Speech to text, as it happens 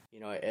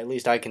At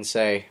least I can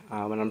say,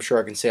 and I'm sure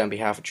I can say on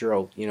behalf of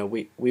Gerald,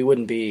 we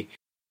wouldn't be.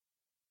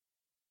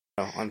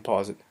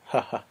 Unpause it.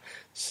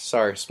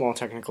 Sorry, small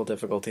technical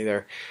difficulty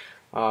there.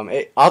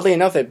 Oddly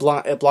enough, it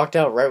blocked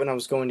out right when I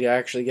was going to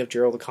actually give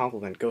Gerald a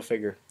compliment. Go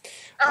figure.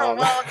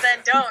 Well, then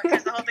don't,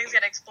 because the whole thing's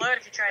going to explode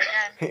if you try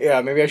again.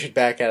 Yeah, maybe I should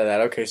back out of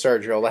that. Okay,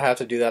 sorry, Gerald. I have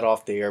to do that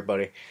off the air,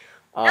 buddy.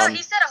 No,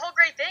 he said a whole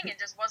great thing. It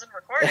just wasn't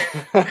recorded.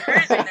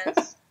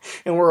 Craziness.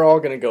 And we're all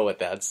going to go with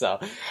that. So.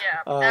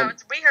 Yeah,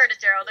 we heard it,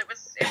 Gerald. It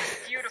was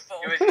beautiful.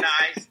 It was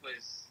nice. It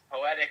was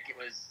poetic. It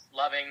was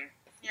loving.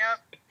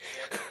 Yep.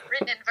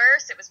 Written in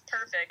verse, it was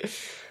perfect.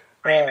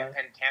 Raymond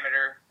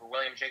pentameter for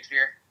William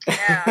Shakespeare.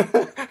 Yeah.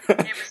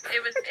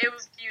 It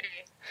was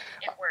beauty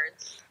in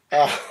words.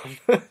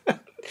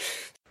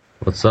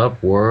 What's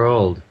up,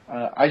 world?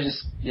 I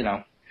just,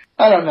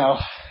 I don't know.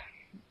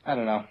 I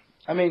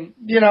mean,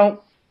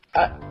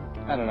 I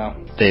don't know.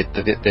 They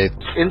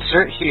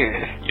Insert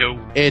here. Yo.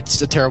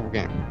 It's a terrible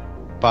game.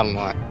 Bottom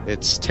line.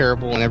 It's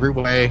terrible in every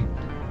way.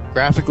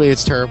 Graphically,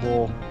 it's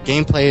terrible.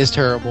 Gameplay is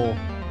terrible.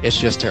 It's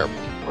just terrible.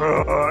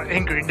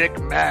 Angry Nick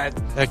mad.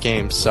 That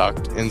game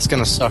sucked, and it's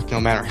gonna suck no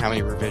matter how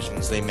many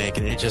revisions they make,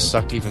 and it just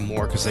sucked even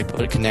more because they put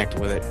a Kinect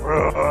with it.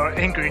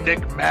 Angry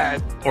Nick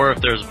mad. Or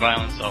if there's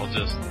violence, I'll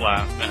just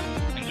laugh and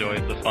enjoy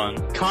the fun.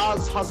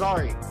 Kaz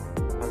Hazari.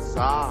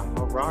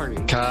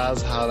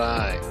 Kaz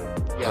Harai.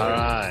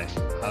 Yeah.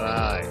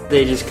 Harai.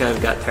 They just kind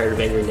of got tired of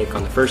Angry Nick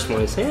on the first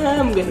one and say,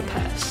 I'm gonna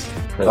pass.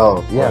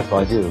 Oh, yeah, so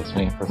I do. It's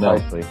me,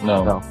 precisely.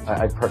 No.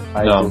 I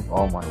No. do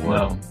all my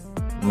work.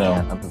 No.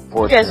 And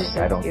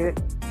unfortunately, I don't. Cute.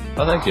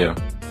 Oh, thank you.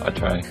 I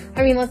try.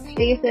 I mean, let's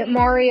face it,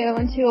 Mario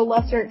and to a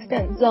lesser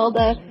extent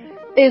Zelda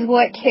is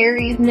what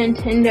carries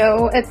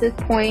Nintendo at this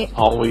point.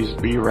 Always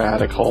be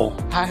radical.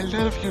 I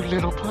love you,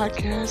 little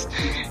podcast.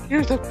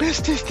 You're the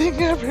bestest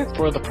thing ever.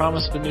 For the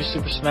promise of a new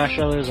Super Smash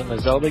Bros. And the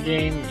Zelda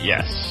game,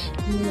 yes.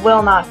 You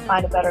will not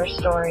find a better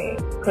story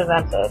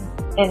presented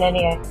in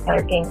any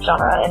other game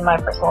genre, in my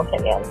personal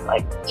opinion.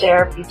 Like,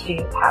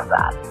 JRPGs have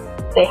that.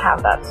 They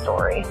have that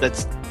story.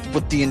 That's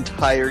what the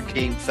entire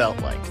game felt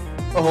like.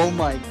 Oh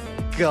my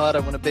god, I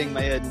want to bang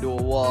my head into a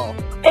wall.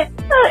 Can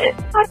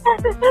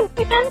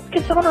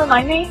someone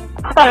remind me?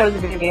 I thought it was a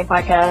video game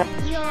podcast.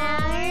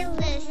 You're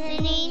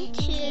listening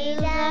to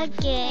the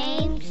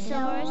Game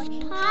Source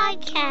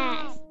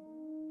Podcast.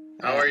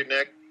 How are you,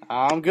 Nick?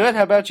 I'm good.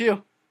 How about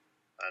you?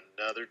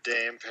 Another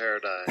day in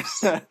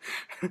paradise.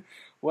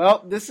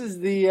 Well, this is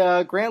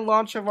the grand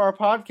launch of our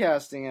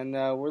podcasting, and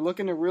we're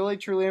looking to really,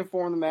 truly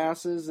inform the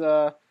masses,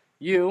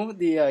 you,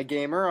 the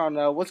gamer, on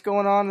what's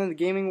going on in the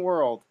gaming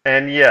world.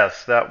 And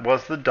yes, that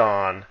was the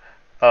dawn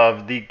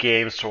of the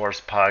Game Source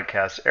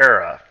podcast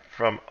era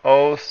from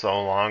oh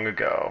so long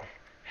ago.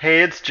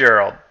 Hey, it's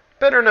Gerald,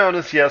 better known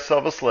as Yes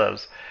Elvis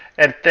Lives,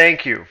 and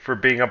thank you for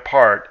being a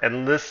part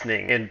and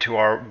listening into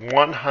our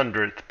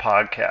 100th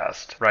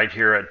podcast right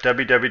here at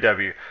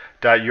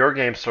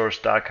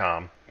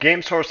www.yourgamesource.com,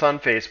 GameSource on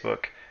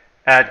Facebook,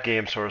 at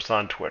GameSource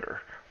on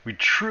Twitter. We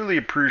truly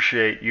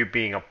appreciate you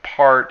being a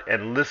part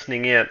and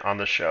listening in on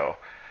the show.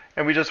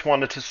 And we just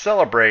wanted to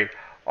celebrate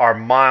our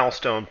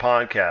milestone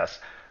podcast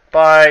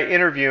by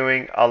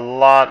interviewing a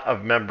lot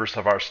of members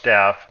of our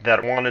staff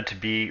that wanted to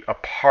be a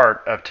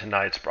part of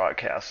tonight's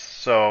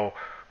broadcast. So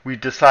we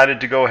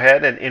decided to go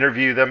ahead and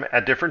interview them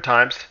at different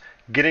times,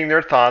 getting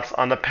their thoughts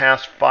on the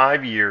past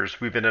 5 years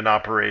we've been in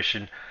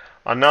operation,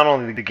 on not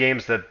only the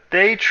games that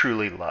they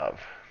truly love,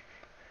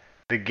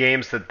 the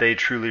games that they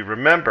truly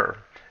remember,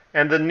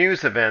 and the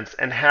news events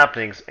and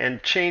happenings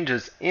and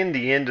changes in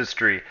the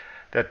industry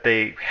that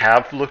they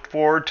have looked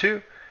forward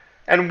to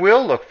and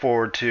will look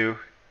forward to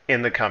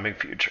in the coming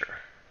future.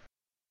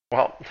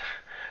 Well,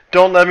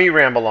 don't let me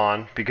ramble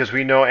on, because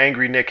we know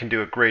Angry Nick can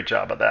do a great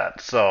job of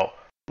that. So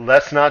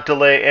let's not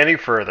delay any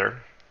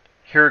further.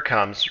 Here it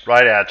comes,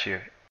 right at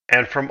you,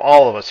 and from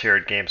all of us here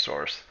at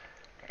GameSource.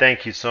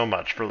 Thank you so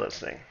much for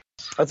listening.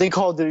 I think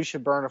Call of Duty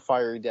should burn a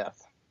fiery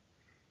death.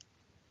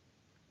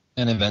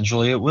 And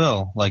eventually it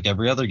will, like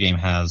every other game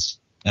has,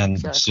 and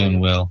Exactly. soon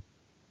will.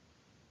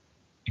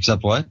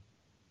 Except what?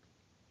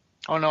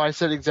 Oh no, I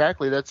said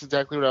exactly. That's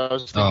exactly what I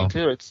was thinking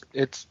too.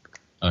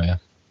 Oh yeah.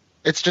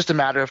 It's just a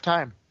matter of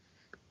time.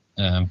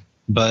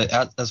 But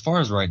as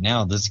far as right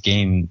now, this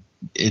game,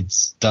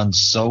 it's done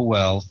so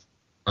well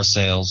for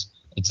sales.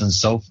 It's done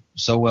so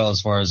well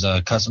as far as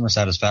customer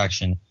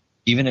satisfaction.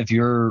 Even if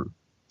you're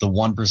the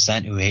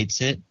 1% who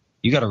hates it,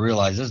 you got to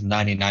realize there's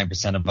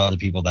 99% of other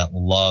people that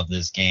love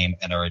this game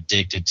and are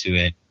addicted to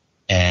it,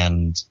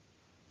 and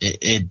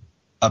it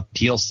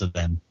appeals to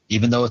them.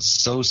 Even though it's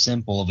so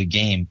simple of a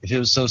game, if it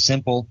was so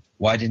simple,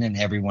 why didn't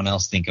everyone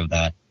else think of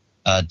that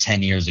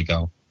 10 years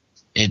ago?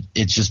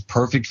 It's just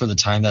perfect for the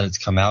time that it's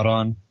come out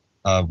on,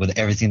 with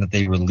everything that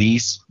they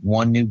release.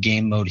 One new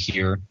game mode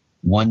here,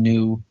 one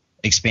new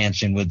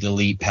expansion with the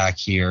Elite Pack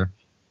here.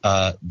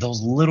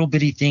 Those little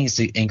bitty things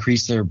to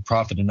increase their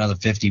profit another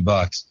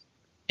 $50,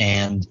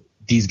 and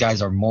these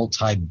guys are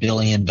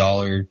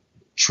multi-billion-dollar,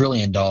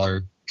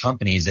 trillion-dollar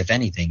companies, if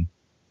anything,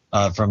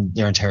 from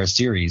their entire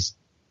series.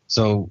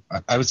 So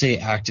I would say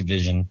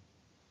Activision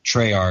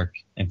Treyarch,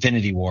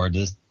 Infinity Ward,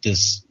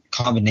 this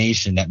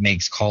combination that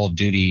makes Call of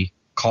Duty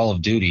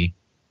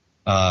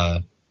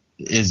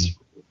is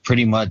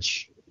pretty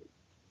much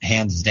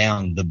hands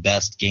down the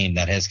best game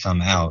that has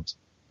come out,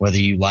 whether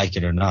you like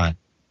it or not.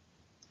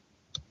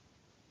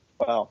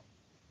 Well,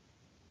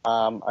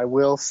 I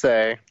will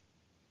say,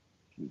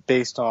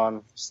 based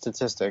on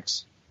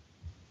statistics,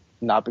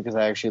 not because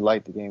I actually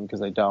like the game,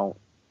 because I don't.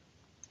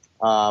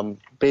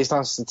 Based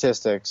on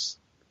statistics,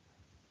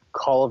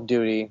 Call of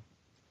Duty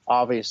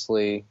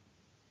obviously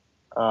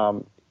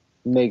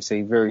makes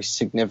a very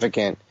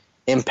significant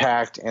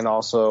impact and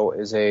also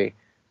is a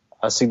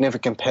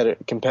significant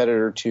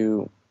competitor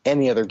to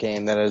any other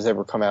game that has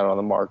ever come out on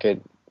the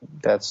market.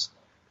 That's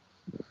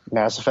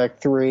Mass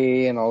Effect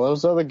 3 and all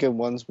those other good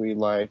ones we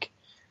like.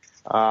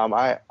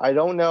 I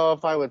don't know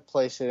if I would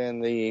place it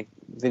in the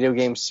video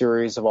game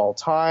series of all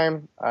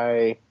time.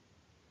 I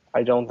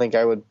don't think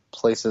I would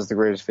place it as the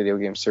greatest video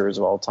game series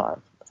of all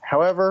time.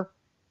 However,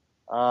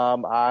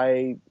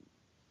 I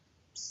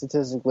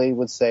statistically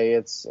would say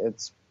it's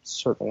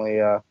certainly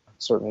up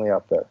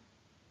there.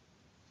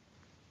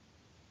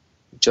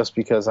 Just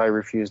because I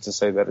refuse to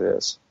say that it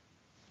is.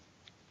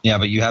 Yeah,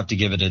 but you have to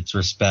give it its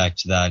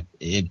respect that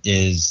it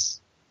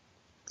is.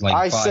 Like,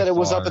 I said it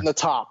was up in the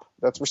top.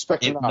 That's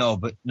respect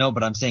enough.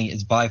 But I'm saying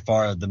it's by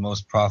far the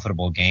most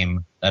profitable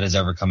game that has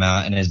ever come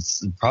out, and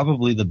it's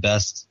probably the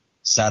best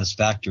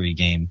satisfactory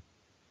game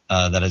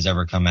that has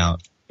ever come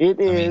out. It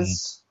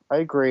is. I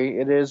agree.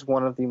 It is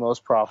one of the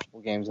most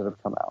profitable games that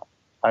have come out.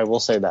 I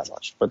will say that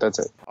much, but that's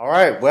it. All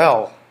right.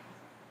 Well,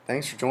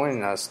 thanks for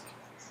joining us.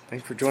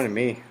 Thanks for joining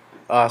me.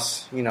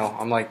 Us. You know,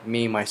 I'm like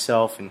me,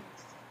 myself, and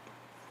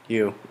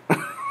you.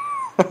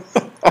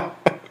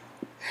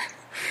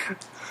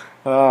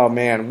 Oh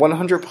man,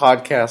 100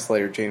 podcasts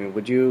later, Jamie.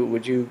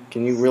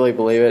 Can you really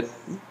believe it?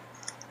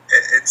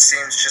 It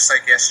seems just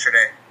like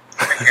yesterday.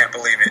 I can't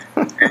believe it.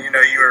 And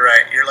you were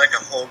right. You're like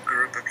a whole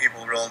group of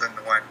people rolled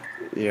into one.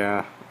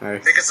 Yeah. I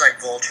think it's like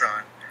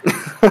Voltron.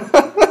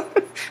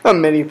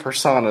 Many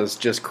personas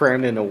just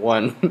crammed into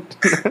one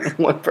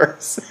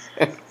person.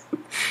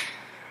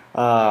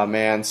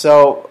 Man.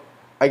 So,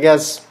 I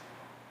guess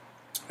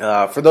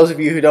for those of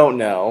you who don't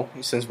know,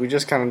 since we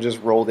just kind of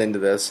just rolled into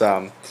this,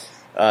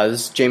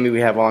 this is Jamie we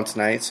have on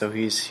tonight, so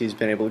he's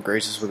been able to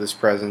grace us with his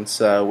presence,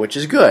 which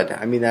is good.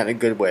 I mean that in a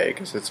good way,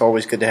 because it's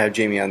always good to have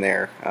Jamie on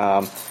there.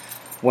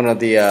 One of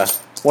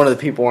the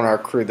people in our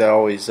crew that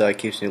always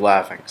keeps me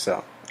laughing.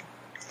 So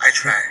I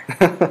try.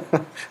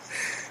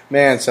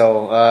 Man,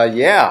 so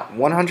yeah,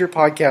 100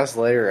 podcasts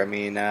later.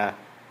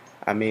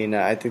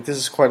 I think this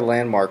is quite a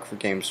landmark for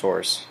Game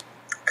Source.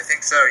 I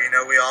think so.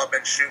 We all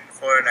been shooting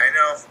for it. I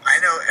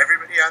know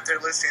everybody out there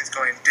listening is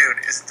going, dude,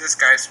 isn't this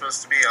guy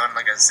supposed to be on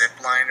like a zip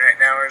line right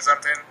now or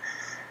something?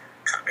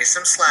 Cut me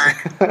some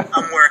slack.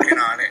 I'm working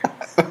on it.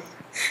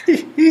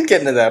 He's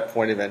getting to that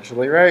point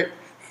eventually, right?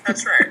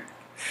 That's right.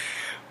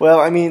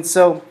 Well,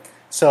 so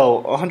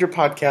 100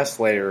 podcasts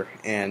later,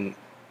 and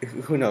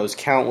who knows,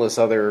 countless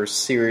other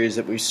series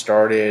that we've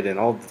started, and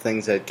all the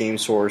things that Game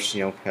Source,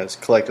 has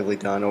collectively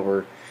done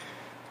over,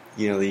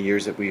 the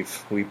years that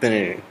we've been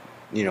in.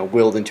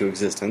 Willed into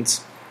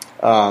existence.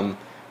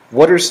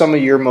 What are some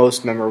of your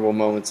most memorable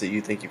moments that you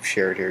think you've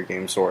shared here at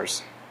Game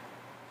Source?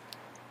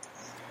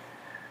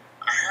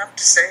 I have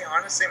to say,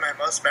 honestly, my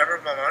most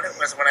memorable moment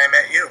was when I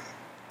met you.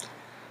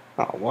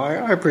 Oh,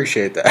 well, I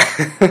appreciate that.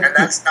 And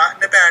that's not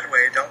in a bad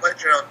way. Don't let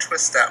Gerald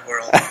twist that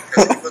world,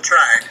 because he will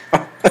try.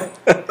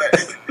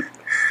 But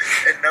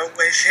in no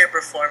way, shape,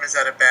 or form is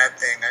that a bad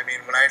thing.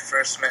 When I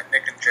first met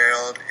Nick and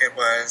Gerald, it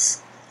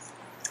was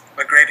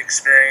a great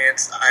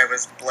experience. I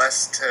was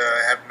blessed to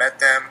have met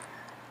them.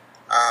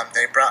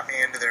 They brought me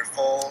into their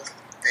fold.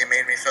 They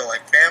made me feel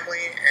like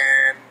family,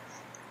 and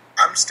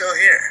I'm still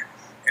here.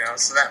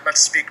 So that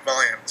must speak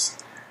volumes.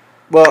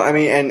 Well,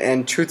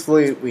 and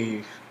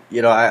truthfully,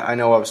 I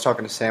know I was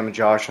talking to Sam and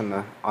Josh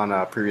on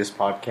a previous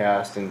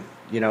podcast, and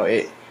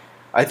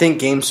I think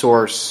Game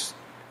Source,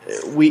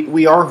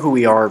 we are who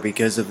we are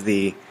because of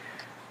the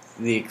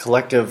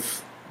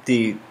collective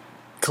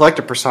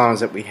personas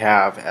that we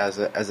have as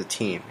a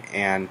team,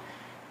 and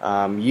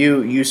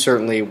you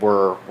certainly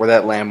were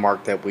that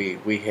landmark that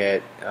we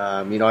hit.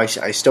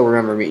 I still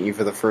remember meeting you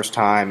for the first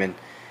time, and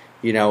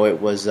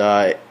it was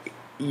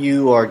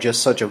you are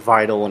just such a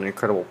vital and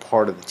incredible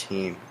part of the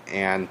team,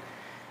 and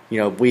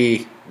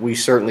we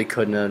certainly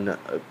couldn't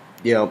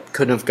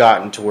have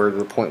gotten to where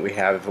the point we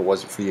have if it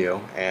wasn't for you,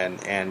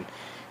 and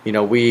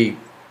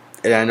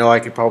I know I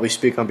could probably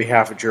speak on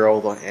behalf of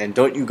Gerald, and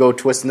don't you go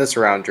twisting this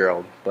around,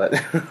 Gerald. But,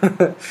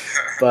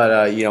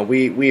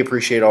 we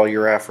appreciate all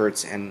your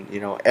efforts and,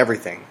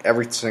 everything,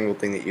 every single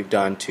thing that you've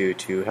done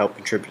to help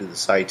contribute to the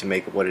site to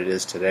make it what it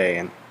is today.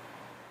 And,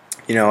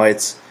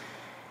 it's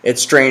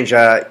strange.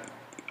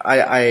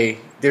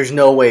 There's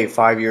no way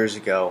 5 years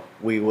ago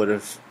we would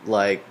have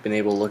been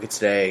able to look at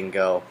today and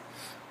go,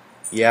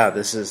 yeah,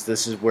 this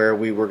is where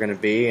we were going to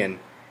be, and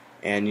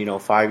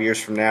 5 years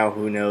from now,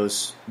 who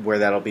knows where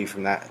that'll be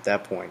from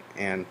that point.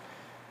 And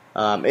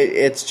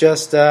it's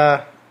just,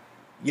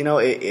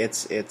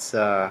 it's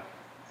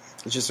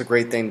a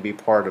great thing to be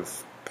part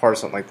of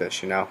something like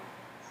this, you know.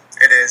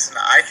 It is, and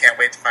I can't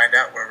wait to find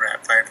out where we're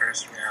at 5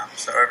 years from now.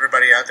 So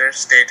everybody out there,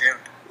 stay tuned.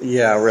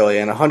 Yeah, really.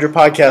 And 100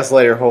 podcasts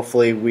later,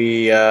 hopefully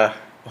we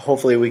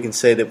can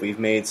say that we've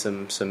made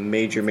some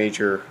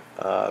major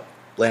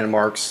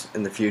landmarks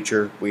in the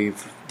future.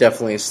 We've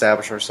definitely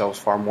established ourselves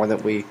far more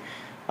than we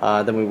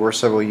were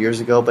several years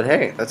ago. But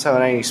hey, that's how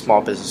any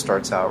small business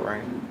starts out,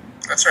 right?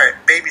 That's right.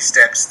 Baby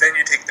steps, then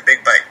you take the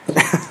big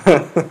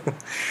bite.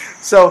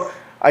 So,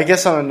 I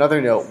guess on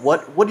another note,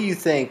 what do you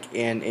think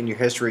in your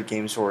history at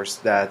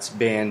GameSource that's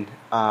been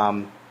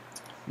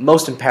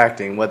most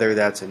impacting, whether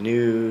that's a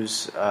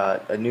news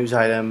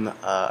item,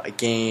 a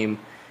game,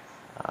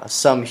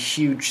 some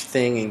huge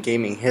thing in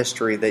gaming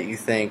history that you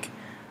think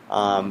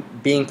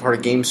being part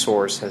of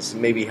GameSource has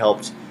maybe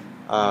helped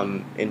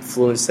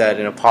influence that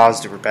in a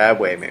positive or bad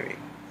way, maybe?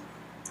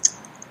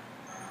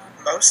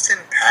 Most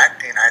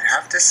impacting, I'd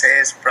have to say,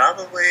 is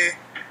probably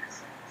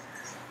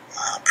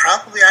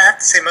I have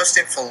to say most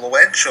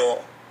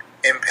influential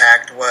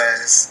impact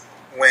was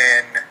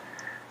when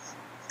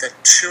the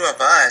two of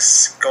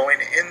us going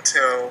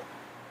into,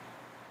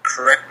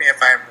 correct me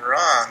if I'm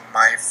wrong,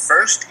 my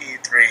first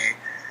E3,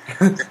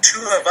 the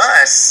two of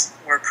us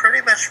were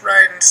pretty much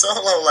riding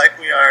solo like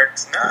we are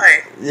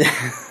tonight,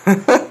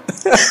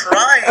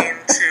 trying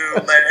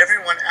to let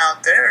everyone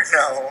out there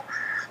know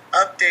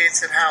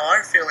updates and how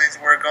our feelings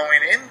were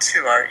going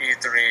into our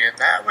E3, and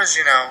that was,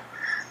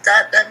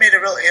 that made a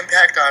real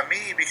impact on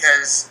me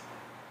because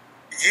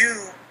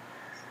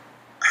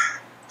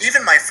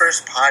even my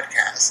first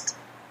podcast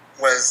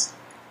was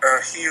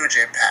a huge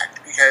impact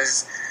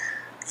because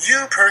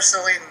you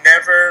personally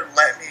never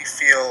let me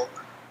feel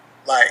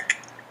like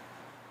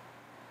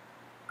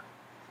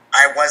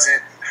I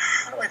wasn't,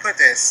 how do I put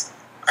this?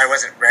 I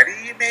wasn't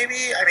ready,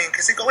 maybe? I mean,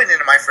 because going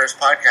into my first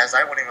podcast,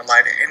 I wouldn't even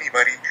lie to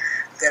anybody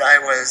that I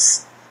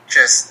was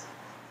just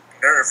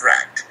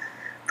nerve-wracked.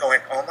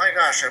 Going, oh my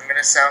gosh, I'm going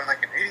to sound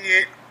like an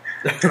idiot.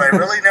 Do I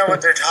really know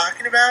what they're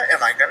talking about?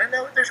 Am I going to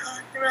know what they're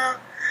talking about?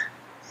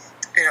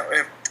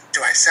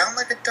 Do I sound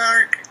like a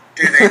dark?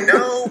 Do they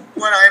know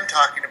what I'm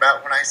talking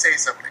about when I say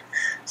something?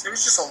 So it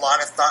was just a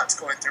lot of thoughts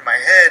going through my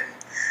head. And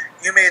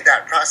you made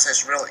that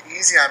process real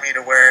easy on me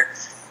to where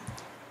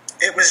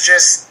it was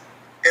just,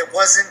 it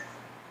wasn't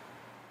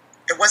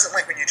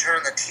like when you turn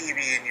on the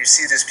TV and you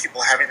see these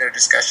people having their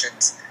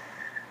discussions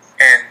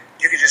and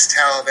you could just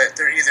tell that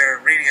they're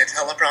either reading a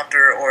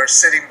teleprompter or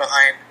sitting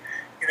behind,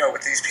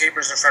 with these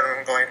papers in front of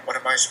them going, what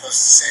am I supposed to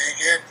say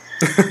again?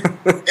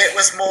 It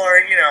was more,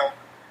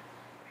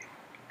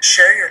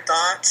 share your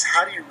thoughts.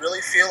 How do you really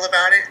feel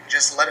about it? And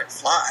just let it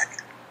fly.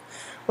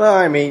 Well,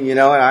 I mean,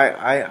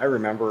 I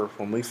remember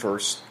when we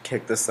first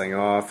kicked this thing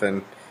off,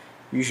 and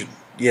you should,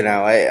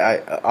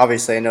 I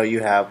obviously I know you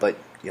have, but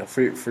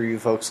for you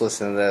folks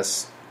listening to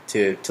this,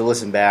 to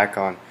listen back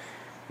on,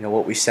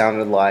 what we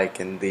sounded like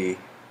and the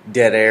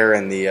dead air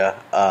and the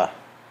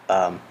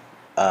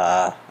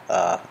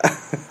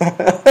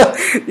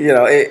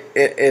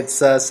it's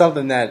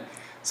something that,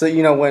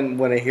 so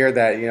when I hear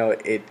that,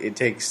 it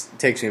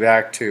takes me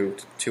back to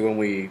when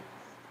we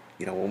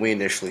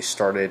initially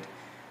started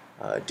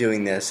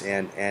doing this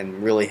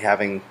and really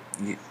having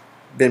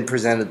been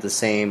presented the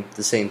same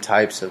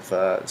types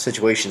of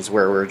situations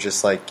where we're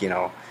just like,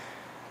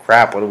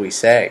 crap, what do we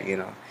say,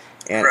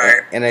 and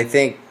right. And I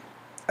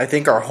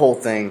think our whole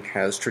thing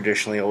has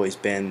traditionally always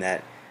been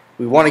that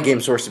we wanted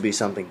GameSource to be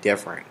something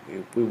different.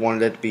 We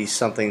wanted it to be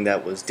something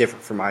that was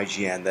different from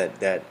IGN,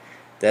 that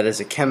as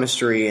a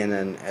chemistry and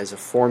then as a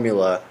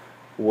formula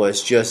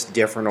was just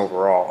different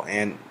overall.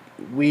 And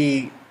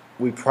we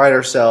pride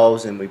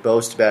ourselves and we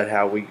boast about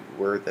how we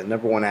were the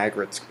number one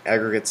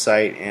aggregate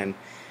site, and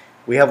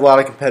we have a lot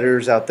of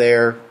competitors out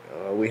there.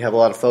 We have a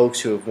lot of folks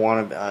who have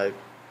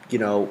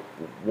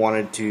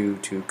wanted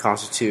to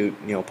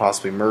constitute,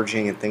 possibly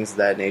merging and things of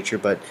that nature.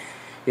 But,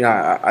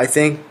 I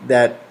think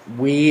that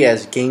we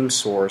as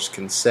GameSource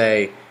can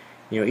say,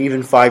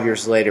 even 5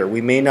 years later, we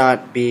may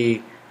not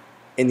be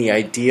in the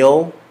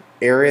ideal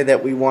area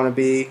that we want to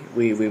be.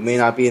 We may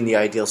not be in the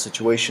ideal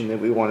situation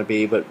that we want to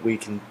be, but we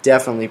can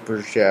definitely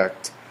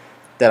project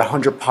that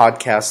 100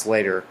 podcasts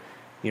later,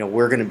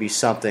 we're going to be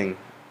something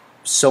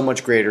so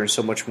much greater and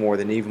so much more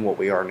than even what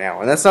we are now.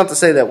 And that's not to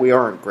say that we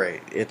aren't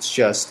great. It's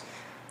just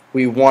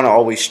we want to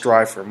always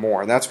strive for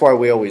more. And that's why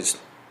we always,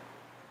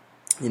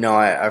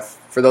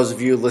 for those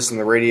of you listening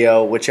to the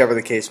radio, whichever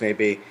the case may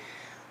be,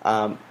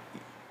 and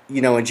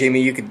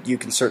Jamie, you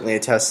can certainly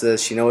attest to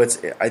this.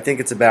 I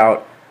think it's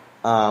about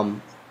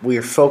we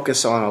are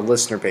focused on a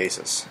listener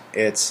basis.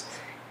 It's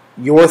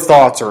your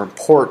thoughts are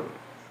important,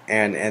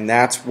 and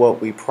that's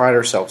what we pride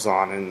ourselves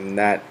on, and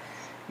that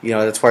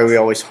that's why we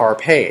always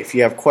harp. Hey, if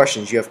you have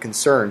questions, you have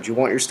concerns, you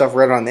want your stuff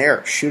read on the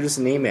air, shoot us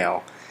an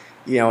email,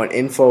 at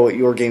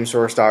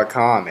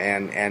info@yourgamesource.com,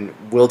 and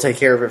we'll take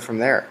care of it from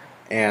there.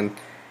 And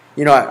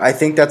I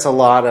think that's a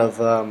lot of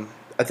what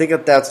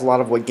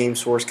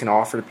GameSource can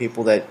offer to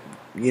people that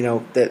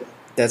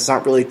that's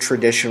not really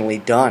traditionally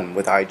done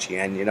with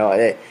IGN.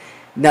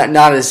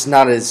 Not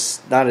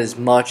as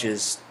much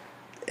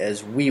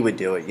as we would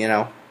do it.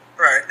 Right.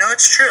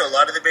 it's true. A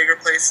lot of the bigger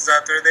places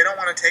out there, they don't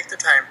want to take the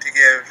time to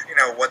give,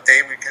 what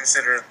they would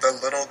consider the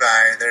little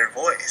guy their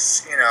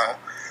voice,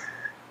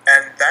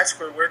 And that's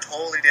where we're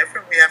totally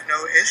different. We have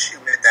no issue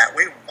with that.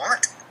 We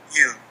want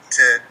you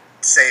to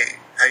say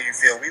how you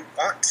feel. We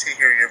want to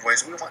hear your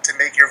voice. We want to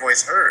make your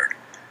voice heard.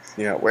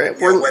 Yeah, we're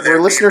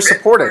listener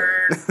supported.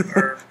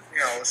 Or,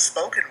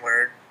 spoken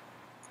word.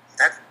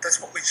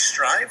 That's what we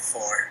strive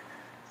for.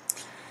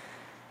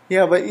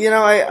 Yeah, but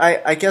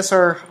I guess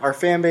our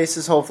fan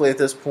bases hopefully at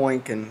this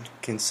point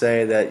can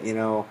say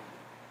that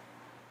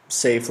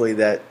safely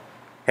that,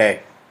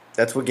 hey,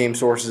 that's what Game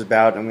Source is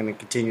about. I'm going to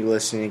continue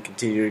listening,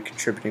 continue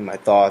contributing my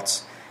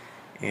thoughts,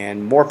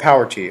 and more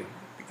power to you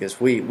because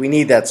we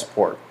need that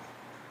support.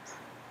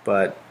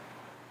 But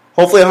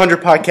hopefully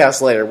 100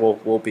 podcasts later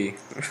we'll be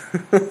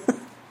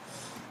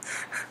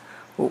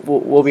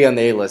we'll be on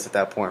the A list at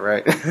that point,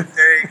 right?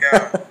 There you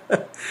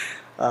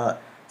go.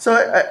 So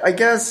I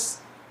guess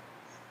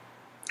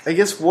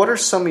what are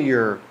some of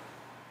your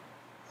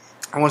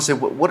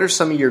what are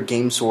some of your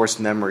Game Source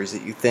memories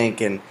that you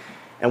think and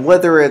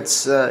whether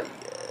it's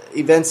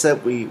events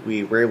that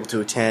we were able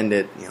to attend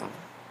at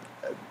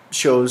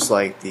shows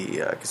like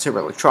the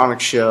Consumer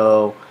Electronics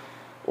Show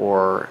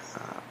or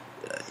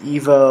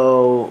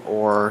EVO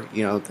or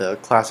the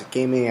Classic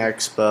Gaming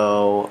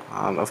Expo,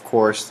 of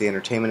course the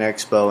Entertainment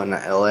Expo in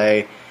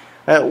LA.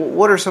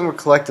 What are some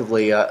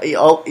collectively, even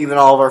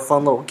all of our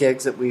fun little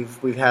gigs that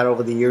we've had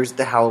over the years at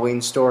the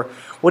Halloween store?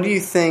 What do you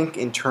think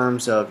in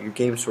terms of your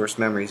Game Source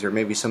memories, or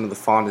maybe some of the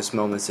fondest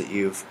moments that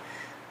you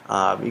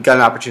got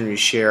an opportunity to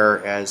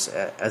share as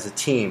a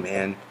team?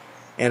 And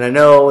I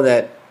know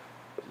that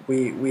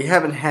we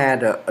haven't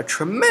had a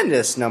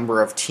tremendous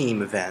number of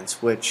team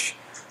events, which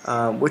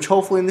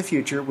hopefully in the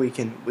future we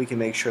can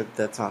make sure that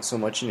that's not so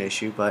much an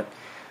issue. But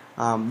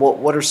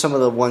what are some of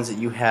the ones that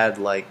you had,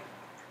 like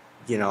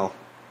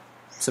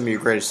some of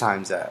your greatest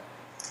times at?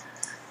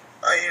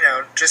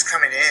 Just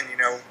coming in,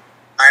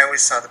 I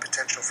always saw the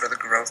potential for the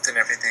growth and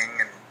everything,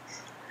 and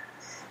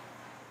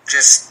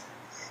just,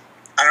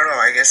 I don't know,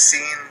 I guess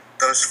seeing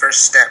those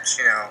first steps,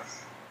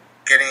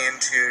 getting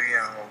into,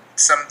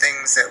 some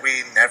things that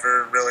we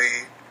never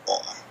really,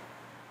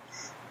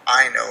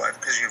 I know of,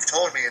 because you've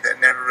told me, that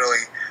never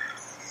really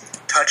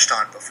touched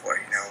on before.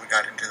 We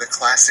got into the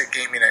Classic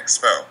Gaming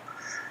Expo,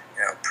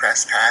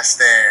 press pass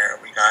there,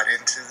 we got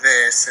into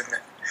this, and,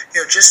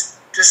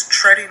 just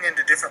treading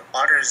into different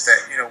waters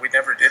that, we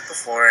never did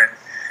before,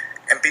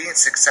 and being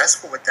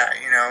successful with that,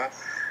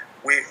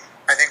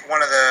 I think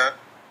one of the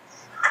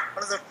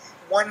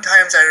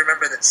times I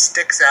remember that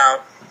sticks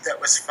out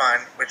that was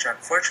fun, which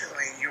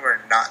unfortunately you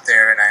were not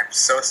there, and I'm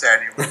so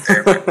sad you weren't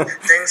there, but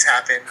things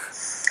happened.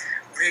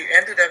 We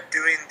ended up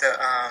doing the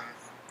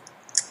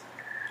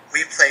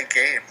We Play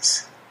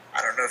Games.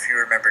 I don't know if you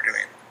remember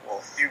doing,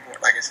 well, you,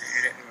 like I said,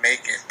 you didn't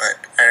make it,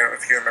 but I don't know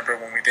if you remember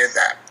when we did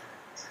that.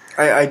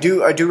 I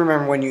do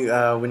remember when you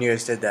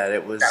guys did that.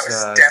 That was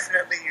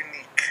definitely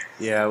unique.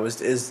 Yeah, it was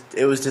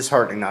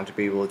disheartening not to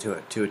be able to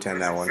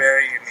attend that one.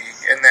 Very unique.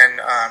 And then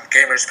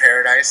Gamers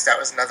Paradise, that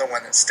was another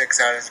one that sticks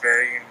out as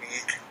very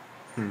unique.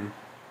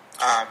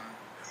 I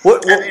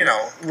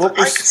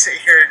could sit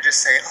here and just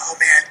say, oh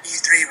man,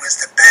 E3 was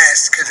the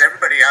best, because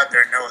everybody out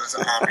there knows,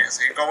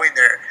 obviously, going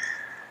there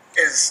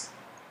is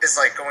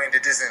like going to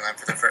Disneyland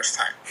for the first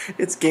time.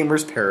 It's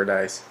Gamers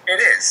Paradise. It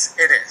is.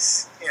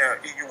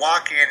 You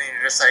walk in and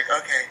you're just like,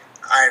 okay,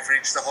 I've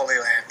reached the Holy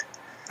Land.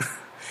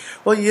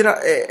 Well,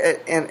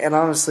 and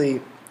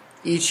honestly,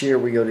 each year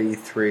we go to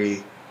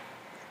E3,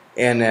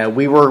 and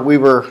we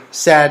were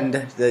saddened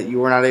that you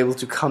were not able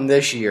to come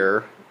this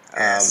year.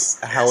 Yes,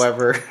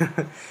 however,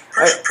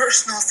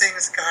 personal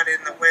things got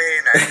in the way,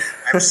 and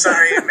I'm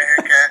sorry,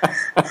 America.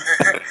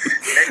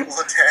 Nick will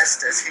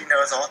attest, as he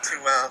knows all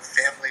too well,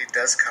 family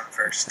does come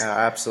first.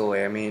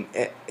 Absolutely. I mean,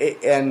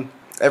 and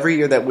every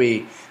year that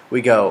we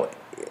go,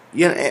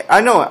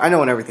 I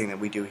know in everything that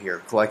we do here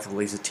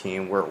collectively as a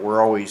team,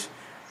 we're always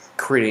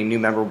creating new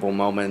memorable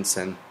moments,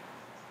 and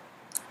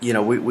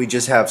we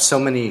just have so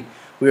many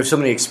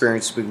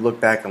experiences we look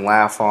back and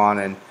laugh on,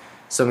 and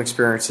some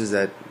experiences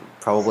that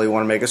probably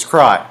want to make us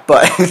cry,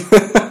 but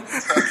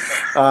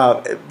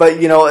or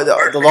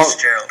at least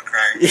Gerald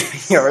cry.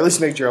 Yeah, or at least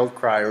make Gerald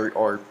cry,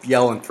 or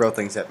yell and throw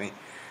things at me,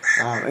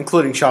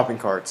 including shopping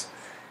carts.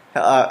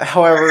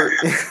 However,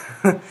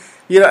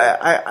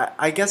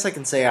 I guess I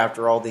can say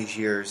after all these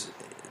years,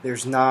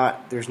 there's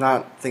not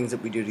things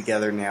that we do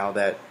together now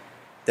that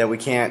we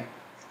can't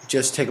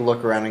just take a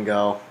look around and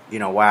go,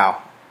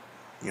 wow,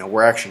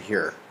 we're actually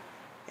here,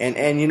 and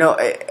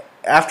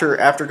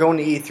after going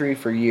to E3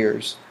 for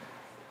years,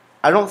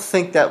 I don't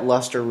think that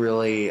luster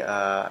really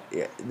that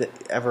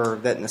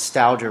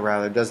nostalgia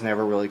rather doesn't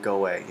ever really go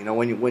away.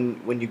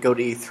 When you go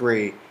to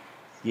E3,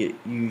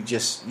 you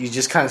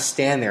just kind of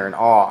stand there in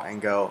awe and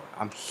go,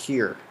 I'm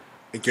here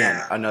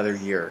again, another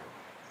year,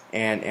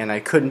 and I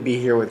couldn't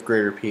be here with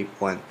greater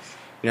people. And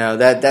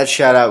that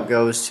shout out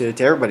goes to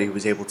everybody who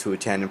was able to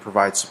attend and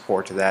provide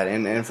support to that.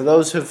 And for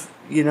those who've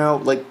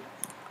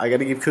I got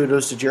to give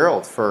kudos to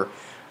Gerald for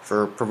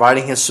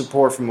providing his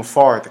support from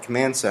afar at the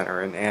command center,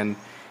 and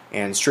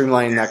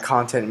streamlining that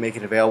content and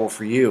making it available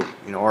for you,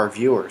 our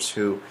viewers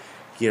who,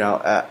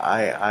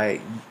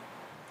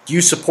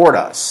 you support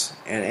us,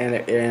 and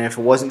if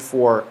it wasn't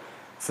for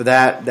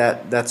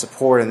that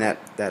support and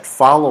that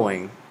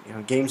following,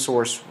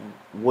 GameSource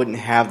wouldn't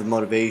have the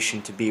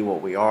motivation to be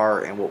what we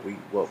are and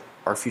what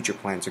our future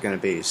plans are going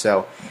to be.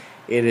 So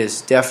it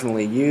is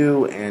definitely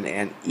you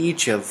and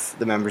each of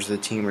the members of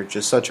the team are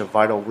just such a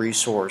vital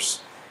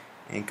resource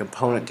and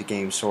component to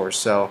GameSource.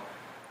 So,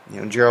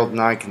 Gerald and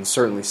I can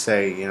certainly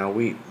say,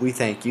 we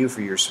thank you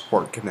for your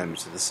support and commitment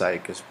to the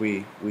site, because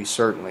we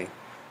certainly,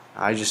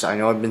 I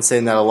know I've been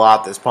saying that a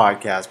lot this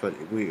podcast, but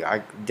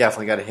I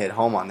definitely got to hit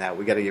home on that.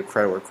 We got to give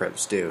credit where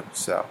credit's due.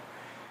 So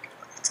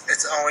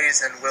it's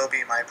always and will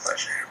be my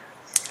pleasure.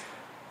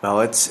 Well,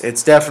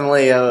 it's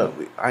definitely.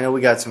 I know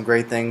we got some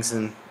great things,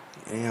 and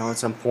at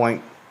some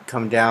point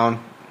come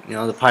down,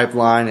 the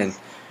pipeline, and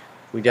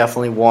we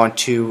definitely want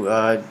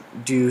to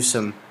do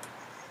some.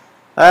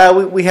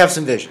 We have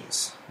some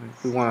visions.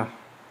 We want to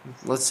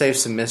let's save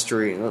some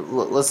mystery.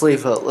 Let's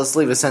leave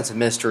a sense of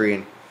mystery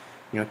and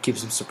keep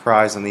some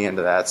surprise on the end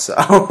of that. So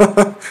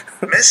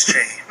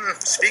mystery.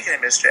 Speaking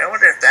of mystery, I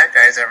wonder if that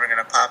guy's ever going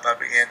to pop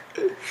up again.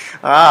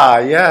 Ah,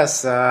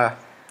 yes, the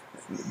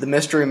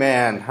mystery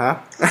man, huh?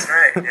 That's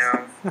right.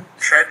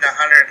 Treading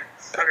 100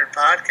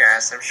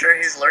 podcasts. I'm sure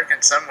he's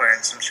lurking somewhere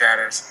in some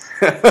shadows.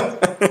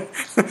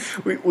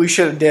 we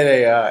should have did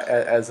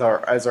as our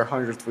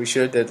 100th. We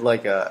should have did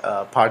like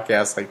a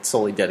podcast like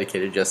solely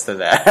dedicated just to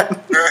that.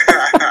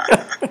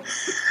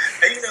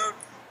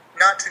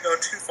 Not to go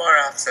too far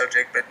off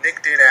subject, but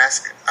Nick did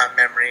ask on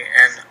memory,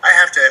 and I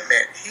have to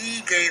admit,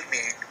 he gave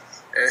me,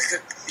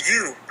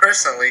 you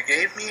personally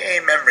gave me a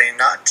memory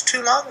not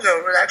too long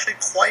ago, but actually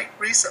quite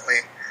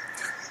recently,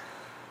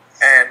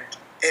 and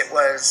it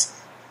was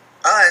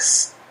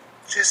us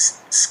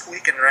just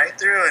squeaking right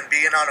through and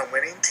being on a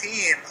winning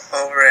team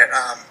over at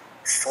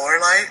Four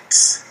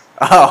Lights.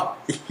 Oh,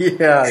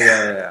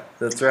 yeah,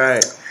 that's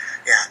right.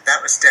 Yeah,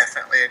 that was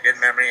definitely a good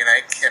memory, and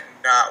I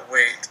cannot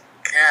wait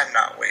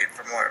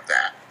for more of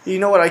that. You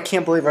know what? I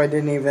can't believe I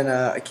didn't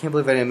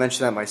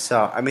mention that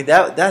myself. I mean,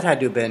 that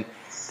had to have been.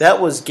 That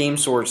was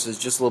GameSource's,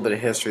 just a little bit of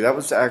history. That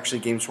was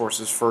actually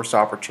GameSource's first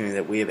opportunity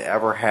that we have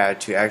ever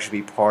had to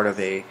actually be part of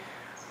a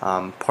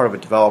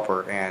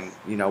developer, and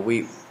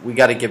we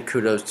got to give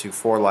kudos to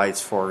Four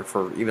Lights for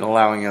even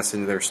allowing us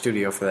into their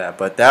studio for that.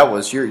 But that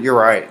was you're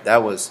right.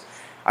 That was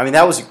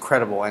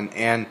incredible,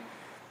 and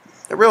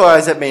I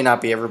realize that may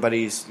not be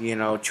everybody's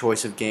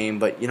choice of game,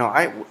 but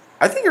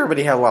I think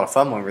everybody had a lot of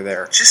fun when we were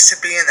there. Just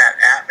to be in that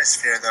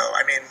atmosphere, though.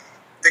 I mean,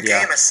 the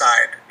game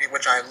aside,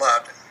 which I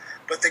loved,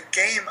 but the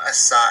game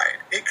aside,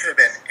 it could have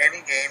been any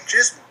game.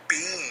 Just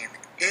being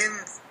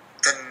in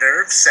the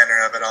nerve center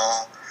of it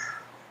all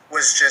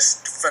was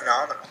just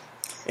phenomenal.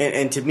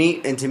 And to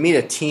meet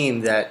a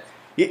team that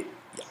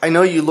I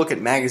know you look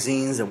at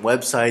magazines and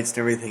websites and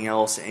everything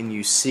else, and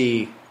you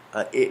see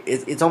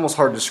it's almost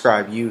hard to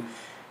describe.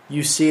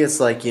 You see, it's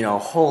like,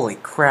 holy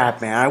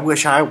crap, man, I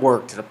wish I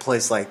worked at a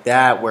place like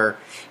that where,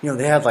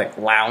 they had like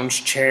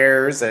lounge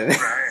chairs and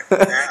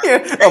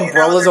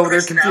umbrellas over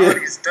their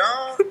computers.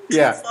 Don't too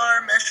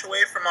far mesh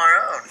away from our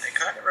own. They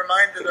kind of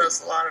reminded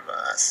us a lot of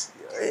us.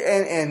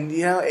 And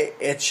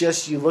it's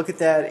just, you look at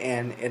that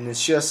and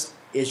it's just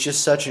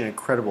such an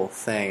incredible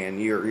thing. And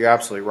you're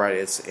absolutely right.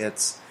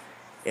 It's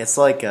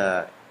like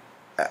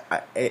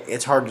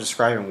it's hard to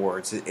describe in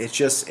words.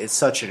 It's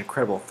such an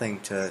incredible thing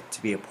to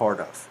be a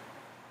part of.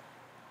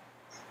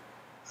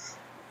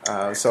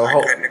 I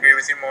couldn't agree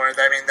with you more.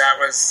 I mean,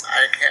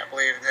 I can't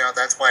believe,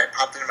 that's why it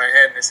popped into my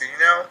head, and I said,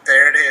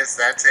 there it is,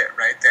 that's it,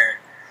 right there.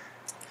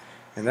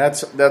 And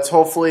that's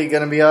hopefully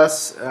going to be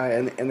us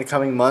in the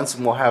coming months,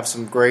 and we'll have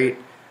some great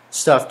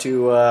stuff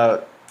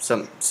to,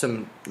 some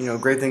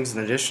great things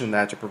in addition to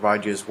that to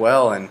provide you as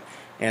well, and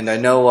I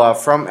know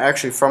from our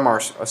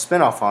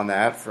spinoff on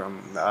that,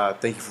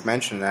 thank you for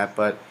mentioning that,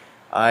 but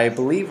I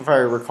believe, if I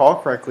recall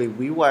correctly,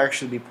 we will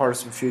actually be part of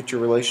some future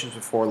relations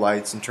with Four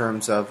Lights in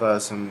terms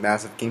of some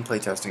massive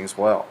gameplay testing as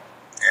well.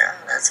 Yeah,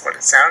 that's what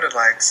it sounded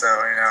like. So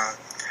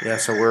Yeah,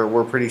 so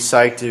we're pretty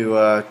psyched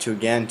to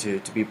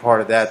be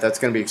part of that. That's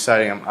going to be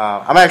exciting.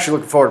 I'm actually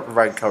looking forward to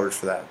providing coverage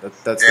for that.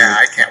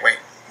 I can't wait.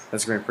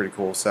 That's going to be pretty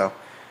cool. So,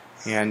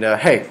 and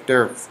hey,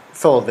 they're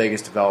fellow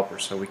Vegas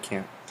developers, so we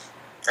can't.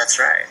 That's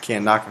right.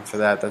 Can't knock them for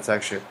that. That's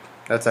actually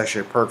a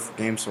perk for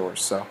GameSource.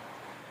 So.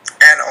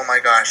 And oh my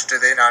gosh, do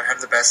they not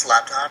have the best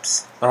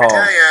laptops? I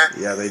tell ya.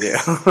 Yeah, they do.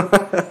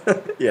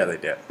 Yeah, they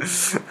do.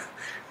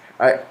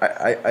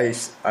 I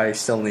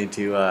still need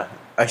to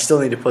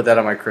put that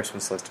on my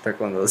Christmas list to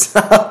pick one of those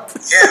up.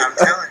 Yeah, I'm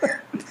telling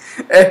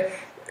you.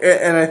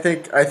 And I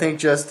think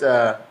just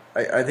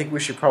I think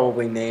we should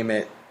probably name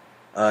it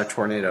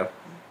Tornado.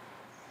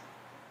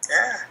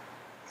 Yeah,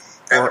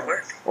 that would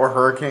work. Or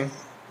Hurricane.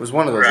 It was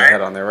one of those I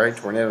had on there, right?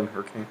 Tornado and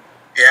Hurricane.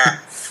 Yeah,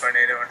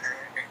 Tornado and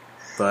Hurricane.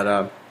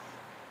 But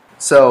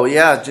so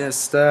yeah,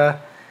 just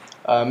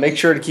make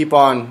sure to keep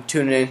on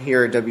tuning in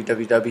here at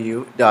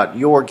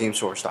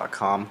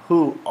www.yourgamesource.com,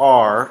 who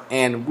are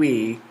and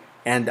we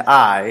and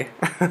I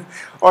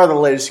are the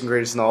latest and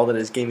greatest in all that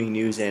is gaming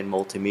news and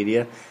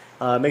multimedia.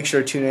 Make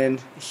sure to tune in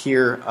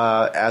here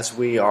as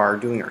we are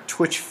doing our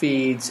Twitch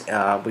feeds.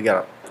 We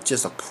got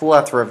just a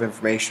plethora of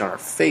information on our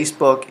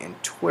Facebook and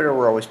Twitter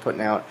we're always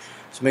putting out.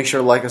 So make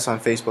sure to like us on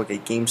Facebook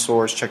at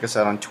GameSource. Check us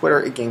out on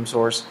Twitter at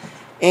GameSource.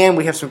 And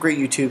we have some great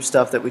YouTube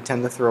stuff that we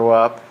tend to throw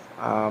up.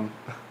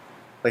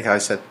 Like I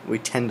said, we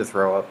tend to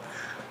throw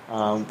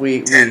up.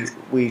 We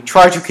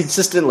try to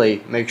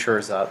consistently make sure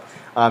it's up.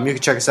 You can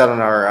check us out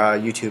on our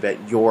YouTube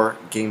at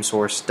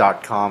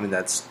yourgamesource.com, and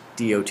that's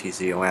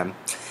DOTZOM.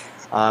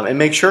 And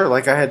make sure,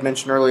 like I had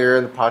mentioned earlier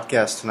in the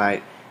podcast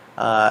tonight,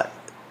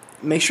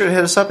 make sure to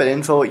hit us up at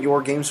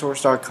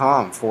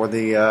info@yourgamesource.com for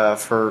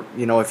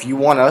if you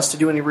want us to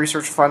do any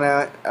research or find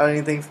out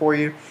anything for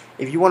you.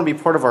 If you want to be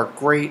part of our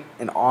great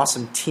and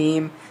awesome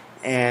team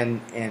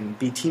and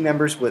be team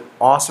members with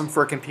awesome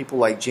freaking people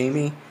like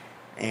Jamie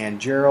and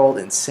Gerald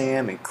and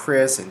Sam and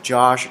Chris and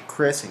Josh and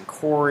Chris and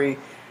Corey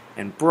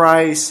and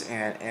Bryce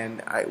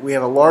and we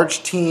have a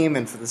large team,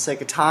 and for the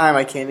sake of time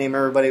I can't name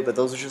everybody, but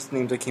those are just the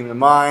names that came to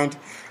mind.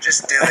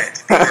 Just do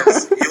it,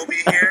 because you'll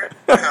be here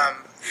come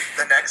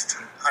the next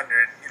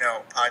 100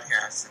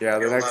 podcasts. Yeah,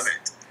 you'll next, love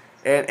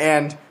it.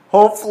 And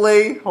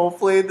hopefully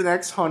the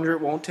next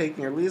 100 won't take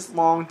nearly as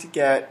long to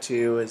get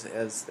to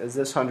as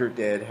this 100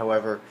 did.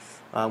 However,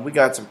 we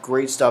got some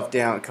great stuff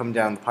coming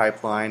down the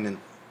pipeline, and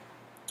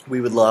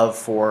we would love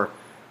for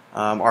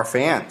our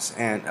fans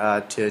and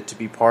to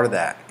be part of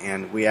that.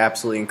 And we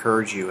absolutely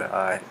encourage you.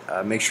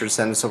 Make sure to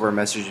send us over a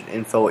message at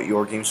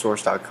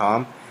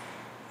info@yourgamesource.com.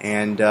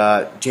 And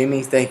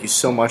Jamie, thank you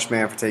so much,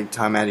 man, for taking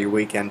time out of your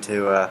weekend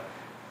to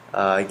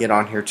get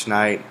on here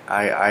tonight.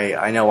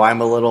 I know I'm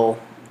a little,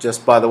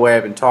 just by the way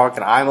I've been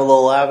talking, I'm a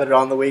little avid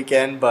on the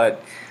weekend,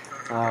 but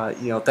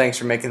thanks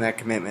for making that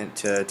commitment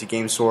to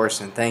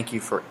GameSource, and thank you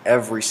for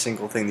every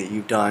single thing that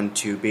you've done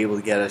to be able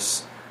to get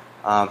us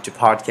to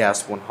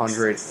podcast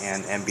 100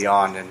 and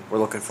beyond. And we're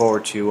looking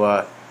forward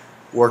to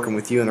working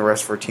with you and the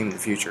rest of our team in the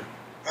future.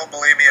 Well,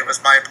 believe me, it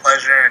was my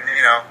pleasure, and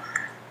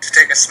to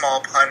take a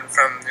small pun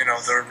from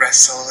the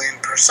wrestling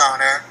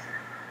persona,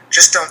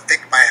 just don't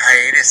think my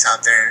hiatus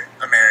out there,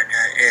 America,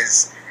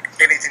 is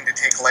anything to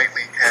take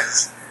lightly,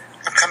 because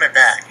I'm coming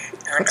back,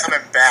 and I'm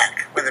coming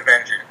back with a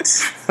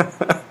vengeance.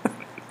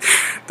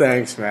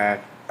 Thanks, man.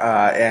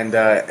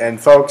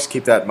 And folks,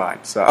 keep that in mind.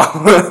 So,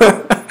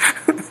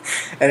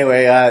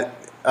 anyway,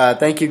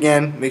 thank you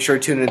again. Make sure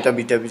to tune in at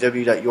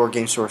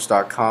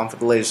www.yourgamesource.com for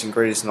the latest and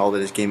greatest in all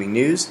that is gaming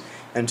news.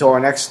 Until our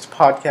next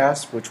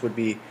podcast, which would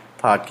be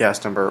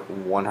podcast number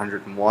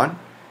 101.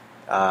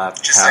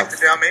 Just like the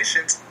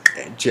Dalmatians.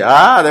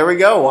 There we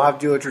go. We'll have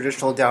to do a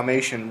traditional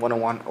Dalmatian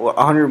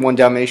 101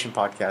 Dalmatian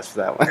podcast for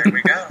that one. There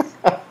we go.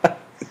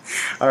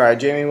 All right,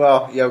 Jamie.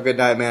 Well, you have a good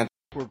night, man.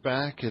 We're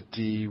back at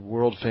the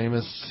world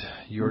famous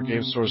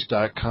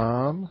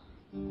yourgamesource.com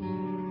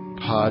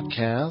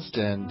podcast,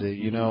 and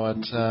you know what?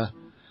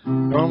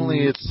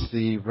 Normally it's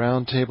the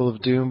Round Table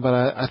of Doom, but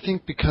I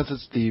think because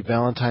it's the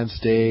Valentine's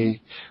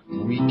Day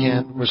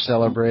weekend we're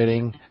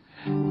celebrating,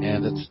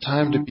 and it's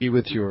time to be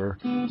with your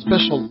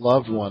special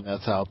loved one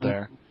that's out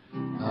there.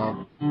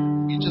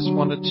 We just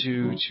wanted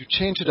to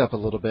change it up a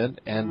little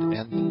bit and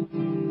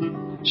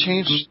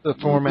change the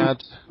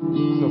format.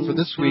 So for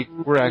this week,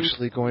 we're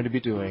actually going to be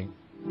doing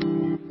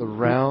the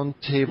Round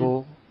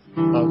Table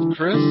of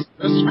Chris.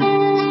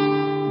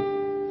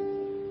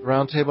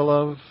 Round Table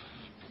of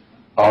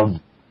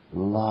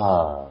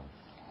love.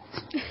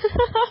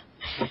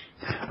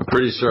 I'm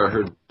pretty sure I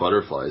heard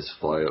butterflies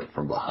fly up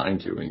from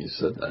behind you when you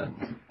said that.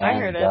 I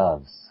heard it.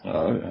 Doves.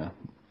 Oh, yeah.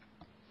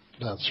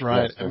 That's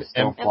right. Yes,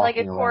 and like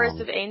a chorus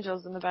around. of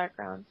angels in the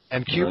background.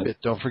 And Cupid. Right.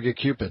 Don't forget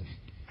Cupid.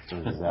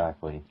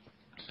 Exactly.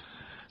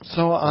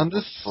 So on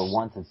this... For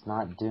once, it's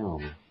not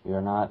Doom. We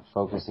are not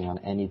focusing on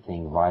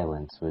anything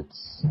violent.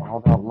 It's all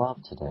about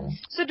love today.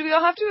 So do we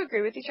all have to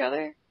agree with each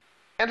other?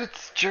 And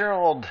it's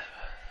Gerald.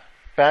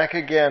 Back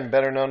again,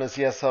 better known as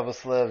Yes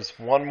Elvis Lives,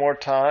 one more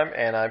time,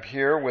 and I'm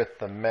here with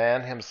the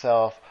man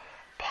himself,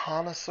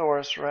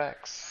 Ponosaurus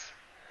Rex.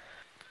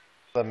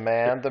 The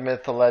man, the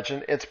myth, the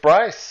legend. It's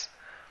Bryce,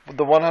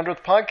 the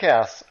 100th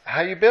podcast.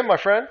 How you been, my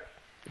friend?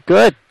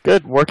 Good.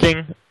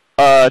 Working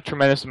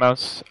tremendous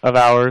amounts of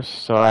hours,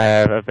 so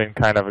I've been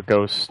kind of a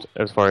ghost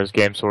as far as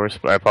GameSource,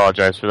 but I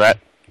apologize for that.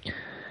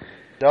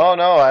 No,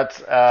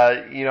 that's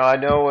I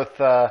know with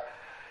the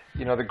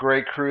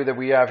great crew that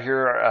we have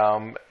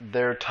here,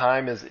 their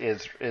time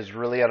is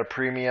really at a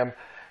premium,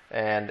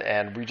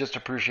 and we just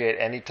appreciate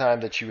any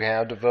time that you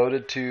have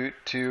devoted to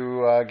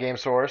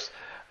GameSource.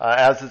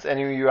 As is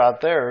any of you out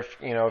there,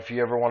 if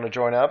you ever want to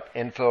join up,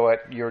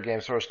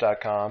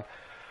 info@yourgamesource.com.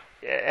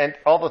 And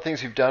all the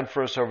things you've done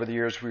for us over the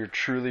years, we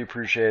truly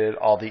appreciated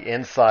all the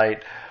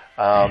insight,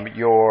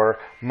 your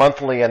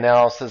monthly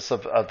analysis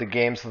of the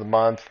games of the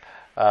month.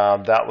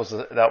 That was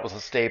a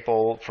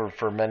staple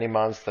for many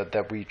months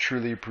that we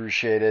truly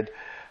appreciated.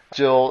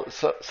 Still,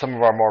 some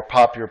of our more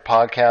popular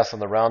podcasts on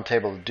the Round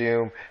Table of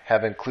Doom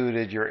have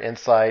included your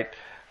insight.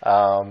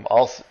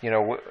 Also,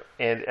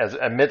 and as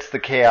amidst the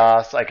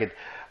chaos,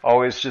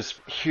 always just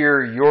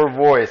hear your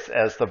voice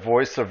as the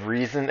voice of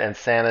reason and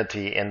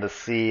sanity in the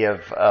sea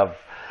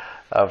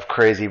of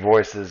crazy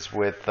voices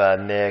with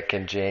Nick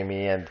and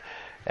Jamie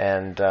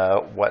and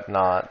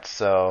whatnot.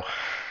 So,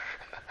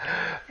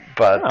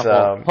 but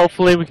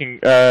hopefully we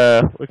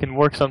can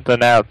work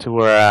something out to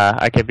where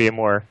I can be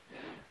more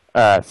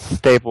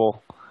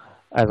stable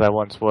as I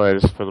once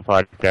was for the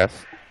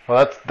podcast.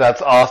 Well,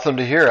 that's awesome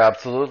to hear.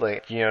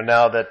 Absolutely.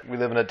 Now that we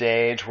live in a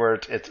day and age where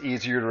it's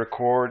easier to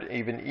record,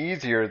 even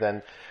easier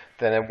than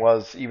it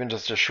was even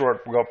just a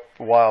short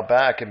while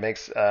back, it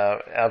makes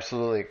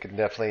absolutely can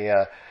definitely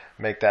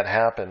make that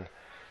happen.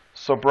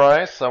 So,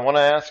 Bryce, I want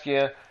to ask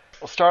you.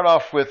 We'll start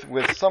off with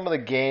some of the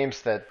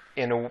games that,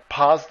 in a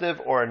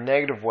positive or a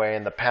negative way,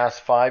 in the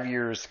past 5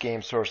 years,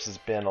 GameSource has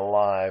been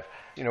alive.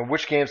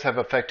 Which games have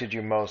affected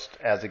you most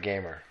as a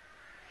gamer?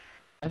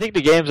 I think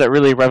the games that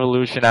really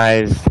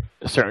revolutionized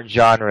certain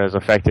genres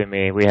affected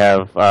me. We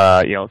have,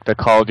 the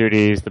Call of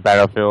Duties, the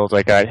Battlefields.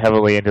 I got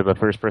heavily into the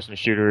first-person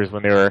shooters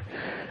when they were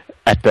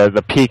at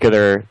the peak of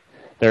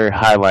their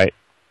highlight.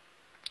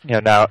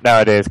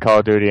 Nowadays, Call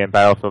of Duty and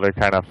Battlefield are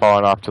kind of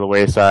falling off to the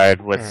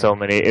wayside with so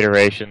many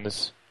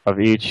iterations of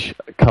each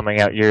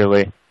coming out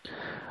yearly.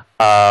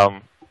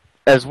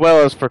 As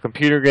well as for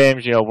computer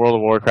games, World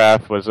of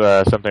Warcraft was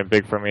something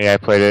big for me. I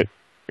played it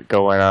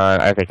going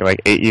on, I think,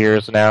 like 8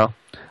 years now.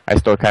 I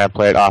still kind of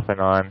play it off and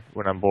on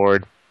when I'm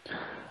bored.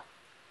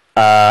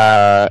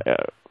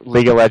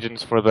 League of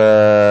Legends for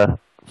the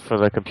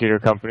computer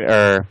company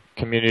or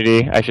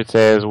community, I should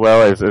say, as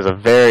well, is a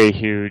very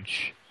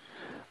huge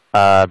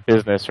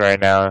business right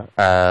now.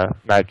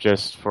 Not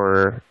just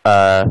for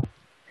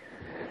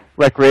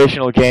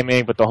recreational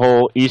gaming, but the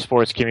whole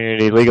esports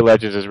community. League of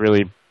Legends is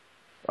really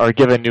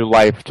given new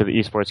life to the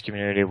esports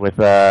community with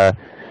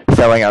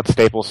selling out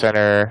Staples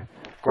Center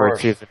for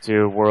its Season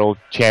 2 World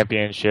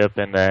Championship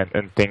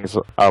and things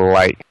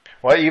alike.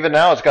 Well, even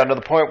now it's gotten to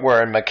the point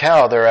where in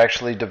Macau they're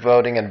actually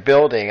devoting and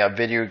building a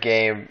video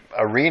game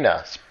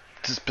arena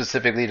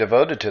specifically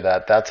devoted to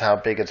that. That's how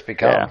big it's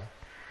become. Yeah.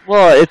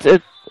 Well,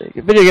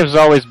 video games has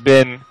always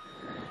been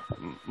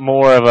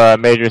more of a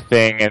major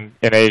thing in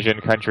Asian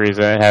countries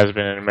than it has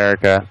been in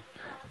America.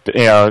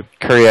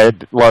 Korea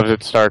loves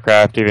its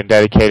StarCraft, even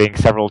dedicating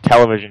several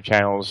television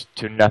channels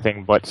to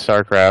nothing but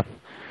StarCraft.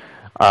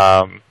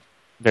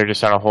 They're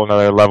just on a whole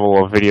other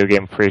level of video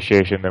game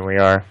appreciation than we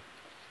are.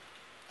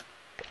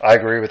 I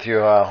agree with you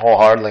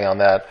wholeheartedly on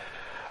that.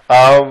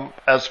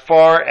 As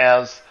far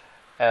as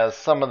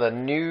some of the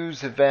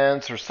news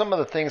events or some of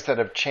the things that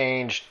have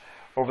changed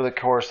over the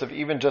course of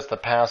even just the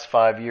past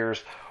 5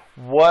 years,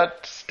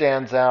 what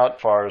stands out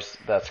as far as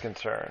that's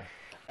concerned?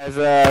 As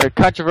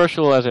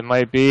controversial as it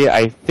might be,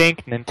 I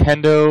think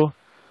Nintendo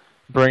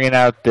bringing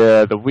out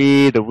the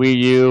Wii, the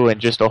Wii U, and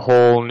just a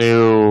whole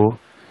new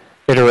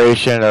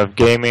iteration of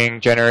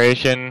gaming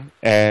generation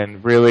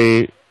and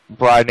really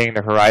broadening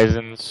the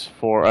horizons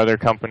for other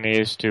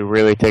companies to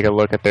really take a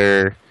look at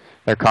their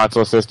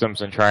console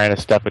systems and trying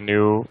to step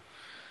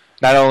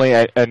not only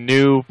a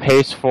new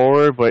pace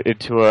forward, but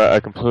into a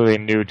completely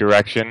new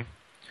direction.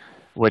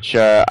 Which,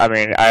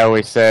 I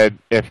always said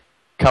if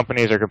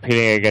companies are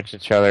competing against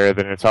each other,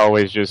 then it's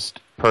always just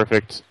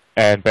perfect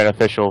and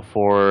beneficial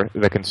for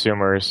the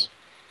consumers.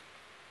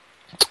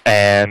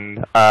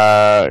 And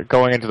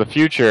going into the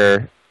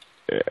future,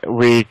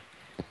 we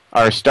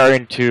are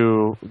starting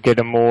to get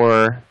a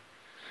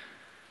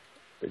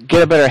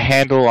better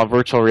handle on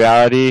virtual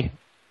reality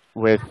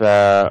with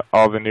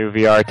all the new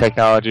VR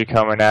technology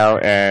coming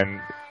out, and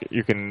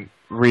you can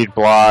read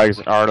blogs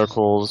and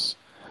articles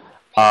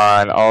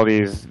on all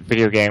these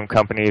video game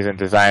companies and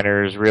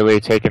designers really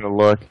taking a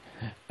look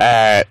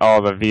at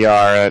all the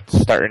VR that's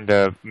starting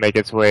to make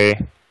its way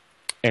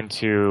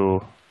into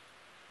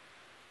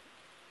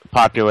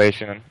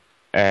population,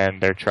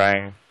 and they're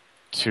trying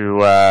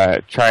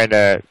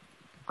to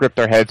grip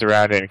their heads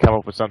around it and come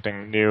up with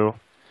something new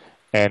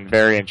and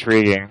very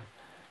intriguing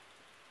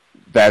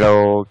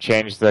that'll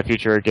change the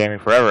future of gaming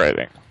forever, I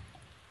think.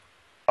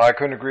 I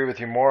couldn't agree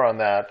with you more on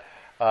that.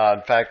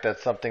 In fact,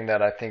 that's something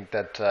that I think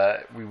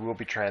that we will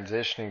be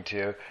transitioning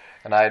to.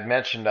 And I had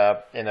mentioned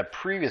in a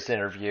previous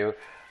interview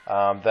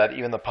that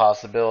even the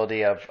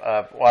possibility of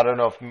I don't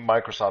know if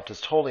Microsoft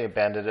has totally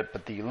abandoned it,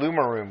 but the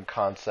IlumaRoom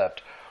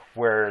concept,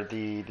 where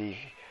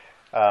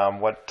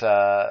what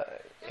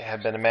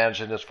had been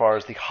imagined as far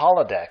as the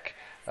holodeck.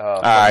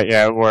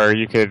 Where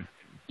you could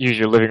use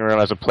your living room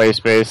as a play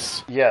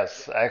space.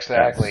 Yes,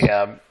 exactly.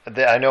 Yes.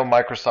 I know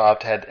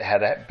Microsoft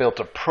had built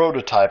a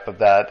prototype of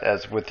that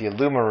as with the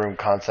IlumaRoom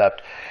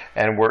concept,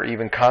 and we're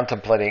even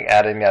contemplating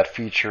adding that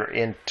feature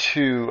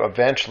into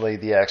eventually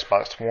the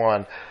Xbox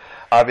One.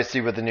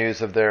 Obviously, with the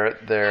news of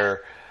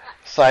their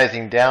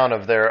sizing down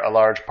of a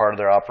large part of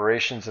their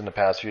operations in the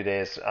past few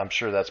days, I'm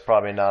sure that's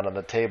probably not on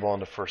the table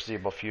in the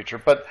foreseeable future.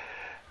 But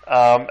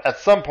at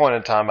some point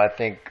in time, I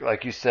think,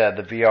 like you said,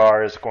 the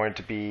VR is going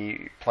to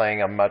be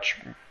playing a much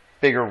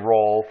bigger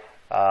role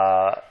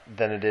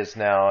than it is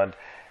now,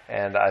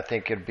 and I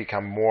think it'll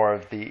become more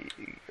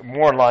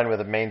in line with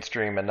the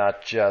mainstream and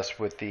not just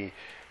with the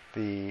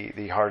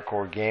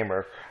hardcore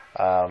gamer.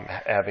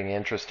 having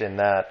interest in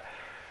that.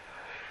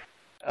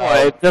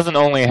 Well, it doesn't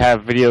only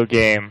have video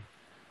game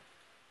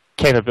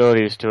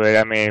capabilities to it.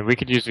 I mean, we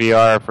could use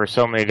VR for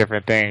so many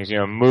different things. You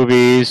know,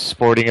 movies,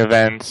 sporting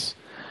events,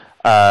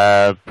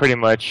 pretty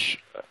much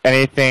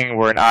anything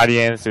where an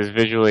audience is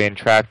visually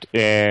entrapped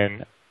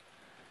in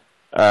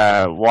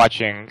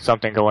watching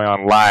something going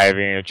on live.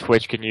 You know,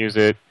 Twitch can use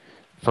it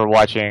for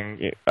watching,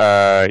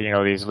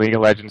 these League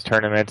of Legends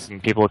tournaments,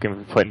 and people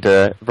can be put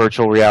into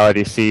virtual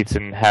reality seats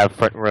and have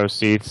front row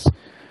seats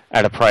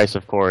at a price,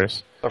 of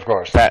course. Of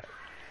course.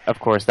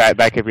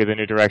 That could be the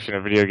new direction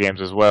of video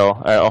games as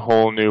well. A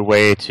whole new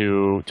way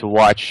to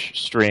watch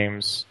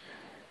streams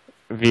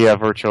via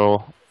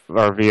virtual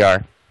or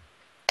VR.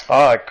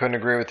 Oh, I couldn't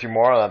agree with you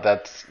more on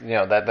that.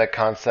 That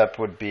concept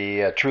would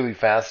be truly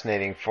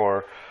fascinating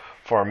for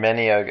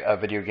many a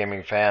video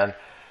gaming fan.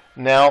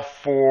 Now,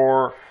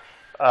 for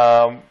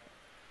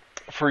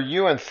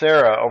you and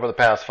Sarah over the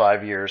past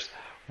 5 years,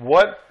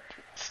 what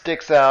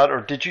sticks out,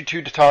 or did you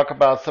two to talk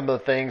about some of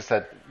the things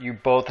that you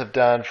both have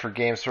done for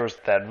Game Source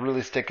that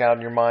really stick out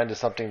in your mind as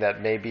something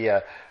that may be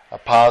a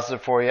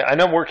positive for you? I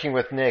know working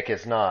with Nick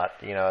is not,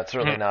 it's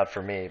certainly not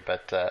for me,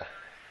 but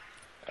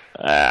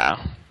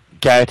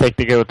gotta take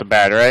the good with the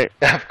bad, right?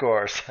 Of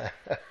course.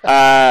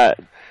 I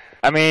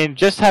mean,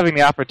 just having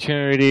the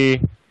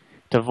opportunity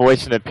to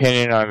voice an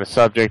opinion on the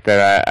subject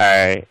that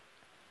I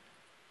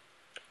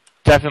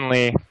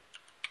definitely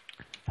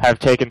have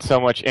taken so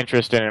much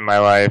interest in my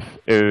life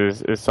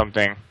is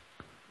something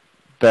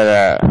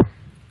that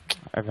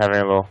I'm having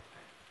a little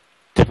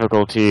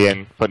difficulty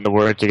in putting the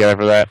words together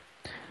for that.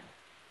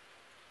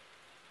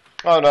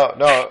 Oh,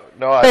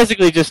 no.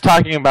 Basically, just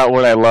talking about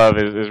what I love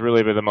is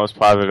really the most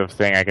positive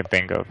thing I can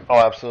think of. Oh,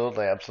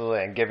 absolutely.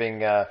 And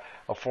giving a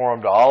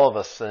forum to all of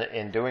us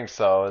in doing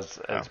so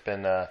has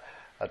been a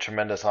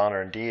tremendous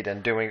honor indeed.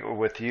 And doing it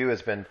with you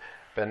has been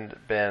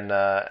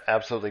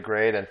absolutely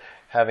great. And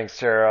having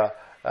Sarah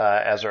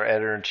as our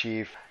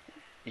editor-in-chief,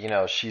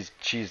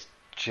 she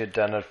had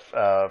done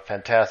a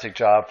fantastic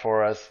job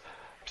for us.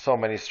 So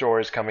many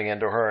stories coming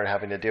into her and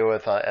having to deal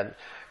with, and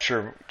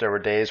sure there were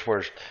days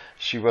where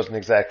she wasn't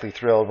exactly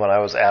thrilled when I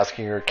was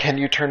asking her, "Can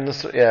you turn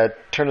this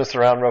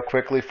around real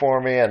quickly for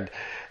me?"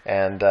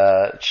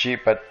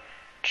 But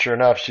sure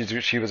enough,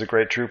 she was a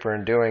great trooper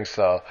in doing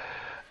so.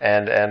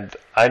 And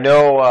I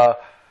know,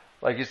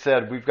 like you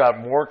said, we've got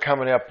more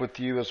coming up with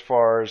you as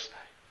far as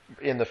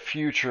in the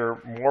future,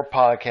 more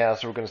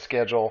podcasts we're going to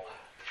schedule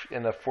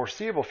in the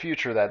foreseeable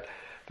future. That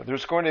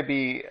there's going to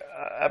be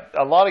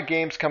a lot of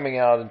games coming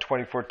out in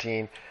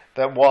 2014.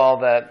 That while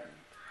that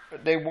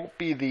they won't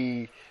be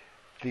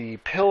the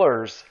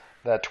pillars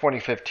that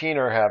 2015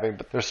 are having,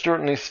 but there's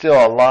certainly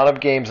still a lot of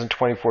games in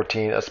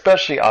 2014,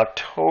 especially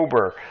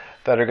October,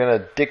 that are going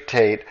to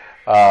dictate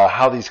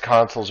how these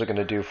consoles are going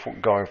to do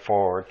going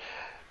forward.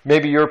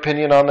 Maybe your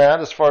opinion on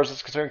that as far as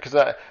it's concerned, because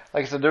like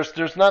I said,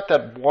 there's not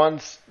that one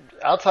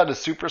outside of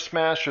Super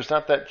Smash. There's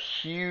not that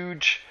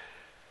huge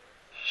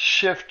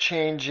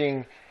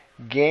shift-changing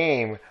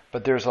game,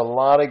 but there's a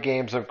lot of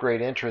games of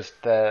great interest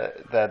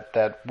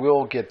that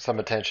will get some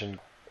attention.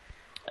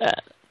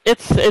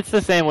 It's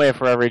the same way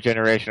for every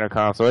generation of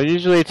console. It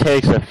usually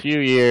takes a few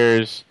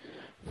years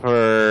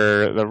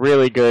for the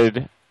really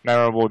good,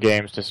 memorable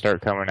games to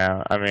start coming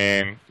out. I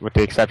mean, with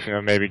the exception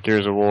of maybe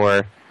Gears of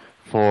War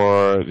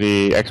for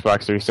the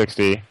Xbox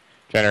 360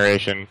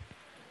 generation.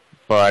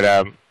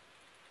 But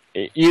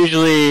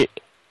usually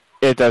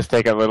it does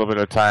take a little bit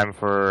of time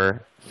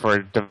for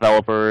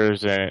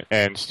developers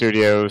and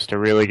studios to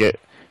really get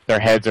their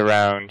heads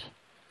around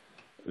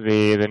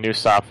the new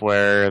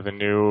software, the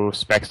new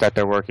specs that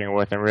they're working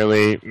with, and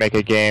really make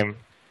a game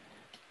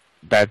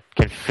that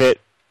can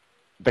fit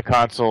the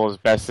console as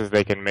best as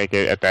they can make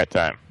it at that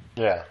time.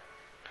 Yeah,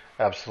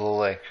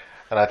 absolutely.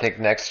 And I think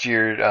next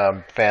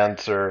year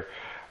fans are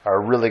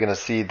really going to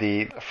see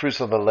the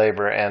fruits of the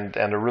labor and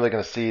are really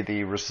going to see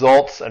the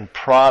results and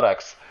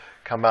products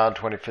come out in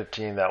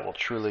 2015 that will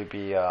truly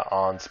be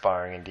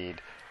awe-inspiring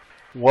indeed.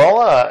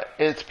 Well,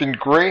 it's been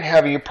great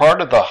having you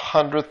part of the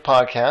 100th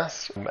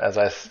podcast. As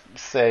I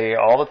say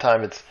all the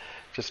time, it's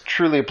just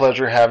truly a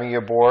pleasure having you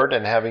aboard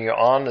and having you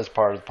on as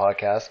part of the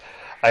podcast.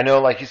 I know,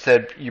 like you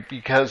said,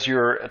 because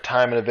your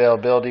time and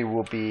availability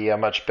will be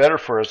much better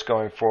for us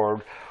going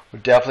forward, we're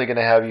definitely going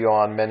to have you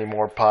on many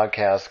more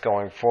podcasts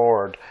going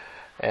forward.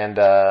 And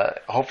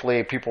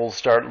hopefully people will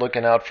start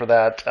looking out for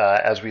that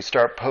as we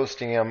start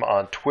posting them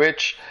on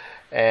Twitch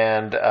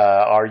and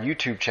our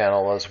YouTube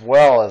channel, as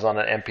well as on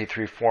an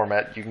MP3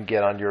 format you can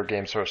get on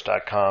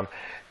yourgamesource.com,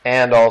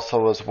 and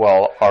also as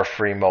well our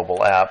free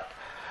mobile app.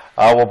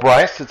 Well,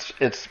 Bryce,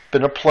 it's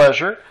been a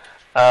pleasure.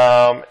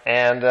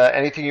 And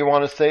anything you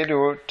want to say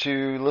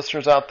to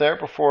listeners out there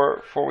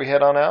before we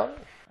head on out?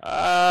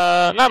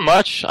 Not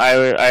much.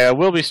 I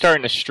will be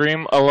starting to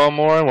stream a little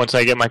more once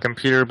I get my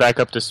computer back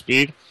up to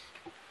speed.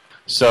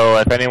 So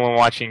if anyone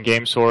watching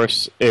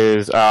GameSource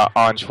is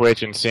on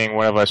Twitch and seeing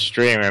one of us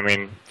stream, I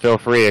mean, feel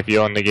free if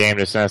you own the game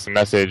to send us a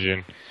message,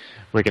 and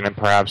we can then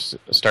perhaps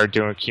start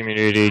doing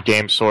community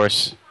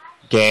GameSource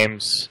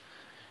games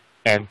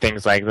and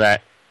things like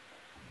that.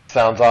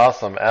 Sounds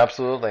awesome.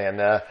 Absolutely. And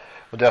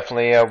we'll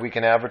definitely we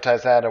can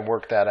advertise that and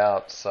work that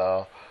out.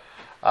 So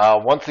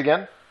once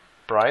again,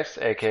 Bryce,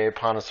 a.k.a.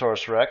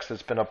 Ponosaurus Rex,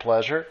 it's been a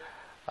pleasure.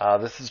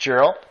 This is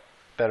Gerald,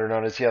 better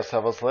known as Yes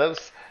Elvis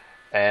Lives.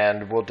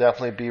 And we'll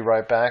definitely be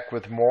right back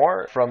with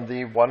more from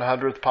the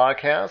 100th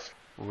podcast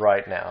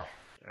right now.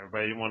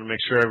 Everybody want to make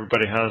sure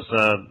everybody has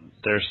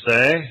their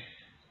say.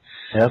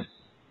 Yep.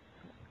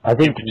 I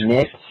think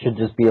Nick should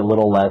just be a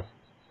little less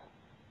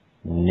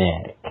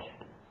Nick.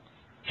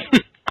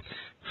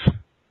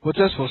 What's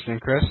that supposed to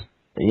mean, Chris?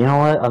 You know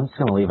what? I'm just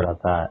going to leave it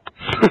at that.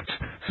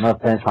 I'm going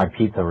to finish my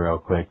pizza real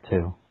quick,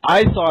 too.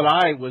 I thought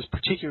I was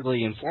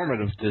particularly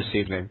informative this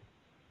evening.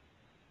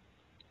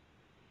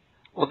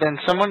 Well, then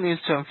someone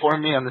needs to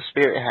inform me on the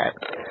spirit hat.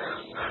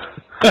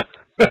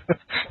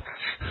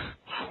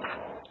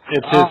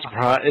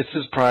 It's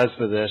his prized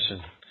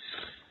possession.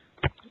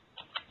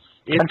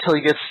 Until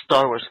he gets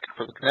Star Wars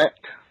for the Kinect.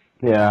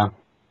 Yeah.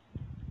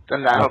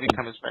 Then that'll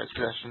become his prized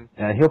possession.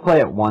 Yeah, he'll play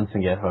it once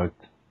and get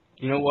hooked.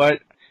 You know what?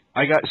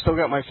 Still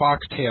got my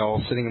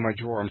foxtail sitting in my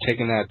drawer. I'm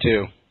taking that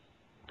too.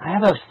 I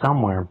have that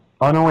somewhere.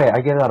 Oh no, wait!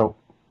 I get that.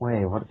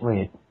 Wait.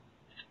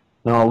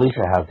 No,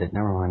 Alicia has it.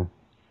 Never mind.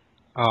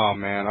 Oh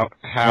man,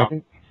 how?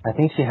 I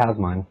think she has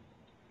mine.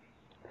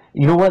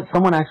 You know what?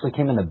 Someone actually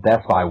came into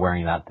Best Buy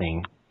wearing that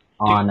thing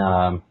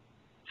on.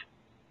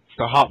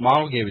 The hot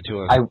model gave it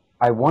to us.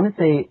 I want to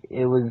say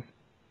it was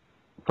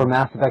for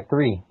Mass Effect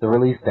 3, the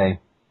release day.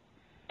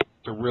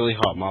 The really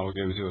hot model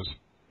gave it to us.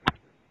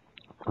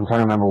 I'm trying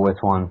to remember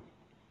which one.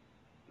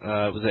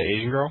 Was that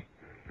Asian girl?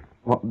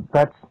 Well,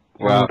 that's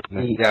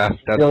really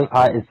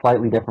hot is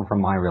slightly different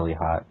from my really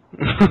hot.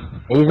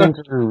 Asians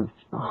are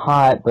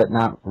hot, but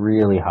not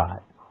really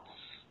hot.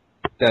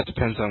 That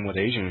depends on what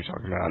Asian you're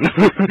talking about.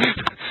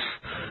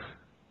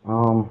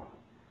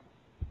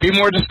 Be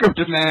more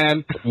descriptive,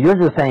 man. You're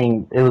just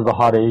saying it was a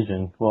hot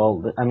Asian.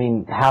 Well, I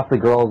mean, half the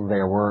girls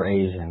there were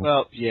Asian.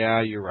 Well,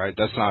 yeah, you're right.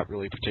 That's not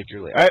really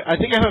particularly. I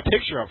think I have a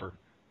picture of her.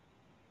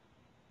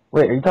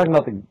 Wait, are you talking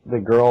about the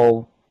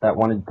girl that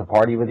wanted to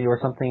party with you or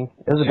something?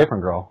 It was a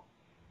different girl.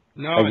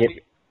 No, I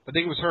think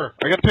it was her.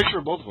 I got a picture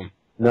of both of them.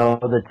 No,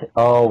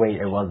 oh wait,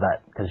 it was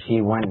that because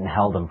she went and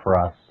held them for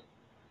us.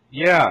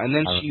 Yeah, and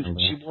then she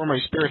wore my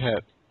spirit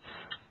hat.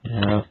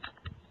 Yeah,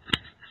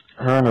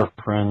 her and her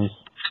friends.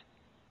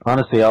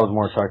 Honestly, I was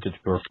more attracted to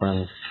her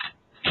friends.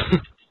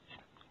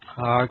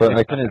 But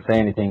I couldn't say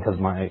anything because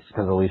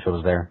Alicia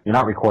was there. You're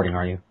not recording,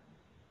 are you?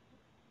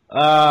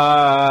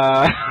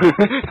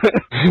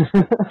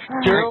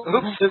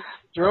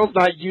 Gerald's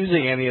not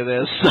using any of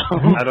this. So.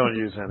 I don't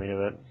use any of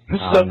it.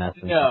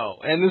 No,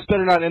 and this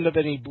better not end up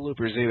any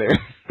bloopers either.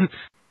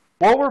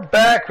 Well, we're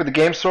back with the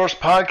Game Source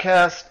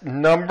podcast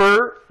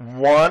number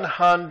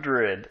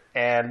 100.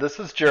 And this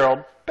is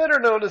Gerald, better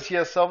known as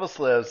Yes Elvis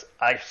Lives.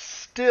 I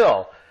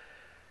still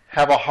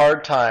have a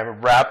hard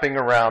time wrapping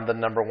around the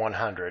number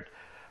 100.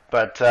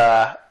 But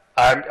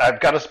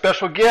I've got a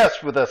special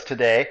guest with us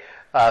today,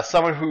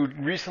 someone who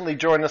recently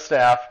joined the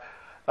staff.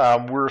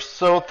 We're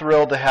so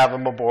thrilled to have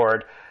him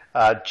aboard.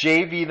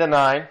 JV the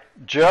 9.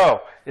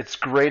 Joe, it's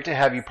great to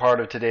have you part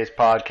of today's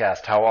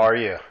podcast. How are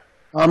you?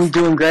 I'm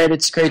doing great.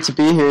 It's great to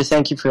be here.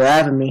 Thank you for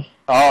having me.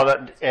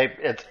 Oh,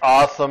 it's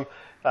awesome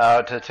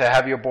to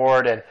have you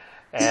aboard,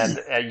 and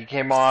you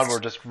came on. We're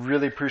just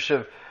really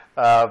appreciative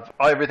of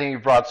everything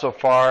you've brought so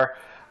far.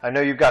 I know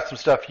you've got some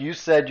stuff you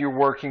said you're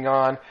working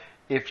on.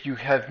 If you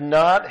have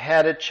not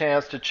had a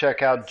chance to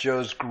check out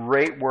Joe's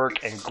great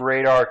work and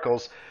great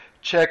articles,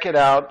 check it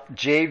out,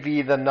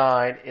 JV the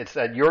 9. It's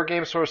at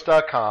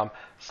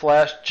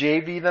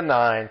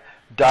yourgamesource.com/JV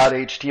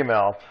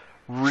the9.html.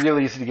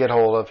 Really easy to get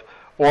hold of.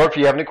 Or if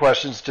you have any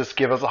questions, just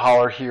give us a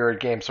holler here at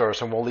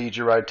GameSource and we'll lead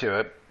you right to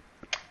it.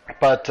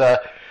 But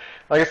like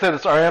I said,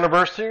 it's our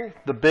anniversary,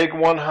 the big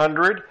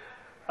 100.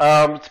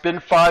 It's been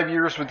 5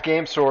 years with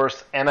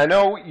GameSource, and I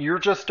know you're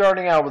just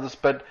starting out with this,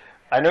 but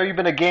I know you've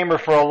been a gamer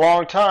for a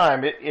long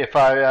time. If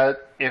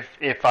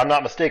I'm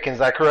not mistaken, is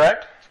that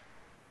correct?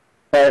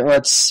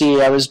 Let's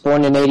see. I was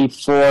born in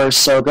 '84,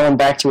 so going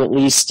back to at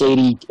least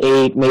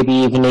 '88, maybe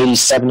even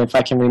 '87, if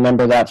I can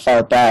remember that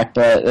far back.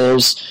 But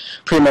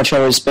there's pretty much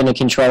always been a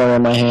controller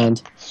in my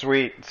hand.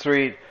 Sweet.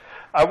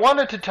 I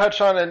wanted to touch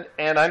on,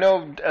 and I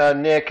know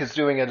Nick is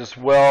doing it as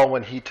well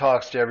when he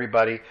talks to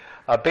everybody.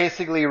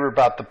 Basically, we're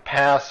about the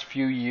past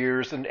few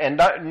years, and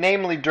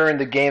namely during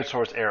the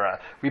GameSource era.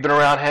 We've been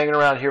hanging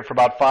around here for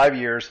about 5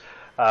 years,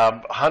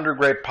 100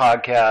 great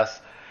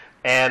podcasts,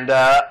 and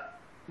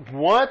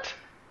we'll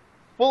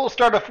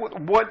start off with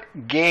what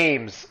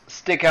games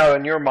stick out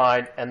in your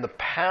mind in the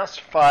past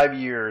 5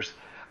 years.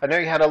 I know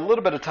you had a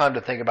little bit of time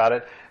to think about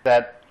it,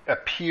 that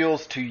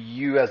appeals to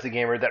you as a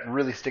gamer that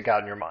really stick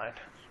out in your mind.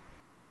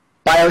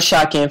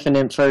 BioShock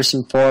Infinite, first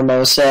and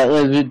foremost.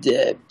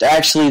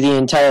 Actually, the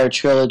entire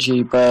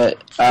trilogy,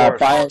 but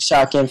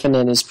BioShock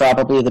Infinite is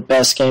probably the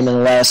best game in the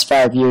last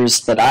 5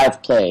 years that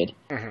I've played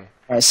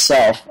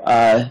myself.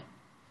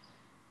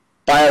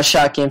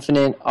 BioShock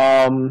Infinite.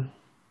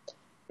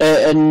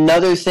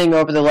 Another thing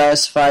over the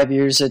last 5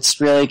 years that's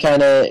really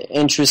kind of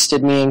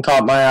interested me and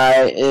caught my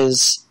eye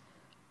is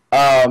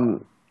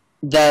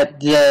that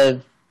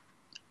the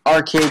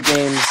arcade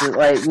games,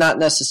 like not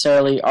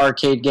necessarily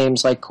arcade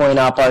games like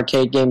coin-op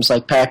arcade games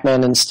like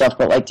Pac-Man and stuff,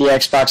 but like the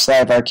Xbox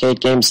Live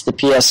arcade games, the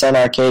PSN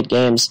arcade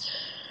games,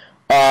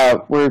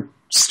 were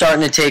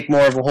starting to take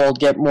more of a hold,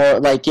 get more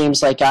like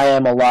games like I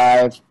Am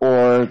Alive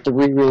or the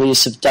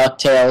re-release of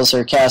DuckTales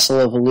or Castle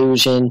of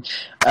Illusion.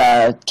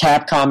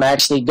 Capcom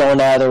actually going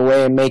out of their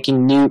way and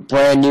making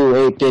brand new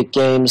 8-bit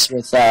games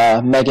with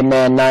Mega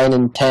Man 9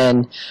 and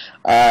 10.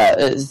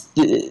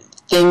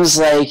 Things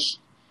like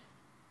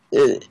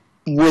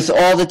with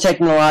all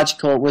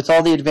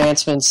the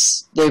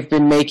advancements they've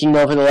been making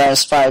over the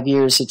last 5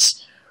 years,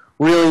 it's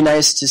really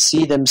nice to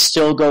see them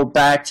still go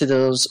back to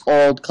those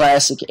old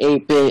classic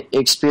 8-bit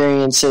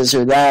experiences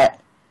or that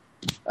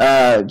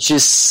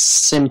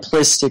just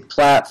simplistic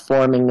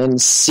platforming,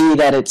 and see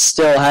that it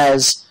still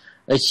has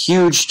a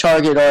huge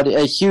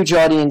a huge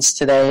audience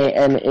today,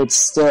 and it's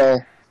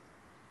still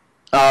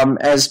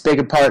as big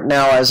a part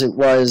now as it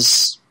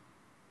was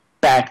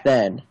back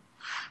then.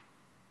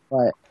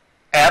 But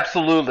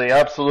absolutely,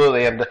 and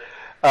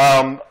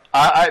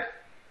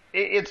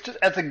it's just,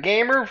 as a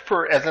gamer,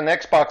 as an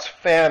Xbox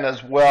fan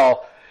as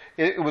well,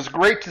 it was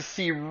great to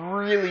see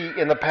really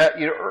in the past,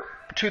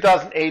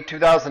 2008,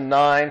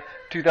 2009,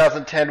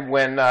 2010,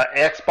 when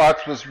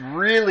Xbox was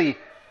really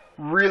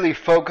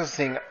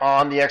focusing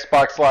on the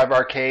Xbox Live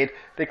Arcade.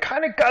 They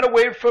kind of got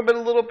away from it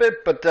a little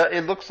bit, but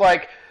it looks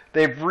like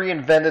they've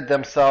reinvented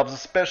themselves,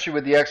 especially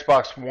with the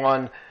Xbox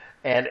One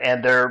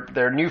and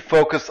their new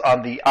focus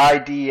on the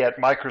ID at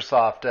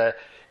Microsoft.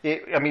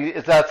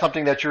 Is that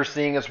something that you're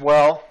seeing as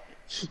well?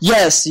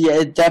 Yes,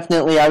 yeah,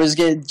 definitely. I was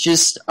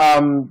just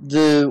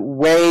the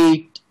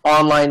way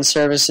online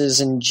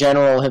services in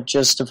general have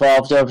just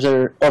evolved over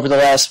the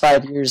last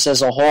 5 years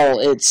as a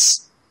whole.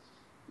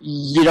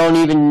 You don't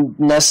even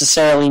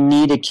necessarily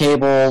need a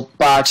cable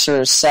box or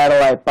a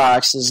satellite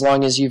box as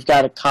long as you've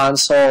got a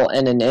console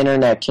and an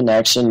internet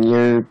connection.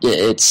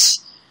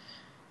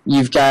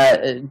 You've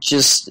got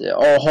just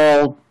a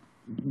whole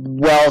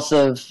wealth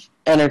of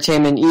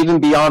entertainment, even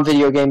beyond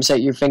video games,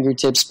 at your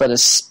fingertips, but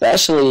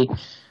especially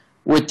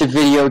with the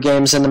video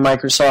games and the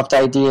Microsoft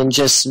ID, and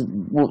just,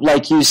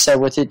 like you said,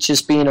 with it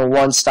just being a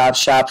one-stop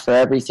shop for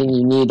everything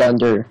you need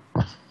under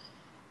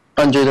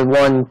the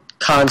one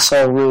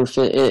console roof.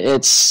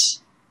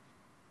 It's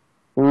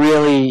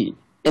really,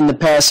 in the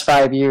past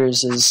 5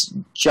 years, has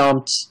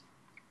jumped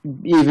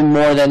even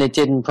more than it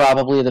did in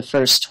probably the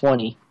first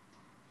 20.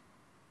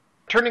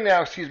 Turning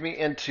now,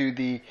 into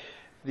the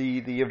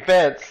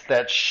events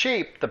that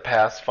shaped the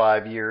past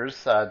 5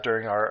 years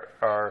during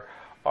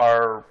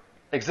our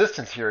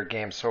existence here at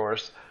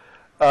GameSource.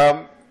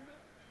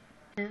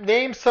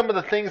 Name some of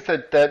the things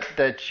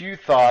that you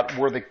thought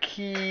were the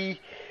key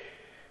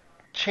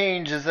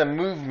changes and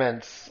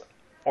movements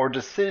or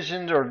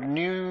decisions or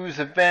news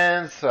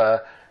events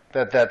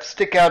that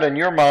stick out in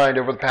your mind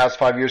over the past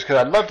 5 years, because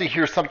I'd love to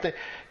hear something,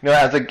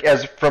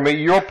 as from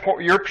your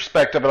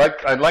perspective.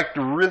 I'd like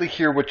to really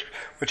hear what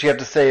you have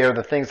to say are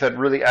the things that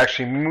really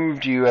actually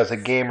moved you as a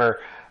gamer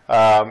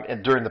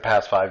during the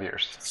past 5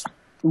 years.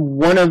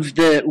 One of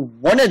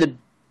the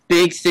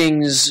big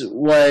things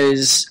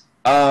was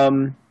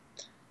a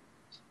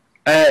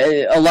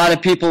lot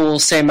of people will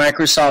say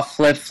Microsoft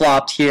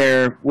flip-flopped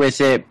here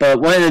with it,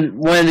 but one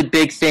of the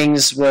big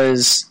things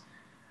was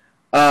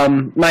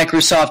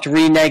Microsoft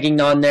reneging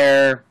on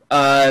their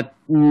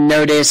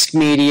no-disc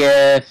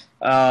media,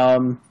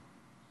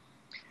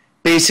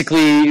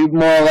 basically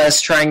more or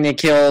less trying to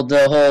kill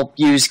the whole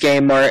used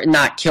game market,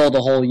 not kill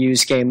the whole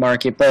used game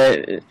market,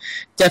 but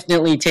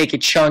definitely take a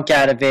chunk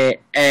out of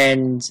it,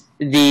 and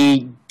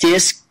the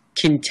disc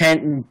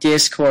content and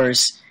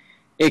discourse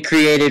it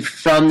created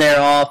from their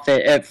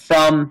office,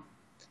 from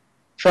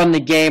the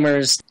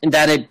gamers,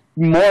 that it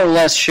more or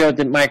less showed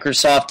that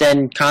Microsoft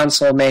and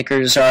console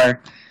makers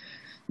are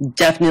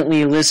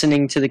definitely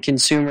listening to the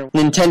consumer.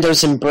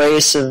 Nintendo's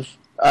embrace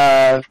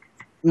of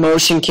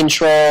motion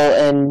control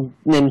and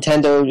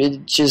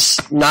Nintendo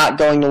just not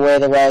going the way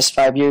of the last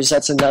 5 years,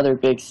 that's another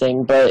big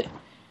thing, but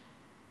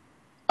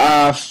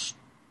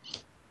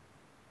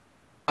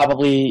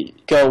probably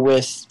go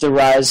with the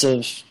rise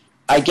of,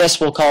 I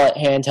guess we'll call it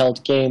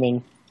handheld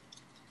gaming.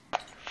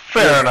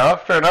 Fair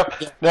enough.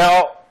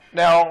 Now,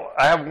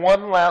 I have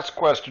one last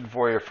question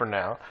for you for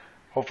now.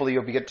 Hopefully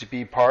you'll get to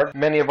be part of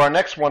many of our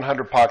next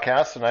 100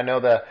 podcasts, and I know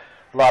that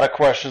a lot of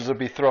questions will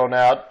be thrown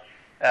out,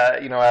 as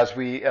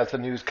the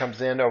news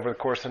comes in over the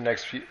course of the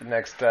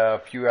next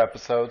few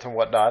episodes and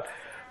whatnot.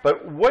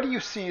 But what do you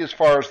see as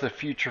far as the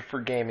future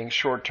for gaming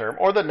short term,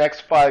 or the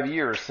next 5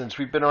 years? Since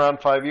we've been around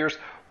 5 years,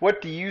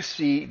 what do you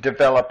see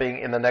developing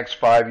in the next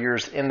 5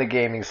 years in the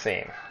gaming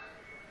scene?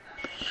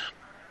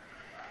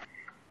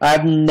 I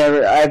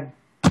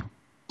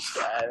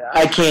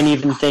can't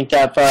even think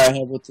that far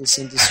ahead with this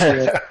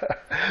industry.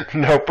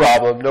 No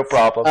problem.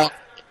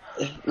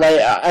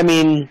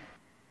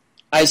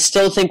 I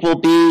still think we'll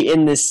be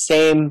in the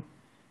same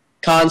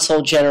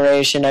console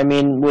generation.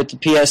 With the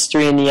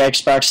PS3 and the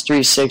Xbox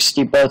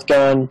 360 both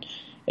going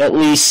at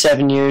least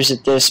 7 years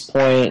at this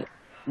point,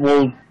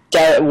 we'll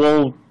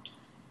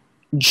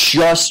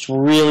just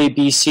really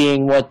be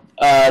seeing what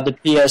the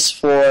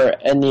PS4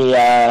 and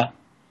the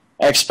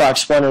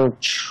Xbox One are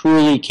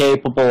truly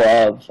capable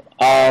of.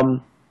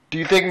 Do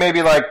you think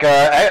maybe like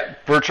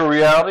virtual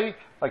reality,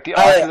 like the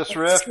Oculus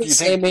Rift? Do you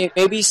think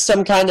maybe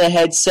some kind of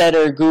headset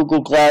or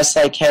Google Glass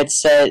like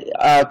headset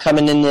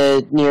coming in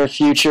the near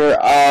future?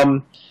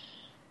 I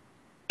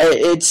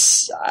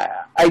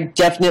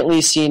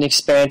definitely see an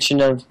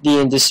expansion of the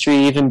industry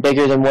even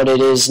bigger than what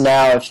it is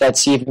now, if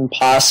that's even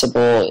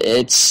possible.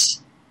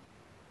 It's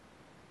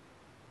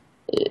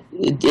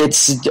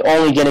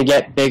only going to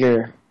get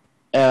bigger.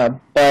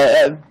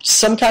 But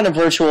some kind of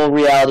virtual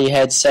reality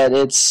headset,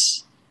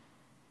 it's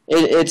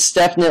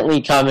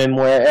definitely coming.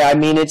 Where I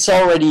mean, it's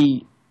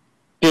already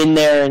been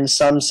there in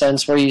some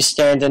sense, where you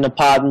stand in a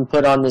pod and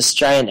put on this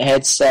giant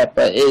headset.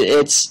 But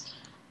it's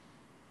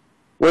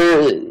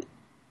where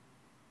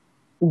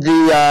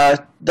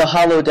the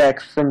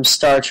holodeck from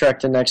Star Trek: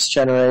 The Next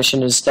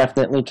Generation is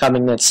definitely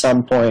coming at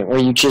some point, where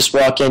you just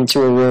walk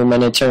into a room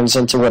and it turns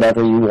into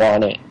whatever you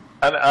want it.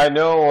 And I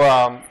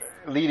know,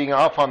 leading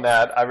off on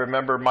that, I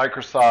remember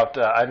Microsoft.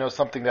 I know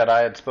something that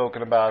I had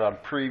spoken about on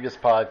previous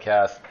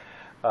podcasts.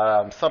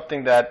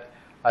 Something that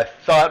I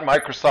thought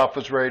Microsoft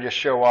was ready to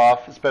show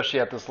off, especially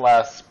at this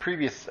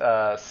previous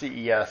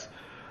CES.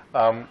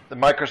 The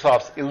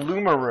Microsoft's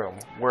Illuma Room,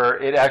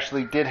 where it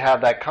actually did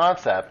have that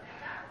concept.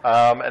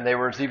 And there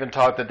was even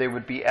talk that they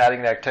would be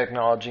adding that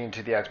technology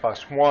into the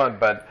Xbox One,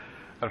 but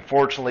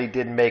unfortunately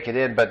didn't make it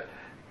in. But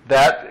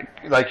that,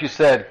 like you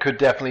said, could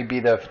definitely be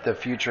the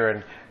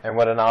future, and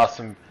what an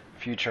awesome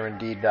future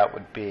indeed that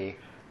would be.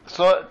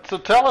 So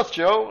tell us,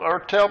 Joe, or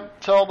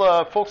tell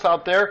the folks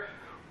out there,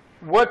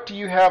 what do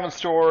you have in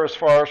store as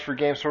far as for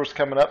GameSource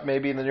coming up,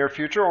 maybe in the near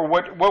future, or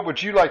what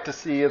would you like to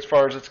see as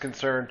far as it's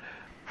concerned?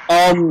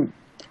 And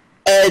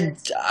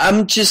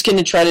I'm just going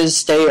to try to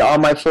stay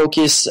on my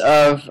focus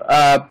of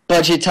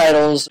budget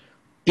titles,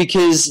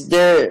 because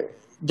there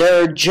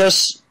are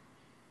just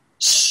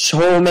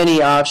so many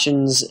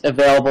options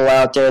available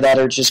out there that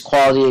are just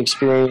quality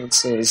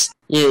experiences.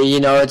 You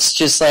know, it's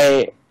just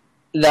like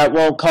that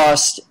won't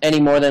cost any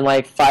more than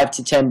like $5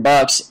 to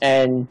 $10,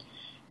 and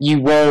you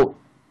won't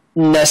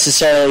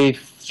necessarily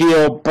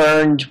feel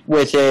burned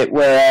with it,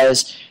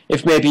 whereas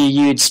if maybe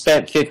you'd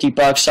spent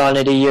 $50 on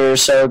it a year or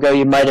so ago,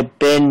 you might have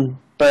been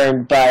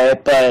burned by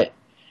it,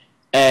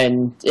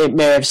 and it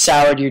may have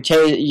soured your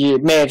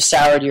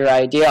your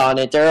idea on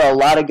it. There are a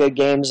lot of good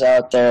games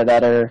out there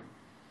that are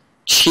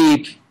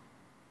cheap,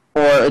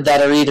 or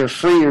that are either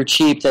free or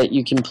cheap, that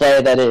you can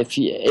play, that if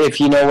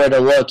you know where to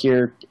look,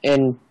 you're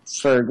in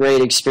for a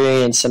great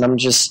experience. And I'm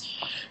just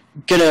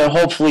gonna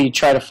hopefully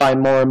try to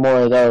find more and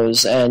more of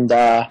those. And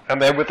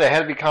then with the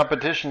heavy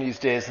competition these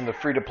days in the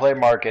free-to-play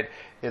market,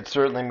 it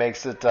certainly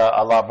makes it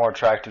a lot more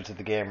attractive to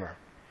the gamer.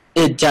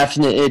 It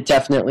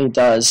definitely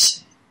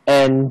does,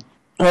 and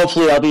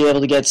hopefully I'll be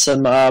able to get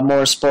some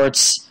more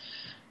sports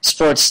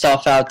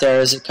stuff out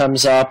there as it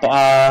comes up.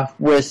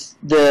 With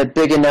the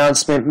big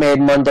announcement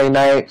made Monday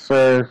night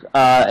for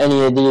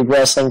any of the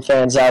wrestling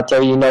fans out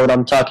there, you know what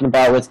I'm talking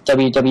about with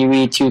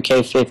WWE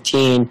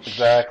 2K15.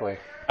 Exactly.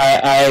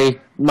 I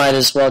might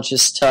as well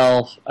just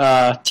tell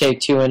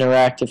Take-Two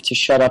Interactive to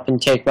shut up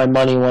and take my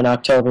money when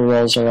October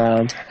rolls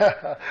around.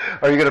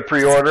 Are you going to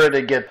pre-order it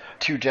and get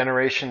 2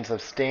 generations of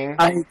Sting?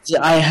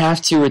 I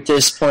have to at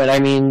this point. I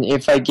mean,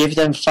 if I give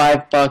them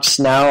 $5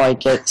 now, I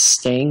get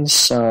Sting.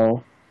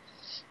 So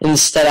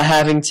instead of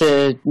having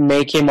to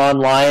make him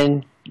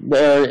online,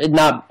 or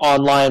not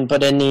online,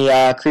 but in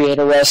the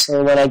Creator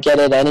Wrestler when I get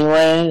it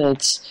anyway,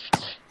 it's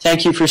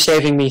thank you for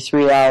saving me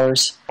 3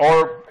 hours.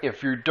 Or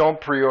if you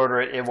don't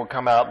pre-order it, it will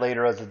come out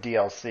later as a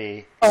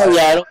DLC. Oh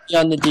yeah, it'll be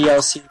on the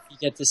DLC if you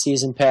get the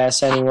season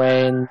pass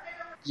anyway, and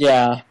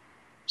yeah.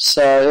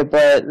 So,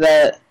 but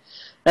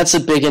that's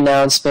a big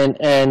announcement,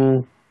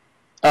 and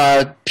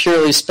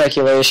purely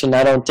speculation.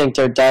 I don't think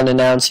they're done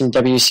announcing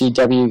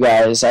WCW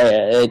guys.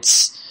 I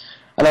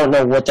don't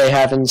know what they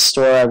have in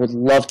store. I would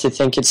love to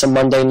think it's a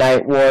Monday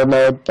Night War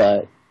mode,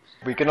 but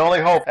we can only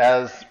hope.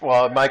 As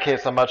well, in my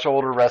case, I'm a much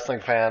older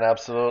wrestling fan.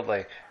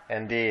 Absolutely,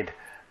 indeed.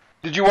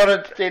 Did you want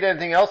to state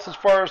anything else as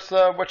far as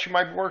what you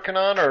might be working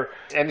on, or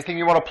anything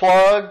you want to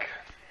plug?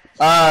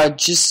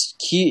 Just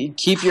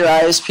keep your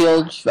eyes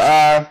peeled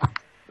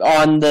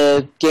on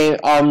the game,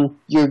 on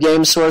your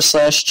GameSource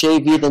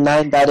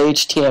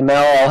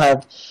 /JV9.html. I'll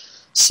have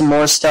some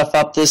more stuff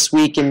up this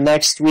week and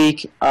next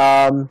week.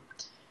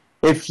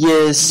 If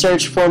you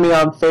search for me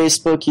on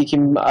Facebook, you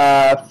can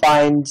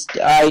find,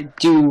 I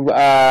do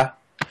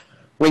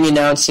ring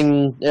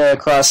announcing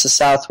across the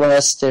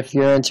Southwest if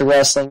you're into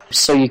wrestling,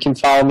 so you can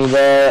follow me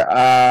there.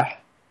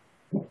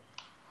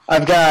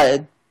 I've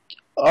got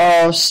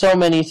so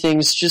many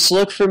things. Just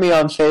look for me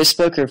on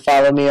Facebook or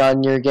follow me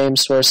on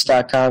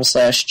yourgamesource.com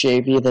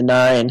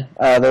 /JV9.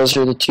 Those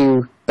are the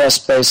 2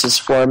 best places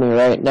for me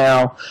right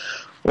now.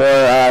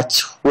 Or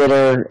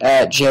Twitter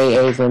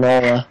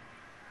 @JAVernola.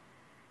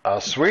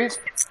 Sweet.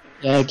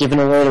 Yeah, giving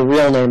away the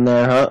real name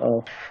there,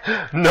 huh?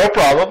 No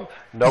problem,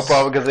 because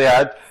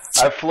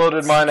I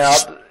floated mine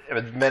out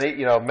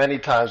many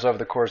times over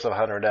the course of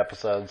 100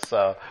 episodes.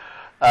 So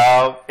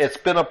it's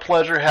been a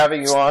pleasure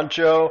having you on,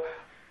 Joe.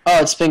 Oh,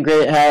 it's been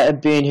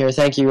great being here.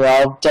 Thank you.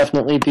 I'll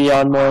definitely be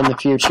on more in the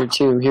future,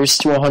 too. Here's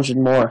to 100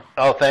 more.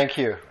 Oh, thank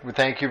you.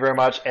 Thank you very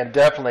much. And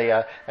definitely,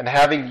 and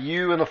having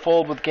you in the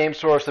fold with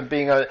GameSource and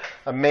being a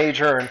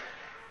major, and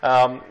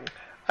I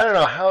don't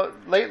know how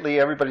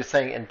lately everybody's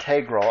saying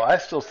integral. I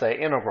still say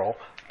integral.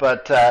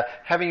 But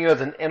having you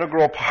as an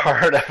integral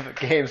part of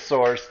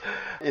GameSource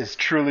is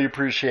truly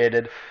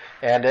appreciated.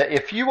 And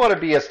if you want to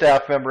be a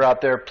staff member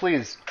out there,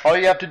 please, all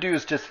you have to do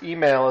is just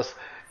email us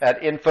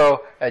at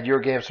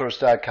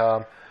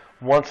info@yourgamesource.com.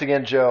 Once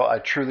again, Joe, I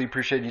truly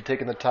appreciate you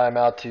taking the time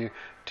out to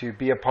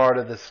be a part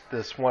of this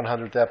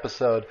 100th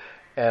episode,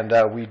 and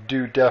we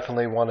do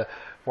definitely want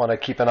to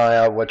keep an eye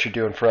out what you're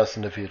doing for us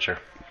in the future.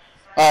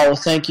 Oh, well,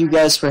 thank you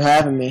guys for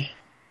having me.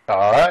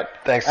 All right,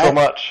 thanks so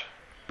much.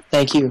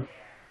 Thank you.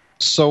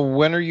 So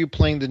when are you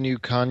playing the new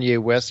Kanye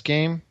West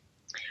game?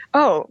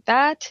 Oh,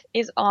 that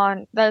is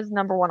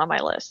number one on my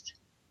list.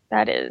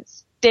 That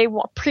is day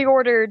one,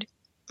 pre-ordered,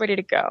 ready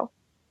to go.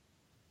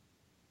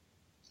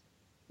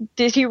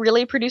 Did he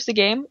really produce a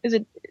game? Is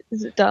it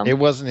dumb? It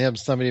wasn't him.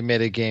 Somebody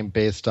made a game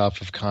based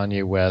off of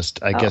Kanye West.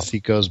 I guess he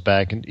goes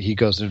back and he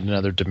goes into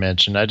another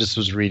dimension. I just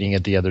was reading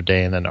it the other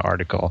day in an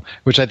article,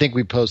 which I think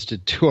we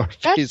posted to our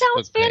that Facebook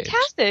sounds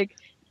fantastic.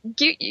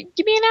 Give me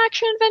an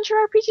action adventure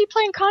RPG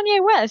playing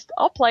Kanye West.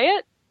 I'll play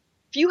it.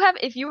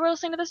 If you were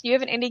listening to this, you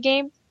have an indie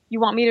game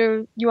you want me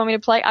to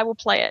play, I will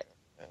play it.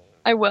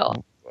 I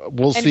will.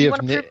 We'll and see if you if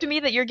want to prove to me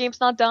that your game's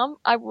not dumb,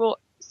 I will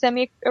send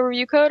me a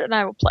review code and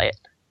I will play it.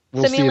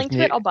 Send me a link to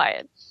it, I'll buy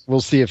it.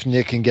 We'll see if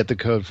Nick can get the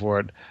code for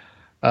it.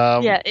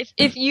 Yeah,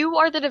 if you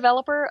are the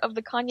developer of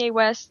the Kanye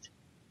West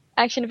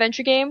action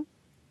adventure game,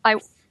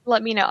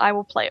 let me know. I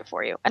will play it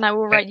for you, and I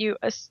will write you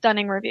a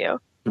stunning review.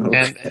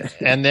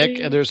 And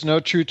Nick, there's no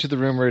truth to the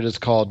rumor. It is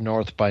called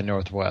North by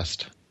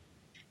Northwest.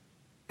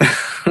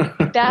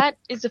 That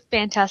is a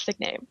fantastic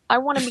name. I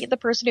want to meet the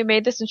person who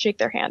made this and shake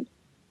their hand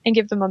and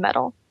give them a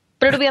medal.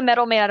 But it'll be a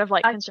medal made out of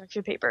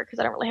construction paper because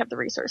I don't really have the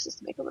resources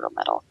to make a little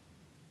medal.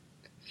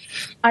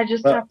 I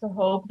just have to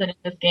hope that in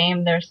this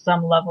game there's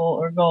some level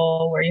or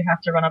goal where you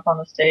have to run up on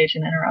the stage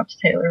and interrupt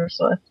Taylor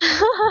Swift.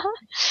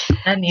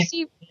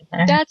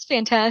 That's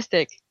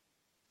fantastic.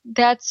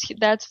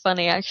 That's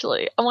funny,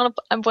 actually. I want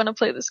to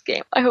play this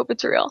game. I hope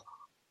it's real.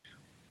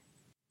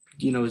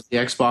 Is the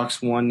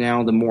Xbox One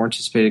now the more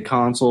anticipated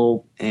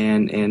console,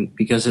 and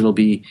because it'll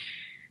be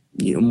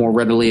more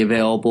readily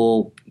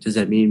available, does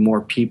that mean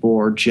more people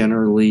are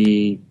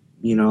generally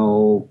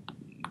going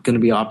to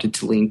be opted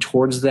to lean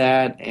towards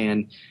that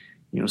and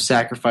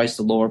sacrifice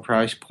the lower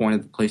price point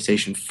of the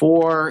PlayStation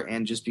 4,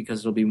 and just because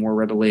it'll be more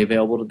readily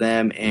available to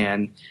them,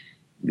 and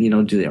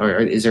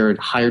is there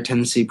a higher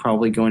tendency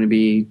probably going to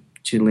be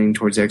to lean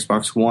towards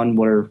Xbox One?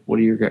 What are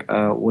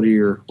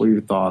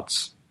your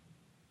thoughts?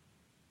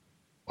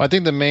 Well, I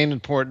think the main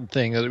important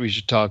thing that we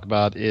should talk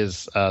about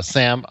is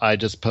Sam. I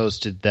just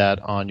posted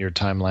that on your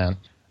timeline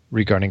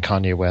regarding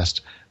Kanye West.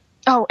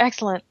 Oh,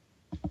 excellent.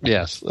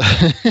 Yes.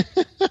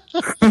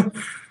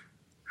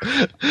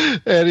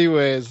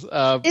 Anyways,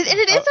 it is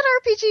an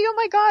RPG. Oh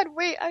my god!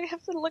 Wait, I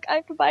have to look. I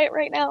have to buy it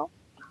right now.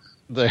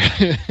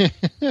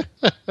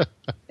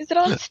 Is it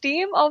on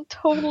Steam? I'll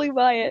totally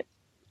buy it.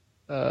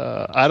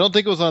 I don't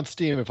think it was on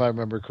Steam, if I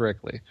remember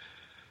correctly.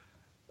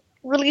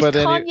 Released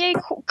Kanye.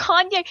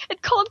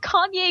 It's called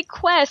Kanye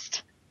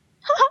Quest.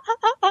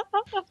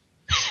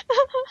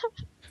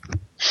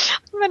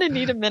 I'm gonna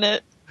need a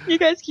minute. You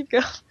guys keep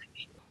going.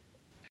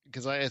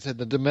 Because I said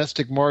the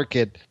domestic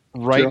market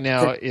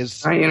now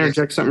is... Can I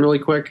interject something really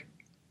quick?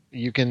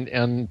 You can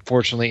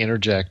unfortunately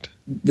interject.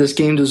 This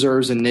game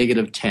deserves a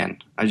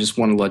 -10. I just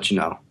want to let you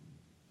know.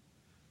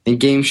 And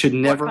games should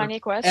never,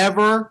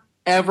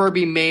 ever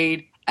be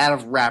made out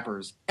of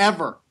rappers.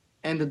 Ever.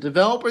 And the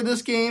developer of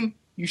this game,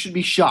 you should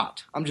be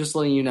shot. I'm just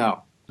letting you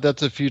know.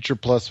 That's a future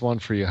 +1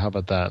 for you. How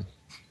about that?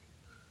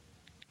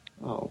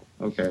 Oh,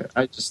 okay.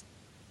 I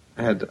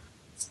had to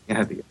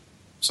get...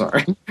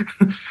 Sorry.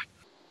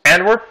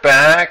 And we're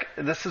back.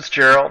 This is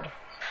Gerald,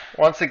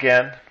 once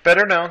again,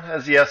 better known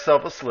as Yes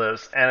Elvis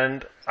Lives,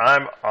 and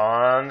I'm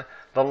on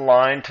the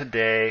line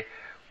today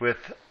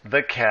with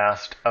the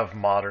cast of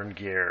Modern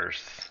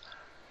Gears.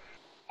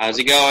 How's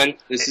it going?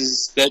 This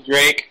is the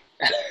Drake.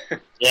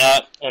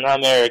 Yeah, and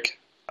I'm Eric.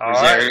 All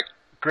right.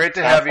 Great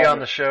to have you on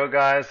the show,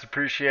 guys.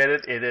 Appreciate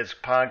it. It is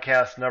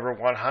podcast number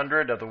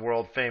 100 of the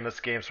world famous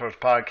GameSource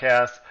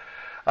podcast.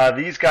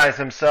 These guys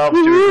themselves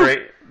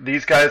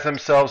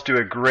do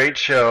a great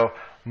show,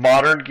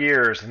 Modern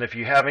Gears, and if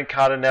you haven't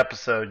caught an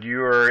episode,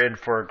 you are in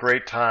for a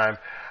great time,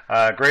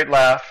 great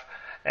laugh,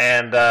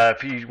 and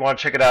if you want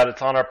to check it out,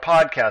 it's on our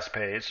podcast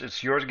page.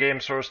 It's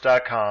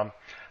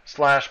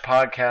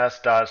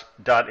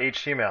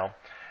yourgamesource.com/podcast.html,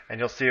 and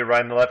you'll see it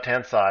right on the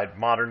left-hand side,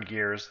 Modern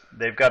Gears.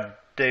 They've done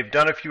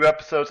a few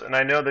episodes, and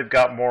I know they've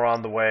got more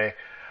on the way.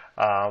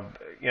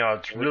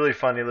 It's really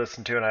fun to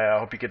listen to, and I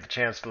hope you get the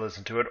chance to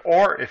listen to it.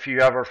 Or if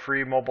you have our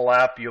free mobile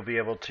app, you'll be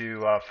able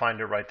to find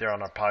it right there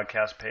on our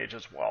podcast page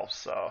as well.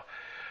 So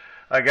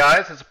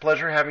Guys, it's a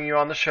pleasure having you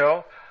on the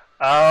show.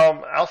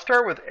 I'll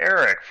start with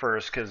Eric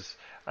first, because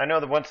I know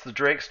that once the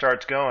Drake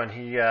starts going,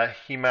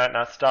 he might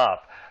not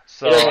stop.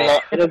 So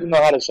he doesn't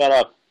know how to shut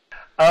up.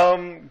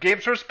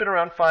 GameSource's been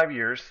around 5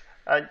 years.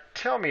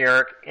 Tell me,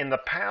 Eric, in the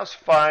past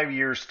 5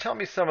 years, tell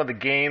me some of the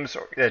games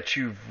that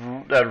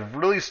have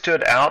really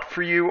stood out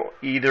for you,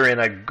 either in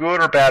a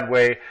good or bad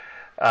way,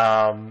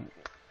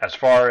 as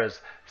far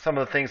as some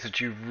of the things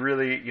that you've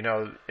really,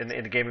 in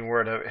the gaming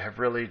world have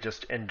really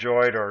just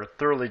enjoyed or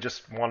thoroughly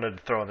just wanted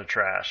to throw in the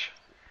trash.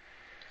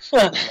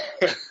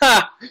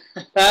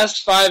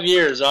 Past 5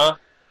 years, huh?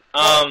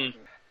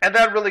 And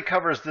that really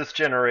covers this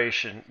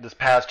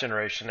past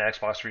generation,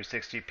 Xbox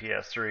 360,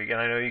 PS3.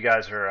 And I know you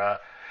guys are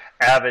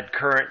avid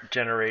current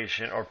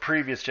generation or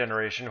previous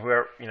generation,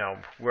 whoever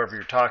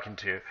you're talking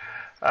to,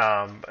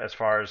 as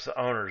far as the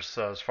owners,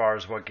 so as far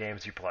as what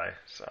games you play.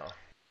 So.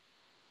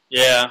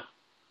 Yeah.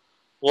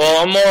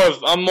 Well,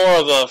 I'm more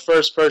of a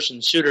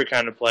first-person shooter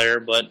kind of player,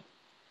 but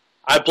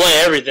I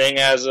play everything.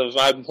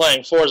 I'm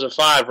playing Forza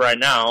 5 right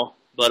now,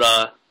 but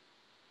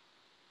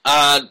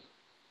I'd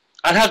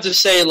have to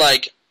say,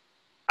 like,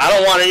 I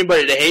don't want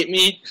anybody to hate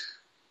me,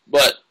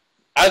 but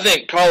I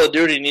think Call of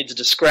Duty needs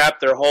to scrap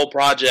their whole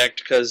project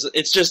because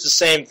it's just the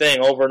same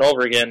thing over and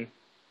over again.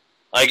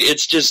 Like,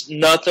 it's just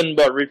nothing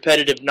but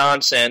repetitive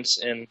nonsense,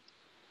 and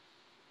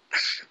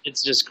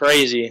it's just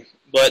crazy.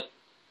 But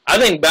I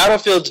think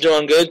Battlefield's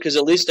doing good because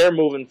at least they're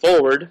moving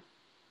forward.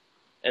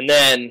 And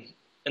then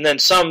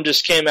some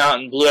just came out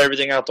and blew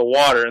everything out the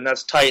water, and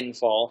that's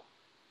Titanfall.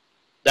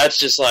 That's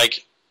just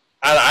like,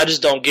 I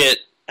just don't get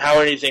how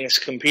anything's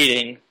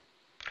competing.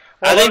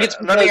 Well, I think it's.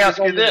 Let me ask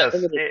you this: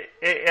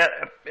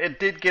 it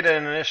did get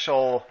an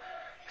initial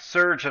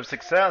surge of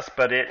success,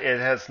 but it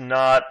has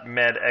not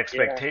met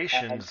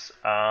expectations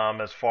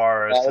as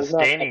far as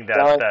sustaining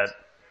that.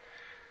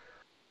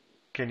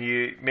 Can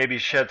you maybe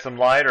shed some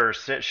light or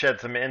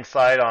shed some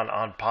insight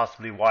on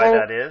possibly why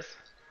that is?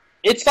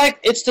 It's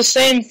the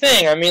same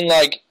thing. I mean,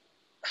 like,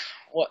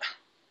 what?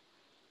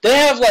 They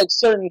have, like,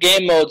 certain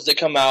game modes that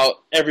come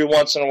out every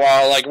once in a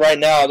while. Like, right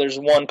now, there's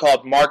one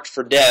called Marked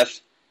for Death,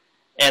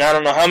 and I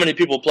don't know how many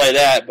people play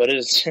that, but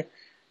it's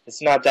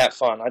not that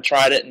fun. I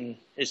tried it, and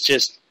it's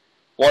just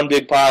one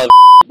big pile of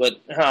but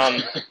I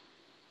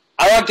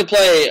like to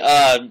play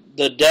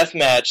the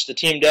deathmatch, the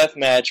team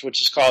deathmatch,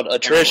 which is called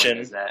Attrition.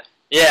 Everyone does that.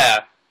 Yeah,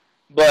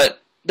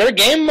 but their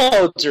game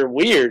modes are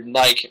weird.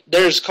 Like,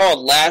 there's called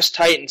Last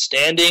Titan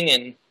Standing,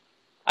 and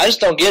I just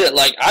don't get it.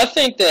 Like, I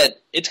think that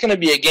it's going to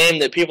be a game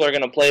that people are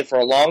going to play for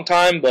a long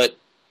time, but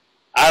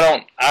I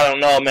don't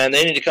know, man.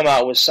 They need to come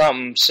out with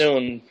something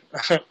soon,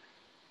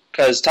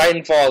 because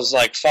Titanfall is,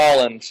 like,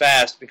 falling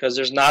fast because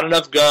there's not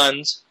enough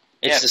guns.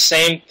 It's the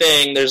same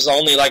thing. There's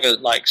only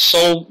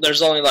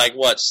there's only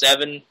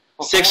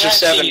six or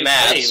seven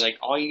maps. Like,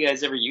 all you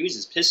guys ever use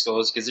is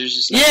pistols because there's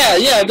just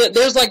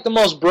there's like the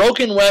most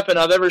broken weapon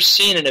I've ever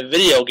seen in a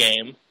video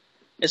game.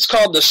 It's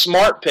called the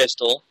Smart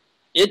Pistol.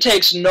 It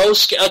takes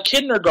a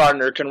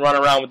kindergartner can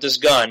run around with this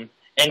gun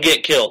and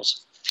get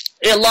kills.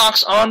 It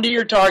locks onto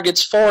your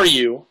targets for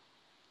you,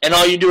 and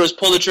all you do is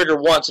pull the trigger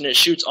once and it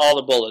shoots all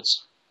the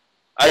bullets.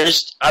 I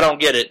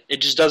don't get it. It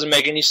just doesn't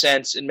make any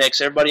sense. It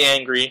makes everybody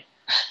angry,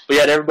 but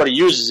yet everybody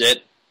uses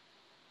it.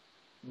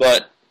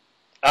 But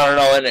I don't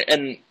know,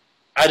 and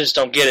I just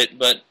don't get it,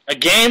 but a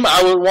game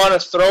I would want to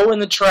throw in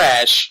the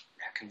trash.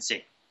 I can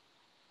see.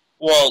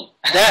 Well,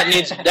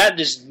 that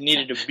just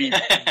needed to be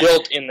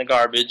built in the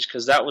garbage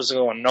because that was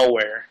going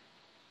nowhere.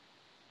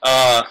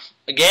 A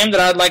game that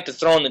I'd like to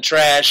throw in the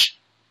trash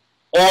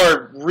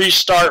or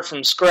restart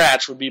from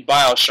scratch would be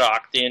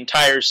BioShock, the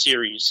entire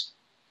series.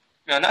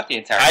 No, not the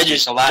entire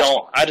series.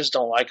 I just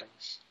don't like them.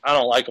 I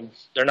don't like them.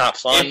 They're not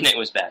fun. Infinite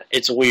was bad.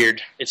 It's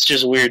weird. It's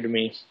just weird to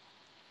me.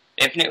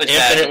 Infinite was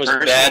bad. The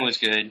first one was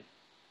good.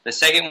 The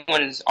second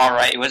one is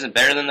alright. It wasn't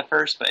better than the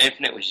first, but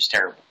Infinite was just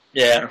terrible.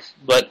 Yeah,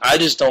 but I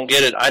just don't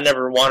get it. I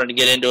never wanted to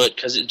get into it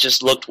because it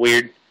just looked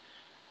weird.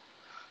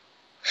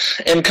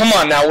 And come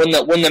on now,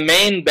 when the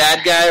main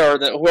bad guy or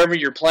whoever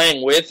you're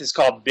playing with is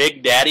called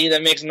Big Daddy,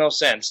 that makes no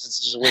sense. It's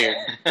just weird.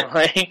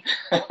 Right?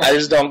 I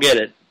just don't get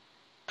it.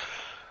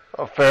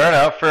 Oh, fair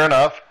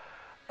enough.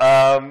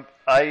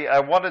 I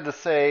wanted to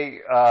say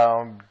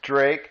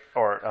Drake,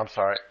 or I'm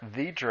sorry,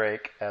 the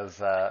Drake,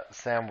 as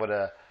Sam would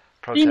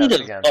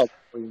protest against.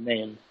 For your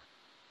name.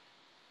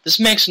 This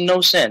makes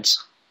no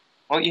sense.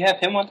 Well, you have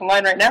him on the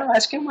line right now.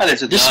 Ask him why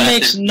there's a This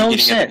makes no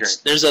sense.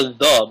 There's a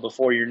the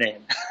before your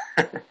name.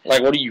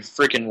 Like, what are you,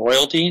 freaking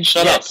royalty?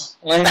 Shut up.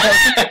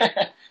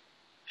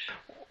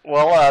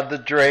 Well, the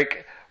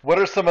Drake, what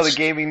are some of the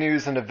gaming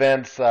news and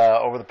events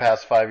over the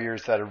past 5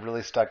 years that have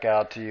really stuck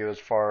out to you as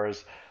far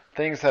as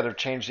things that have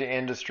changed the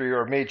industry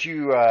or made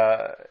you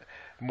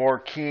more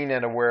keen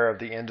and aware of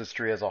the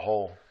industry as a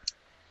whole?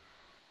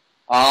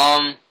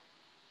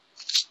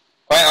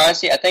 Quite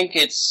honestly, I think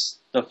it's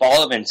the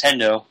fall of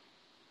Nintendo.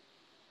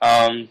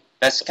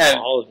 That's kind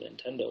of all of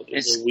Nintendo.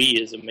 The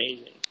Wii is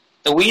amazing.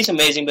 The Wii is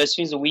amazing, but as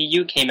soon as the Wii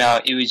U came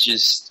out, it was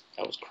just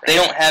they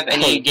don't have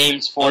any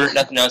games for it.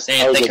 Nothing else. They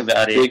didn't think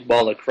about it. Big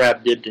ball of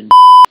crap dipped in.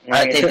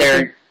 I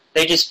think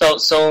they just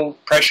felt so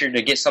pressured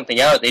to get something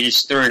out, they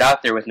just threw it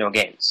out there with no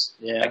games.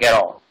 Yeah. Like, at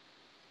all.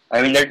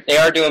 I mean, they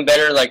are doing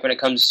better, like, when it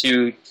comes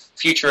to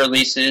future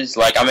releases.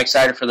 Like, I'm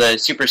excited for the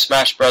Super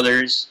Smash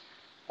Brothers.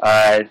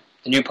 The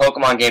new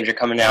Pokemon games are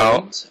coming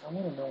out. I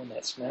want to know when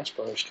that Smash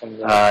Brothers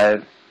comes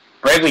out.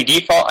 Bravely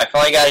Default, I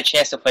finally got a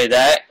chance to play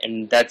that,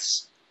 and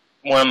that's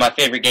one of my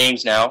favorite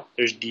games now.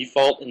 There's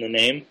Default in the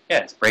name?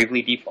 Yeah, it's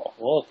Bravely Default.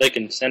 Well, if they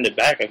can send it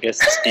back, I guess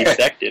it's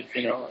defective,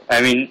 you know. I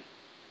mean,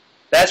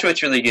 that's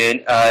what's really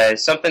good.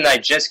 Something I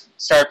just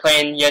started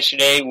playing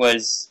yesterday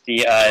was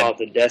the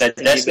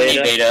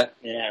Destiny beta.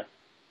 Yeah.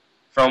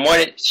 From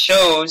what it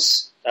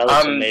shows, That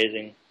looks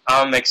amazing.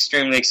 I'm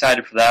extremely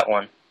excited for that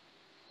one.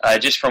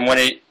 Just from what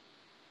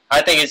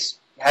I think it's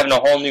having a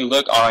whole new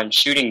look on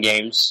shooting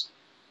games.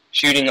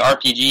 Shooting,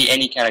 RPG,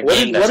 any kind of game that's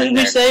in there. What did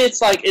we say? It's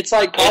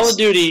like Call of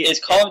Duty. It's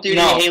Call of Duty,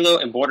 Halo,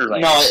 and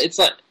Borderlands. No, it's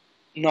like...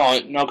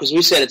 No, because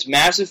we said it's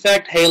Mass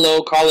Effect,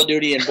 Halo, Call of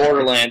Duty, and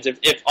Borderlands.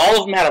 If all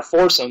of them had a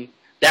foursome,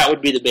 that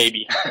would be the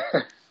baby.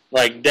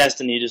 Like,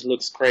 Destiny just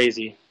looks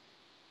crazy.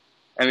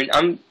 I mean,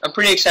 I'm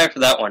pretty excited for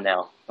that one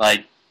now.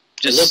 Like,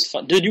 just... It looked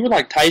fun. Dude, you were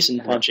like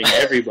Tyson punching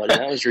everybody.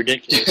 That was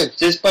ridiculous.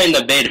 Just playing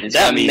the beta.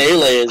 That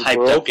melee is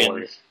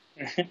broken.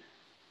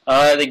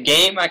 The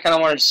game I kind of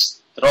want to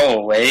throw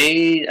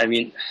away. I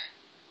mean,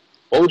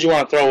 what would you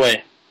want to throw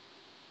away?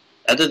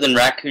 Other than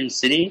Raccoon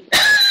City?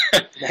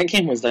 That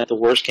game was like the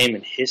worst game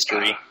in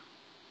history.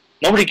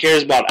 Nobody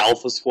cares about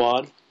Alpha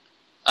Squad.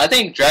 I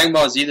think Dragon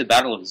Ball Z: The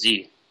Battle of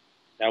Z.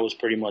 That was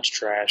pretty much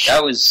trash.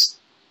 That was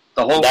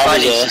the whole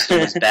fighting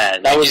system was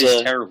bad. That was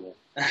terrible.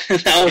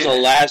 That was a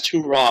last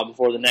hurrah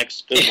before the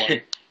next good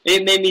one.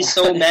 It made me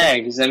so mad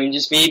because I mean,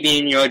 just me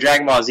being a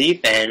Dragon Ball Z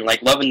fan,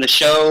 like loving the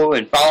show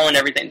and following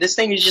everything. This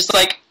thing is just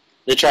like,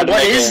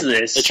 what is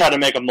this? They tried to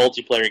make a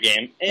multiplayer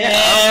game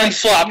and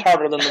flopped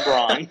harder than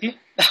LeBron.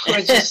 That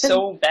was just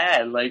so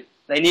bad. Like,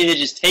 they need to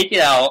just take it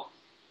out,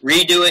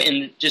 redo it,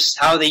 and just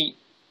how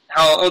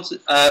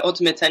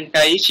Ultimate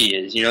Tenkaichi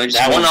is. You know,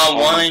 just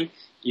one-on-one,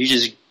 you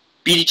just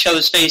beat each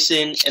other's face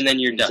in, and then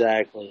you're done.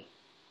 Exactly.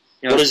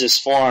 You know, what is this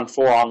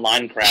 4-on-4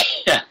 online crap?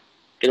 Yeah.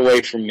 Get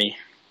away from me.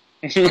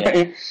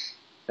 Yeah.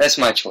 That's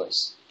my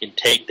choice. You can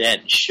take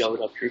that and shove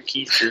it up your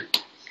keister.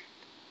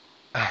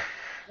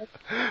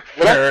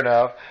 Fair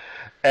enough.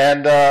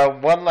 And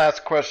one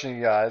last question,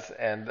 you guys,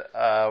 and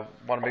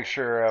want to make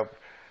sure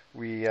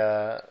we,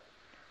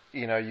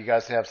 you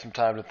guys have some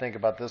time to think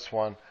about this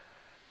one.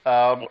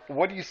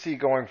 What do you see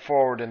going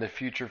forward in the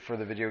future for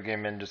the video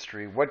game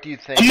industry? What do you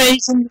think?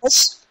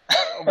 Amazingness.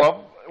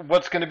 Well,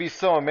 what's going to be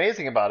so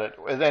amazing about it?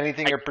 Is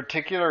anything in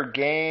particular?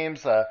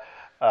 Games?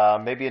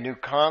 Maybe a new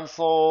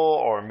console,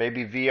 or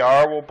maybe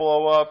VR will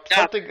blow up.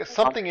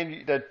 Something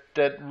in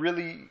that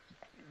really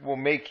will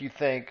make you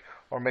think,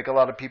 or make a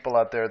lot of people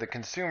out there, the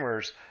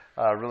consumers,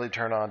 really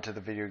turn on to the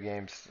video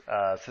games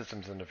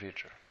systems in the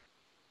future.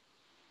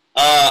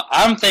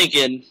 I'm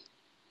thinking,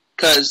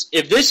 because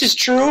if this is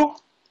true,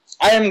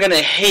 I am going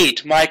to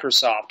hate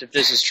Microsoft if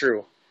this is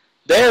true.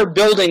 They're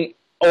building,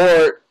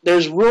 or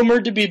there's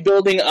rumored to be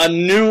building a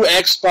new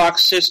Xbox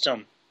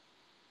system.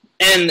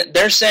 And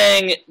they're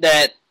saying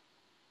that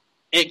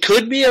it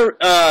could be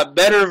a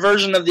better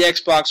version of the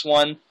Xbox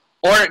One,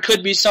 or it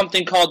could be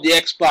something called the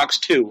Xbox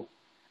 2.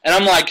 And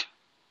I'm like,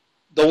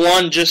 the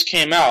one just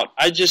came out.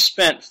 I just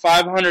spent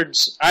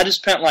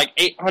like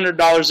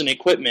 $800 in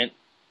equipment,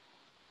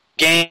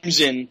 games,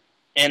 and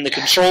the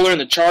controller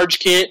and the charge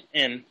kit,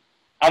 and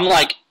I'm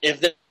like, if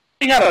they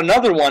got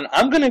another one,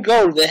 I'm going to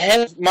go to the head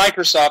of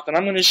Microsoft and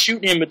I'm going to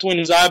shoot him between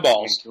his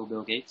eyeballs. Kill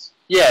Bill Gates?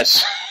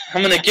 Yes,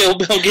 I'm going to kill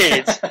Bill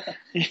Gates.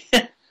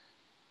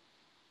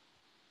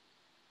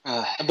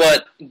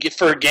 But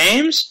for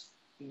games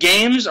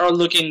are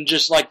looking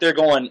just like they're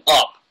going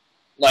up.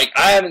 Like,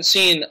 I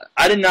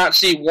did not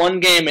see one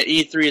game at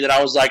E3 that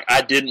I was like,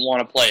 I didn't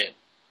want to play it.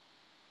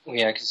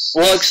 Yeah,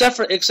 except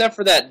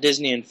for that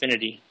Disney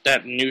Infinity,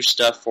 that new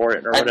stuff for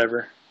it or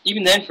whatever.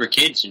 Even then, for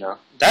kids, I know,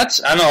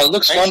 it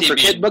looks fun for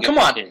kids, but come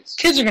on,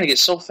 kids are going to get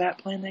so fat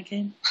playing that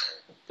game.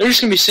 They're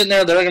just going to be sitting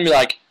there, they're going to be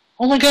like,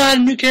 oh my god,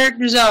 a new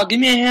character's out, give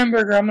me a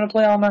hamburger, I'm going to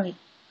play all night.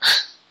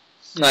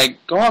 Like,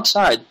 go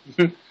outside.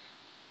 I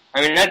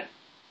mean,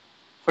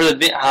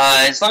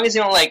 as long as they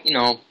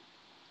don't,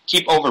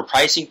 keep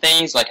overpricing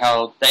things, like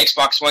how the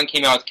Xbox One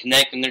came out with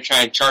Kinect and they're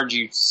trying to charge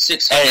you $600,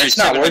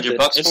 $700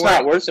 bucks for it. It's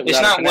not worth it. It's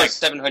not worth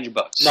 $700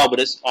 bucks. No, but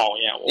it's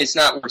it's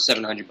not worth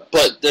 $700 bucks.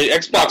 But the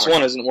Xbox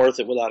One isn't worth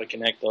it without a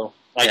Kinect, though.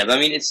 Like, yeah, but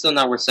I mean, it's still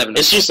not worth $700.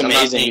 It's just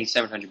amazing. I'm not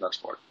paying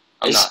 $700 for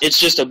it. It's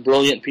just a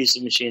brilliant piece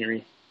of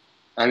machinery.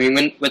 I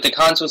mean, with the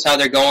consoles, how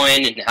they're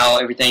going and how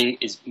everything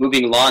is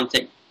moving along,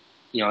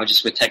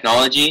 just with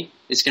technology,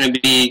 it's going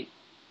to be,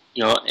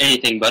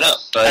 anything but up.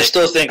 But I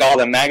still think all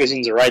the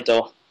magazines are right,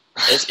 though.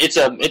 It's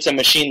a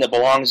machine that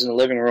belongs in the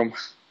living room.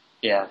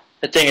 Yeah.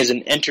 That thing is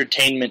an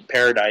entertainment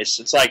paradise.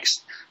 It's like,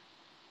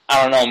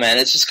 I don't know, man.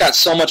 It's just got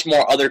so much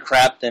more other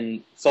crap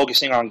than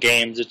focusing on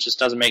games. It just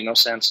doesn't make no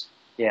sense.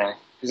 Yeah.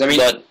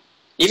 Because,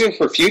 even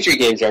for future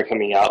games that are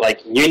coming out,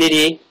 like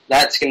Unity,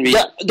 that's going to be...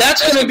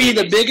 That's going to be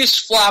the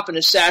biggest flop in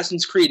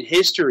Assassin's Creed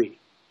history.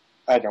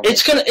 I don't.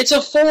 It's a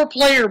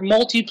 4-player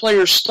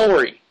multiplayer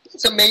story.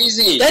 It's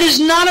amazing. That is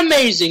not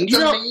amazing. It's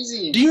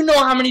amazing. Do you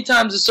know how many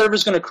times the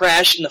server's going to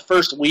crash in the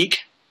first week?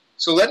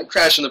 So let it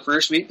crash in the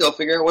first week. They'll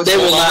figure out what's They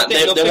going will on. not.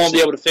 They won't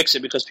be able to fix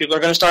it because people are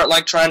going to start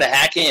like trying to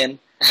hack in, and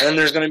then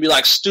there's going to be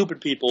like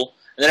stupid people,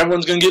 and then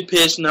everyone's going to get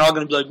pissed, and they're all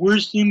going to be like,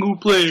 "Where's single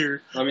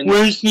player?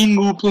 Where's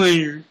single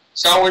player?"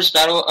 Star Wars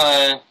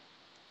Battlefront.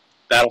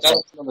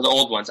 Some of the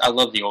old ones. I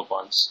love the old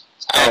ones.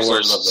 Star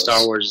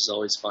Wars is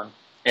always fun.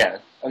 Yeah,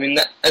 I mean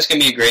that's gonna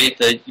be great.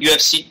 The new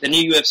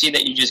UFC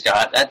that you just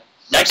got. That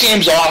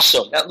game's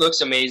awesome. That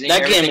looks amazing.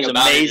 That Everything game is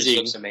about amazing. It just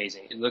looks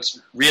amazing. It looks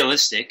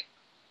realistic.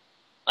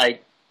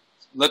 Like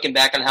looking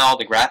back on how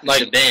the graphics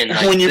have been.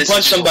 Like, when you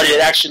punch somebody,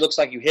 it actually looks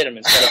like you hit them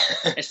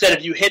instead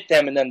of you hit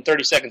them and then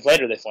 30 seconds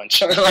later they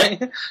flinch.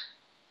 I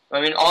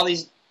mean, all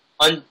these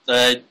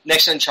the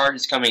next Uncharted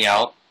is coming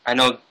out. I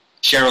know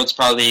Gerald's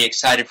probably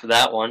excited for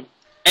that one.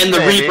 And the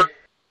Reaper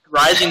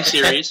Rising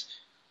series.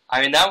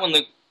 I mean, that one,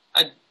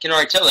 I can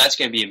already tell that's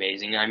going to be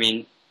amazing. I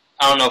mean,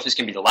 I don't know if it's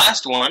going to be the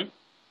last one.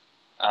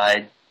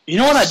 You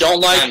know what I don't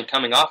like? Kind of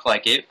coming off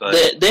like it,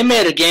 but they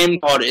made a game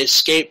called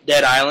Escape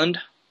Dead Island,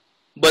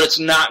 but it's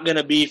not going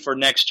to be for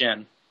next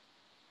gen.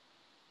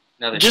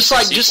 No, just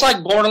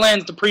like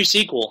Borderlands, the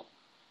pre-sequel,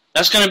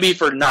 that's going to be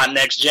for not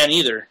next gen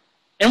either.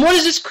 And what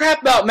is this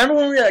crap about? Remember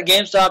when we were at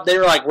GameStop? They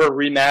were like, "We're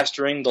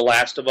remastering The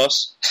Last of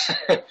Us."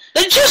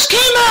 It just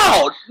came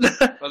out.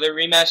 Well, they're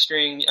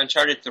remastering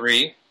Uncharted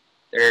 3.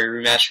 They're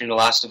remastering The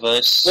Last of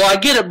Us. Well, I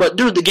get it, but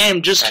dude, the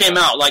game just came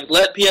out. Like,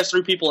 let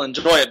PS3 people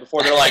enjoy it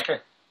before they're like,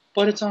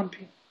 "But it's on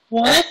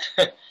what?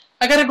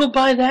 I gotta go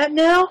buy that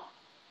now?"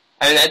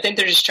 I mean, I think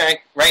they're just trying.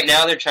 Right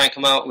now, they're trying to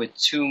come out with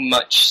too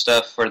much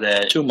stuff for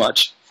gaming. Too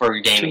much.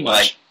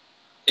 Like,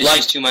 it's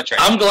just too much right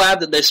now. I'm glad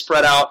that they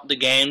spread out the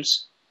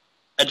games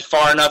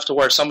far enough to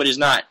where somebody's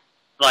not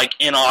like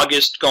in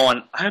August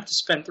going, "I have to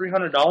spend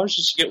 $300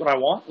 just to get what I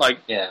want." Like,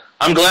 yeah,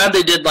 I'm glad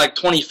they did like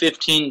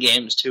 2015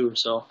 games too.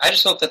 So I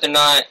just hope that they're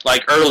not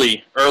like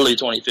early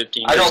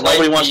 2015. I don't.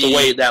 Nobody wants to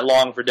wait that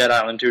long for Dead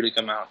Island 2 to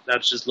come out.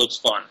 That just looks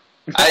fun.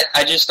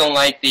 I just don't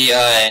like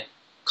the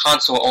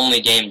console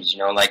only games. You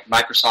know, like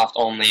Microsoft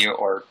only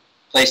or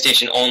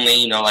PlayStation only.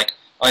 You know, like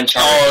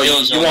Uncharted. Oh,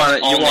 you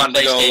want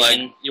to go like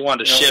you want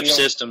to shift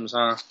systems,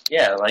 huh?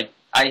 Yeah, like.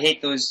 I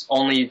hate those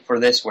only for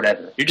this,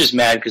 whatever. You're just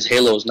mad because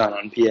Halo's not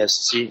on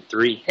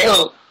PS3.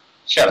 Halo,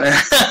 shut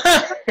up.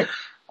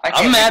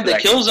 I'm mad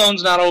that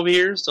Killzone's not over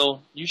here,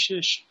 so you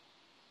shush.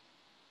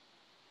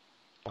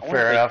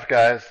 Fair enough,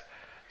 guys.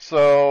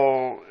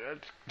 So,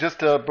 just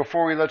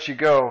before we let you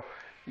go,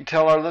 you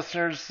tell our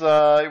listeners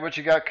what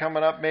you got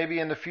coming up maybe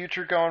in the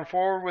future going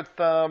forward with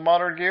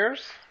Modern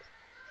Gears?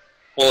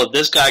 Well, if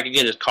this guy could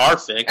get his car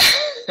fixed,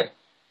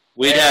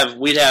 we'd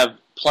have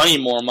plenty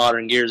more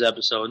Modern Gears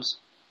episodes.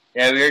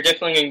 Yeah, we are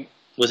definitely going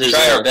to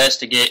try our best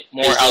to get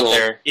more out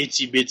there.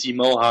 Itsy bitsy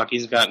mohawk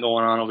he's got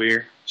going on over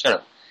here. Shut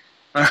up.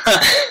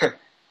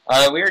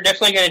 We are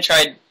definitely going to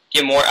try to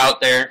get more out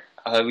there.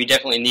 We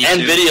definitely need to.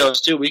 And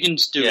videos, too. We can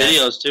do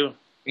videos, too.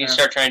 We can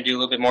start trying to do a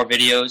little bit more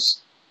videos.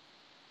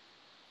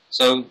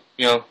 So,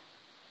 you know,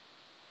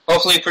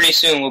 hopefully pretty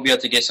soon we'll be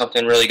able to get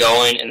something really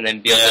going and then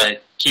be able to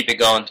keep it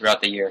going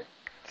throughout the year.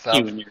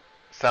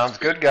 Sounds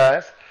good,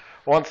 guys.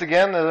 Once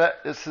again,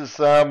 this has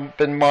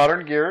been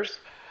Modern Gears.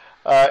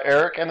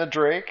 Eric and the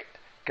Drake,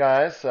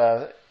 guys,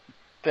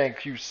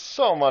 thank you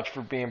so much for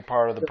being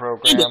part of the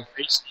program.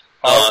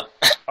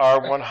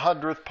 Our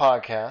 100th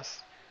podcast.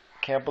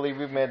 Can't believe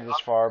we've made it this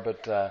far,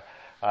 but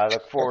I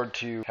look forward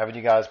to having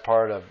you guys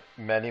part of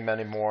many,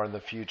 many more in the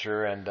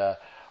future, and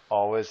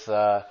always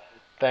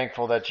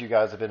thankful that you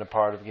guys have been a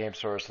part of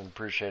GameSource and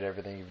appreciate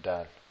everything you've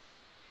done.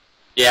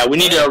 Yeah, we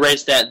need to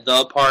erase that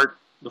 "the" part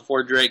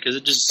before Drake, because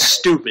it's just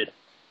stupid.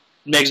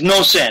 It makes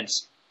no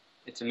sense.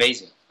 It's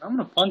amazing. I'm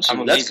going to punch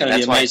you. That's going to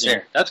be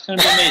amazing. That's going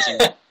to be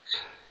amazing.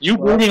 You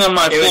brooding on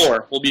my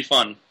floor will be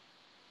fun.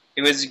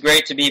 It was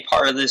great to be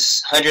part of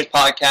this 100th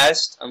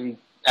podcast. I'm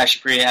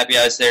actually pretty happy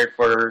I was there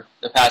for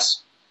the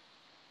past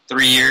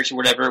 3 years or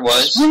whatever it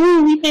was.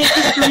 Woo, we made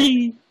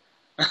history.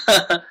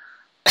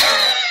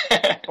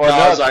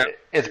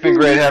 It's been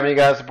great having you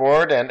guys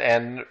aboard,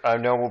 and I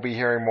know we'll be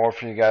hearing more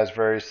from you guys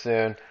very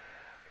soon.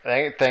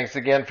 Thanks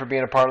again for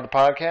being a part of the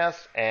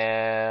podcast,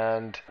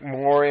 and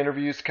more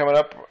interviews coming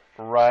up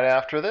right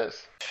after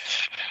this.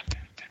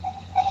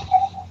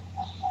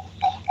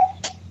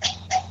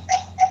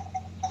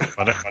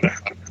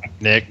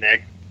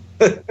 Nick.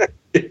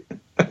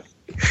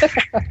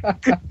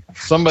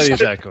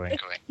 Somebody's echoing.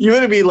 You're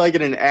going to be like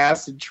in an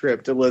acid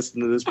trip to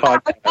listen to this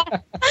podcast.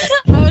 I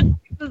would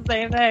do the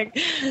same thing.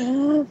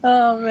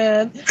 Oh,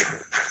 man.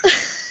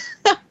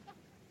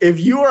 If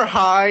you are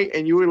high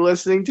and you were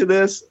listening to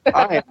this,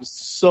 I am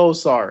so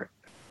sorry.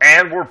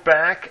 And we're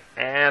back,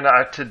 and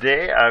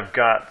today I've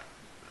got,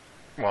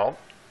 well,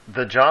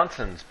 the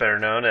Johnsons, better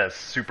known as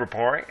Super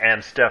Pouring,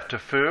 and Steph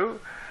Tafu.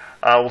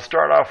 We'll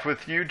start off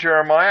with you,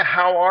 Jeremiah.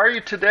 How are you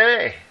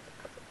today?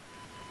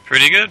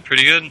 Pretty good.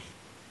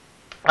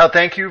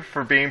 Thank you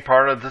for being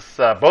part of this,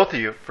 both of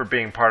you, for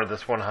being part of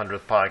this 100th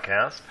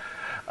podcast.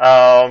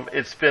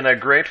 It's been a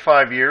great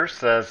 5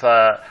 years, as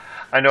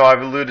I know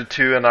I've alluded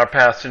to in our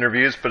past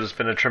interviews, but it's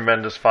been a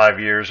tremendous 5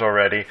 years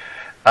already.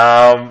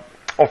 Well,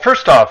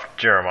 first off,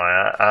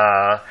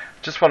 Jeremiah,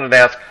 just wanted to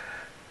ask,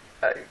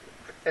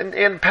 in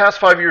the past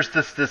 5 years,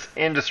 this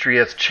industry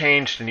has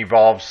changed and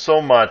evolved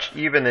so much,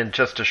 even in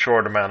just a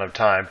short amount of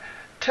time.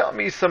 Tell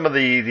me some of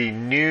the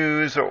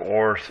news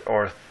or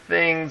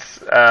things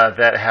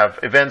that have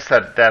events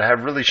that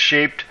have really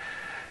shaped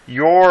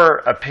your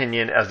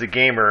opinion as a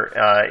gamer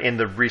in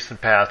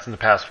the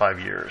past 5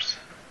 years.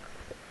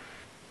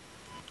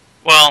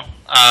 Well,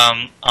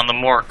 on the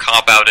more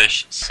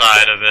cop-out-ish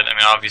side of it, I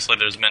mean, obviously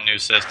there's been new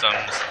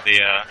systems, the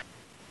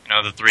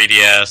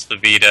 3DS, the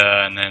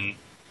Vita, and then,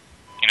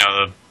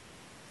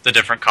 the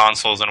different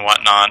consoles and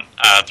whatnot.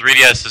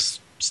 3DS is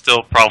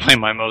still probably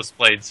my most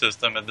played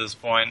system at this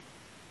point,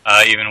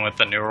 even with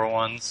the newer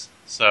ones.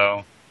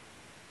 So,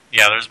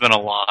 yeah, there's been a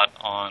lot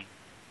on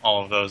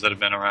all of those that have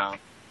been around.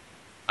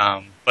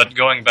 But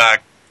going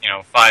back,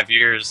 5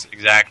 years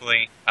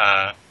exactly,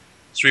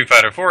 Street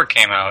Fighter 4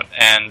 came out,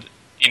 and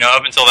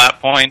up until that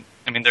point,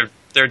 I mean,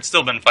 there'd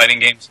still been fighting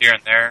games here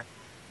and there,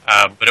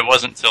 but it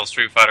wasn't until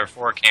Street Fighter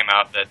 4 came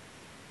out that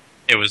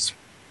it was,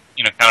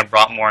 kind of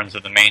brought more into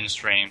the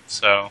mainstream.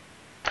 So,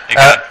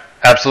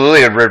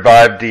 absolutely, it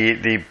revived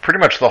the pretty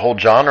much the whole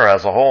genre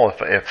as a whole,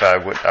 if I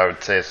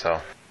would say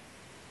so.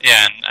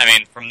 Yeah, and I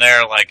mean, from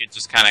there, like, it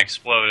just kind of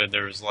exploded.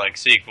 There was like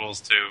sequels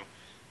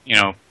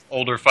to,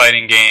 older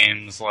fighting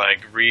games,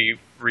 like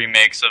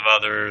remakes of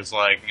others,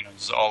 like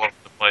just all over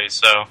the place.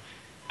 So,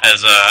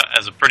 as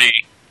a pretty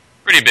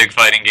big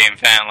fighting game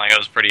fan, like, I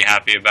was pretty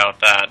happy about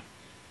that.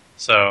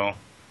 So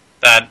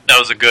that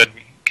was a good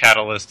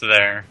catalyst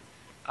there.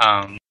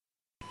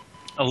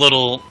 A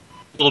little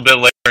bit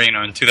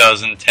later, in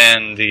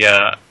 2010,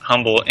 the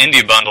Humble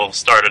Indie Bundle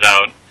started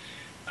out,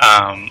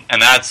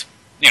 and that's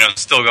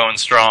still going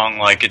strong.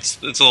 Like,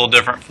 it's a little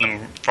different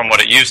from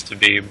what it used to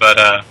be,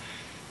 but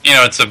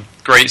it's a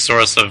great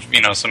source of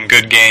some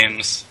good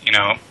games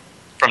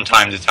from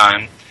time to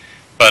time.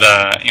 But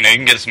you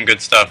can get some good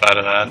stuff out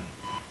of that.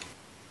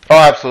 Oh,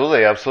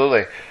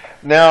 absolutely.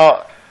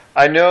 Now,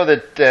 I know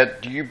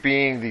that you,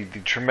 being the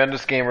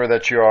tremendous gamer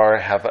that you are,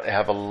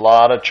 have a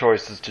lot of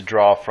choices to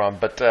draw from.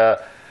 But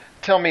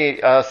tell me,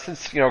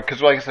 since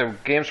because like I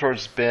said, GameSwords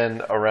has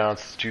been around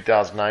since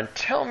 2009.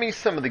 Tell me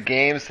some of the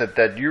games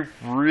that you've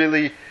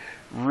really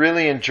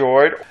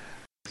enjoyed.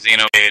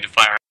 Xenoblade,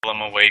 Fire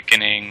Emblem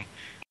Awakening,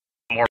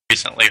 more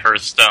recently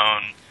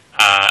Hearthstone,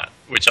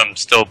 which I'm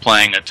still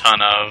playing a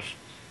ton of.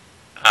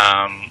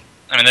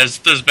 I mean,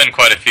 there's been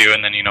quite a few,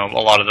 and then a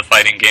lot of the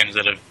fighting games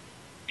that have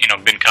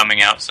been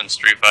coming out since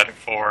Street Fighter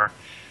 4.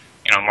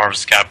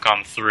 Marvel's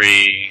Capcom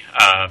 3,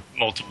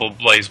 multiple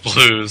Blaze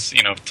Blues.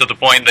 To the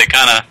point they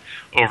kind of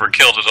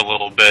overkilled it a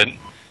little bit,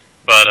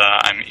 but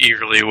I'm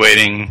eagerly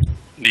awaiting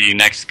the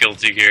next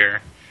Guilty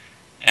Gear,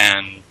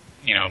 and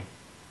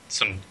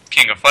some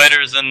King of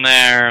Fighters in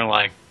there,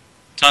 like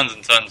tons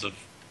and tons of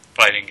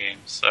fighting games.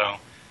 So,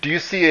 do you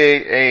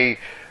see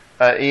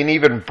an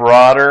even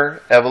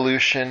broader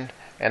evolution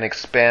and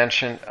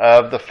expansion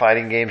of the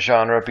fighting game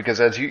genre?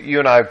 Because as you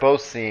and I have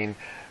both seen,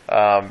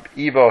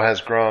 EVO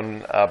has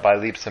grown by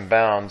leaps and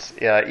bounds.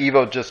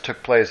 EVO just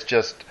took place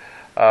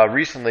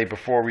recently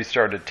before we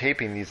started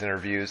taping these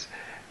interviews,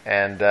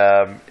 and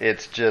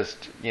it's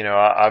just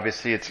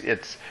obviously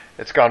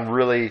it's gone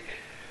really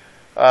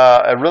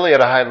at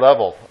a high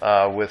level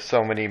with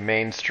so many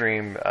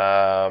mainstream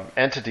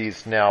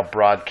entities now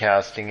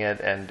broadcasting it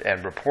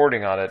and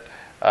reporting on it.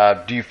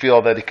 Do you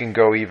feel that it can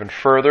go even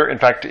further? In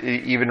fact,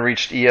 it even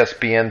reached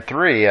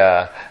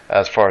ESPN3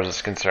 as far as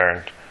it's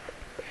concerned.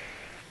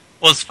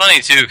 Well, it's funny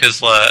too,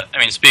 because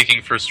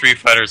speaking for Street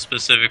Fighter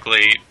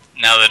specifically,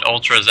 now that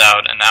Ultra's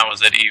out and that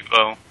was at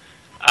EVO,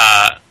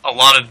 a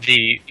lot of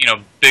the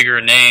bigger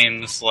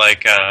names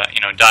like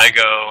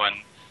Daigo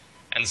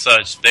and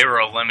such, they were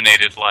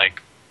eliminated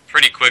like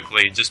pretty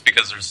quickly, just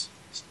because there's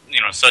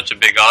such a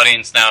big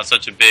audience now,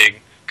 such a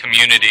big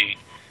community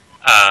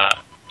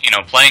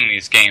playing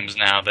these games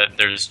now, that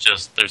there's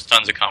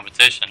tons of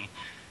competition.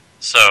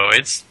 So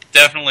it's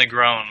definitely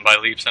grown by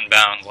leaps and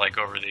bounds, like,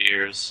 over the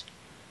years.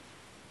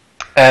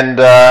 And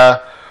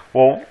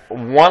well,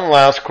 one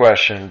last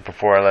question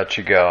before I let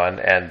you go,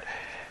 and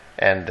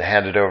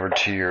hand it over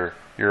to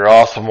your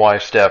awesome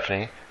wife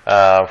Stephanie,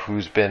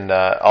 who's been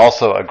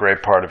also a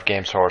great part of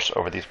GameSource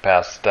over these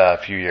past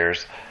few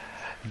years.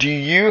 Do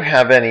you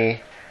have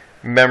any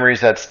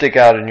memories that stick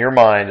out in your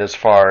mind as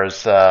far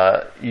as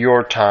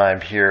your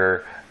time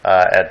here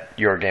at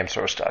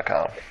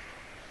yourgamesource.com?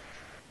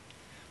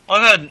 Well,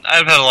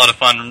 I've had a lot of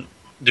fun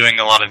doing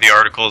a lot of the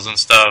articles and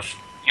stuff,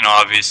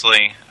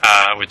 obviously,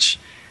 which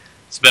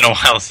it's been a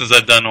while since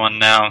I've done one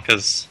now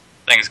because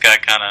things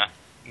got kind of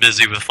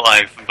busy with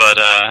life. But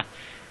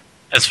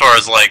as far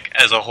as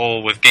as a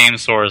whole with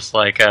GameSource,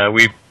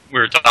 we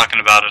were talking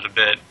about it a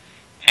bit,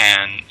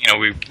 and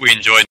we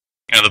enjoyed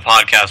the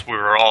podcast. We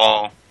were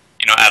all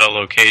at a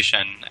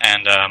location,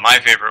 and my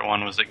favorite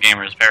one was at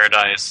Gamers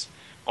Paradise,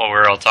 while we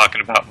were all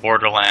talking about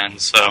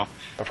Borderlands. So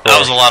that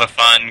was a lot of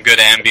fun, good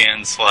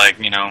ambience. Like,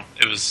 you know,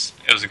 it was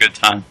a good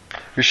time.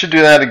 We should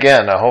do that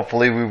again.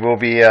 Hopefully, we will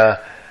be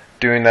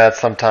doing that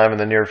sometime in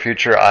the near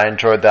future. I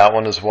enjoyed that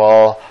one as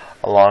well,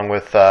 along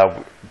with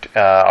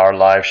our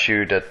live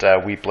shoot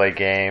at We Play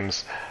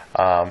Games,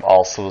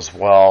 also as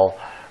well.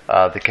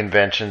 The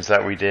conventions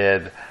that we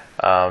did,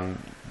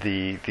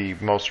 the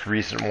most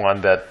recent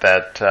one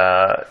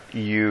that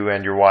you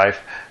and your wife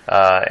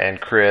and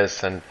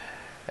Chris and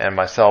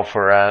myself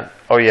were at.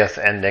 Oh yes,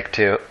 and Nick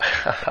too.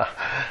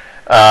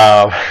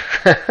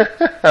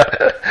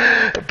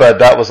 But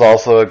that was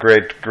also a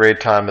great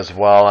time as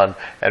well,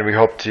 and we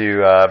hope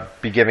to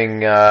be giving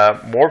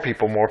more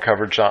people more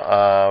coverage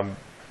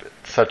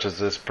such as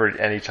this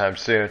anytime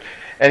soon.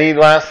 Any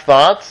last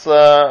thoughts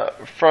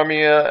from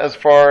you as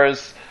far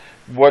as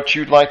what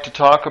you'd like to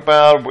talk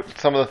about? What,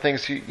 some of the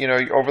things you know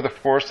over the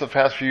course of the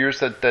past few years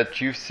that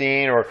you've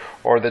seen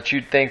or that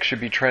you think should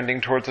be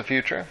trending towards the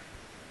future?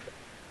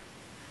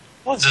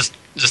 Well, just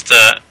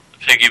to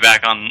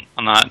piggyback on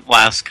that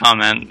last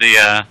comment,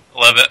 the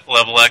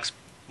Level X.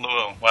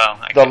 Oh, wow,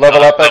 the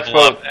Level Up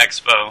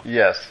Expo.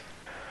 Yes.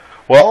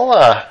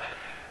 Well,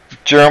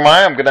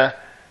 Jeremiah, I'm gonna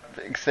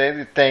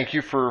say thank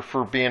you for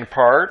being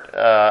part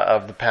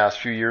of the past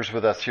few years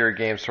with us here at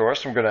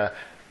GameSource. I'm gonna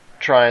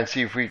try and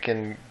see if we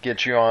can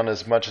get you on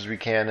as much as we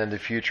can in the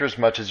future, as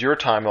much as your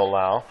time will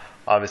allow.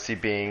 Obviously,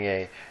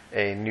 being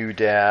a new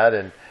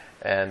dad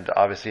and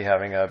obviously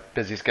having a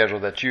busy schedule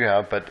that you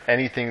have, but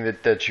anything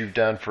that you've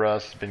done for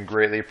us has been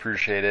greatly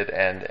appreciated,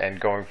 and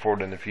going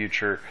forward in the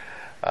future.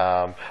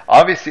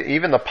 Obviously,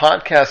 even the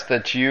podcast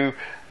that you,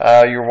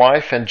 your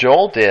wife and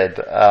Joel did,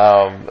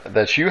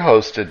 that you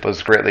hosted,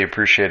 was greatly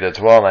appreciated as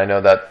well. And I know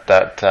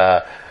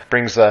that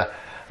brings a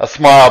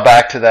smile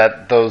back to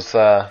that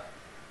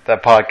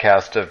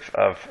podcast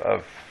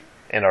of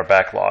in our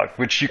backlog,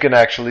 which you can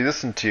actually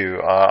listen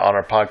to on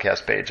our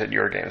podcast page at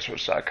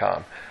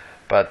yourgamesource.com.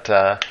 But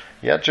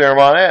yeah,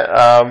 Jeremiah,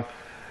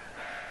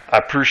 I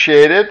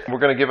appreciate it. We're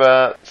going to give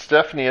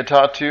Stephanie a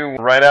talk to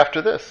right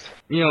after this.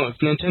 You know, if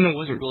Nintendo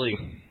wasn't really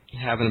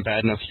having a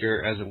bad enough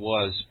year as it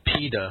was,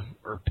 PETA,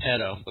 or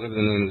PETA, whatever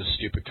the name of the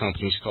stupid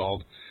company's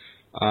called,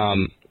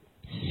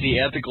 the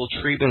ethical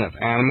treatment of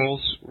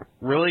animals,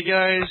 really,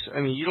 guys? I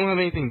mean, you don't have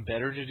anything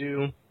better to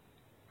do?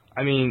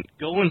 I mean,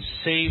 go and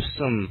save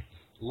some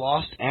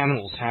lost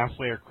animals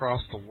halfway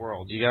across the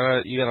world. You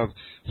gotta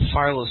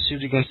file a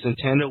suit against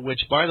Nintendo,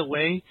 which, by the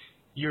way,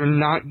 you're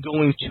not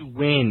going to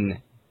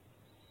win.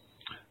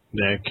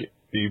 Nick,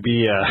 you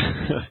be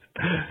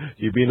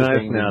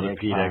nice now to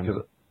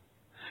PETA.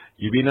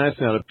 You be nice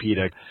now to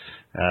PETA.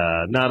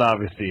 Not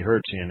obviously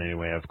hurt you in any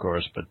way, of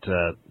course, but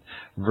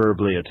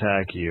verbally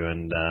attack you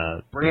and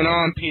bring it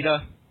on,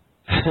 PETA.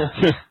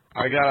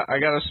 I got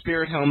a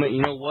spirit helmet.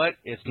 You know what?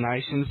 It's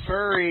nice and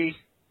furry.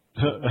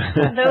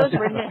 Those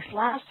were Nick's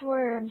last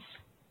words.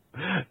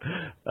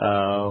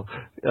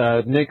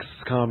 Nick's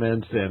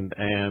comments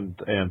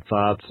and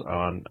thoughts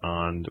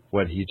on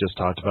what he just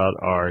talked about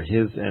are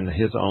his and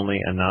his only,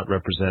 and not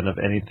representative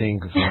of anything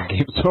from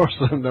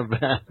GameSource in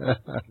Nevada.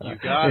 You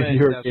got it.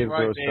 That's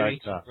right,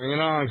 baby. Bring it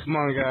on. Come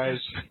on, guys.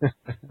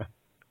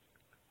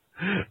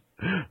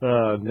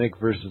 Nick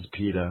versus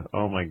PETA.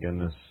 Oh my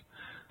goodness.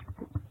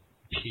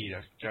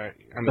 PETA.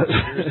 I mean,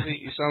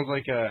 seriously, it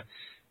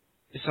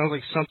sounds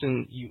like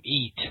something you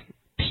eat.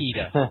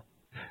 PETA.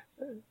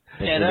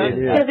 PETA?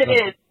 Because it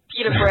is.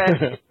 PETA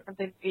bread.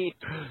 Something to eat.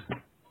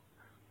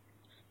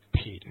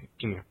 PETA.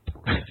 Give me a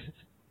bread.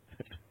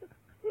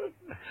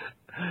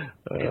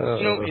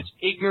 You know, it's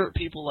ignorant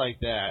people like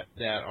that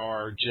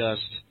are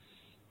just,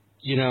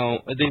 you know,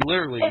 they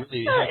literally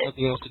really have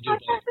nothing else to do.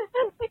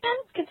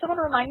 Can someone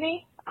remind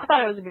me? I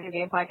thought it was a video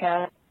game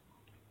podcast.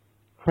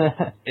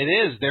 It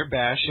is. They're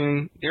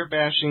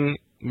bashing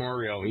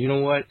Mario. You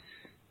know what?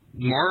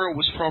 Mario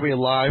was probably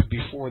alive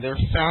before their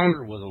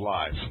founder was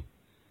alive.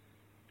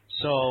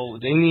 So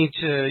they need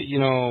to, you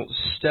know,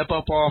 step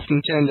up off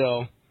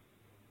Nintendo.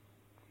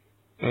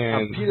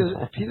 And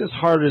PETA's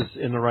heart is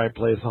in the right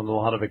place on a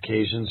lot of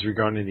occasions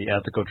regarding the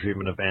ethical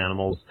treatment of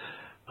animals,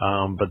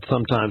 but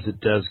sometimes it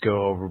does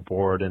go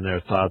overboard and their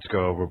thoughts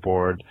go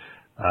overboard.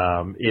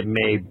 It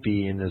may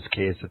be in this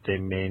case that they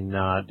may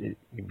not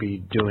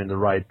be doing the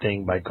right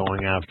thing by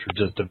going after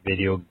just a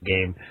video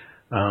game.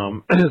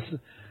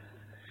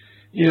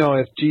 You know,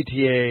 if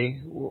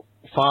GTA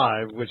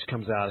 5, which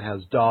comes out,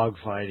 has dog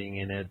fighting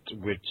in it,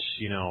 which,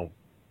 you know,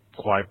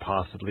 quite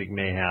possibly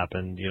may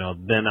happen, you know,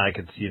 then I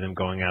could see them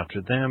going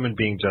after them and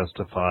being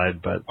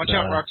justified. But watch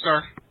out,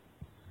 Rockstar.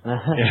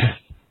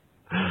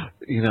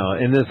 You know,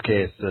 in this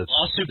case,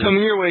 lawsuit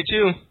coming your way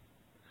too.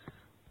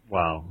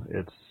 Wow,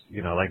 it's,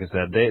 you know, like I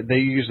said, they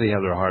usually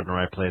have their heart in the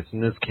right place.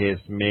 In this case,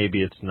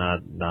 maybe it's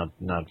not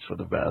for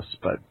the best.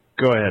 But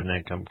go ahead,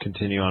 Nick.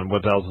 Continue on.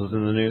 What else is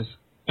in the news?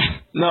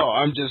 No,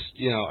 I'm just,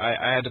 you know,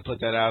 I had to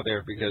put that out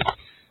there because,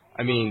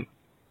 I mean,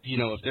 you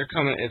know, if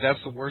that's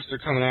the worst they're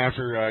coming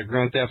after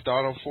Grand Theft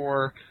Auto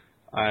 4,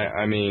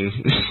 I mean,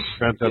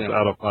 Grand Theft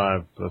Auto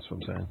 5. That's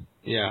what I'm saying.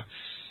 Yeah.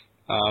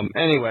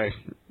 Anyway,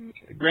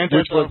 Grand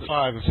Theft Auto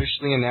 5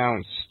 officially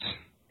announced.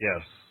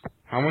 Yes.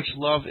 How much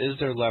love is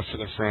there left for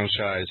the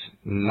franchise?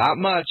 Not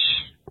much.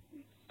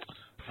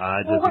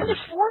 Well, when did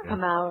 4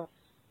 come out?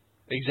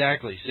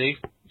 Exactly, see?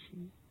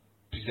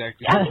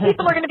 Exactly. I think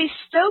people are going to be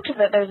stoked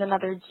that there's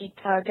another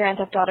Grand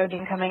Theft Auto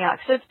game coming out,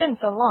 because it's been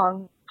so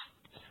long.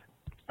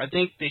 I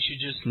think they should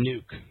just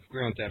nuke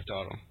Grand Theft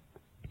Auto.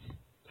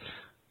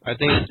 I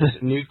think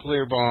this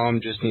nuclear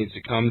bomb just needs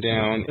to come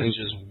down and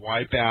just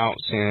wipe out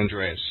San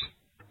Andreas.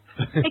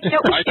 Like, you know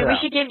what we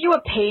should give you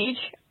a page,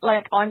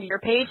 like, on your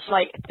page,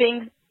 like,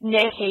 things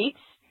Nick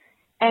hates,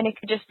 and it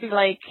could just be,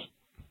 like,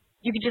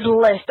 you could just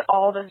list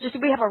all the, just so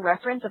we have a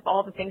reference of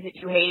all the things that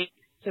you hate,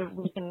 so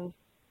we can,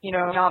 you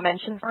know, not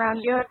mention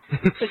around you.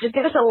 So just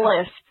give us a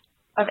list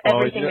of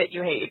everything that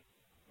you hate.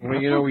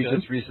 Well, you know, we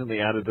just recently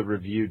added the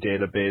review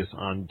database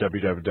on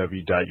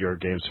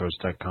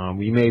www.yourgamesource.com.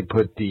 We may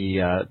put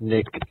the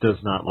Nick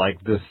does not like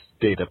this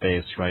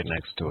database right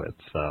next to it,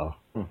 so.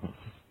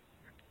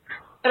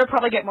 It'll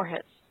probably get more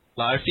hits.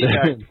 Live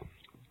feedback.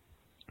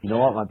 You know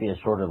what might be a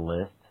shorter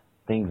list?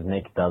 Things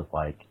Nick does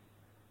like.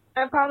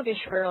 It'll probably be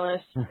a shorter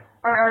list.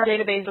 Our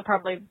database will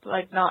probably,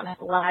 like, not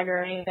have lag or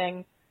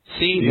anything.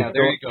 See, now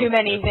there you go. Too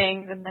many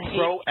things in the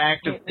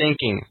Proactive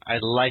thinking. I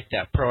like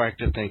that.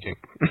 Proactive thinking.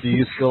 Do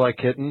you still like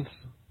kittens?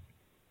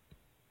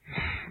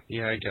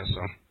 Yeah, I guess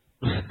so.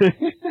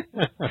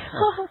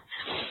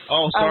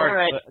 Oh, sorry.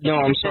 Right. No,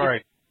 I'm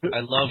sorry.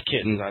 I love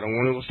kittens. I don't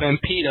want to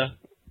offend PETA.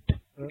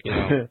 You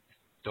know,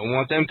 don't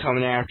want them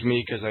coming after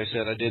me because I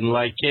said I didn't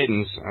like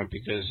kittens.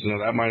 Because, you know,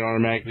 that might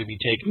automatically be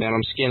taken that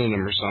I'm skinning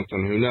them or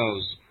something. Who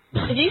knows?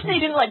 If you say you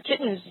didn't like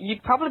kittens,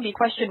 you'd probably be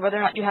questioned whether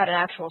or not you had an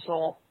actual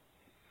soul.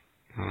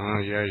 Oh,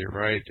 yeah, you're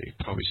right. They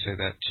probably say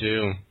that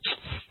too.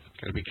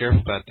 Gotta be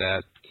careful about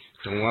that.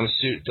 Don't want a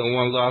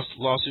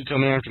lawsuit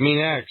coming after me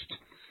next.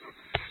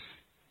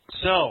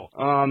 So,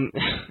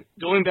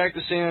 going back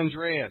to San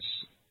Andreas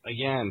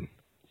again,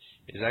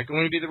 is that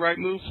going to be the right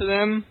move for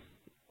them?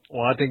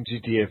 Well, I think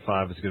GTA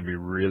 5 is going to be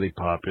really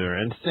popular,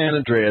 and San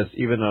Andreas,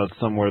 even though it's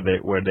somewhere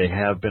where they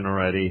have been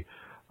already,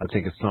 I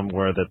think it's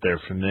somewhere that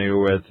they're familiar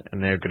with,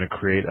 and they're going to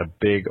create a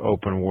big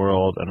open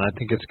world, and I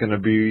think it's going to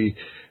be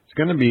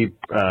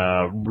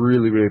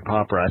really, really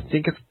popular. I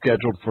think it's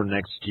scheduled for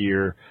next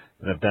year,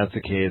 and if that's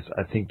the case,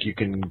 I think you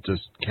can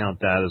just count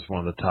that as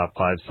one of the top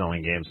 5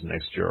 selling games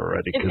next year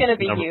already. It's going to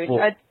be huge.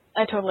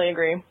 I totally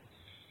agree.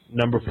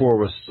 Number 4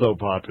 was so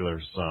popular,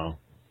 so.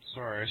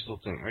 Sorry, I still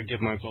think I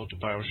give my vote to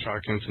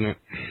BioShock Infinite.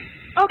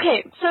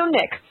 Okay, so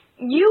Nick,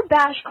 you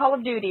bash Call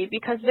of Duty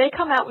because they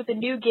come out with a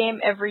new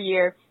game every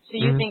year, so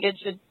you think it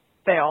should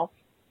fail.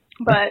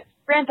 But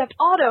Grand Theft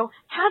Auto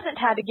hasn't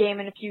had a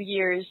game in a few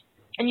years,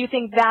 and you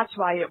think that's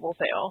why it will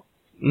fail.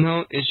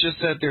 No, it's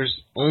just that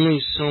there's only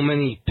so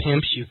many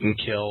pimps you can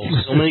kill,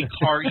 so many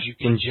cars you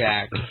can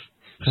jack,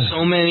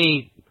 so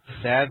many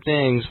bad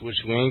things,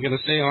 which we ain't going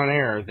to say on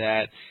air,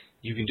 that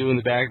you can do in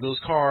the back of those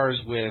cars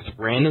with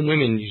random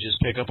women you just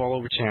pick up all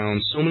over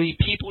town. So many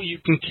people you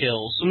can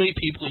kill. So many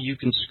people you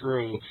can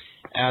screw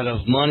out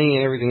of money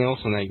and everything else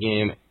in that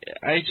game.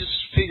 I just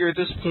figure at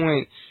this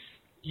point,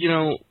 you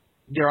know,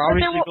 they're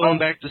obviously going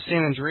back to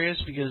San Andreas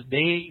because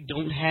they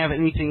don't have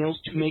anything else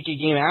to make a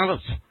game out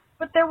of.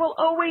 But there will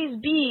always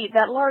be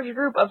that large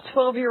group of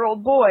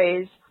 12-year-old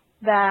boys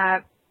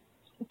that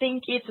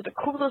think it's the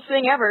coolest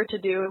thing ever to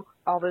do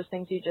all those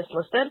things you just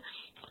listed.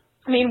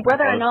 I mean,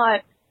 whether or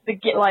not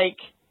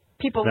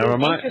people lose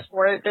interest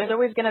for it, there's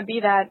always going to be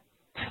that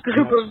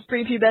group of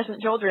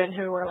prepubescent children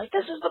who are like,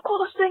 this is the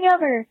coolest thing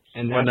ever.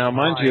 Well, now,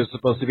 mind you, it's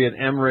supposed to be an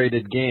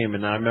M-rated game,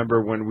 and I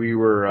remember when we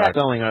were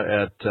selling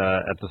at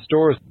the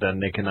stores that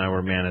Nick and I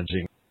were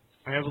managing.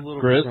 I have a little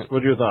Chris,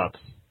 what are your thoughts?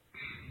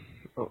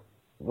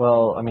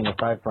 Well, I mean,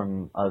 aside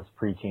from us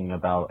preaching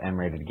about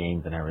M-rated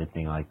games and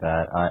everything like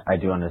that, I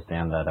do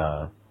understand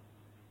that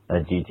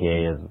that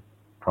GTA is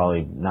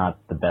probably not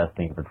the best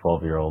thing for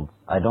 12-year-olds.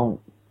 I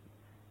don't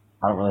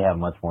really have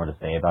much more to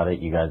say about it.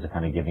 You guys are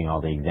kind of giving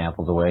all the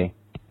examples away.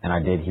 And I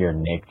did hear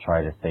Nick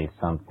try to say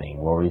something.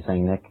 What were you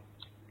saying, Nick?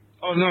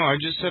 Oh, no, I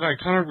just said I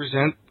kind of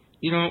resent,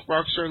 you know,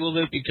 Rockstar a little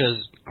bit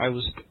because I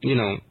was, you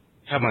know,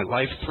 had my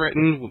life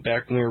threatened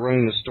back when we were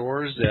running the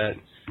stores that,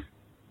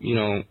 you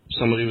know,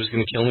 somebody was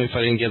going to kill me if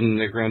I didn't give them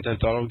the Grand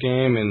Theft Auto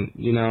game. And,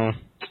 you know,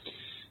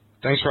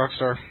 thanks,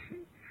 Rockstar.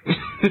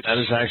 That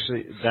is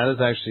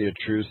actually a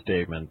true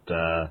statement.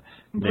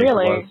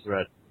 Really?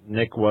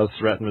 Nick was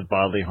threatened with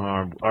bodily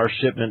harm. Our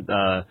shipment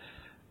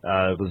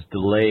was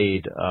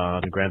delayed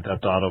on Grand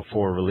Theft Auto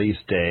 4 release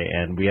day,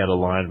 and we had a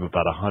line of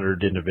about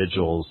 100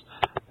 individuals.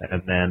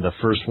 And then the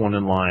first one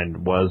in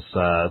line was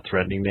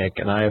threatening Nick,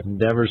 and I have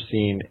never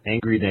seen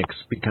Angry Nick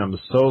become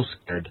so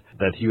scared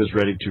that he was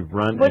ready to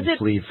run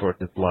flee for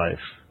his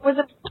life. Was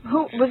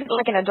it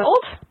like an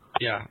adult?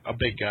 Yeah, a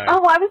big guy.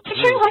 Oh, I was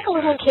picturing like a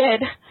little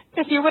kid.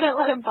 If you wouldn't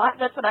let him buy,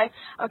 that's what I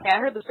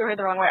heard the story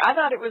the wrong way. I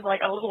thought it was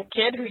like a little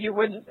kid who you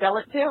wouldn't sell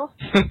it to.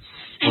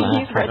 And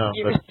he's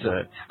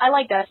rescued. I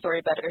like that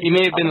story better. He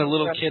may have been a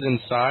little kid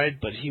inside,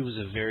 but he was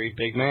a very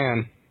big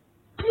man.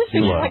 Just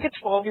seeing like a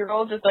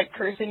 12-year-old just like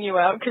cursing you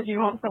out because you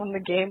won't film the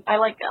game. I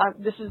like.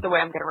 This is the way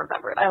I'm gonna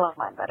remember it. I love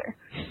mine better.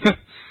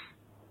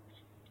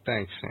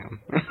 Thanks,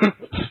 Sam.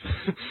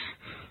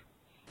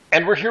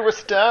 And we're here with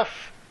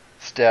Steph.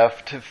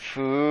 Steph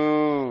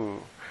Tafou.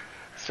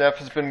 Steph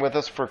has been with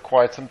us for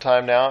quite some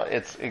time now.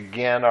 It's,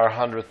 again, our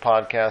 100th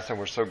podcast, and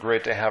we're so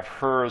great to have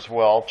her as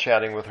well,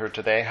 chatting with her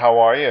today. How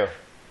are you?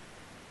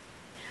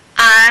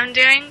 I'm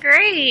doing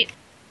great.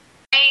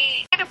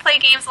 I kind of play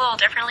games a little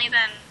differently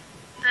than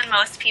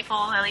most people,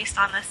 at least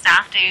on the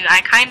staff do.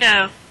 I kind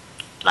of,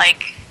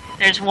 like,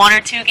 there's 1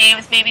 or 2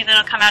 games maybe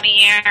that'll come out a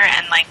year,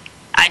 and, like,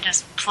 I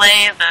just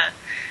play the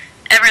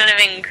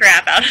ever-living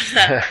crap out of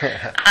them.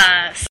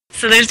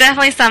 So there's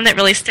definitely some that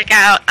really stick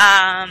out.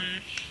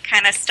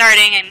 Kind of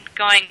starting and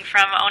going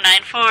from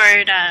 09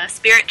 forward,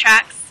 Spirit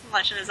Tracks,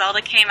 Legend of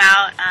Zelda came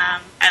out.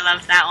 I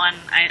loved that one.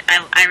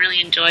 I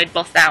really enjoyed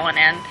both that one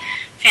and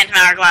Phantom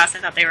Hourglass. I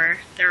thought they were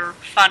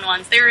fun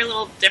ones. They were a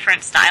little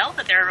different style,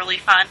 but they were really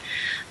fun.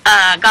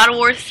 God of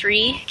War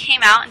 3 came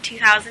out in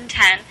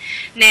 2010.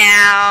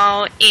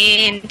 Now,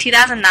 in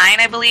 2009,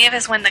 I believe,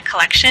 is when the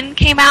collection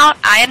came out.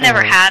 I had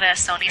never had a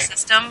Sony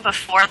system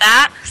before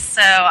that,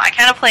 so I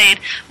kind of played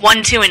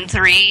 1, 2, and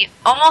 3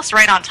 almost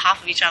right on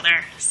top of each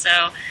other.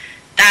 So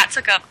that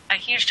took up a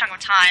huge chunk of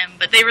time,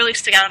 but they really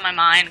stick out in my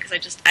mind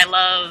because I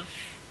love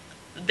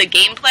the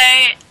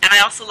gameplay, and I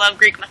also love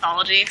Greek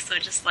mythology, so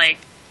just like,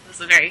 it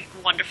was a very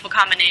wonderful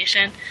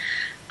combination.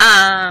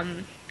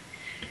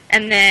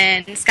 And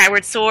then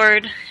Skyward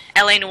Sword,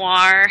 L.A.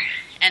 Noire,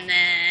 and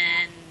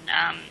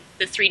then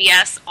the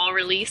 3DS all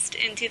released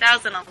in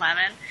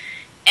 2011.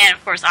 And,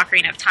 of course,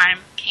 Ocarina of Time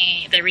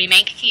the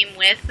remake came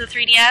with the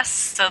 3DS.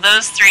 So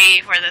those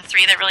 3 were the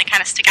 3 that really kind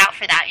of stick out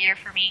for that year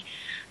for me.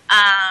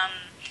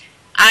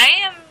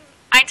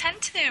 I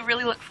tend to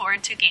really look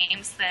forward to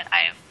games that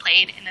I've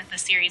played in the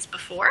series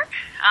before.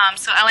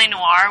 So L.A.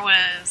 Noire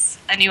was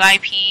a new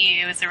IP.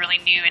 It was a really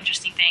new,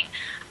 interesting thing.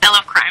 I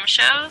love crime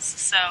shows,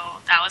 so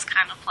that was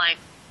kind of like,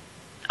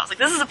 I was like,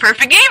 this is a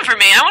perfect game for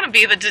me. I want to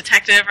be the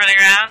detective running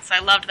around, so I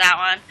loved that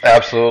one.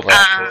 Absolutely.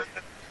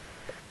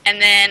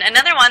 And then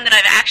another one that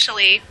I've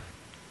actually,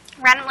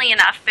 randomly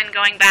enough, been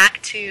going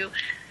back to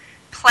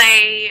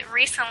play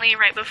recently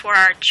right before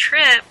our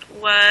trip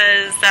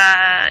was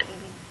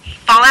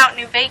Fallout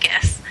New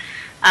Vegas.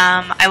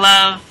 I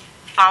love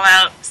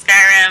Fallout,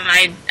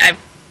 Skyrim.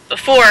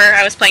 Before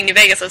I was playing New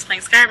Vegas, I was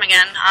playing Skyrim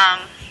again.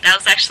 That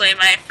was actually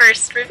my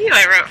first review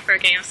I wrote for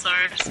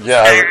GameSource.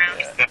 Yeah,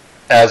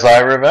 as I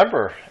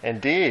remember,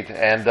 indeed.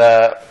 And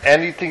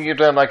anything you've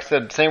done, like I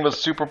said, same with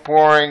Super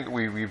Pouring.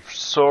 We've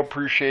so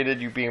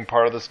appreciated you being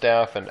part of the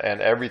staff and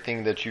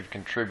everything that you've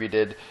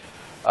contributed.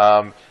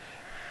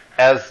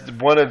 As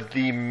one of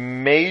the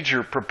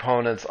major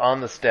proponents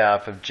on the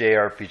staff of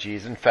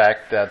JRPGs, in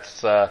fact, that's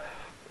some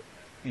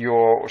of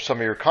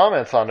your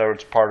comments on there.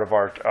 It's part of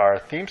our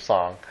theme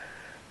song.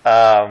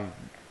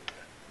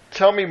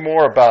 Tell me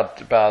more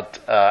about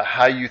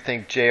how you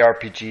think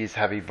JRPGs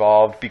have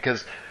evolved,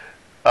 because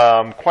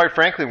quite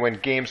frankly, when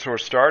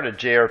GameSource started,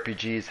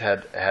 JRPGs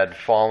had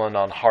fallen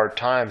on hard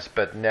times,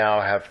 but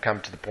now have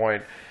come to the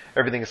point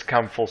everything's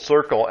come full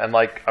circle. And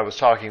like I was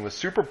talking with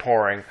Super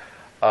Pouring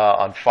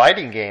on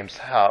fighting games,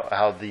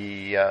 how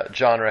the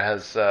genre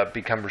has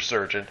become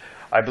resurgent.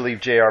 I believe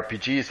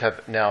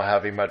JRPGs now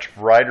have a much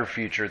brighter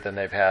future than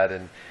they've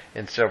had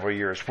in several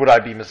years. Would I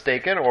be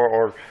mistaken,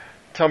 or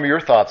tell me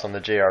your thoughts on the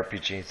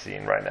JRPG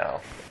scene right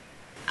now?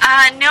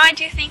 No, I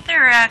do think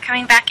they're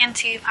coming back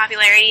into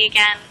popularity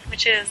again,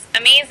 which is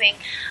amazing.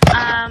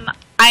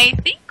 I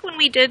think when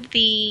we did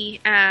the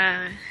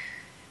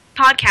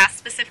podcast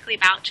specifically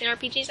about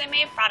JRPGs, I may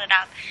have brought it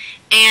up.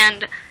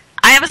 And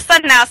I have a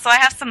son now, so I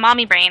have some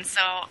mommy brain,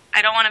 so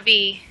I don't want to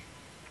be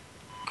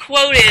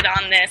quoted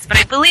on this, but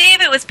I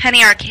believe it was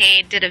Penny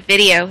Arcade did a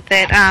video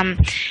that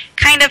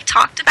kind of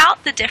talked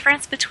about the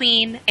difference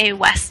between a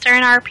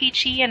Western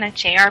RPG and a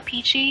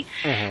JRPG.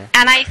 Mm-hmm.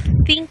 And I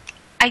think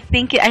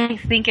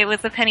it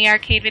was a Penny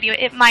Arcade video.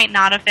 It might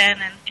not have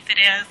been, and if it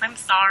is, I'm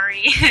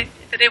sorry.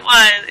 But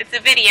it's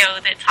a video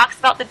that talks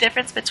about the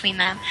difference between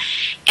them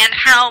and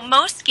how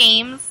most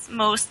games,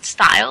 most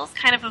styles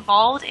kind of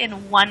evolved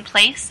in one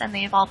place and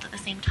they evolved at the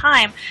same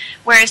time,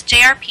 whereas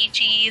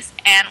JRPGs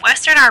and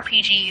Western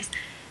RPGs,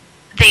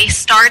 they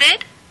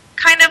started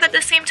kind of at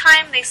the same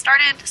time. They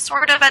started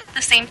sort of at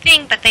the same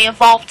thing, but they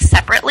evolved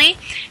separately.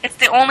 It's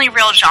the only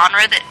real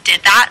genre that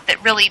did that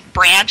really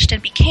branched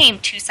and became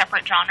 2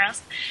 separate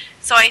genres.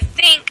 So I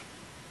think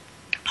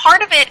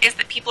part of it is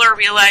that people are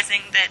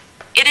realizing that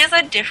it is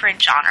a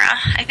different genre.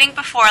 I think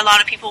before a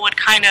lot of people would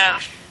kind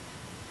of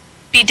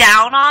be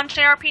down on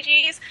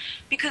JRPGs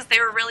because they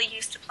were really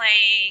used to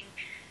playing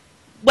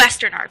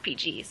Western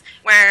RPGs,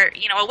 where,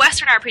 a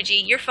Western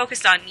RPG, you're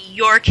focused on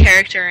your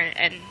character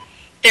and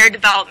their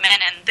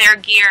development and their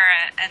gear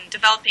and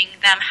developing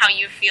them how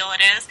you feel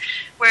it is.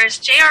 Whereas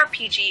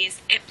JRPGs,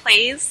 it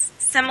plays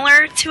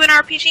similar to an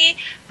RPG,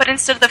 but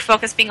instead of the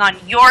focus being on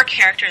your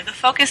character, the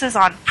focus is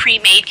on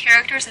pre-made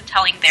characters and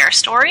telling their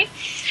story.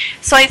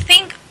 So I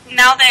think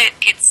now that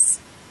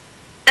it's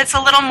that's a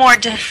little more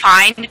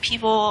defined.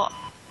 People,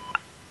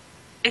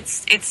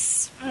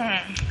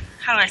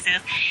 how do I say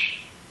this?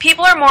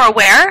 People are more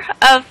aware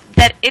of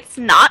that it's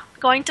not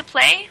going to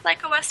play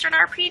like a Western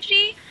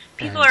RPG.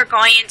 People are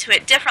going into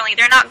it differently.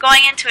 They're not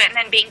going into it and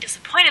then being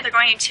disappointed. They're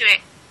going into it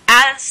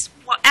as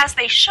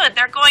they should.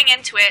 They're going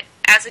into it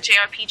as a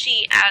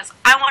JRPG, as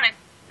I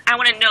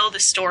want to know the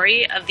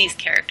story of these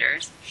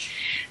characters.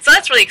 So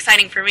that's really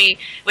exciting for me.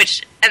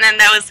 And then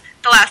that was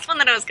the last one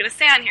that I was going to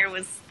say on here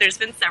was there's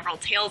been several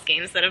Tales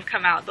games that have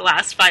come out the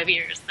last 5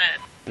 years that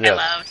I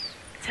loved.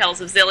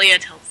 Tales of Xillia,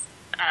 is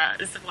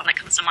the one that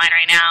comes to mind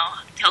right now.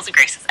 Tales of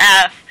Graces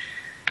F.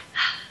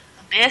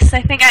 Abyss,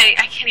 I think. I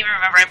can't even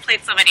remember. I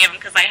played so many of them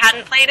because I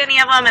hadn't played any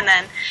of them, and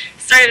then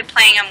started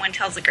playing them when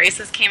Tales of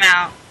Graces came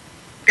out.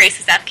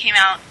 Graces F came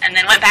out, and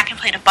then went back and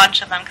played a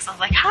bunch of them because I was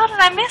like, how did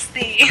I miss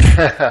these?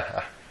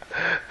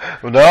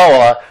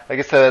 No, like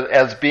I said,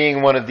 as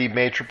being one of the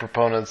major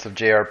proponents of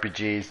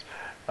JRPGs,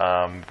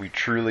 we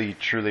truly,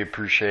 truly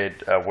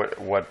appreciate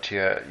what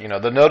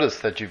the notice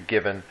that you've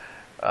given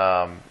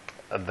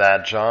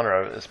that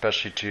genre,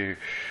 especially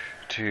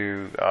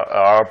to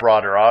our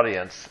broader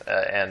audience,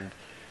 and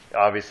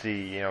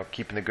obviously,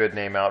 keeping the good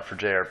name out for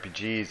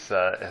JRPGs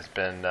has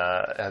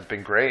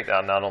been great,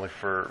 not only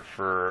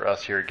for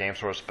us here at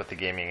GameSource, but the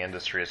gaming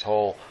industry as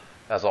a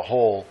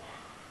whole.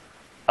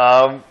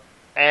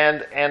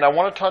 And I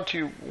want to talk to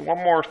you one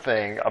more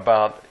thing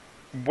about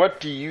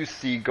what do you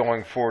see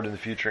going forward in the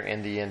future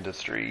in the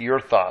industry? Your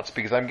thoughts,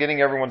 because I'm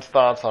getting everyone's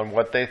thoughts on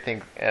what they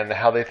think and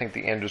how they think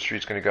the industry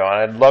is going to go. And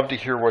I'd love to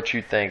hear what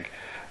you think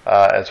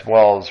as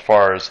well, as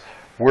far as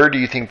where do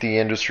you think the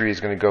industry is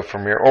going to go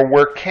from here, or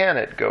where can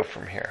it go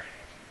from here?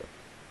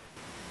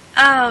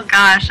 Oh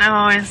gosh, I'm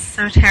always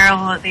so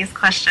terrible at these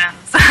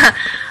questions. Well,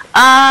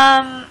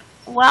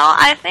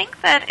 I think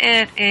that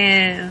it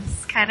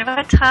is kind of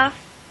a tough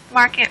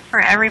market for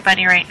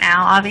everybody right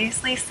now.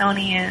 Obviously,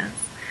 Sony is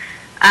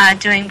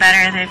doing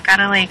better. They've got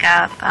a leg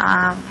up.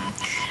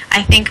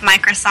 I think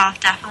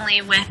Microsoft,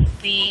 definitely with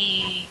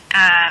the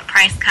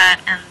price cut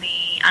and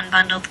the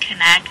unbundled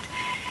Kinect,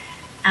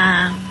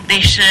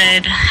 they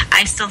should.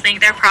 I still think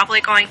they're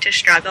probably going to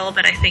struggle,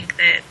 but I think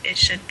that it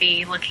should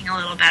be looking a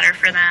little better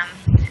for them.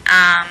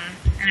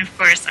 And of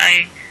course,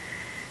 I'm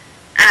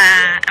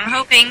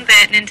hoping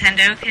that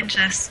Nintendo can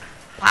just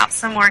pull out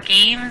some more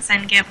games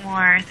and get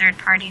more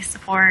third-party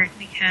support,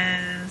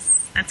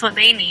 because that's what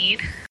they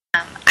need.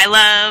 I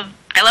love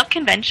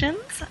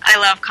conventions, I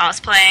love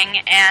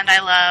cosplaying, and I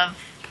love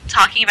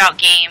talking about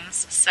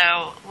games.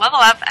 So Level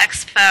Up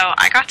Expo,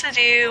 I got to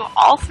do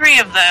all 3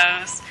 of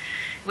those,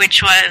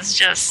 which was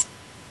just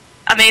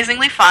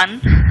amazingly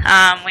fun.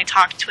 We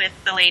talked with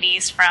the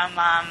ladies from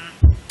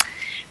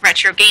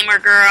Retro Gamer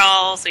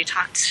Girls. We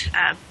talked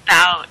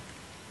about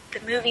the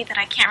movie that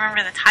I can't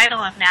remember the title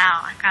of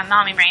now. I've got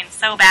mommy brain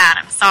so bad,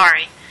 I'm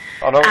sorry.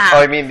 Oh, no,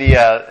 I mean the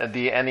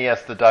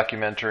NES, the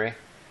documentary.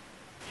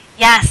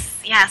 Yes,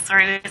 where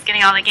he was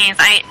getting all the games.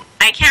 I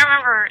can't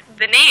remember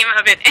the name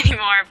of it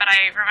anymore, but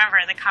I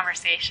remember the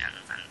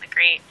conversations and the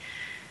great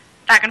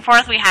back and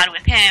forth we had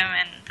with him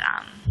and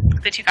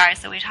the 2 guys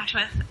that we talked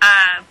with.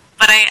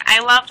 But I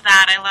loved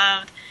that. I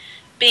loved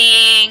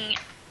being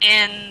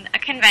in a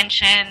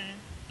convention,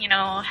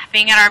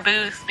 being at our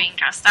booth, being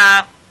dressed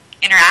up,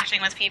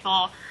 interacting with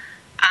people,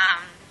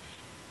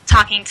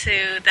 talking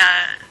to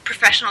the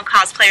professional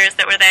cosplayers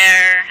that were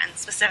there, and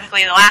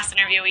specifically the last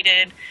interview we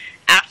did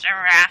after.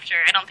 I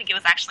don't think it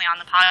was actually on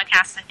the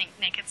podcast. I think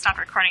Nick had stopped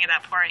recording at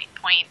that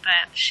point,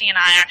 but she and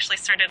I actually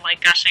started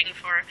gushing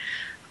for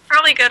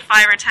probably a good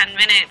 5 or 10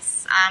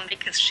 minutes,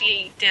 because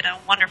she did a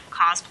wonderful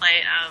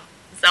cosplay of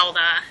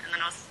Zelda,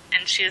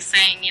 and she was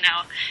saying,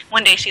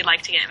 one day she'd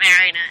like to get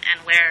married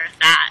and wear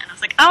that, and I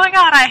was like, oh my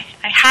god, I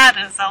had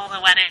a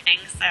Zelda wedding,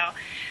 so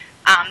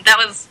that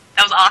was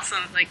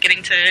awesome,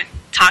 getting to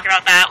talk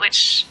about that,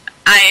 which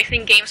I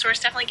think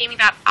GameSource definitely gave me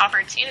that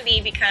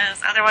opportunity,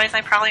 because otherwise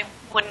I probably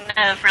wouldn't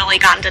have really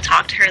gotten to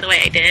talk to her the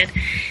way I did,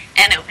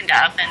 and opened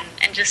up,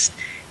 and just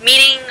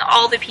meeting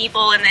all the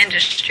people in the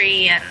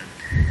industry and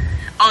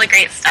all the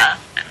great stuff,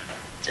 and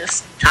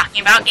just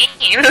talking about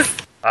games.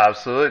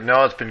 Absolutely.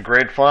 No, it's been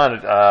great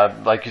fun.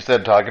 Like you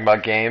said, talking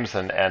about games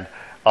and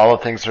all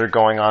the things that are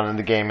going on in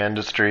the game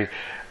industry.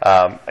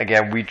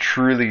 Again, we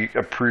truly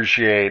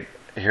appreciate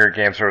here at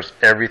GameSource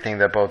everything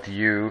that both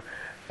you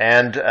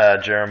and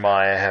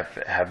Jeremiah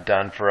have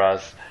done for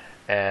us,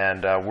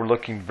 and we're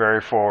looking very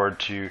forward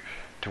to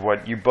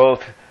what you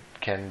both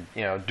can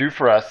do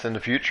for us in the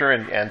future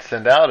and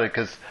send out,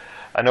 because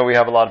I know we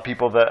have a lot of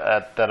people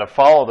that have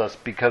followed us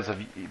because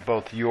of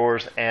both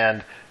yours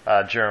and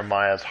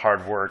Jeremiah's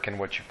hard work and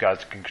what you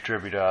guys can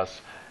contribute to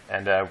us,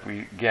 and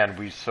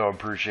we so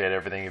appreciate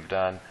everything you've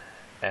done,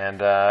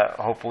 and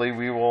hopefully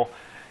we will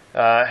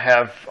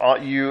have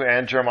you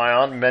and Jeremiah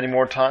on many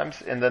more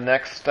times in the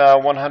next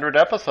 100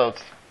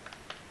 episodes.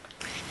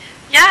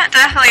 Yeah,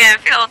 definitely. I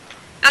feel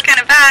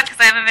kind of bad because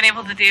I haven't been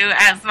able to do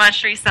as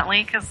much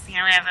recently because we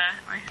have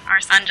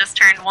our son just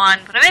turned 1,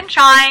 but I've been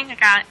trying.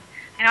 I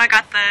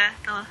got the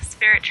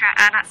Spirit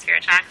Tracks,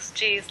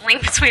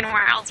 Link Between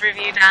Worlds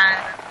review done.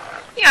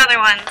 few other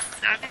ones.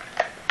 So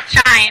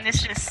Shine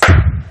is just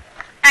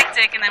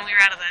hectic, and then we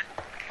were out of the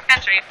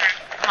country for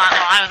a month.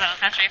 Well, I was out of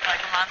the country for like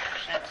a month and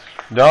shit.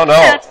 No.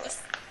 Yeah, it's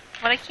just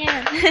what I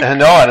can.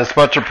 No, and it's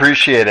much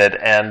appreciated.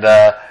 And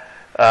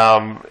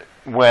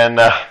when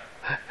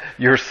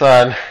your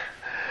son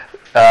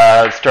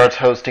starts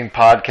hosting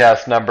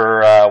podcast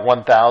number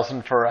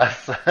 1,000 for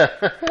us,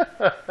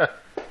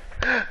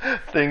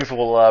 things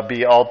will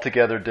be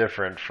altogether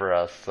different for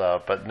us.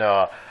 But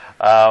no,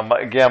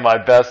 again, my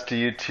best to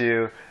you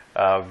two.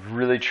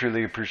 Really,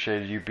 truly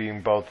appreciated you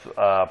being both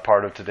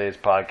part of today's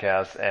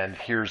podcast. And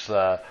here's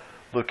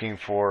looking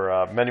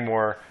for many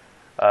more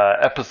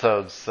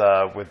episodes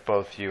with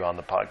both you on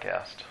the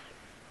podcast.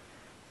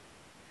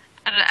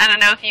 I don't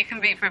know if you can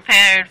be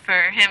prepared for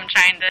him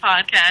trying to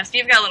podcast.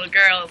 You've got little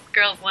girls.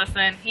 Girls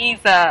listen. He's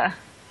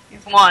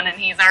one, and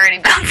he's already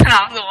bouncing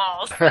off the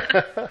walls.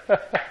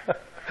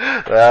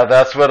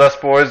 That's what us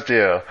boys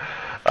do.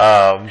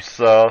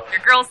 So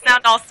your girls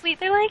sound all sweet.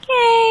 They're like,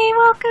 "Hey,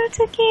 welcome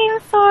to Game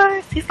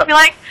Source." He's gonna be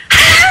like,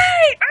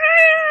 "Hi!"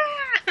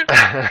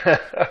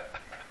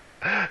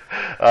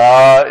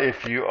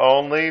 If you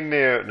only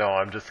knew. No,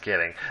 I'm just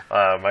kidding.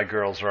 My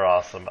girls are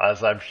awesome,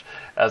 as I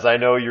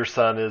know your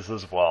son is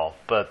as well.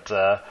 But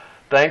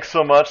thanks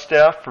so much,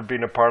 Steph, for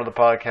being a part of the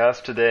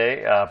podcast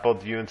today.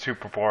 Both you and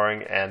Super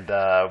Boring, and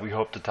we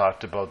hope to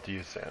talk to both of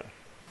you soon.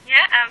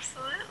 Yeah,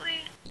 absolutely.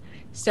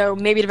 So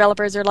maybe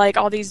developers are like,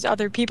 all these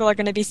other people are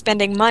going to be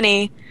spending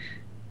money,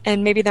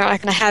 and maybe they're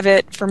not going to have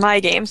it for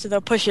my game, so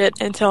they'll push it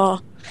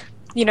until,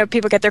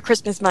 people get their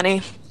Christmas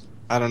money.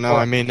 I don't know.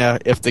 I mean,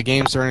 if the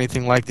games are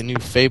anything like the new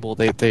Fable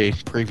they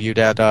previewed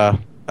at the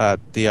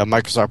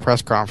Microsoft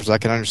press conference, I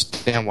can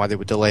understand why they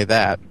would delay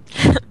that.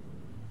 It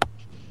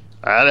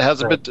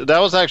hasn't been. That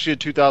was actually a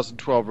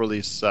 2012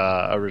 release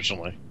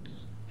originally.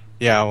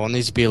 Yeah, well, it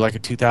needs to be like a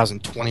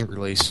 2020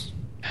 release.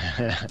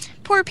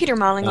 Poor Peter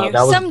Molyneux.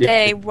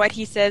 Someday what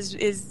he says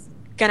is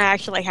going to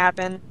actually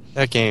happen.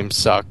 That game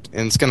sucked,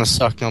 and it's going to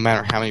suck no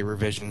matter how many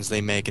revisions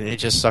they make, and it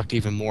just sucked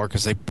even more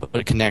because they put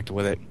a Kinect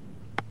with it.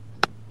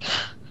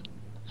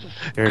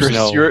 There's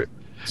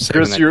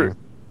Chris,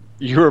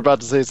 you were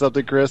about to say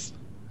something, Chris?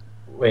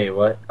 Wait,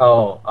 what?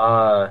 Oh,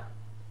 I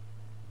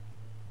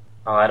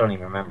don't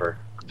even remember.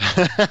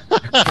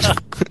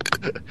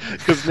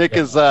 Because Nick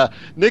is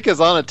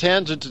on a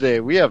tangent today.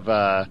 We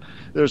have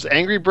there's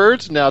Angry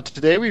Birds. Now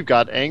today we've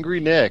got Angry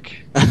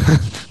Nick.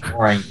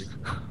 More angry.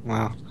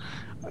 Wow.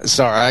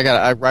 Sorry,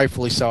 I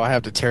rightfully so. I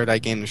have to tear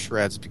that game to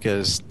shreds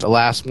because the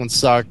last one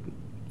sucked.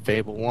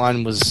 Fable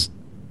 1 was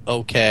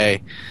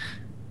okay,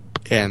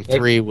 and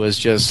 3 was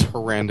just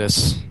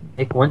horrendous.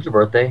 Nick, when's your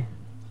birthday?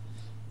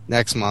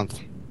 Next month.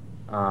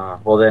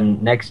 Well,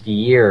 then next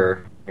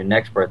year, your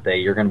next birthday,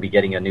 you're going to be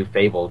getting a new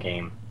Fable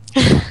game.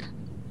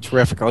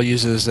 Terrific. I'll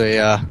use it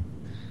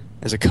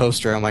as a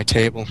coaster on my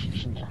table.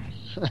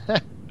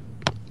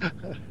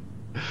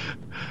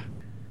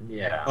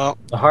 Yeah. Well,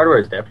 the hardware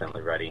is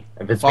definitely ready.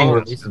 If it's being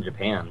released in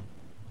Japan.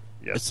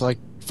 It's like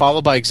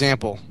followed by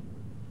example.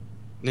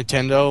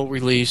 Nintendo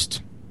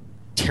released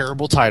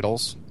terrible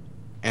titles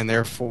and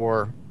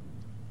therefore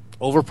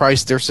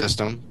overpriced their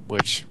system,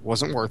 which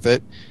wasn't worth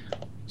it.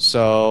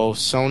 So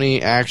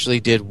Sony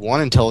actually did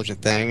one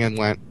intelligent thing and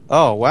went,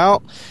 oh,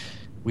 well,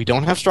 we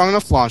don't have strong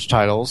enough launch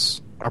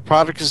titles. Our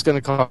product is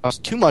going to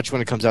cost too much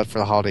when it comes out for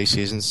the holiday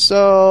season,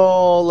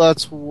 so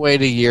let's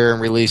wait a year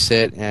and release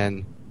it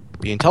and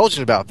be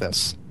intelligent about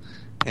this.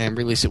 And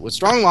release it with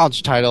strong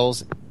launch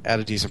titles at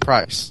a decent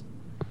price.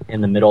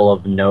 In the middle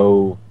of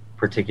no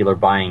particular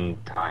buying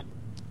time.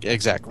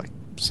 Exactly.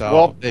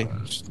 So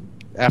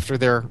after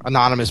their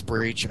anonymous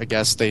breach, I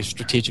guess they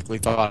strategically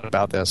thought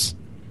about this.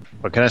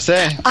 What can I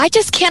say? I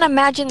just can't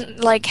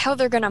imagine how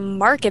they're going to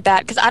market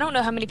that, because I don't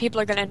know how many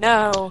people are going to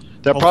know.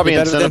 They'll probably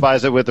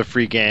incentivize it with a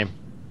free game.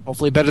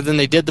 Hopefully better than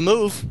they did the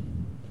Move.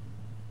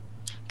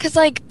 Because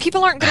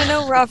people aren't going to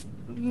know rough.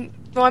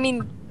 Well, I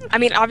mean,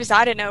 obviously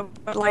I didn't know,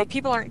 but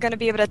people aren't going to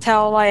be able to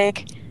tell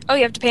oh,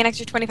 you have to pay an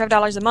extra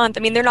 $25 a month. I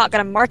mean, they're not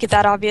going to market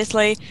that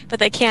obviously, but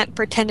they can't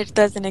pretend it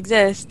doesn't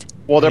exist.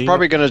 Well, they're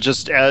probably going to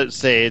just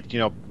say,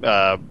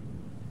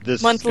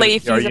 this monthly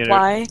fees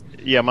apply.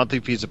 Yeah,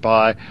 monthly fees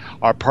apply.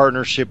 Our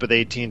partnership with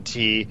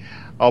AT&T.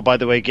 Oh, by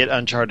the way, get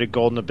Uncharted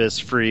Golden Abyss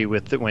free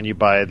when you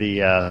buy the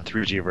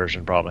 3G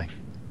version, probably.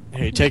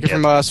 Hey, take it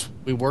from us.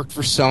 We work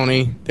for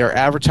Sony. Their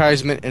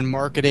advertisement and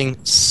marketing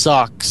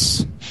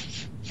sucks.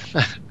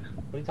 What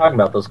are you talking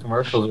about? Those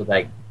commercials with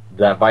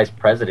that vice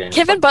president.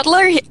 Kevin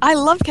Butler? I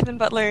love Kevin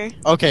Butler.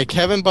 Okay,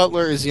 Kevin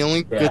Butler is the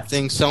only good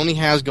thing Sony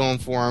has going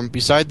for him.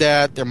 Beside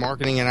that, their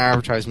marketing and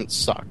advertisement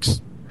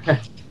sucks.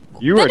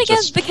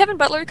 The Kevin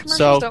Butler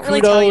commercials don't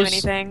really tell you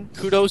anything.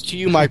 Kudos to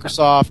you,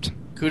 Microsoft.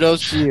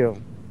 Kudos to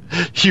you.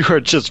 You are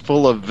just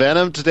full of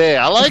venom today.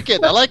 I like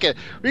it.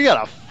 We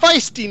got a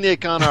feisty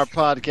Nick on our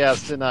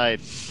podcast tonight.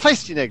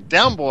 Feisty Nick,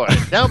 down boy.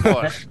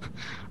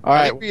 All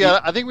right,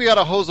 I think we got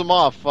to hose him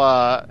off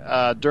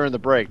during the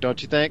break, don't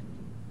you think?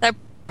 That's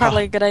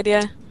probably a good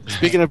idea.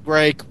 Speaking of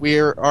break,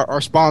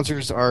 our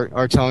sponsors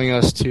are telling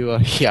us to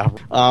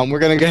we're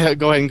gonna go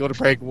ahead and go to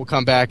break. We'll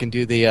come back and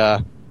do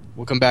the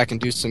we'll come back and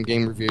do some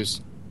game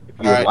reviews. If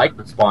you would like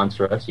to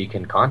sponsor us, you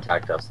can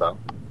contact us, though.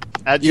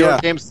 At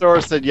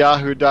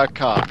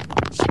yourgamesource@yahoo.com.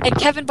 And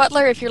Kevin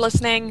Butler, if you're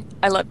listening,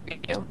 I love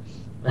you.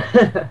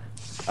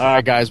 All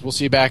right, guys, we'll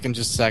see you back in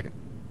just a second.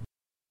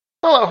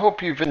 Well, I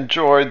hope you've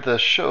enjoyed the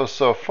show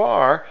so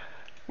far.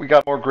 We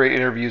got more great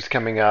interviews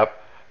coming up,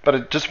 but I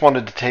just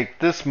wanted to take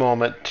this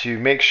moment to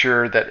make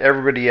sure that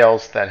everybody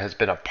else that has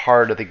been a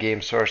part of the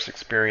GameSource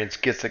experience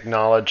gets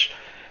acknowledged,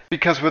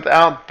 because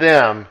without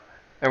them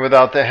and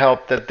without the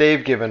help that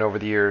they've given over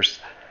the years,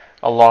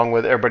 along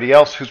with everybody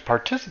else who's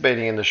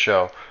participating in the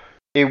show,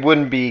 it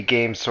wouldn't be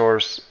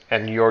GameSource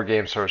and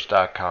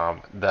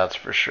yourgamesource.com, that's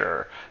for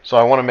sure. So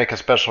I want to make a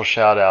special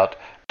shout out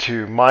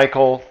to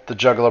Michael, the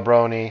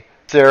Juggalabroni,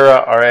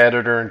 Sarah, our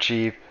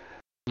editor-in-chief,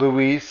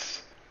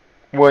 Luis,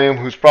 William,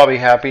 who's probably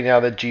happy now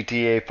that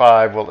GTA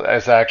 5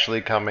 is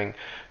actually coming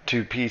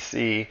to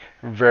PC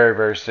very,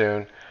 very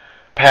soon,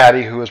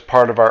 Patty, who was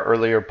part of our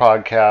earlier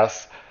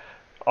podcasts,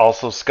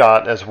 also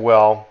Scott as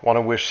well. Want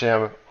to wish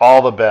him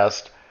all the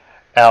best.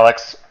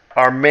 Alex,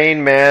 our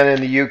main man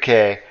in the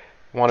UK,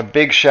 want a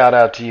big shout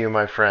out to you,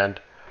 my friend.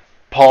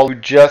 Paul, who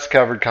just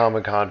covered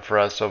Comic-Con for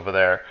us over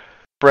there.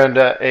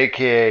 Brenda,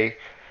 a.k.a.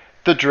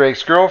 the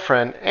Drake's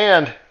girlfriend,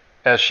 and,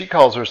 as she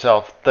calls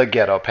herself, the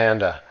Ghetto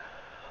Panda.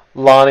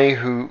 Lonnie,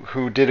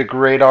 who did a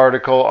great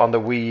article on the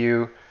Wii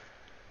U.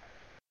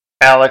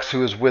 Alex,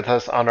 who is with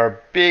us on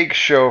our big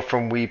show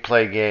from We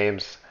Play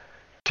Games.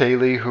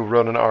 Taylor, who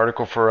wrote an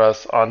article for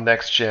us on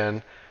Next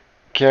Gen.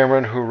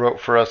 Cameron, who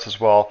wrote for us as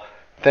well.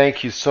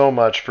 Thank you so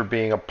much for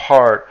being a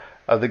part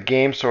of the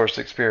GameSource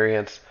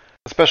experience.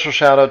 A special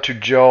shout out to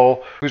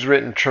Joel, who's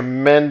written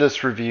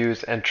tremendous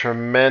reviews and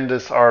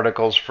tremendous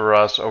articles for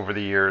us over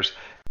the years.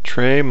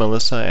 Trey,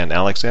 Melissa, and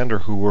Alexander,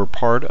 who were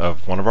part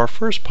of one of our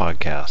first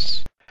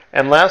podcasts.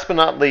 And last but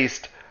not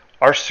least,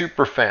 our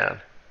super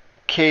fan,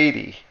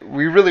 Katie.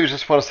 We really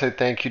just want to say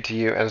thank you to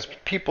you and as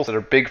people that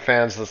are big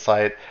fans of the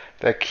site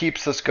that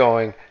keeps us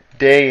going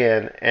day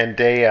in and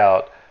day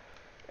out.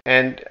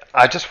 And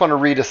I just want to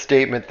read a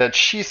statement that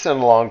she sent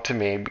along to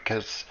me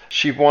because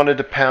she wanted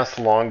to pass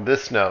along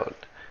this note.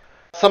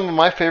 Some of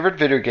my favorite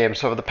video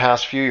games over the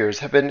past few years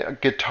have been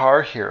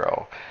Guitar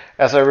Hero,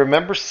 as I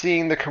remember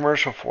seeing the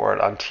commercial for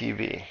it on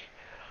TV.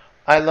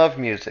 I love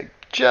music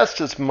just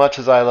as much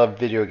as I love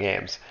video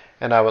games,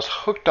 and I was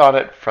hooked on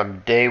it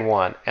from day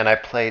one, and I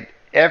played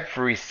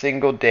every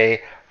single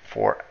day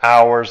for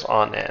hours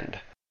on end.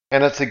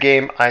 And it's a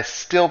game I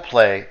still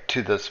play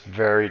to this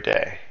very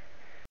day.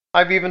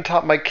 I've even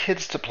taught my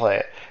kids to play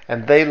it,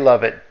 and they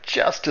love it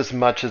just as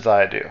much as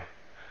I do.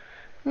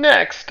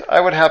 Next, I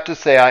would have to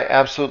say I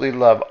absolutely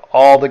love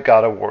all the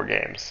God of War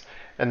games.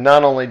 And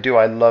not only do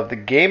I love the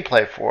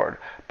gameplay for it,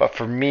 but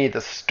for me the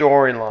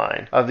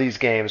storyline of these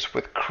games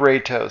with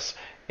Kratos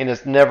in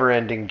his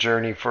never-ending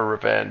journey for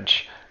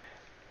revenge.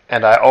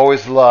 And I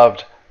always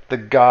loved the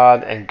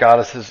god and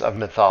goddesses of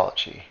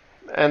mythology.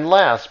 And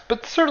last,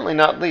 but certainly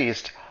not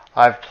least,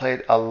 I've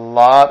played a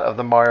lot of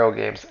the Mario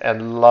games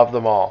and love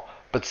them all.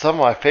 But some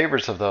of my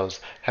favorites of those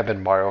have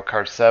been Mario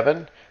Kart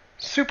 7,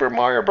 Super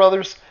Mario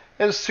Bros.,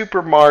 and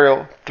Super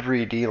Mario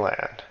 3D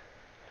Land.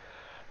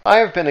 I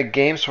have been a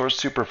GameSource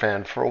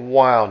superfan for a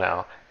while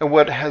now, and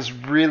what has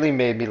really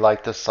made me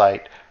like the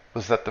site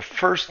was that the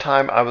first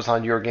time I was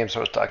on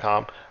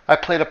yourgamesource.com, I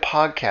played a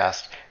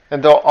podcast,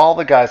 and though all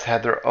the guys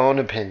had their own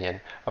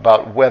opinion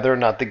about whether or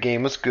not the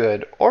game was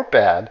good or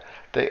bad,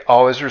 they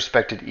always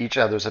respected each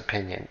other's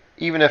opinion,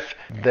 even if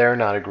they're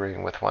not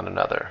agreeing with one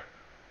another,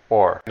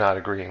 or not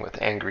agreeing with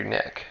Angry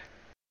Nick.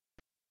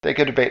 They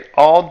could debate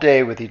all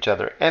day with each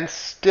other and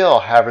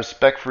still have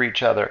respect for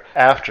each other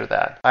after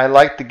that. I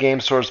liked the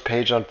GameSource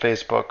page on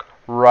Facebook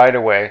right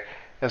away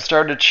and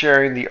started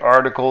sharing the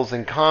articles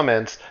and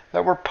comments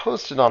that were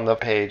posted on the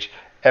page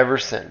ever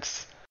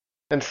since.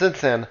 And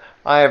since then,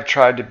 I have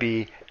tried to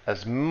be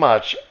as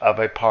much of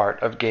a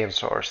part of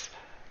GameSource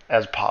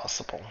as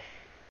possible.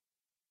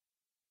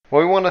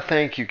 Well, we want to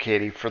thank you,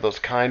 Katie, for those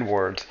kind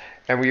words,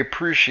 and we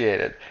appreciate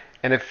it.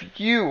 And if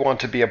you want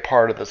to be a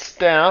part of the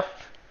staff,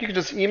 you can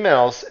just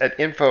email us at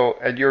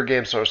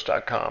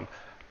info@yourgamesource.com.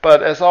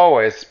 But as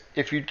always,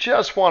 if you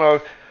just want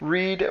to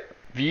read,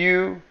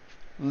 view,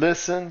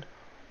 listen,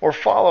 or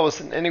follow us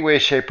in any way,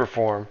 shape, or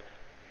form,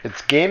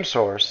 it's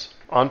GameSource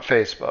on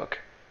Facebook,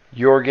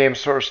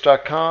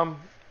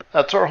 yourgamesource.com,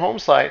 that's our home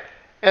site,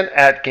 and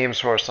at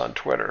GameSource on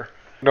Twitter.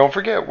 Don't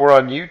forget, we're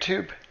on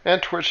YouTube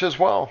and Twitch as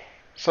well.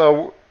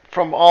 So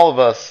from all of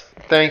us,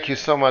 thank you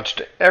so much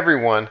to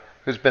everyone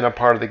who's been a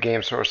part of the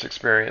GameSource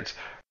experience.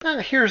 And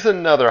here's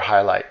another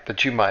highlight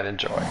that you might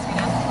enjoy.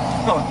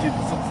 Oh, dude,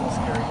 this looks so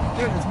scary.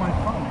 Dude, it's my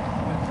phone.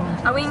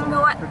 A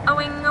wingo what? A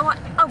wingo what?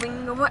 A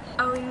wingo what?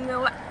 A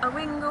wingo what? A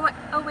wingo what?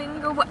 A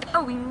wingo what?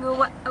 A wingo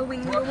what? A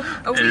wingo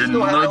what? In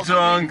the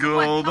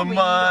jungle, the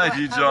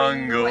mighty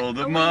jungle,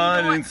 the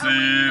mighty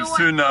sleeps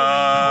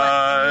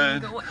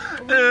tonight.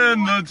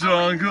 In the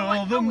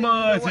jungle, the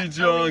mighty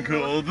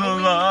jungle, the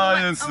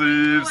lion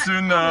sleeps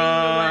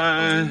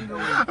tonight.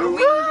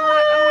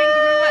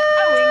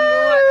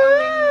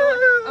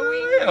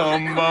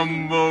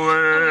 Mumble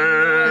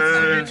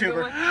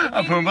YouTuber.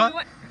 A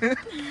Pumbaa.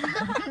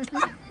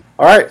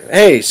 All right,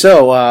 hey,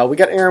 so we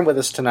got Aaron with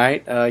us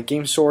tonight.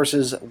 Game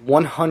Source's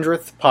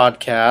 100th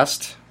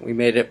podcast. We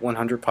made it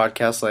 100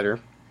 podcasts later.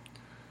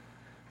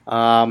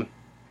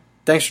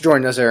 Thanks for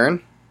joining us,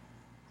 Aaron.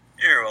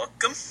 You're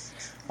welcome.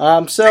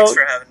 Thanks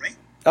for having me.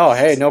 Oh,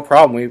 hey, no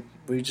problem.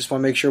 We just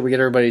want to make sure we get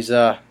everybody's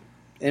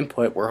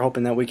input. We're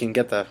hoping that we can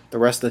get the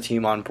rest of the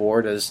team on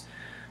board, as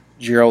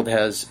Gerald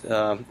has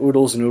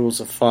oodles and oodles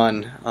of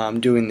fun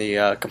doing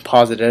the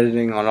composite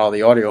editing on all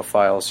the audio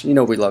files. You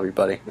know we love you,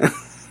 buddy.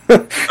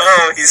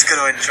 Oh, he's going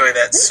to enjoy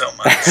that so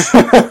much.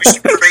 We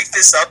should break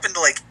this up into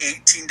like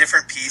 18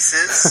 different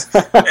pieces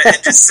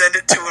and just send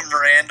it to him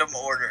random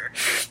order.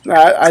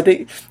 I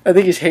think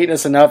he's hating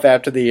us enough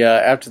after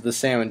the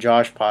Sam and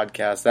Josh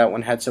podcast. That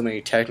one had so many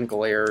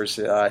technical errors.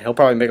 He'll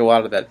probably make a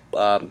lot of that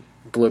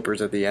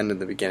bloopers at the end and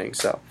the beginning.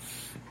 So,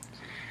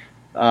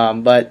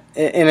 but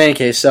in any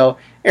case, so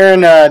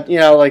Aaron,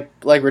 like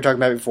we were talking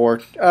about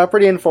before,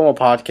 pretty informal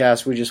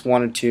podcast. We just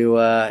wanted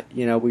to,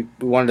 we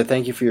wanted to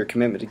thank you for your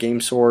commitment to Game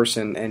Source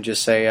and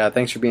just say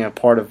thanks for being a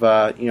part of,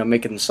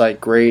 making the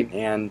site great.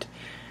 And,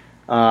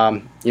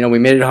 we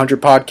made it 100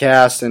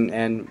 podcasts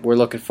and we're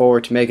looking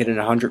forward to making it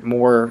 100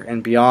 more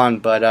and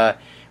beyond. But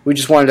we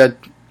just wanted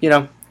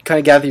to, kind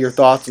of gather your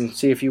thoughts and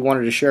see if you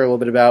wanted to share a little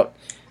bit about,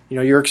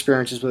 your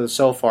experiences with it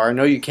so far. I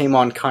know you came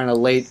on kind of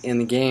late in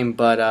the game,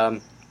 but,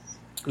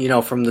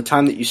 from the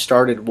time that you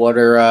started, what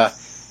are,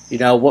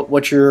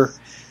 what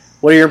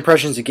are your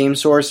impressions of Game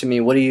Source? I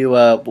mean, what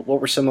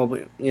were some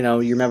of,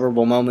 your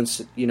memorable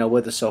moments,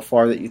 with us so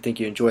far that you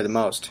think you enjoy the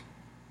most?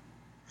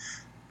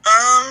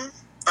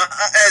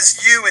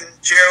 As you and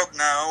Gerald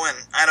know,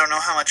 and I don't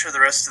know how much of the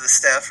rest of the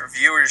staff or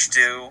viewers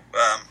do,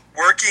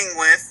 working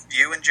with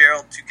you and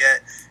Gerald to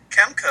get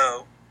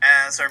Kemco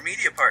as our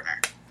media partner,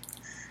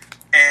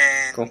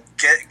 and cool.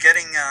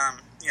 getting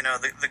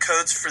the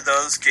codes for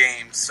those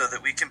games so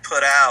that we can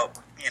put out,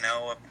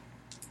 a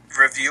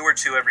review or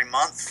two every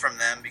month from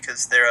them,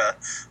 because they're a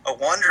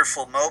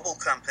wonderful mobile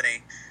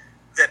company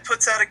that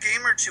puts out a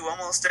game or two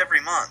almost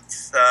every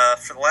month.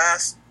 For the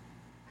last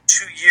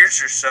 2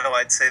 years or so,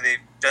 I'd say they've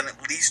done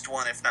at least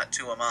one, if not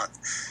two a month.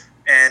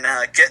 And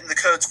getting the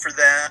codes from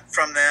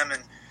them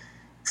and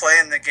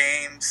playing the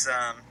games,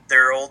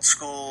 they're old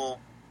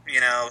school,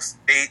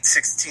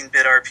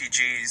 16-bit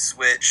RPGs,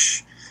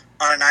 which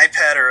on an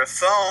iPad or a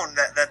phone,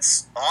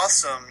 that's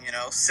awesome,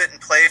 sit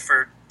and play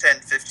for 10,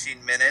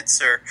 15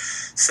 minutes, or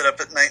sit up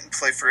at night and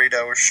play for 8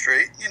 hours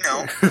straight, we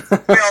all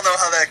know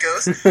how that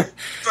goes.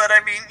 But,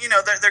 I mean,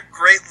 they're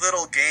great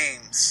little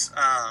games.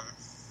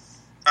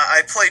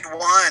 I played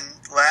one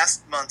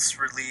last month's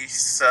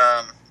release,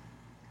 and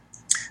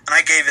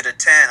I gave it a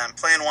 10. I'm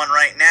playing one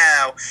right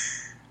now,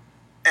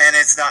 and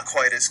it's not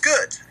quite as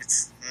good.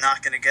 It's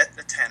not going to get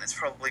a 10. It's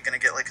probably going to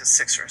get like a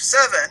 6 or a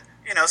 7,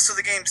 so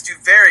the games do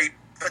vary.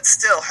 But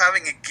still,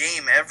 having a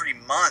game every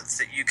month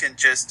that you can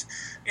just,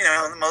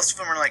 most of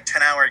them are like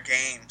 10-hour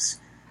games.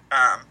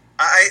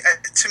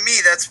 To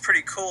me, that's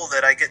pretty cool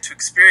that I get to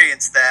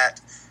experience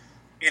that,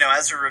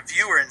 as a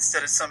reviewer,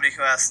 instead of somebody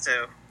who has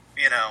to,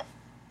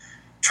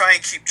 try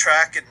and keep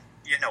track and,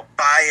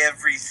 buy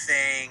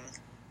everything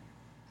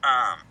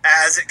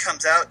as it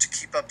comes out to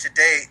keep up to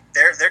date.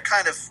 They're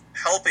kind of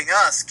helping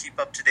us keep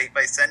up to date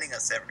by sending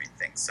us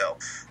everything. So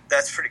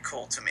that's pretty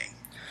cool to me.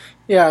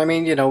 Yeah, I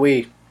mean,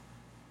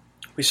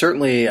 we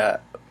certainly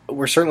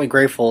we're certainly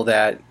grateful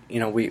that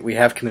we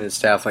have committed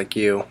staff like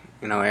you,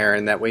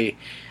 Aaron, that we're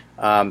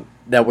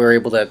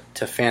able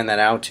to fan that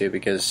out to,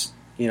 because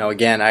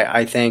again,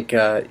 I think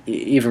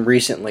even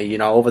recently,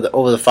 over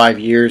the 5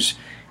 years,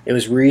 it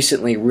was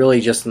recently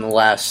really just in the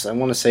last, I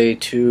want to say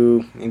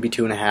 2, maybe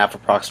 2.5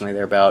 approximately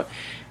thereabout,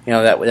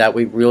 that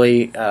we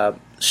really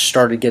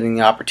started getting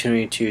the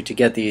opportunity to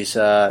get these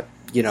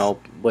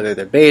whether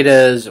they're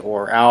betas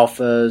or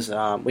alphas.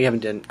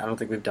 I don't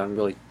think we've done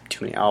really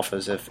too many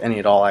alphas, if any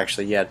at all,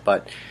 actually, yet.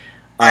 But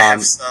I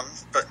have some,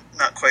 but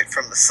not quite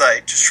from the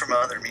site, just from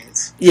other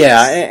means.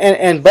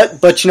 Yeah,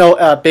 but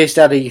based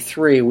out of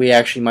E3, we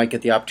actually might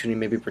get the opportunity to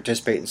maybe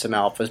participate in some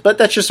alphas. But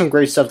that's just some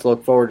great stuff to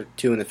look forward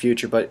to in the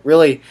future. But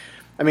really,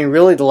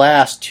 the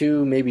last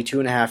 2, maybe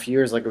 2.5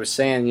 years, like I was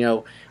saying,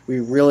 we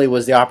really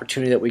was the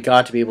opportunity that we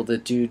got to be able to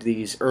do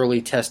these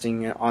early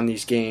testing on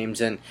these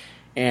games and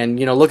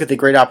look at the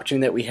great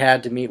opportunity that we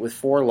had to meet with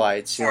Four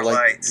Lights.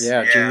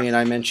 Jimmy and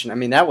I mentioned. I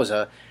mean,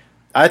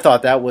 I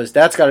thought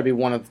that's got to be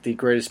one of the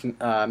greatest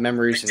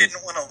memories. I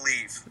didn't want to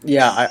leave.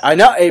 Yeah, I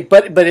know,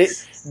 but they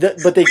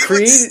we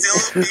created. Would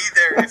still be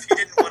there if you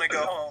didn't want to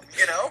go home.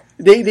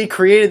 They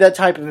created that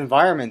type of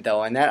environment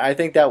though, and I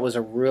think that was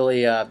a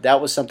really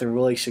that was something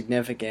really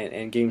significant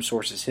in Game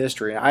Source's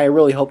history, and I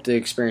really hope to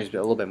experience a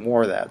little bit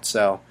more of that.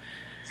 So.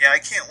 Yeah, I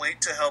can't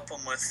wait to help them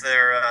with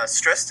their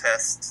stress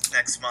tests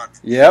next month.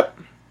 Yep.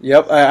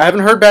 I haven't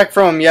heard back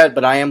from them yet,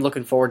 but I am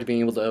looking forward to being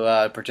able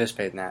to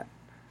participate in that.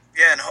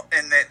 Yeah,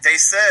 and they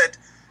said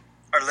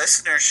our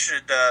listeners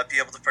should be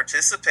able to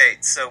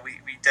participate, so we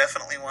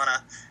definitely want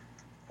to.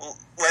 We'll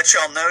let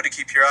y'all know to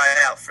keep your eye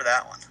out for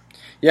that one.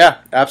 Yeah,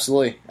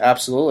 absolutely.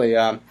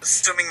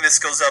 Assuming this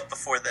goes up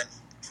before then.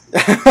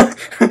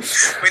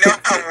 We know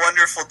how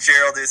wonderful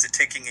Gerald is at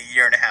taking a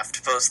year and a half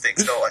to post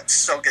things. So I'm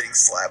so getting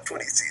slapped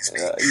when he sees me.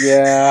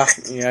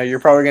 Yeah, you're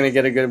probably going to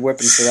get a good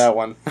whipping for that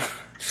one.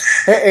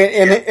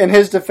 In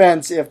his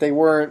defense, if they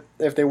weren't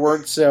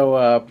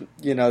so,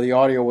 the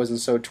audio wasn't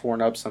so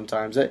torn up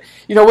sometimes,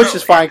 which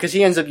is fine because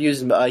he ends up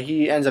using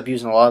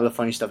a lot of the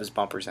funny stuff as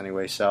bumpers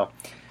anyway. So,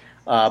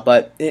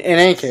 but in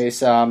any case,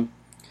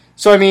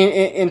 so I mean,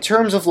 in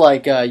terms of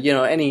like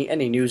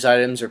any news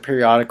items or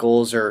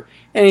periodicals or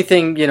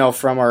anything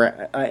from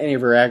our any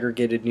of our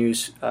aggregated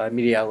news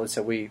media outlets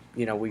that we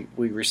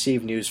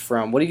receive news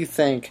from, what do you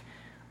think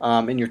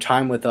in your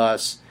time with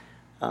us?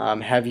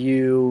 Have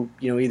you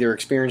either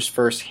experienced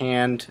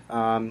firsthand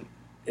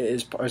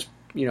as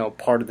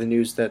part of the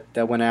news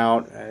that went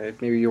out?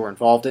 Maybe you were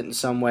involved in it in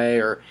some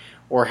way,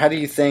 or how do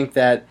you think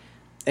that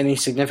any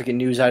significant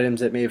news items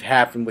that may have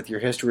happened with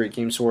your history at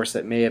GameSource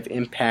that may have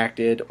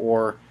impacted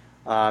or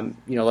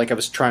like I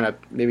was trying to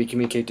maybe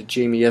communicate to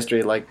Jamie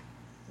yesterday, like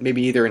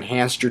maybe either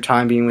enhanced your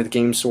time being with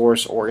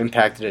GameSource or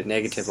impacted it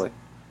negatively?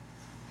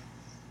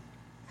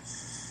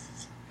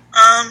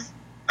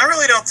 I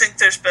really don't think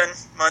there's been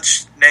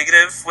much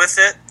negative with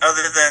it,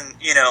 other than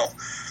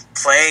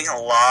playing a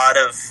lot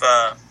of,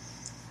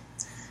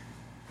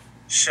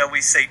 shall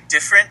we say,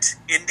 different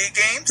indie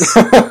games.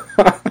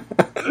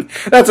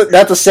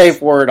 That's a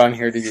safe word on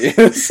here to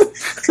use.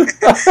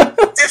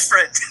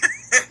 Different.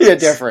 Yeah,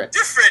 different.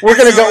 Different. We're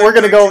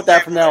gonna go with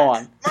that from now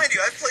on. Mind you,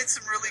 I've played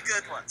some really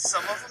good ones.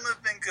 Some of them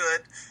have been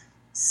good.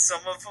 Some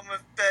of them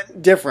have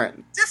been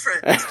different.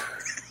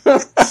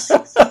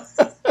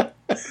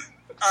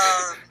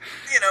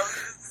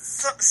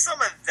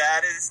 Some of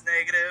that is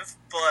negative,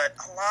 but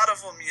a lot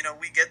of them,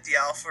 we get the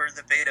alpha or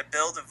the beta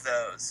build of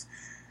those.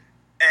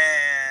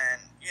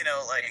 And,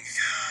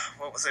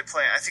 what was I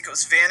playing? I think it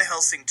was Van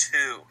Helsing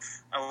 2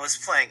 I was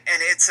playing.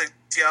 And it's a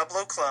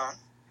Diablo clone.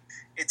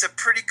 It's a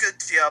pretty good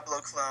Diablo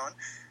clone,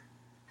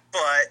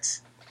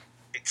 but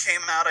it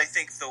came out, I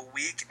think, the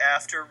week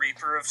after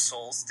Reaper of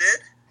Souls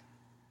did.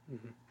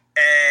 Mm-hmm.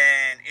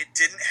 And it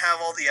didn't have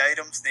all the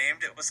items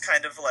named. It was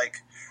kind of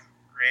like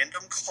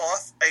random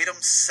cloth item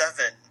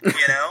 7, and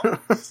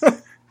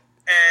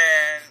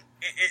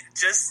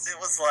it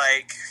was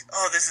like,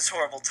 oh, this is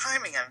horrible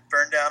timing. I'm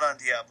burned out on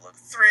Diablo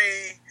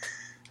 3,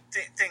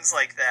 things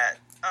like that.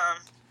 I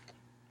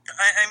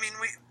mean,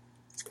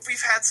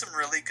 we've had some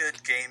really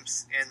good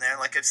games in there.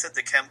 Like I've said,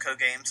 the Kemco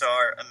games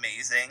are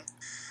amazing.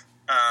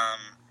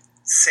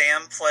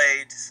 Sam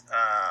played,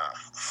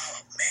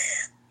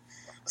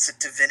 was it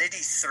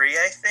Divinity 3,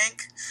 I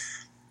think?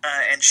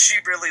 And she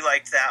really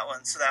liked that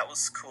one, so that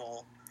was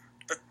cool.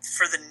 But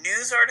for the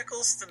news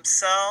articles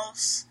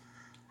themselves,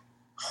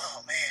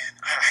 oh man,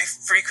 I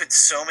frequent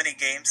so many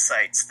game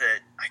sites that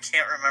I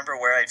can't remember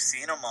where I've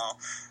seen them all.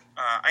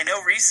 I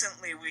know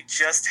recently we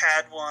just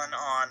had one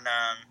on,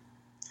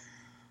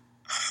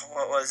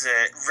 what was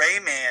it?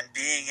 Rayman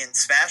being in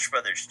Smash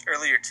Brothers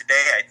earlier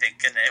today, I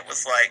think, and it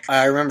was like,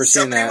 I remember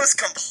seeing that. Somebody was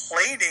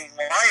complaining,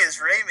 why is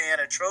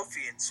Rayman a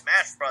trophy in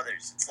Smash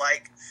Brothers? It's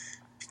like,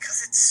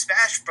 because it's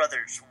Smash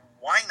Brothers.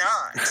 Why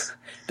not?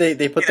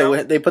 they put the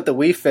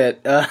Wii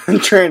Fit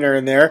trainer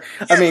in there.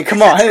 Yeah, I mean,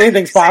 come on,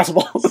 anything's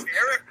possible.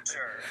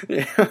 Character.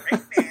 Yeah.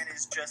 Rayman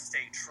is just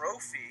a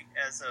trophy,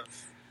 as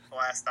of the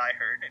last I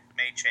heard. It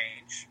may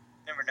change.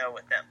 Never know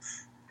with them.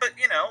 But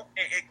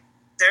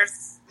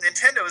there's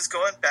Nintendo is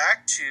going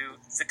back to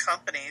the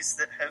companies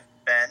that have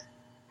been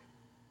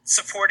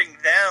supporting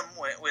them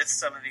with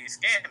some of these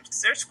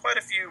games. There's quite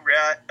a few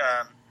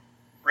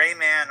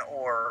Rayman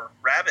or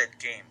Rabbids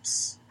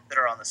games that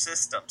are on the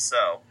system,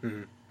 so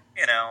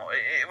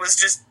it was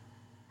just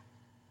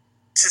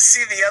to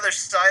see the other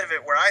side of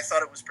it, where I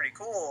thought it was pretty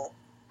cool,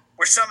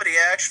 where somebody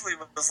actually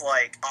was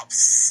like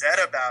upset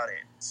about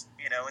it,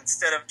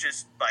 instead of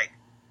just like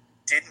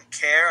didn't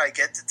care. I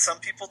get that some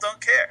people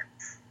don't care,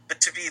 but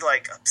to be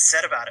like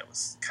upset about it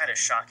was kind of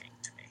shocking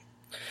to me.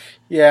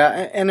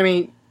 Yeah, and I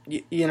mean,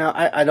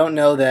 I don't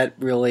know that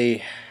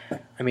really.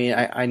 I mean,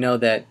 I know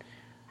that.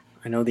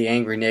 I know the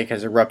Angry Nick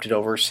has erupted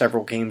over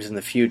several games in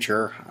the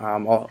future,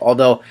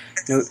 although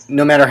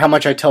no matter how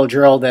much I tell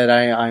Gerald that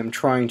I'm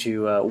trying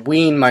to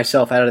wean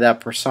myself out of that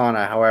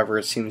persona, however,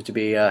 it seems to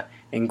be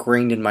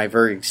ingrained in my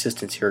very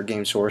existence here at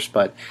GameSource.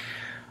 But,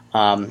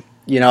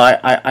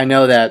 I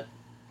know that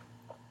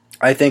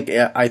I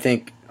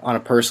think on a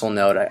personal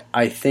note,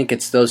 I think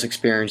it's those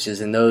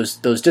experiences and those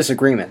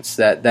disagreements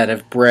that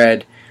have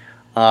bred.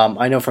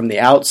 I know from the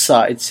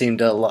outside it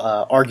seemed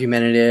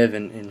argumentative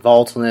and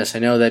volatileness. I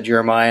know that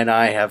Jeremiah and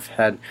I have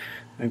had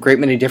a great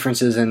many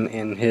differences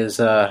in his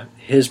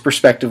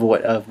perspective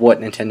of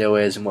what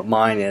Nintendo is and what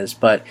mine is.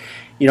 But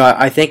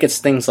I think it's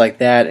things like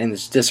that and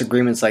it's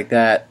disagreements like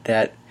that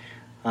that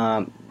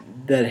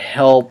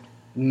help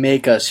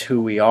make us who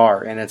we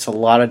are. And it's a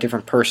lot of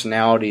different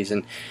personalities.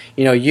 And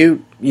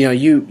you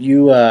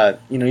do a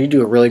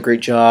really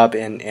great job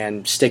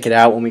and stick it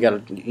out when we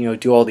got to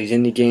do all these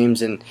indie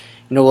games and.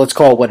 Let's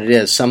call it what it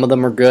is. Some of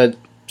them are good.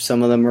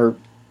 Some of them are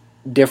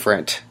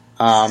different.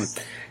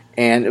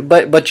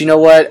 But you know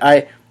what?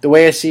 the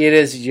way I see it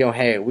is,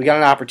 hey, we got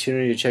an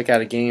opportunity to check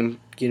out a game,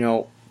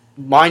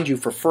 mind you,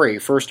 for free,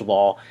 first of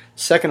all.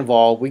 Second of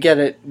all, we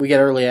get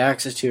early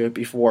access to it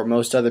before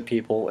most other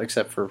people,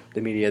 except for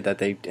the media that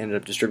they ended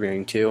up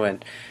distributing to.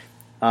 And,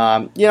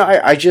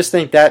 I just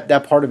think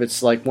that part of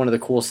it's like one of the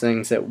coolest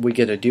things that we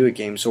get to do at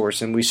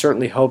GameSource, and we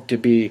certainly hope to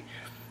be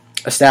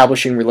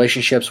establishing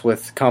relationships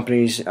with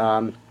companies,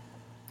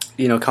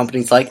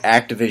 companies like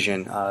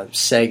Activision,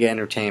 Sega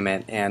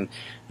Entertainment, and,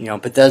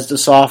 Bethesda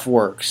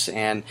Softworks,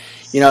 and,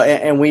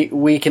 and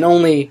we can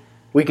only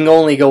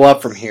go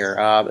up from here,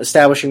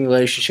 establishing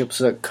relationships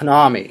with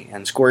Konami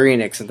and Square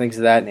Enix and things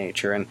of that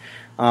nature. And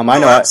I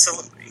know,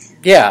 absolutely,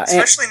 yeah,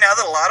 especially now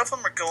that a lot of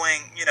them are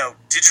going,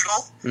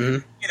 digital.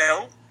 Mm-hmm.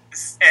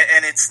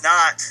 And it's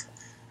not,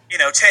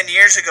 10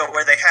 years ago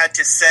where they had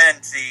to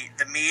send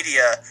the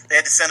media, they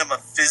had to send them a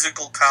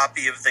physical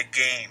copy of the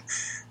game.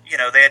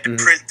 They had to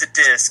print the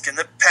disc and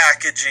the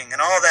packaging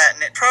and all that,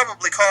 and it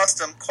probably cost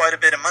them quite a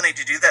bit of money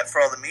to do that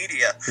for all the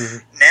media.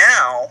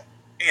 Now,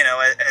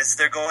 as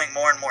they're going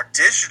more and more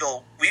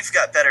digital, we've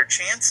got better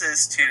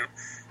chances to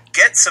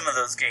get some of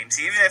those games,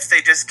 even if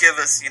they just give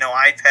us,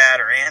 iPad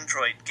or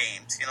Android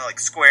games. Like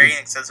Square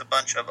Enix has a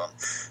bunch of them.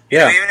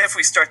 Yeah. Even if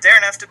we start there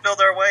and have to build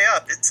our way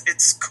up,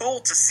 it's cool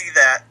to see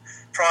that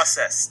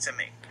process to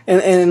me.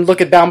 And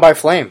look at Bound by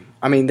Flame.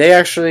 I mean, they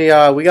actually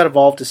we got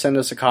Evolve to send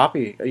us a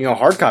copy,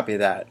 hard copy of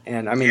that,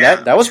 and I mean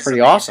that was pretty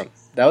awesome.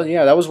 That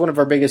was one of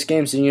our biggest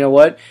games, and you know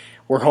what?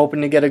 We're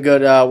hoping to get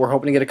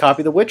a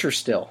copy of The Witcher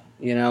still.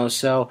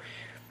 So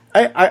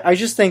I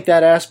just think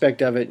that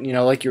aspect of it,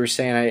 like you were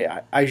saying,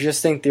 I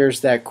just think there's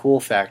that cool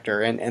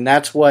factor, and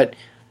that's what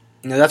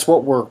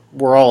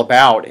we're all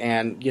about.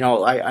 And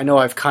I know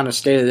I've kind of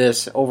stated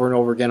this over and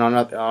over again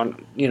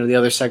on the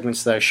other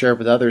segments that I shared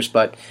with others,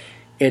 but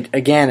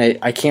I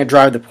can't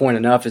drive the point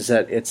enough. Is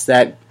that it's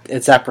that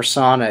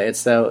persona,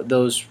 it's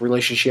those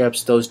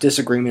relationships, those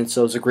disagreements,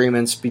 those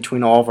agreements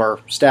between all of our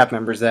staff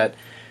members that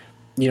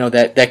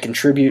that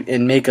contribute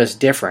and make us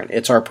different.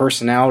 It's our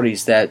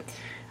personalities that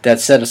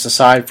set us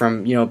aside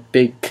from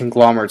big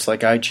conglomerates like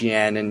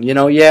IGN, and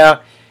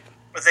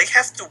But they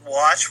have to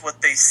watch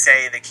what they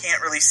say. They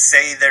can't really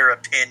say their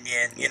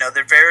opinion.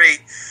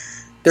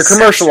 They're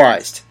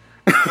commercialized.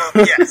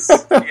 Well,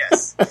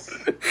 yes.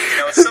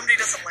 If somebody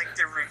doesn't like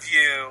their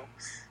review,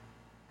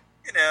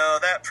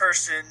 that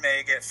person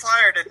may get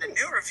fired, and a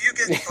new review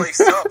gets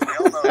placed up. We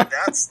all know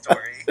that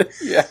story.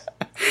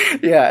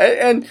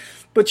 Yeah,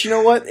 but you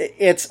know what?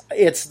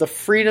 It's the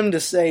freedom to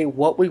say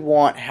what we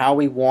want, how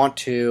we want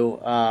to.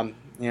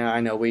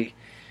 I know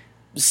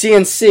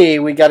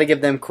CNC, we got to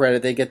give them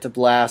credit. They get to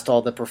blast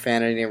all the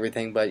profanity and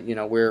everything, but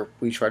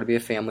we try to be a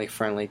family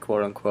friendly,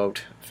 quote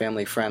unquote,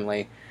 family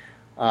friendly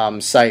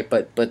site.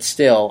 But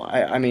still,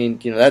 I mean,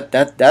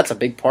 that's a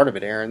big part of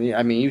it, Aaron.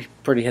 I mean, you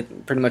pretty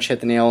much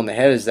hit the nail on the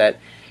head. Is that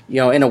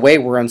in a way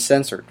we're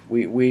uncensored.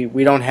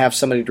 We don't have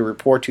somebody to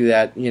report to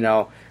that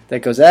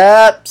that goes,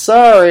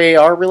 sorry,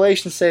 our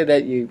relations say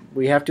that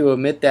we have to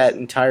omit that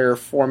entire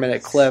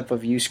 4-minute clip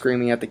of you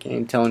screaming at the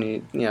game,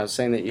 telling you,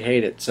 saying that you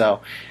hate it.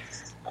 So,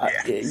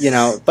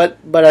 but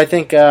I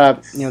think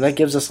that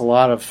gives us a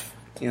lot of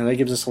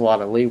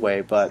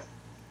leeway. But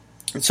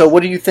so,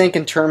 what do you think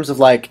in terms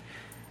of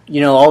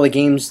all the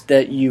games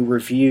that you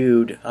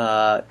reviewed,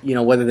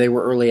 whether they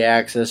were early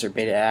access or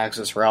beta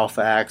access or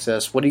alpha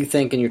access? What do you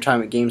think in your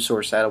time at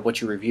GameSource out of what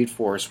you reviewed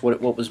for us?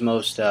 What was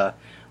most?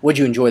 What did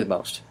you enjoy the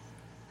most?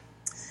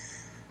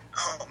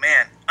 Oh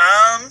man,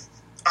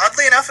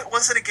 oddly enough, it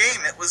wasn't a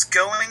game. It was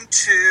going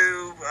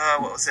to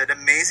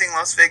Amazing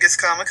Las Vegas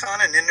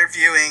Comic-Con and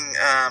interviewing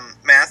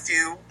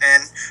Matthew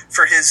and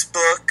for his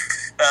book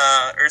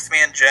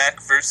Earthman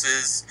Jack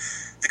versus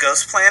the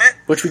Ghost Planet,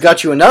 which we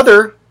got you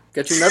another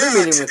meeting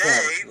with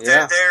him.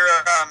 Yeah.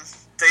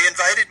 They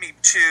invited me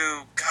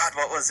to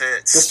what was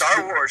it?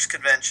 Star Wars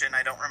convention.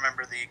 I don't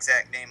remember the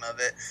exact name of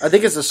it. I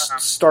think it's a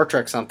Star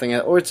Trek something,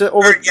 or it's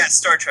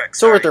Star Trek.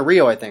 So we're at the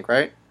Rio, I think,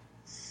 right?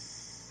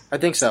 I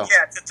think so.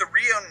 Yeah, it's at the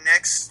Rio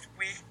next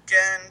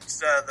weekend,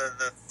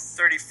 the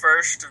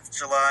 31st of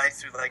July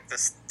through the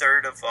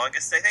 3rd of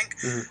August, I think.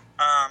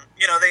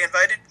 Mm-hmm. They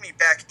invited me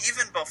back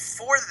even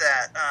before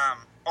that,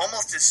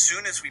 almost as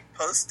soon as we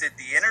posted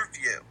the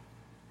interview.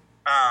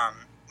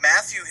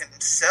 Matthew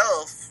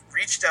himself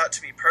reached out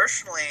to me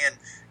personally and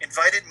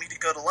invited me to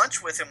go to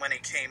lunch with him when he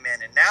came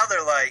in. And now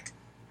they're like,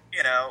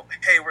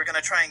 hey, we're going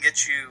to try and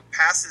get you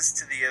passes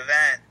to the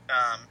event,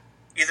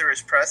 either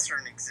as press or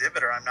an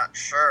exhibitor, I'm not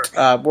sure.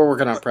 We're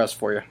working on press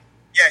for you.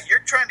 Yeah, you're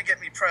trying to get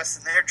me press,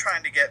 and they're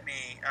trying to get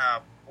me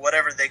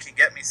whatever they can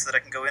get me so that I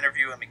can go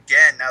interview him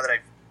again now that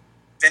I've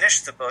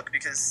finished the book,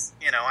 because,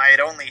 I had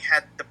only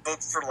had the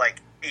book for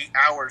 8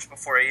 hours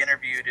before I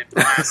interviewed him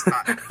last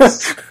time.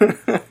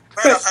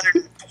 Read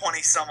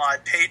 120 some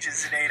odd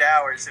pages in 8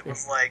 hours. It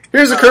was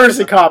here's a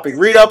courtesy copy.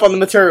 Read up on the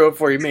material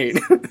before you meet.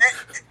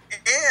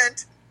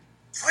 and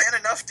plan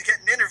enough to get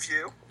an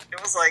interview.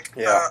 It was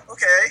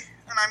okay.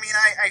 And I mean,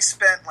 I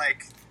spent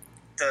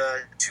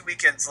the 2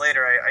 weekends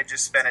later, I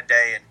just spent a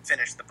day and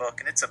finished the book,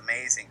 and it's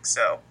amazing.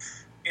 So,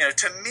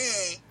 to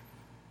me,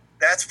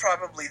 that's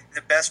probably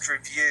the best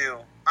review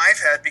I've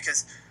had,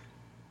 because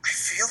I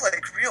feel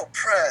like real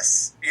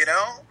press, you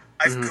know?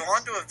 I've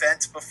gone to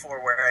events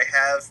before where I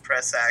have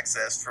press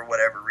access for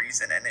whatever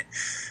reason, and it,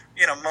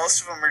 you know,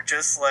 most of them are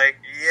just like,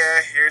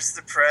 yeah, here's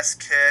the press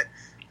kit,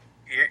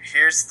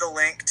 here's the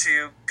link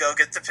to go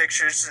get the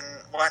pictures and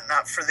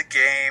whatnot for the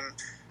game,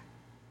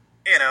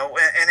 you know,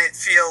 and it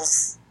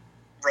feels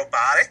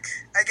robotic,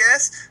 I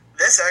guess.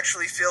 This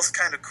actually feels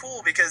kind of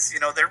cool because, you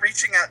know, they're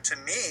reaching out to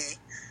me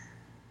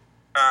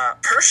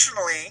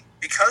personally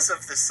because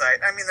of the site.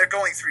 I mean, they're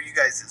going through you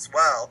guys as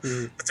well,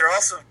 but they're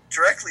also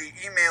directly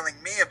emailing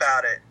me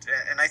about it,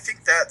 and I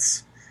think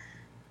that's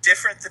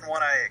different than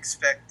what I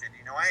expected.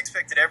 You know, I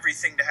expected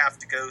everything to have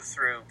to go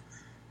through,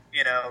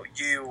 you know,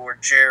 you or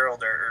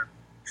Gerald or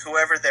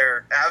whoever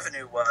their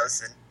avenue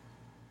was, and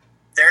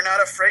they're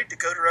not afraid to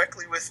go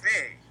directly with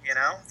me. You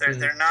know,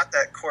 they're not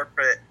that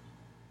corporate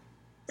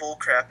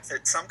bullcrap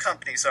that some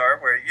companies are,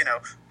 where, you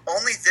know,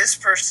 only this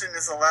person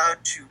is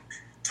allowed to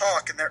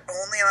talk, and they're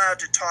only allowed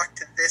to talk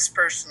to this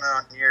person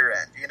on your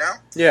end, you know?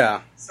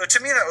 Yeah. So to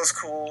me that was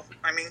cool.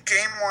 I mean,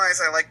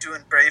 game-wise, I like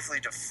doing Bravely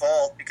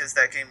Default because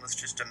that game was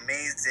just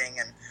amazing,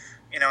 and,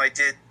 you know, I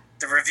did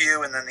the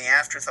review and then the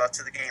afterthoughts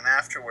of the game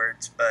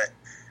afterwards, but,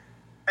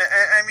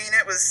 I mean,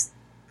 it was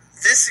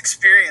this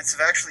experience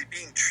of actually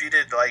being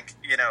treated like,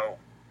 you know,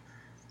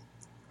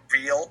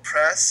 real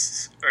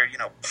press, or, you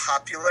know,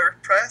 popular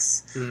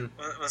press,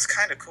 was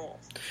kind of cool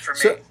for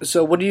me.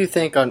 So what do you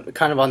think, on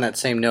kind of on that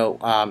same note,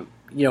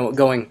 you know,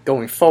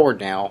 going forward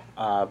now,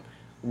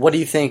 what do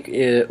you think?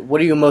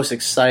 What are you most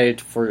excited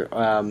for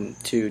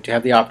to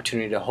have the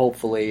opportunity to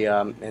hopefully,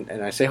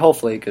 and I say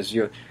hopefully because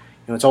you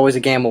know, it's always a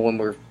gamble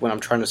when I'm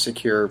trying to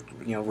secure,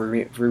 you know,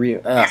 even if they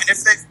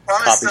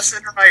promised us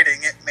in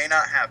writing, it may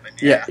not happen.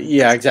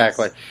 Yeah,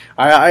 exactly.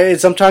 I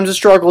sometimes a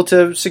struggle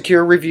to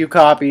secure review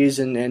copies,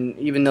 and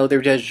even though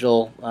they're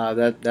digital,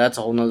 that's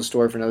a whole nother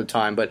story for another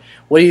time. But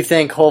what do you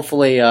think?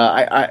 Hopefully, in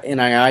an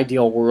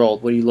ideal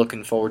world, what are you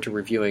looking forward to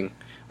reviewing?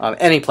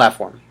 Any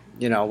platform,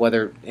 you know,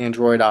 whether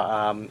Android,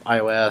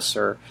 iOS,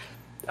 or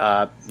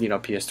you know,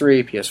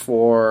 PS3,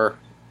 PS4.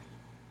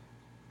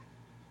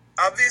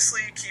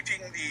 Obviously,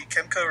 keeping the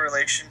Kemco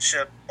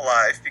relationship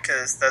alive,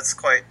 because that's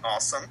quite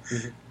awesome.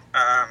 You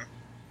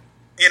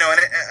know, and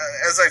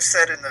as I've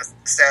said in the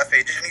staff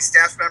page, any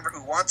staff member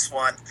who wants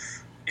one,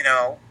 you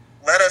know,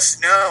 let us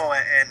know,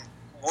 and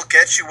we'll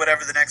get you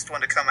whatever the next one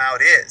to come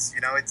out is.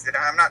 You know,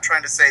 I'm not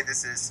trying to say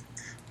this is,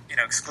 you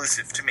know,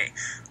 exclusive to me.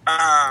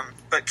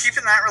 But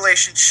keeping that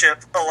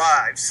relationship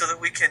alive so that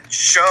we can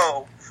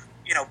show,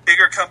 you know,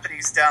 bigger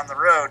companies down the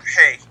road,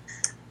 hey,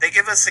 they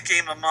give us a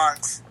game a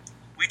month,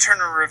 we turn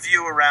a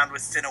review around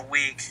within a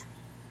week,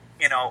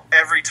 you know,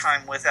 every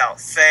time without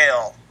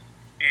fail.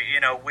 You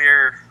know,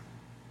 we're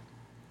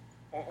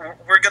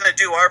going to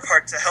do our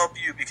part to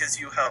help you because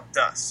you helped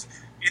us.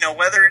 You know,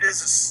 whether it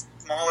is a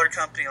smaller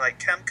company like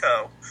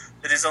Kemco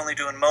that is only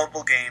doing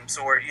mobile games,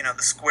 or, you know,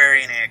 the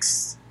Square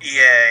Enix,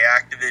 EA,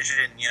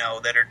 Activision, you know,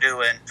 that are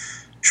doing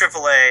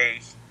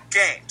AAA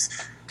games.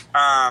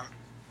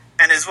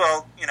 And as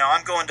well, you know,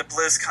 I'm going to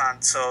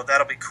BlizzCon, so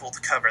that'll be cool to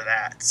cover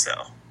that, so.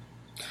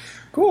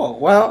 Cool.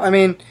 Well, I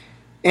mean,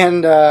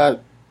 and,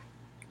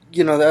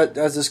 you know, that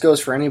as this goes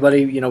for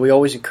anybody, you know, we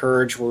always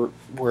encourage,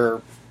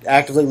 we're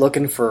actively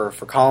looking for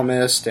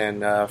columnists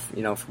and,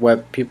 you know, for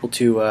web people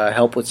to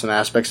help with some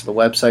aspects of the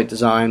website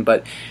design,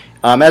 but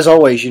as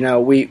always, you know,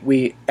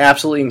 we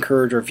absolutely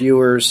encourage our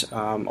viewers,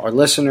 our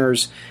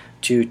listeners,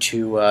 to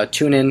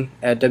tune in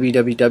at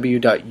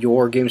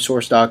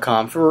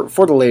www.yourgamesource.com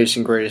for the latest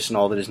and greatest in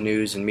all that is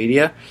news and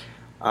media.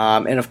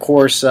 And of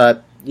course,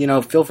 you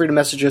know, feel free to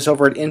message us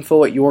over at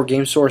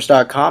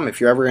info@yourgamesource.com if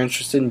you're ever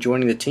interested in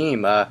joining the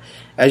team.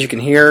 As you can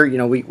hear, you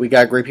know, we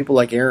got great people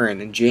like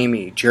Aaron and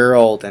Jamie,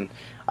 Gerald, and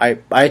I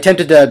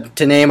attempted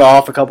to name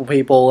off a couple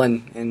people,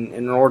 and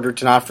in order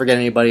to not forget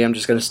anybody, I'm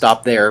just going to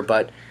stop there.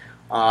 But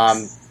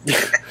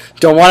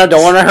don't want to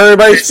hurt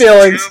anybody's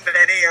feelings. Too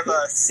many of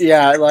us.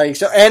 Yeah, like,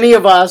 so any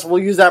of us,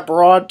 we'll use that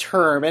broad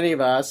term, any of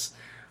us.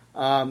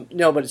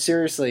 No, but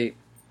seriously,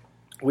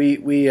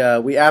 we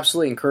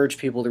absolutely encourage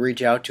people to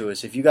reach out to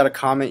us. If you got a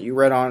comment you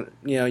want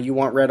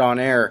read on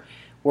air,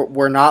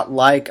 we're not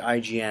like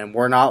IGN,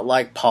 we're not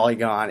like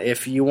Polygon.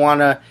 If you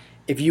want us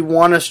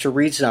to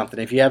read something,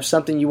 if you have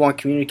something you want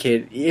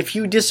communicated, if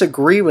you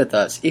disagree with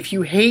us, if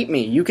you hate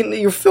me,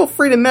 you feel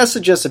free to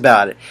message us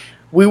about it.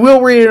 We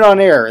will read it on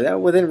air,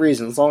 within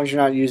reason, as long as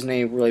you're not using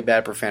any really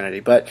bad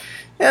profanity. But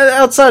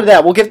outside of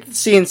that, we'll get the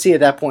CNC at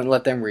that point and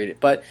let them read it.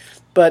 But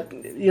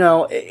you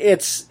know,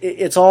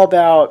 it's all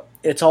about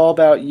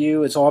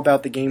you. It's all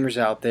about the gamers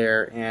out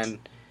there, and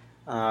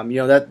you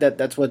know,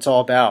 that's what it's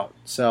all about.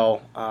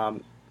 So,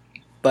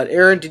 but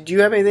Aaron, did you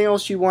have anything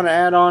else you want to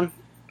add on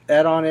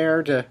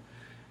air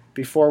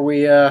before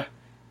we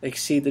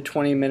exceed the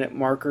 20-minute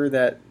marker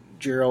that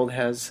Gerald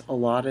has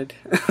allotted?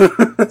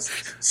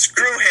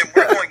 Screw him.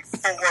 We're going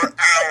 4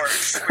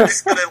 hours. We're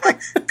just going to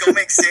go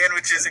make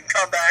sandwiches and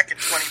come back in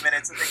 20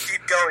 minutes and then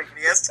keep going. And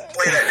he has to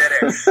play that dead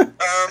air.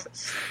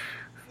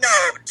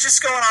 No,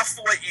 just going off of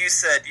what you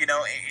said,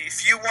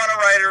 if you want to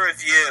write a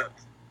review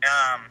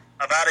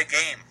about a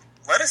game,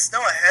 let us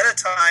know ahead of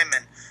time.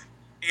 And,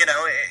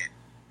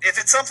 if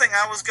it's something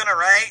I was going to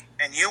write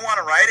and you want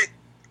to write it,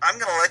 I'm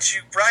going to let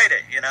you write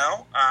it,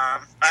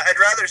 I'd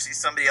rather see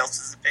somebody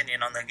else's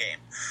opinion on the game.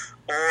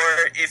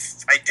 Or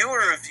if I do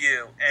a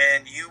review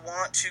and you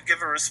want to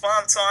give a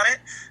response on it,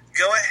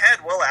 go ahead,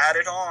 we'll add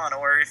it on.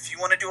 Or if you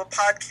want to do a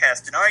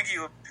podcast and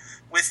argue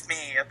with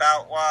me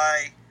about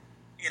why,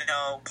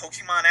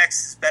 Pokemon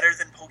X is better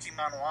than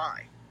Pokemon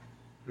Y,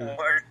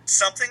 or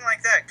something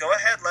like that, go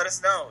ahead, let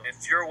us know.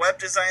 If you're a web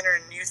designer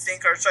and you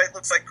think our site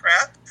looks like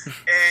crap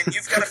and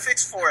you've got a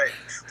fix for it,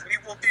 we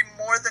will be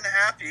more than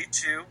happy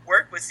to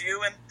work with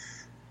you and,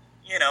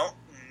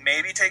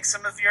 maybe take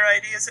some of your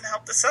ideas and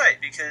help the site,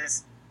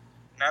 because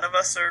none of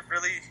us are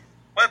really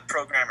web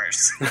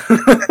programmers.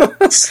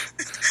 That's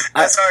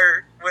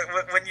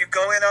when you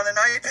go in on an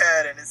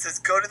iPad and it says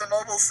go to the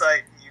mobile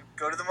site, and you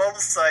go to the mobile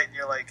site and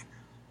you're like,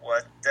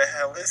 what the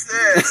hell is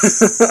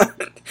this?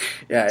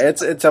 Yeah,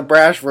 it's a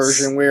brash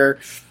version. We're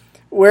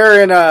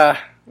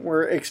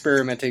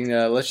experimenting.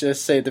 Let's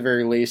just say at the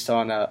very least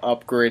on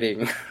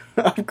upgrading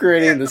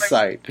the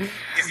site.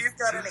 If you've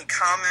got any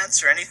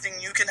comments or anything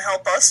you can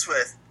help us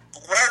with,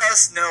 let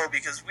us know,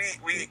 because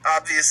we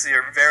obviously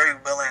are very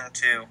willing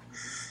to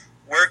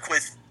work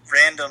with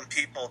random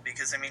people,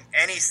 because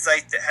any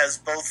site that has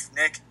both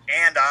Nick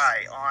and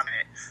I on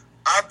it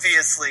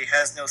obviously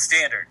has no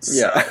standards.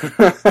 Yeah. So,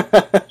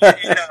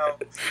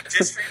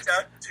 just reach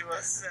out to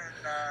us, and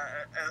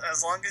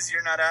as long as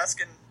you're not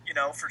asking,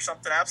 for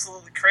something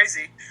absolutely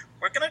crazy,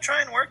 we're going to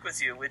try and work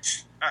with you,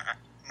 which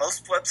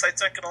most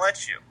websites aren't going to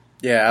let you.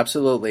 Yeah,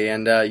 absolutely.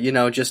 And,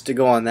 just to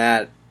go on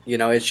that,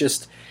 it's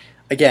just,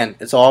 again,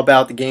 it's all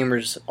about the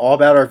gamers, all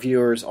about our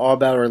viewers, all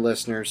about our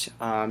listeners.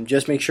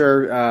 Just make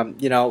sure,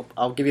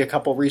 I'll give you a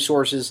couple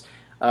resources.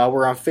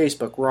 We're on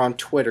Facebook. We're on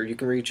Twitter. You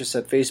can reach us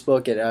at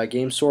Facebook at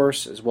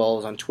GameSource, as well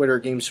as on Twitter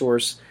at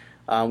GameSource.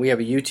 We have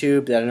a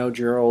YouTube that I know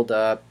Gerald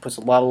puts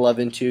a lot of love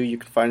into. You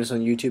can find us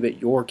on YouTube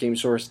at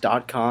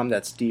yourgamesource.com.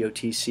 That's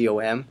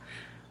DOTCOM.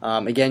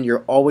 Again,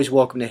 you're always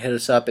welcome to hit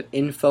us up at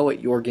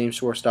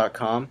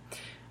info@yourgamesource.com.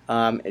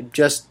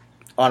 Just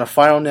on a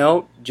final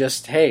note,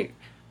 hey,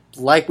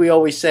 like we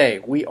always say,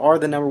 we are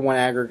the #1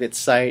 aggregate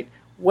site.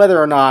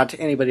 Whether or not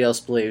anybody else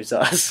believes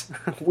us,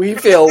 we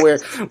feel we're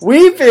the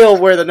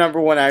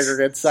 #1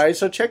 aggregate site.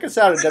 So check us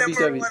out at www.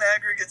 The #1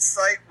 aggregate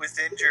site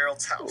within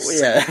Gerald's house.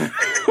 Yeah.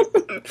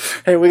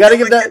 Hey, we got to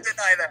give that.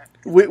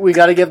 We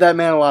got to give that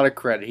man a lot of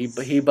credit.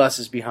 He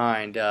busts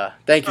behind.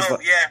 Thank you.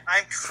 Yeah,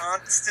 I'm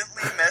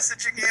constantly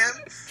messaging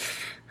him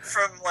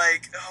from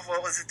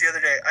what was it the other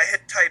day? I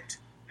had typed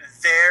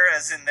 "their"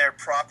 as in their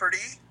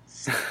property,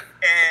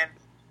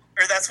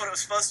 or that's what it was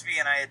supposed to be,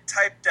 and I had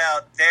typed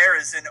out "there"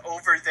 as in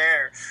over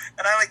there,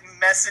 and I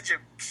message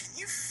him, can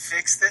you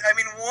fix this?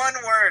 One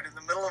word in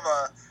the middle of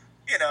a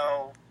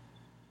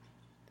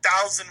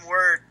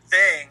 1,000-word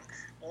thing,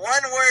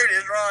 one word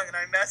is wrong, and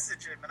I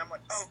message him, and I'm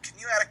like, oh, can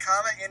you add a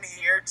comment in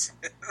here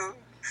too?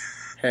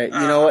 Hey, you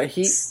know what?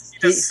 He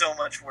does so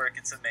much work.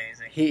 It's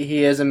amazing.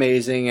 He is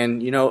amazing,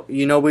 and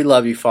we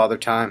love you, Father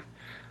Time.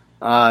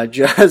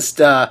 Just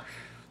don't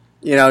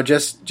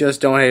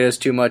hate us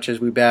too much, as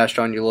we bashed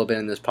on you a little bit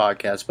in this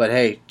podcast. But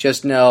hey,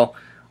 just know,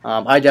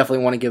 I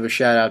definitely want to give a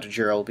shout out to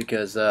Gerald,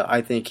 because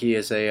I think he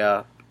is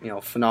a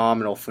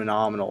phenomenal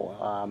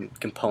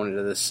component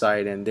of this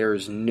site, and there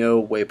is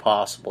no way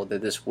possible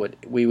that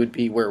we would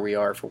be where we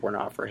are if it were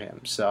not for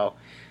him. So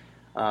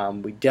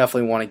we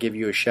definitely want to give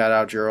you a shout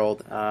out,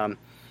 Gerald.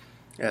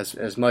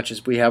 As much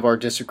as we have our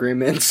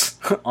disagreements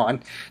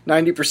on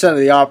 90% of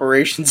the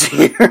operations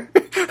here,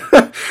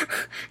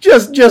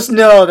 just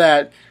know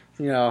that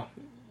we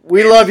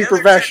love you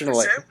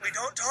professionally. We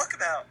don't talk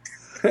about.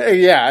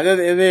 Yeah,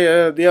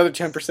 and the other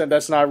 10%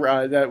 that's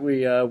not that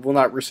we will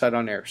not recite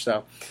on air.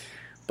 So,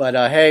 but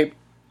hey,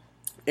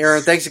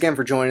 Aaron, thanks again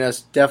for joining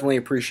us. Definitely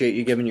appreciate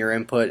you giving your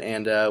input,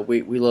 and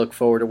we look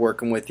forward to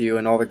working with you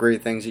and all the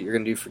great things that you're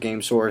going to do for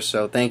GameSource.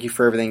 So, thank you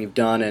for everything you've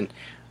done, and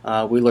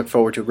we look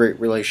forward to a great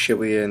relationship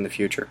with you in the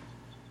future.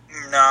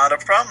 Not a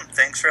problem.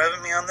 Thanks for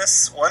having me on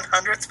this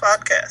 100th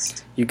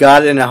podcast. You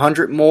got it, and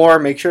 100 more.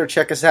 Make sure to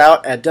check us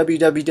out at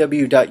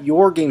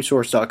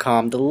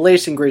www.yourgamesource.com, the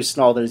latest and greatest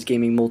in all that is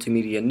gaming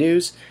multimedia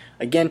news.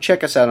 Again,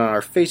 check us out on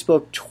our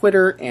Facebook,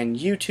 Twitter, and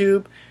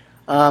YouTube.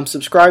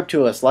 Subscribe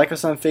to us. Like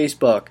us on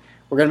Facebook.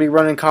 We're going to be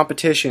running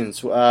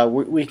competitions.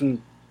 We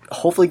can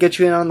hopefully get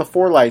you in on the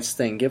 4 Lights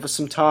thing. Give us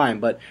some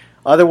time. But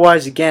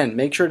otherwise, again,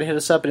 make sure to hit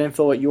us up at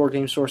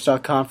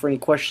info@yourgamesource.com for any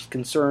questions,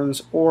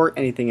 concerns, or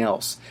anything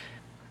else.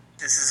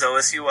 This is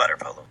OSU Water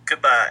Polo.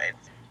 Goodbye.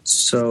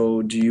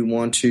 So, do you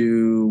want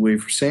to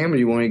wait for Sam, or do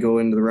you want to go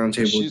into the round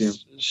table again?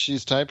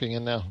 She's typing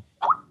in now.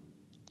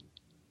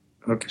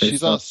 Okay. She's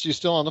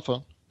still on the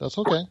phone. That's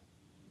okay.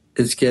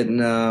 It's getting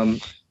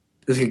kind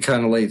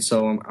of late,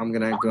 so I'm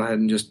gonna go ahead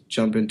and just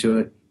jump into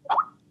it.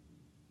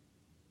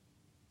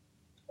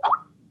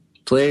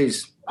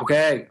 Please.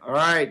 Okay. All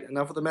right.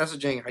 Enough with the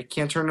messaging. I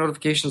can't turn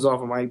notifications off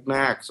on my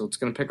Mac, so it's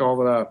gonna pick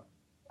all of it up.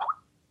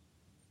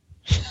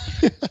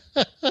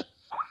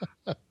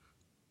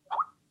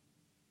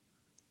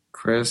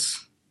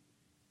 Chris.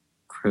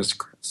 You're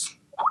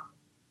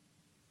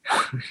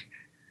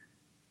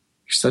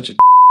such a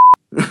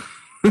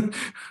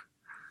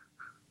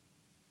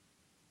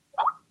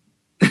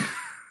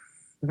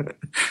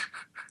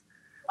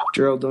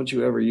Gerald, don't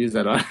you ever use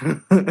that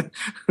on.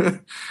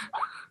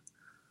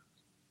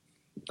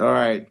 All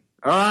right.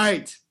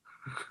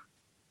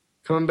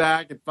 Coming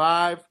back at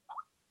 5,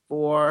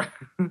 4.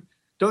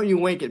 Don't you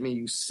wink at me,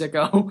 you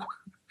sicko.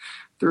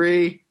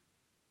 3,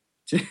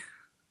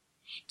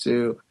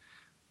 2,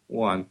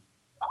 1.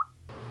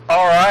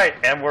 All right,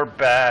 and we're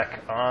back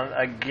on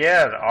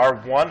again our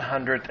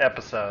 100th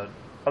episode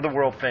of the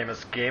world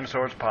famous Game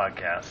Source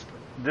podcast.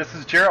 This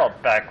is Gerald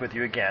back with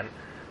you again,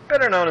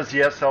 better known as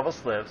Yes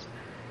Elvis Lives,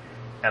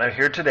 and I'm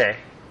here today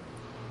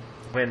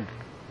with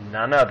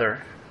none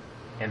other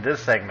in this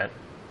segment,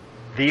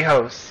 the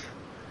host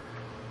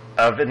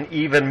of an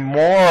even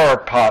more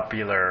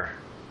popular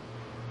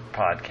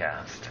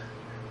podcast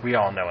we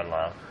all know and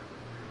love.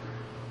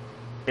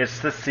 It's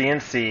the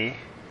CNC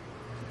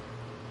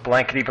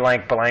blankety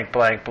blank blank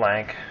blank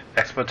blank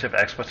expletive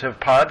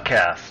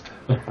podcast.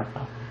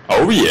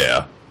 Oh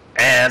yeah.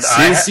 And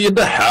CNC in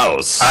the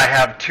house. I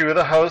have two of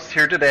the hosts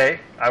here today.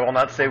 I will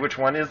not say which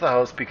one is the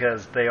host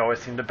because they always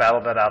seem to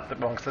battle that out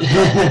amongst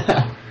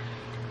themselves.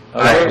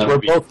 We're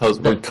both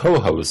hosts. We're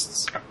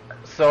co-hosts.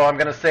 So I'm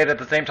going to say it at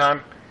the same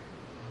time.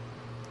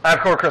 I have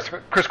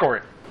Chris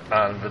Corey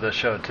on for the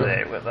show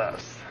today with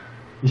us.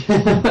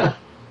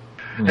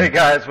 Hey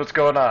guys, what's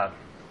going on?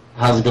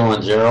 How's it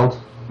going,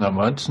 Gerald? Not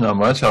much.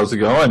 How's it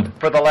going?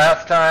 For the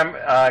last time,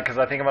 because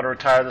I think I'm going to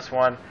retire this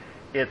one,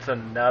 it's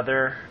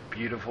another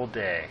beautiful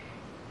day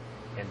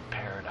in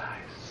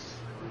paradise.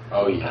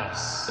 Oh,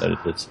 yes.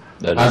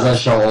 As I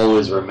shall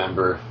always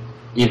remember,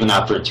 even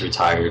after it's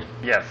retired.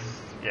 Yes.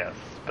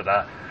 But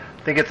I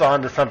think it's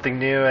on to something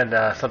new and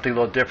something a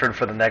little different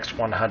for the next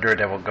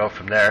 100, and we'll go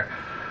from there.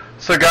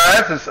 So,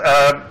 guys, it's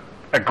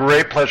a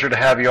great pleasure to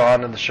have you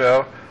on in the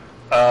show.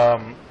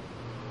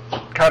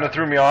 Kind of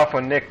threw me off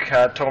when Nick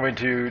told me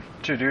to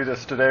do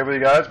this today with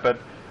you guys, but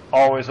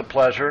always a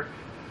pleasure.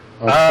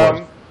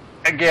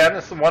 Again,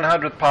 it's the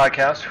 100th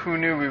podcast. Who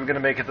knew we were going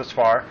to make it this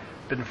far?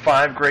 Been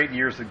 5 great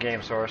years of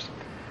Game Source.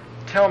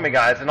 Tell me,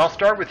 guys, and I'll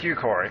start with you,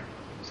 Corey,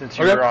 since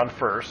you were on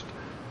first.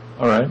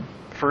 All right.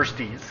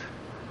 Firsties.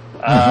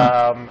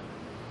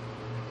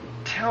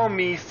 Tell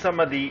me some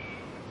of the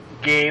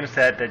games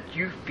that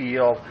you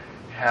feel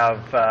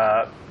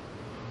have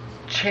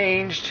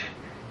changed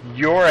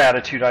your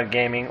attitude on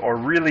gaming, or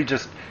really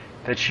just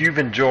that you've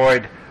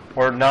enjoyed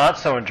or not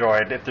so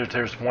enjoyed, if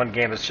there's one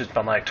game that's just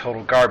been like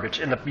total garbage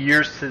in the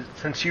years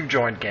since you've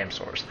joined Game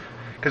Source.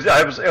 Because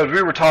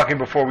we were talking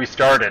before we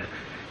started,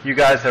 you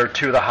guys are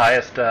two of the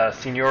highest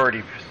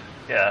seniority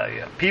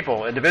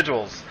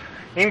individuals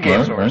in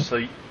Game Source. Right. So,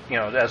 you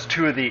know, as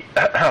two of the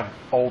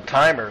old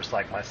timers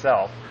like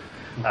myself,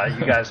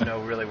 you guys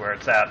know really where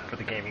it's at for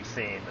the gaming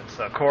scene. And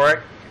so, Corey,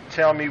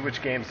 tell me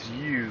which games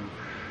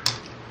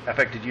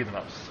affected you the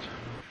most.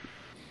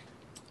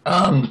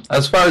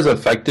 As far as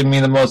affected me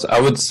the most, I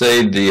would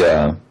say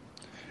the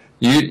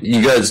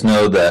you guys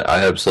know that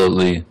I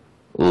absolutely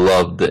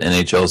love the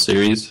NHL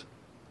series.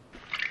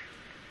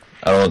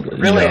 I don't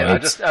really.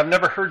 I've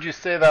never heard you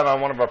say that on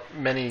one of our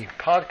many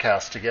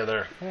podcasts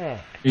together.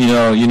 You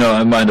know,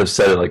 I might have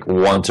said it like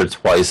once or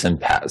twice in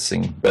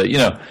passing, but you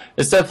know,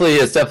 it's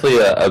definitely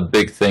a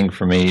big thing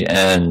for me.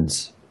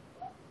 And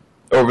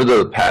over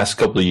the past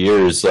couple of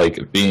years,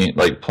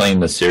 playing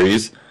the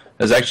series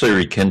has actually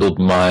rekindled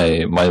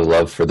my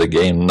love for the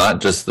game. Not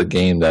just the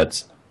game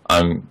that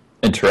I'm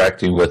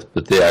interacting with,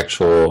 but the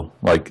actual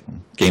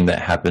game that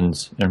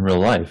happens in real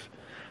life.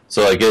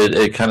 So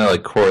it kind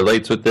of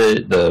correlates with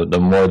it. The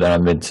more that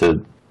I'm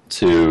into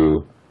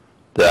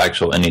the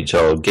actual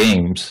NHL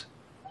games,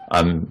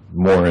 I'm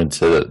more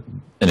into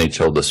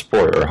NHL the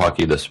sport, or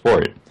hockey the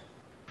sport.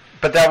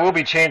 But that will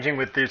be changing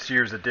with this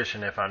year's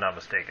edition, if I'm not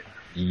mistaken.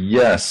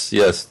 Yes.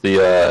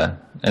 The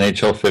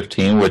NHL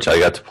 15, which I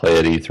got to play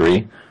at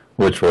E3,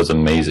 which was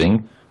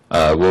amazing,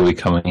 will be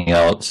coming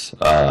out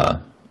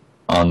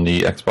on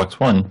the Xbox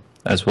One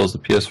as well as the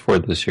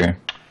PS4 this year.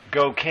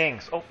 Go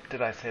Kings! Oh,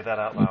 did I say that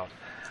out loud?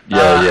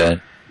 Yeah.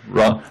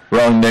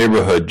 Wrong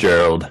neighborhood,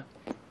 Gerald.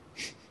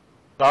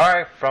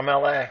 Sorry, from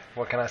LA.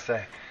 What can I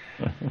say?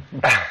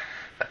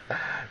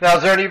 Now,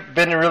 has there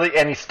been really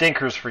any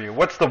stinkers for you?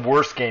 What's the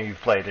worst game you've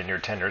played in your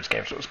 10 Nerds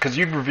Game Source? Because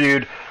you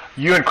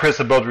and Chris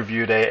have both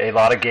reviewed a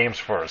lot of games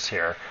for us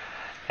here.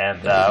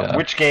 And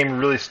which game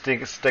really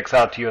sticks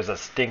out to you as a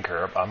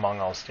stinker among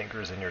all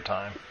stinkers in your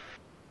time?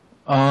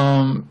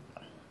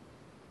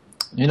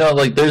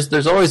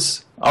 There's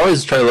always, I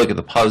always try to look at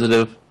the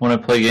positive when I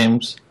play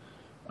games.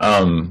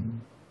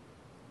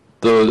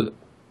 Though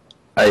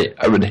I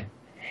would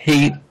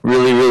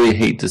really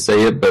hate to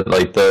say it, but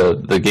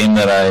the game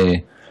that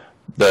I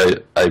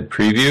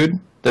previewed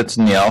that's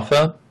in the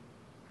alpha,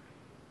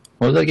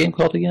 what was that game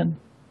called again?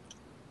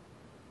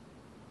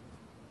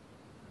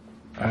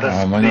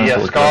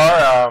 The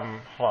Scar,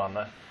 hold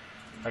on,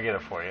 I'll get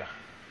it for you.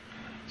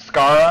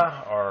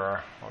 Skara,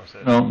 or what was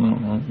it?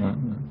 No.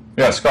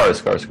 Yeah,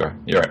 Skara.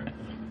 You're right.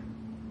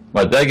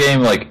 But that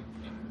game, like,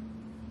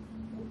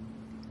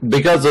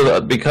 because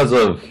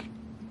of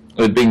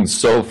it being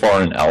so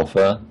far in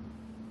alpha,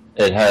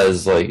 it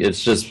has, like,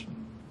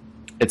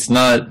 it's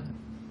not,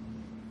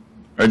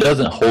 or it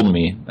doesn't hold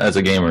me as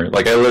a gamer.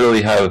 Like, I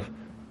literally have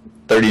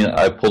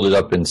I pulled it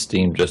up in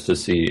Steam just to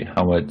see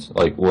how much,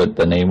 like, what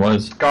the name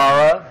was.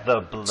 Skara, the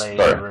Blade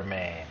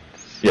Remains.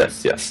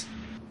 Yes.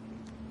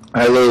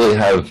 I literally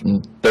have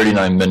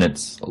 39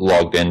 minutes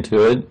logged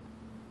into it,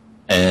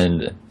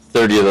 and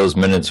 30 of those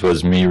minutes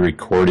was me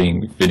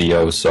recording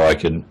video so I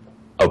could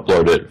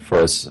upload it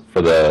for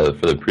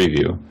the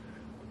preview.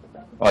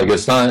 Like,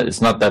 it's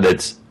not that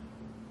it's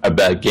a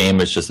bad game,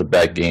 it's just a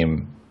bad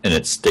game in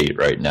its state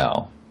right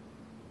now.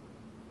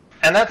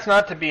 And that's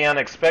not to be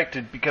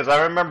unexpected, because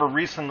I remember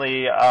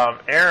recently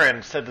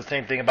Aaron said the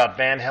same thing about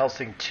Van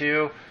Helsing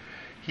 2.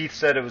 He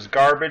said it was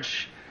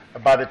garbage.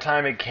 By the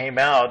time it came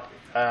out,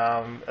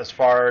 as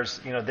far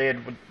as, you know,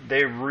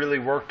 they really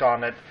worked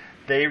on it.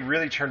 They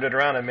really turned it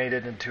around and made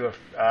it into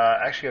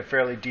actually a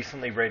fairly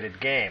decently rated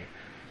game.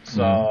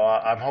 So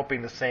I'm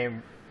hoping the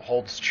same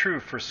holds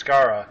true for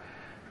Skara,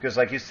 because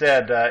like you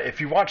said,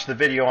 if you watch the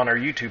video on our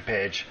YouTube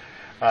page,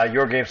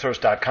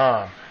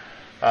 yourgamesource.com,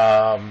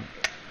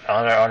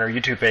 on our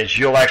YouTube page,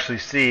 you'll actually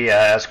see,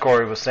 as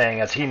Corey was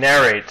saying, as he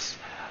narrates,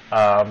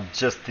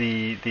 just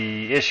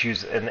the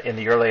issues in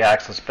the early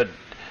access. But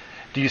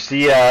do you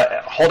see?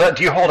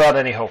 Do you hold out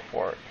any hope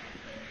for it?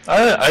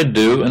 I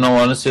do, in all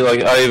honesty.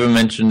 Like, I even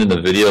mentioned in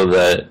the video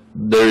that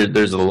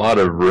there's a lot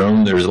of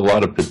room, there's a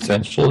lot of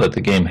potential that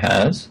the game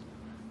has,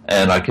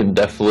 and I can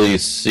definitely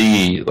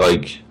see,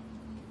 like,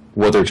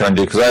 what they're trying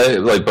to do.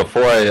 Because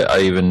before I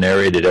even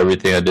narrated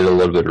everything, I did a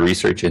little bit of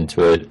research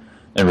into it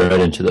and read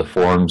into the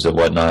forums and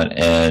whatnot,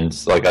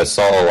 and like, I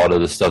saw a lot of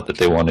the stuff that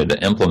they wanted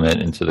to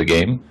implement into the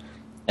game,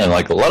 and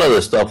like, a lot of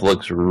the stuff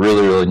looks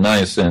really, really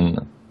nice,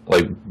 and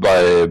like,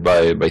 by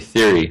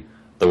theory,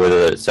 the way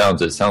that it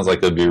sounds like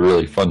it would be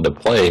really fun to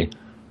play.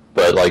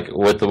 But like,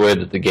 with the way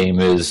that the game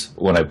is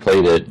when I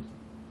played it,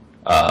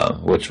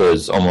 which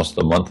was almost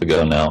a month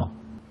ago now,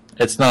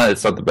 it's not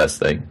the best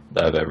thing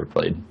that I've ever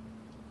played.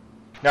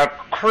 Now,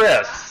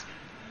 Chris,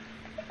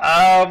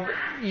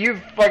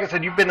 like I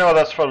said, you've been with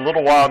us for a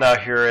little while now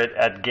here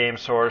at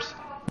GameSource.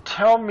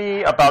 Tell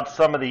me about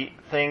some of the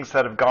things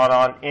that have gone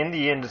on in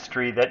the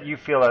industry that you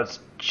feel has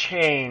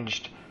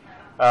changed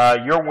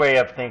your way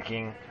of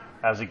thinking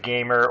as a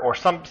gamer, or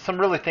some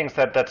really things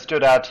that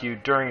stood out to you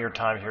during your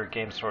time here at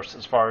GameSource,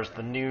 as far as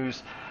the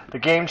news, the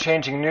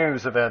game-changing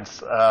news events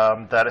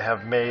that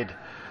have made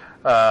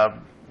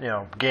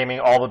gaming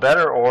all the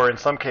better, or in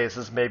some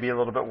cases maybe a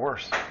little bit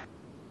worse.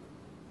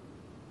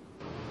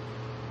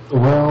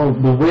 Well,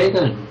 the way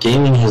that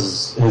gaming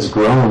has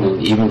grown,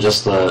 and even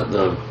just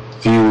the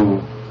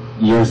few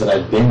years that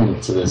I've been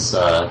into this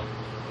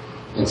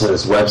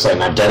website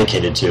and I've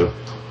dedicated to,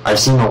 I've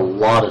seen a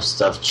lot of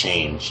stuff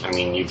change. I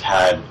mean, you've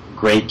had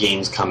great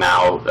games come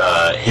out,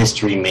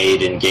 history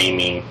made in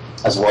gaming,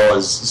 as well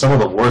as some of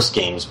the worst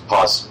games,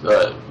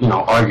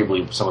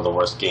 arguably some of the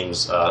worst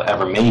games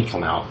ever made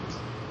come out.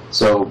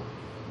 So,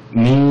 I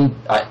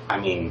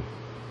mean,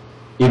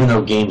 even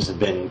though games have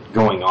been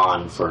going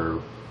on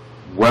for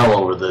well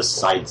over this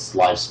site's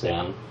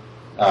lifespan,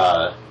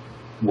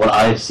 what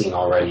I've seen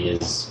already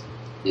is,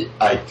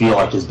 I feel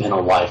like, has been a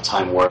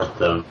lifetime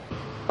worth of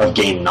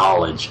game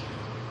knowledge.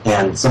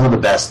 And some of the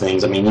best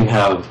things, I mean, you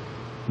have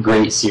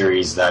great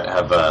series that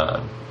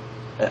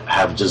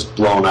have just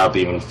blown up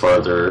even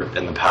further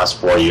in the past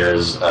 4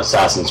 years.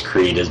 Assassin's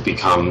Creed has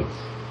become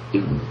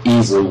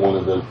easily one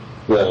of the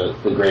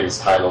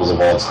greatest titles of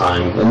all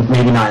time. And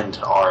maybe not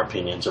into our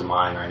opinions or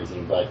mine or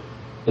anything, but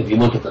if you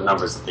look at the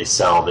numbers that they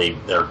sell,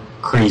 they're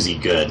crazy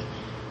good.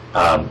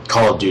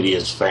 Call of Duty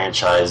is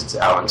franchised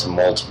out into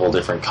multiple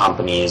different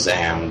companies,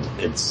 and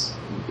it's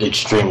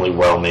extremely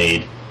well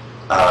made,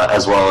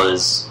 as well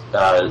as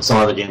some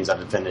other games that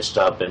have finished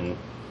up, and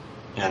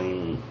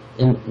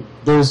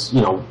there's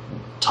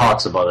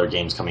talks of other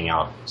games coming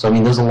out. So I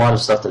mean, there's a lot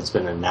of stuff that's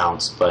been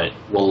announced, but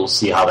we'll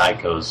see how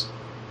that goes.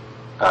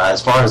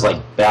 As far as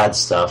like bad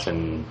stuff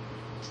and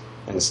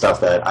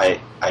stuff that I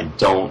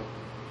don't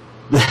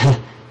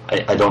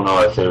I don't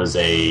know if it was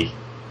a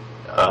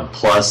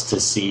plus to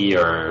see,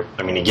 or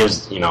I mean, it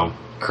gives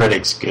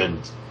critics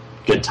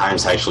good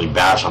times to actually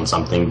bash on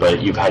something.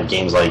 But you've had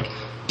games like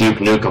Duke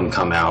Nukem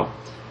come out,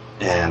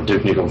 and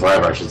Duke Nukem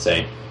Forever, I should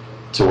say,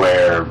 to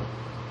where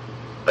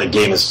a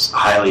game is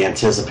highly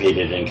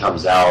anticipated and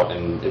comes out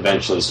and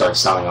eventually starts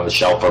selling on the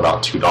shelf for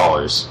about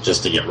 $2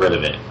 just to get rid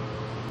of it.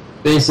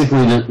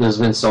 Basically, there's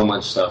been so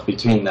much stuff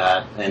between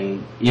that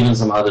and even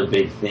some other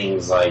big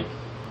things, like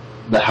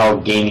how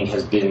gaming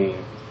has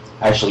been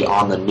actually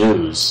on the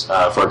news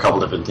for a couple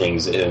different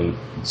things. In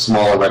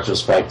smaller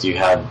retrospect, you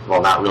had,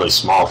 well, not really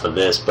small for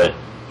this, but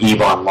EVE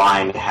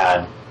Online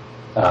had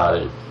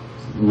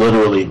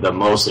literally the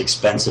most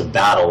expensive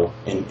battle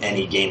in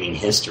any gaming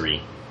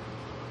history,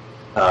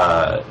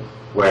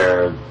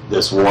 where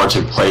this war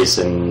took place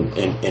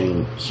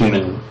in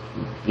human,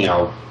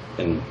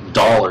 in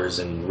dollars,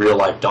 in real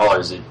life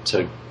dollars, it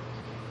took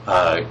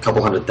a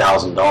couple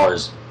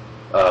 $100,000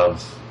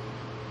 of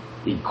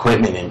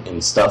equipment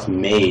and stuff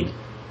made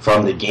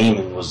from the game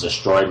and was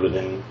destroyed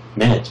within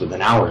minutes,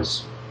 within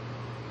hours.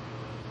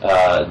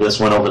 This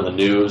went over the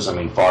news. I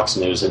mean, Fox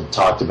News had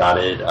talked about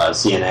it,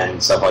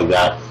 CNN, stuff like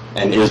that,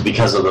 and it was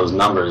because of those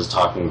numbers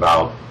talking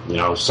about,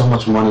 so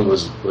much money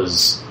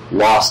was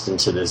lost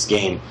into this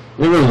game.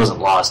 It really wasn't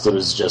lost. It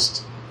was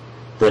just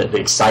the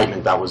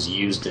excitement that was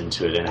used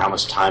into it and how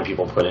much time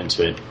people put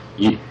into it.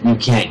 You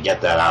can't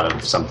get that out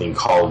of something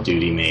Call of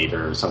Duty made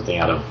or something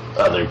out of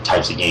other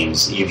types of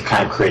games. You've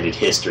kind of created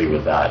history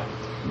with that.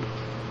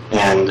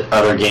 And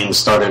other games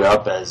started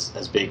up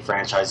as big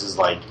franchises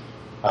like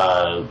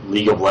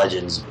League of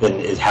Legends, and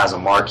it has a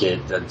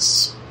market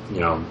that's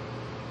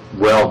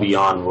well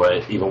beyond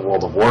what even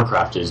World of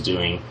Warcraft is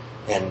doing,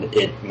 and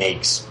it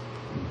makes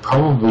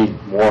probably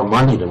more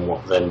money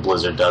than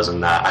Blizzard does in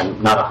that.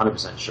 I'm not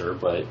 100% sure,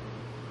 but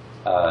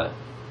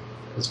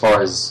as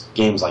far as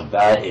games like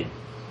that,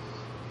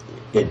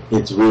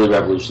 it's really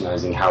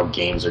revolutionizing how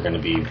games are going to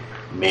be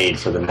made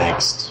for the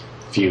next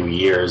few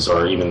years,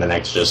 or even the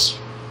next just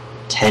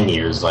 10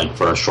 years, like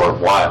for a short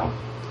while.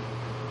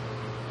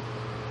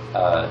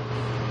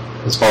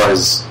 As far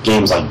as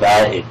games like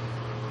that,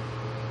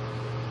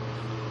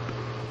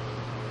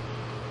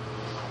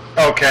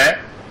 Okay.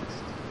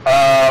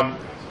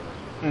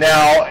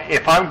 Now,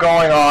 if I'm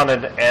going on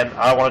and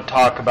I want to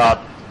talk about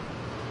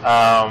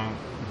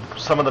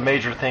some of the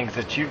major things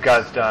that you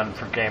guys done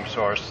for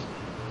GameSource,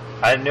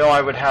 I know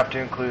I would have to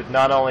include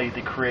not only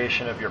the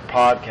creation of your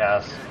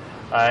podcast,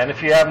 and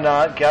if you have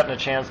not gotten a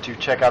chance to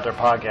check out their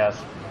podcast,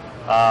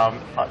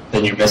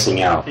 then you're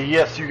missing out.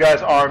 Yes, you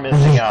guys are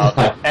missing out.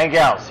 And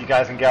gals, you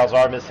guys and gals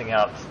are missing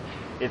out.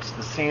 It's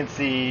the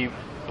CNC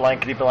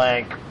Blankety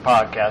Blank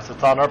podcast.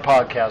 It's on our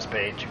podcast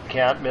page. You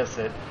can't miss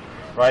it.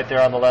 Right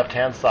there on the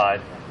left-hand side.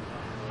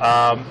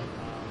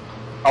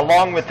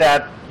 Along with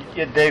that,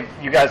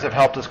 you guys have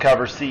helped us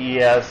cover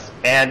CES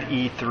and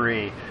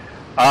E3.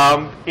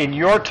 In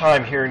your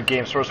time here in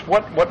GameSource,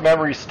 what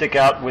memories stick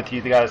out with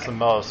you guys the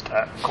most?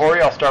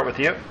 Corey, I'll start with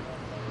you.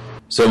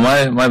 So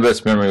my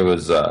best memory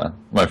was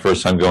my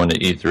first time going to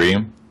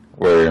E3,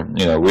 where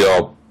we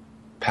all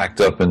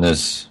packed up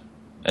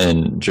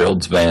in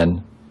Gerald's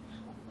van,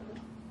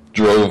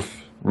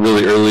 drove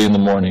really early in the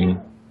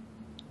morning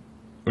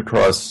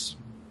across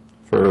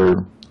for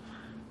a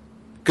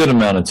good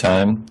amount of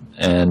time,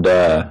 and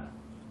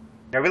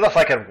we left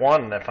like at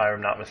 1, if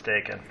I'm not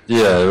mistaken.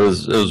 Yeah, it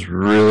was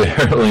really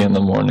early in the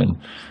morning,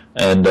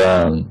 and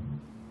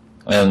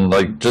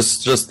like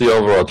just the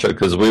overall trip,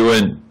 because we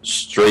went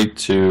straight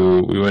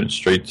to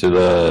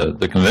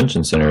the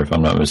convention center, if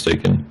I'm not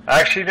mistaken.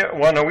 Actually,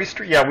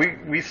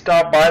 we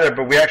stopped by there,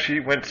 but we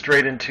actually went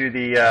straight into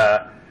the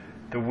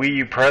Wii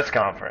U press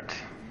conference.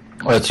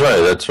 That's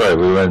right.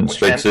 We went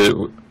straight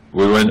to.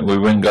 We went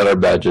and got our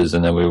badges,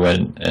 and then we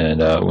went to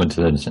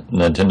the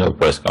Nintendo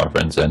press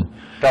conference and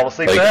fell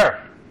asleep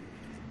there.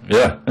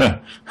 Yeah,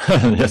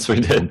 yes,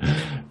 we did.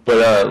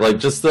 But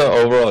just the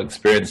overall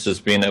experience,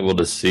 just being able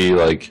to see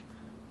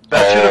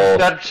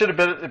that should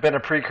have been a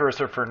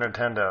precursor for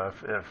Nintendo.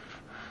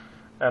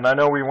 And I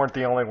know we weren't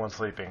the only ones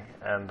sleeping,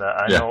 and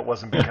I know it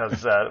wasn't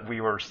because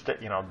we were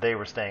they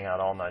were staying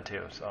out all night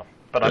too. So,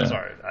 but I'm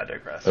sorry, I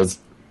digress. It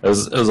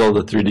was all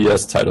the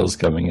 3DS titles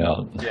coming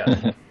out.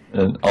 Yeah.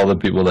 And all the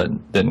people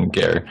that didn't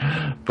care,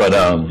 but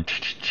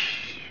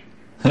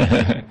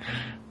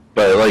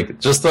but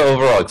just the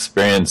overall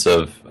experience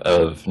of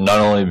not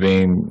only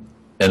being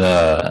in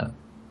a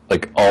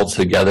all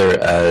together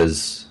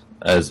as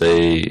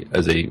a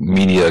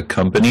media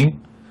company,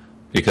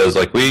 because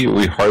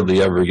we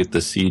hardly ever get to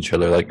see each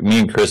other. Like me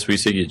and Chris, we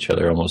see each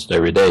other almost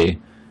every day,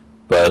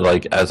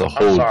 but as a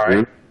whole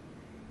group,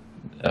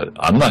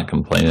 I'm not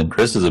complaining.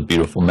 Chris is a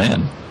beautiful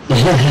man.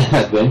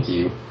 Thank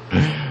you.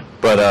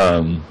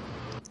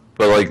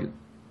 But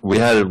we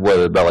had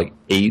about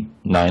 8,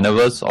 9 of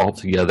us all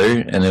together,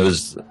 and it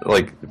was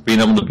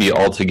being able to be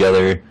all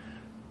together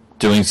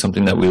doing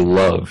something that we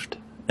loved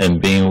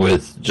and being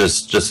with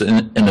just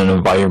in an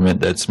environment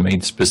that's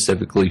made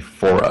specifically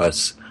for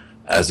us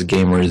as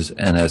gamers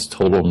and as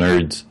total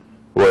nerds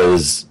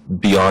was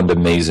beyond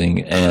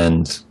amazing.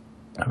 And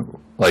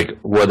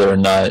whether or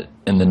not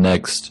in the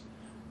next,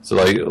 so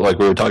like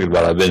we were talking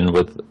about, I've been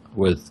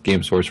with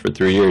GameSource for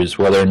 3 years,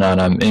 whether or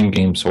not I'm in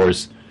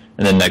GameSource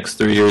in the next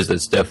 3 years,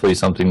 that's definitely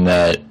something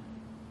that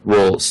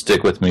will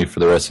stick with me for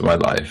the rest of my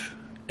life.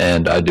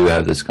 And I do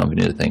have this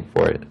company to thank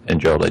for it.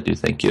 And Gerald, I do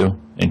thank you.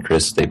 And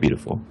Chris, stay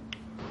beautiful.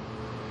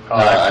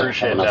 I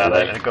appreciate that.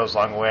 And it goes a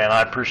long way. And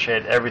I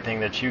appreciate everything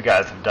that you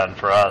guys have done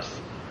for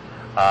us,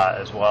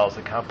 as well as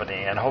the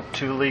company. And hope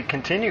to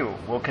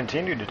will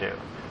continue to do.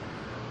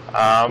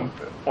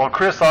 Well,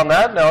 Chris, on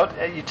that note,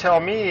 you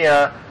tell me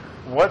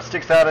what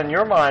sticks out in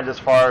your mind as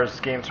far as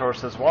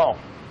GameSource as well.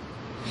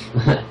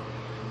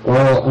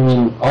 Well, I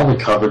mean, all the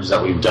coverage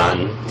that we've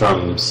done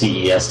from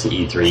CES to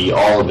E3,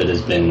 all of it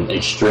has been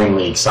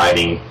extremely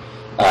exciting.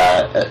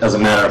 As a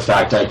matter of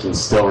fact, I can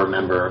still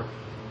remember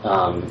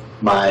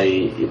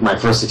my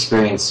first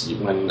experience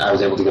when I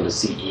was able to go to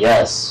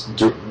CES,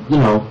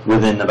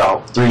 within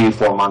about 3 or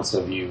 4 months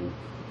of you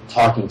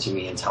talking to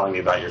me and telling me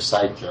about your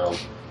site, Gerald,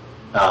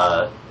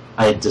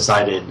 I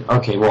decided,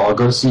 okay, well, I'll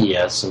go to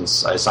CES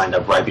since I signed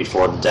up right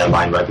before the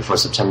deadline, right before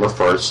September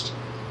 1st.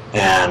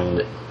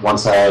 And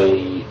once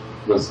I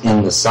was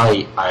in the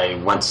site, I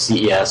went to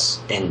CES,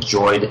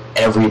 enjoyed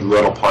every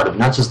little part of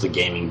not just the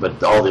gaming,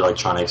 but all the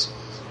electronics.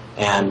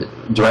 And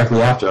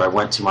directly after, I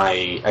went to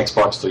my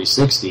Xbox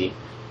 360,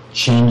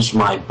 changed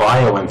my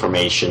bio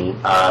information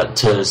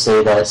to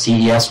say that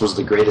CES was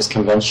the greatest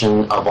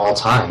convention of all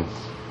time.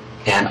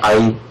 And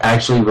I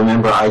actually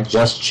remember I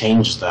just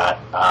changed that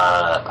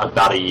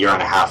about 1.5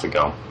 years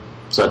ago.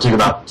 So it took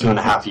about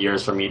 2.5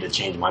 years for me to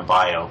change my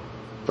bio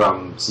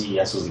from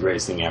CES was the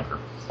greatest thing ever.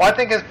 Well, I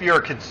think if you're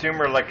a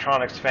consumer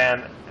electronics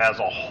fan as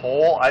a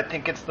whole, I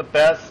think it's the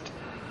best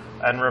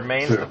and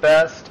remains the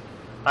best.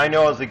 I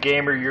know as a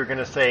gamer you're going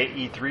to say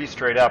E3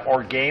 straight up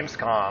or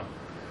Gamescom.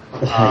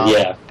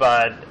 Yeah.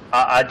 But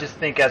I just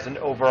think as an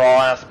overall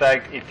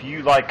aspect, if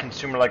you like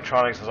consumer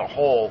electronics as a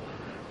whole,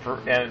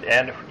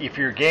 and if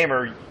you're a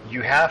gamer,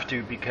 you have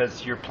to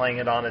because you're playing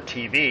it on a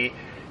TV.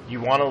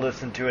 You want to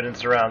listen to it in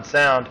surround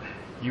sound.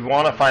 You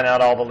want to find out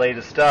all the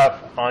latest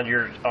stuff on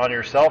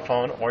your cell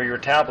phone or your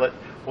tablet.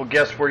 Well,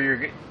 guess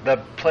where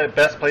the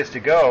best place to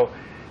go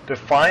to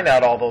find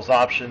out all those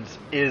options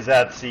is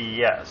at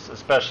CES,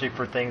 especially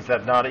for things that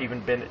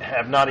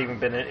have not even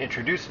been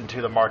introduced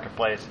into the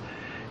marketplace.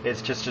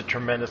 It's just a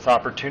tremendous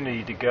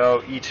opportunity to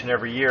go each and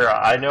every year.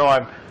 I know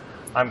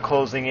I'm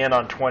closing in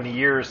on 20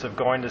 years of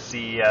going to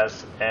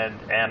CES, and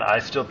I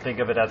still think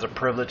of it as a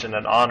privilege and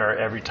an honor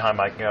every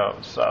time I go.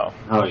 So.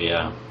 Oh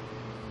yeah,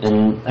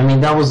 and I mean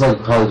that was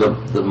like probably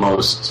the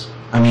most.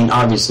 I mean,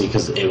 obviously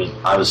because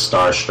I was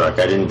starstruck.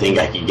 I didn't think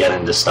I could get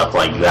into stuff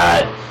like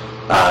that,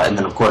 and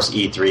then of course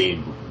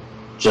E3,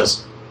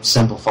 just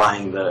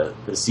simplifying the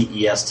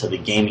CES to the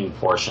gaming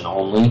portion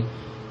only.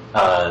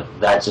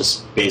 That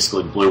just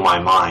basically blew my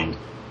mind.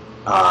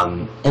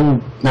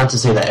 And not to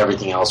say that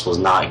everything else was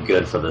not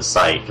good for the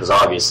site, because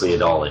obviously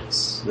it all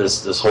is.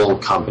 This whole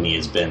company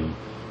has been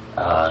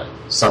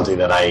something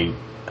that I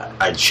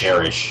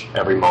cherish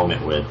every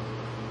moment with.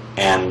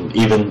 And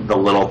even the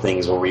little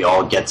things where we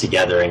all get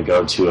together and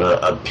go to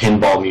a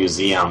pinball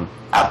museum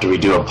after we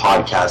do a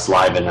podcast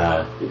live in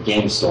a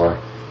game store,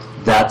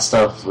 that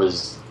stuff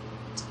was...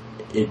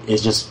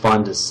 It's just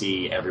fun to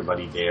see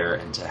everybody there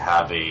and to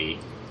have a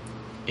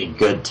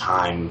good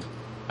time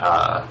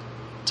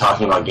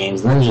talking about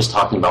games, and then just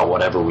talking about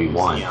whatever we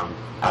want.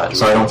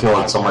 So I don't feel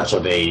it's so much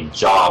of a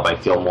job. I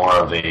feel more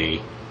of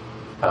a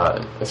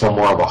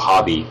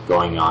hobby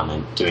going on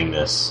and doing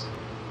this.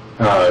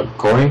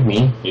 Corey,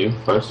 me, you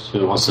first.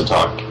 Who wants to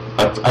talk?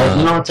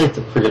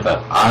 Forget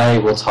that. I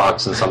will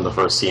talk since I'm the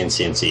first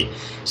CNC.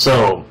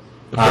 So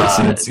the first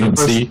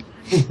CNC.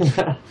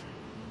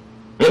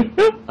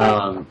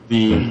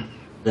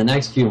 The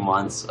next few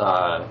months,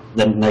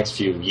 the next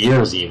few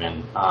years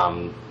even,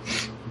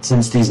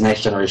 since these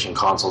next generation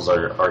consoles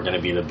are going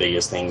to be the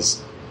biggest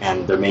things,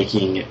 and they're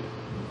making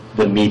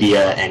the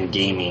media and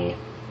gaming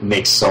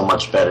mix so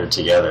much better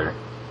together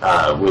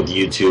with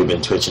YouTube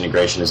and Twitch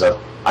integration and stuff,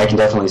 I can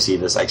definitely see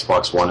this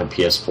Xbox One and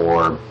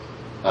PS4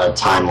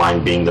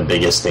 timeline being the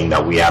biggest thing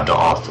that we have to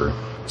offer.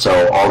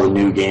 So all the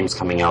new games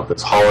coming out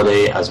this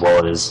holiday, as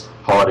well as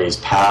holidays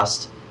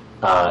past,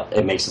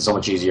 it makes it so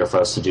much easier for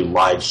us to do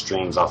live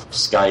streams off of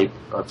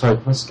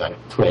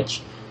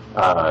Twitch.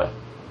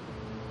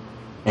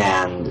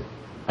 And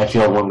I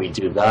feel when we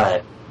do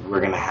that, we're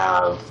going to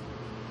have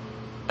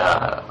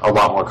a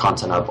lot more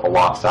content up a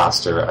lot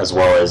faster, as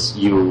well as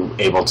you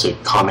able to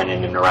comment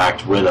and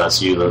interact with us,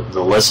 the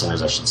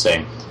listeners, I should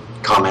say,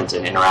 comment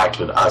and interact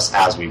with us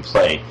as we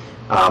play.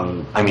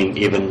 I mean,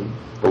 even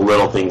the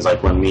little things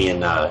like when me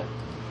and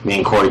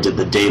Corey did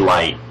the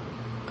Daylight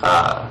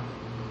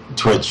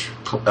Twitch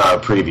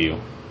preview.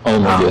 Oh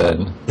my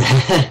god.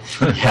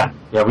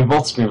 Yeah, we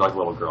both screamed like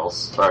little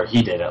girls. Or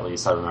he did, at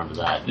least. I remember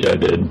that. Yeah, I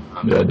did.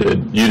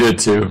 You did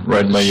too,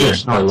 right in my ear.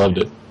 I loved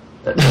it.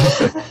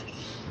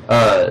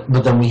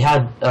 But then we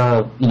had,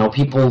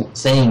 people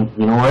saying,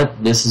 you know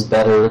what, this is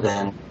better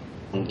than,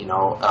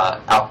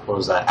 what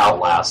was that,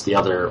 Outlast, the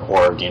other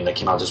horror game that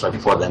came out just right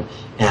before then.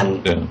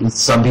 And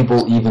some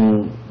people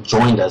even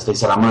joined us. They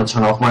said, I'm going to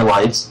turn off my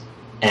lights,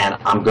 and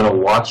I'm going to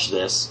watch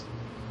this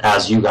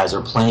as you guys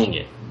are playing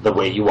it, the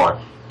way you are.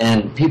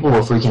 And people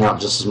were freaking out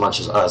just as much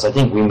as us. I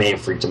think we may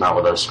have freaked them out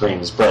with our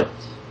screams, but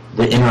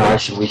the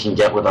interaction we can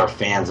get with our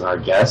fans and our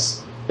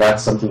guests,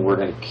 that's something we're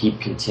going to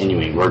keep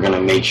continuing. We're going to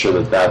make sure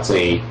that that's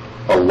a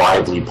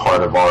lively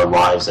part of our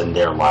lives and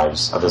their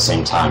lives at the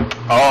same time.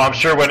 Oh, I'm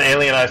sure when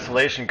Alien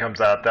Isolation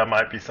comes out, that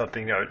might be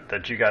something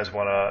that you guys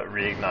want to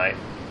reignite.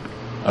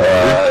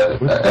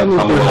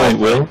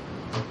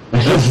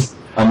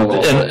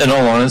 In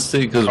all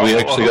honesty, because we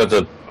actually got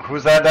to...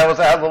 Who's that?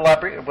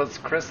 Was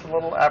Chris a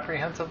little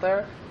apprehensive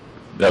there?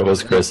 That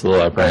was Chris a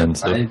little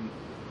apprehensive.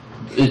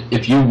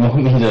 If you want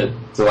me to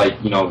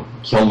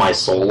kill my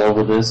soul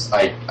over this,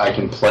 I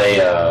can play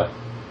The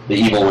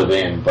Evil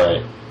Within,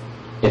 but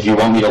if you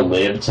want me to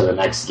live to the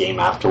next game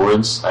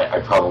afterwards, I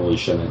probably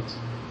shouldn't.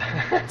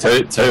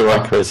 Tell you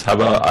what, Chris, how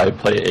about I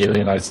play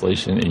Alien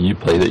Isolation and you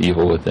play The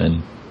Evil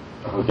Within?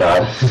 Oh,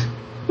 God.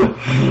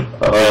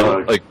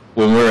 Like,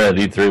 when we were at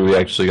E3, we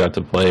actually got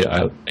to play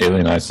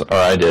Alien Isolation. Or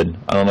I did.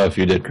 I don't know if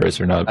you did, Chris,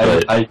 or not.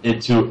 But I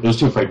did too. It was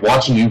too afraid.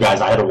 Watching you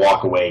guys, I had to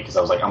walk away because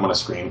I was like, I'm going to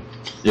scream.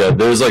 Yeah,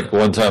 there was like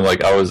one time,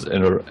 like I was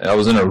in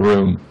a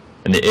room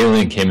and the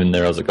alien came in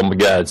there. I was like, oh my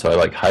God. So I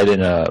like hide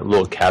in a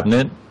little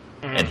cabinet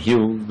and he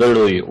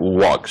literally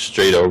walked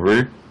straight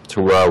over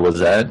to where I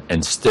was at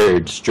and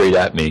stared straight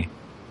at me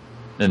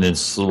and then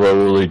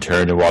slowly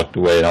turned and walked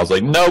away. And I was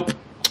like, nope.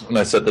 And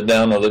I set that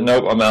down. I was like,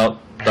 nope, I'm out.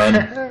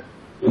 Done.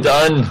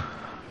 Done.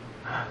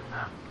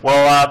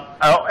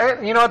 Well,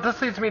 you know what?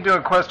 This leads me to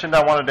a question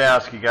I wanted to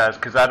ask you guys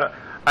because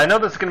I know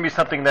this is going to be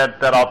something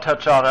that I'll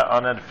touch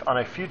on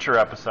a future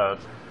episode,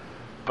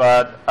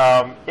 but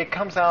it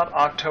comes out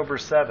October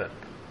 7th,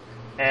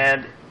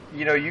 and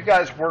you know, you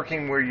guys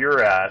working where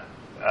you're at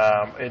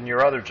in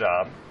your other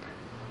job,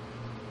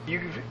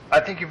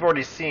 I think you've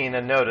already seen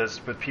and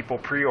noticed with people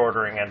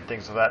pre-ordering and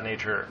things of that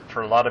nature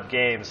for a lot of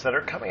games that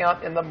are coming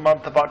out in the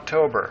month of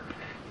October,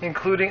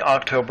 including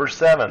October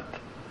 7th.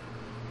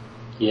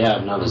 Yeah,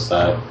 I've noticed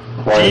that.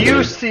 Do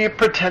you see a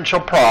potential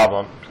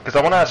problem? Because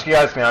I want to ask you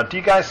guys now, do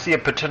you guys see a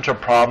potential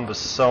problem with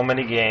so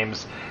many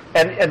games?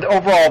 And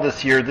overall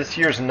this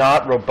year's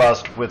not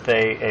robust with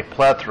a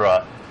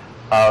plethora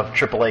of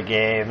AAA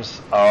games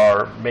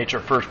or major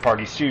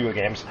first-party studio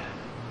games.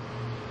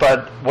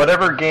 But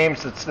whatever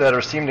games that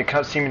are seeming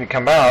to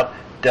come out,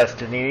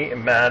 Destiny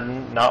and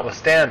Madden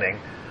notwithstanding,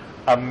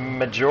 a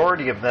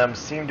majority of them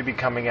seem to be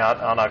coming out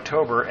on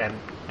October, and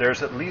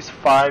there's at least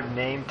 5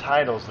 named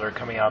titles that are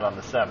coming out on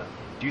the 7th.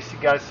 Do you see,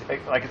 guys,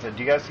 like I said,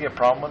 do you guys see a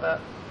problem with that?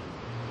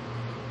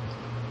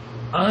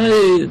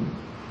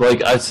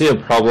 I see a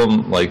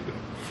problem like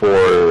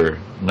for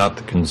not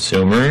the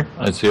consumer.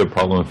 I see a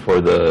problem for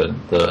the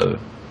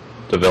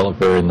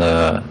developer and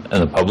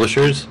the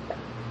publishers,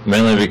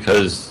 mainly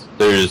because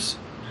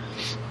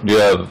you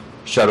have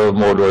Shadow of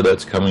Mordor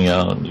that's coming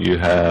out, you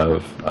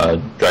have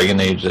Dragon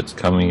Age that's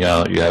coming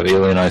out, you have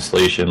Alien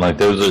Isolation. Like,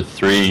 those are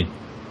 3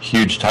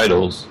 huge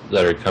titles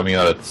that are coming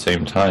out at the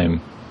same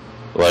time.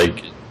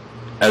 Like,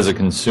 as a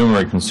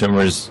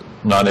consumers,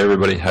 not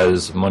everybody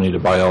has money to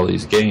buy all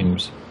these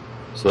games,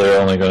 so they're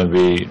only going to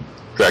be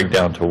dragged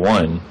down to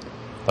one.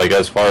 Like,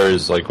 as far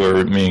as like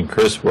where me and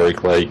Chris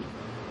work, like,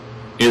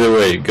 either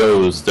way it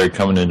goes, they're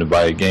coming in to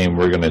buy a game,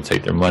 we're going to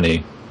take their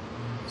money,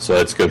 so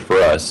that's good for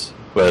us.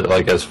 But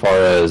like, as far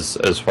as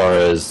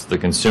the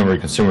consumer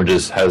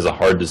just has a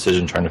hard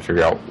decision trying to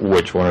figure out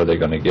which one are they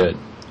going to get.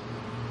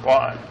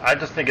 Well, I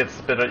just think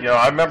it's been,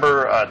 I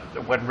remember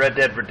when Red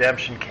Dead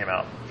Redemption came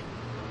out,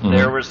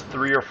 there was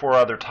 3 or 4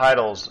 other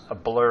titles, a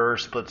Blur,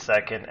 Split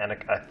Second, and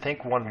I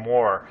think one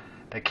more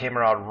that came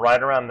around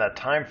right around that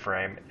time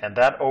frame, and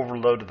that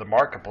overloaded the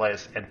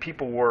marketplace, and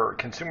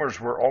consumers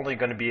were only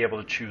going to be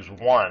able to choose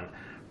one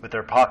with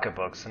their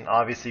pocketbooks, and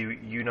obviously,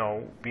 you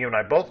and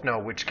I both know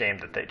which game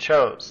that they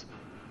chose.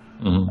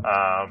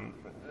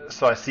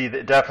 So I see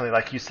that definitely,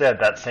 like you said,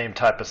 that same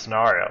type of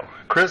scenario.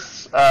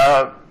 Chris,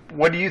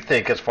 what do you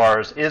think as far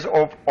as, is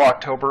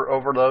October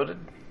overloaded?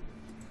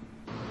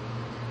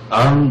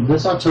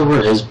 This October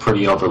is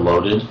pretty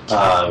overloaded,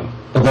 but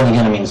then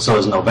again, so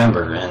is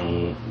November,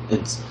 and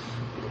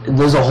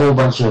there's a whole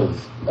bunch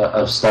of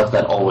stuff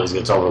that always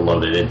gets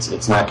overloaded.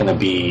 It's not going to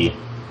be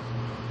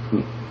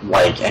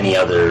like any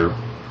other.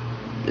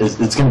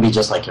 It's going to be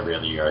just like every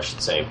other year, I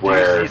should say. Do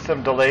you see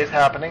some delays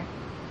happening?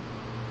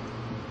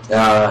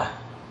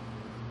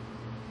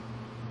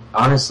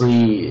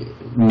 Honestly,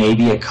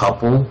 maybe a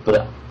couple,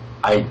 but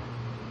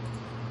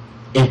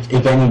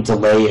if any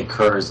delay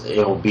occurs,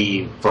 it'll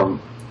be from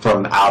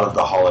out of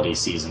the holiday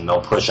season. They'll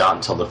push out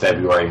until the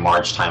February,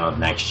 March time of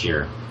next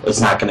year.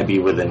 It's not going to be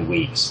within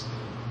weeks.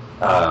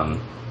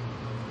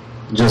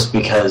 Just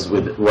because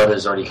with what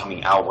is already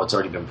coming out, what's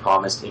already been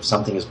promised, if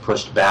something is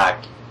pushed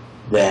back,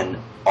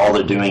 then all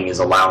they're doing is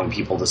allowing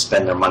people to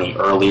spend their money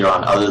earlier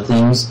on other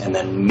things and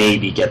then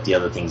maybe get the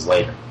other things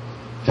later.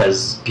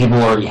 Because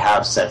people already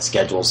have set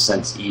schedules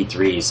since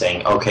E3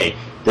 saying, okay,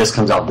 this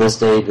comes out this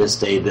day, this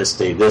day, this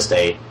day, this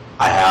day.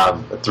 I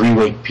have a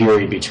 3-week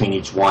period between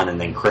each one, and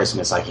then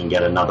Christmas I can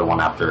get another one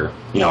after,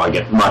 I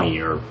get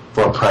money or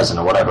for a present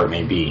or whatever it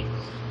may be.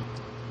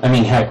 I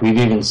mean, heck, we've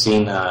even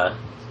seen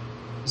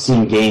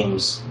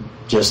games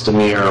just a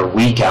mere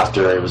week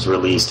after it was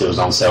released. It was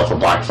on sale for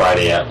Black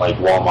Friday at like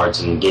Walmart's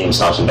and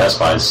GameStops and Best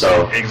Buys.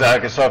 So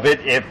exactly. So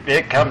if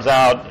it comes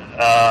out,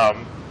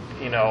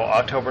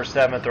 October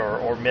 7th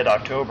or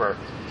mid-October,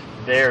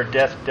 they're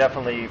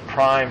definitely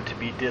primed to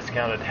be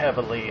discounted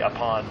heavily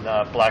upon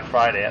Black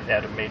Friday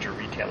at a major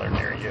retailer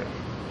near you.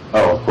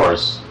 Oh, of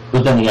course.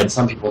 But then again,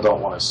 some people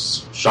don't want to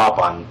shop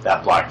on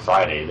that Black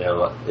Friday.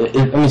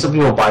 Some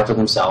people buy for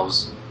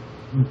themselves.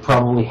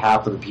 Probably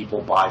half of the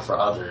people buy for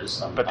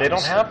others. But they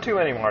don't have to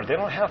anymore. They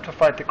don't have to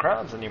fight the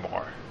crowds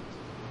anymore.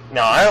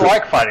 Now, I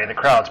like fighting the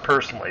crowds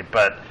personally,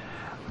 but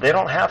they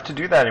don't have to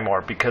do that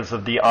anymore because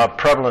of the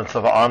prevalence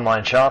of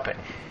online shopping.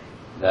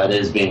 That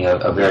is being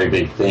a very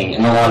big thing,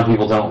 and a lot of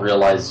people don't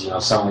realize,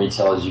 some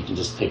retailers you can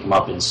just pick them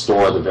up in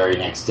store the very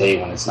next day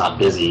when it's not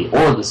busy,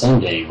 or the same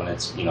day when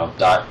it's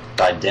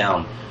died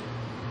down.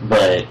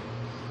 But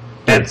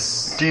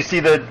it's. Do you see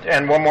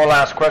and one more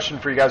last question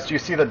for you guys? Do you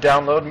see the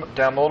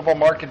downloadable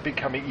market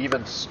becoming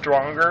even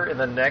stronger in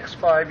the next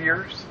 5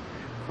 years?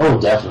 Oh,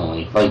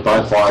 definitely. Like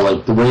by far,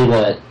 like the way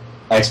that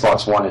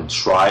Xbox One had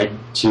tried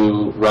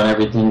to run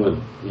everything with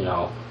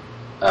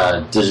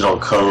digital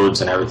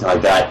codes and everything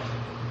like that.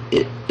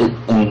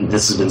 And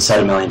this has been said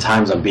a million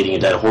times, I'm beating a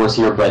dead horse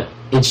here, but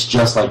it's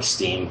just like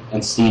Steam,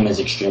 and Steam is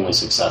extremely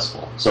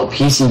successful. So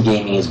PC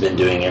gaming has been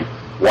doing it.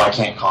 Why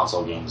can't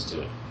console games do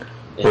it?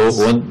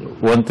 Well,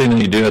 one thing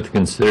that you do have to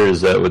consider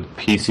is that with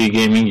PC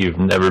gaming, you've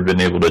never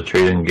been able to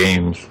trade in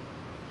games.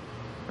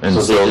 And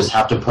so they just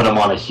have to put them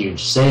on a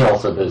huge sale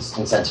for the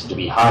incentive to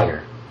be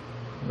higher.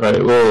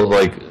 Right, well,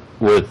 like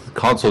with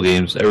console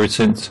games, ever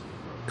since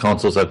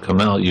consoles have come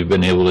out, you've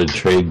been able to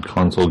trade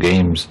console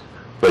games,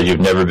 but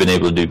you've never been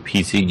able to do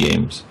PC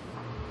games.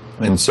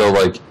 And so,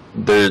 like,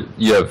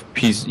 you have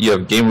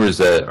gamers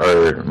that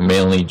are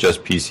mainly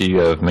just PC, you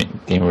have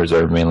gamers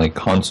that are mainly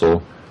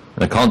console.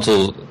 And the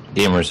console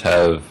gamers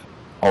have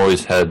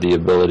always had the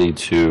ability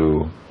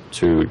to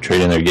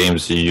trade in their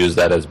games, to use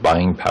that as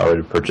buying power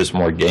to purchase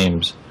more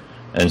games.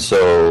 And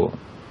so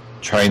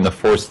trying to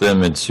force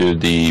them into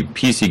the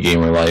PC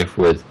gamer life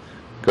with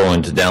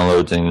going to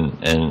downloads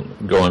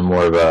and going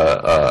more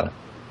of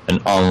an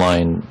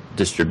online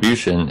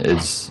distribution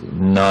is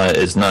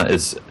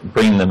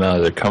bringing them out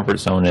of their comfort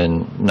zone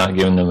and not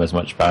giving them as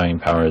much buying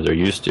power as they're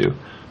used to.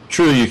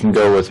 True, you can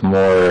go with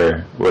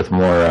more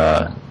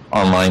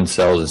online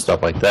sales and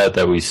stuff like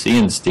that we see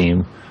in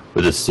Steam,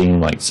 with the Steam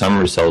like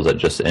summer sales that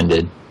just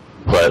ended.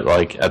 But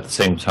like at the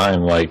same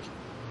time, like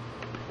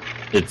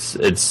it's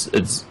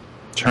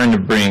trying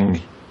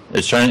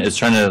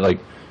to like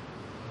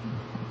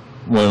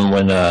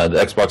when the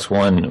Xbox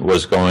One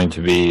was going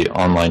to be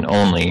online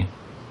only,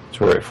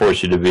 to where it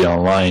forced you to be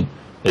online,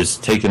 it's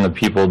taking the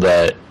people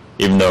that,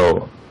 even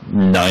though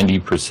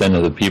 90%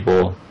 of the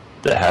people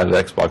that have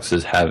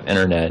Xboxes have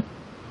internet,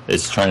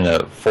 it's trying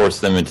to force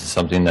them into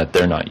something that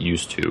they're not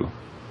used to.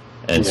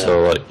 And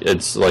so like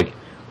it's like,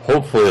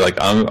 hopefully, like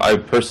I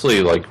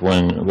personally, like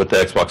with the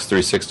Xbox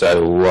 360, I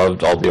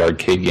loved all the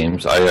arcade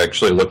games. I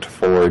actually looked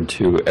forward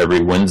to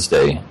every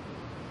Wednesday,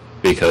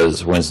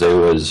 because Wednesday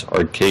was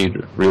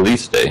arcade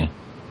release day.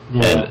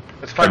 Yeah. And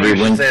it's funny you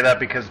should say that,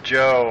 because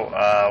Joe,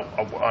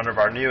 one of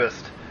our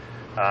newest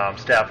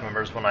staff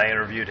members, when I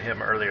interviewed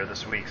him earlier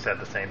this week, said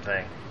the same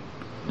thing.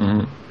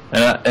 Mm-hmm.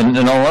 And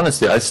in all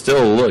honesty, I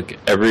still look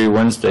every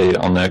Wednesday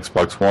on the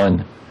Xbox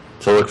One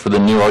to look for the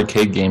new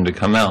arcade game to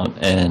come out,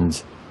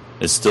 and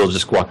it's still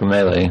just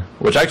Guacamelee,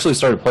 which I actually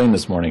started playing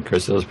this morning,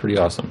 Chris. It was pretty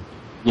awesome.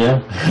 Yeah?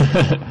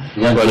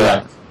 You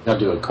gotta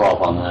do a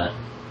co-op on that.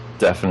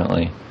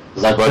 Definitely.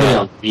 Because I played it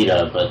on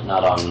Vita, but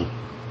not on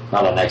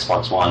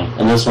Xbox One.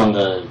 And this one,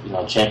 the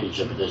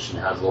Championship Edition,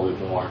 has a little bit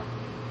more.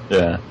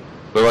 Yeah.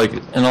 But like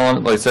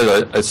I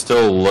said, I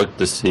still look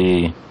to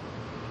see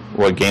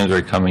what games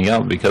are coming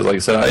out, because like I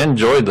said, I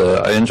enjoy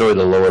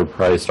the lower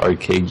priced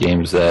arcade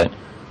games that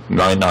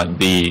might not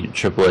be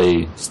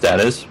AAA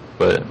status,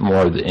 but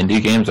more of the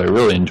indie games. I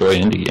really enjoy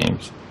indie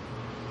games.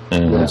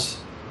 And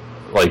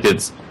like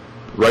it's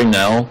right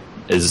now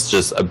is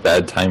just a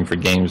bad time for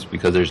games,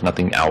 because there's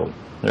nothing out.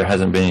 There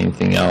hasn't been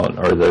anything out,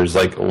 or there's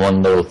like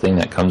one little thing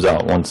that comes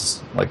out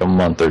once like a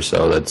month or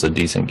so that's a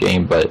decent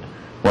game, but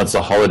once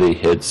the holiday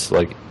hits,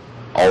 like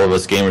all of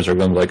us gamers are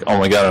going to be like, oh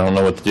my god, I don't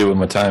know what to do with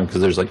my time, because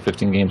there's like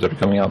 15 games that are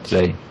coming out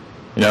today,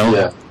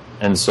 Yeah.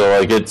 And so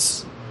like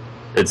it's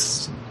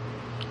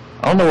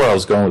I don't know where I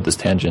was going with this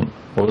tangent.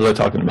 What was I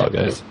talking about,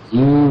 guys?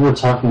 You were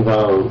talking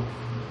about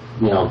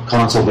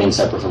console being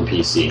separate from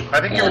PC.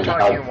 I think you were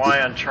talking why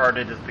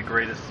Uncharted is the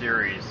greatest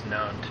series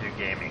known to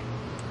gaming.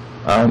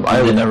 I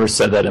have never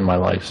said that in my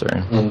life,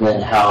 sir. And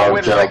then how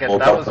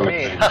that was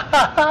me.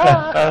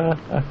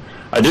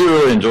 I do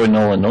really enjoy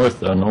Nolan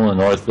North, though. Nolan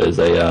North is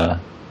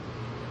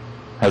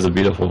has a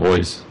beautiful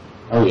voice.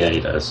 Oh yeah, he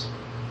does.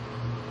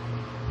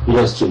 He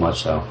does too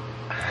much, though.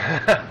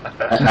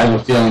 I have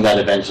a feeling that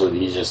eventually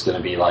he's just going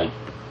to be like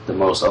the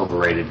most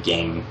overrated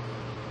game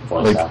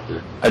voice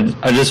actor.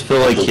 I just feel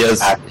like he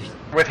has...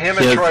 With him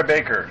and Troy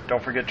Baker.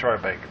 Don't forget Troy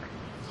Baker.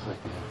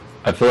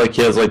 I feel like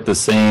he has like the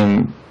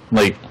same...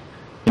 like,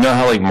 you know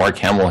how like Mark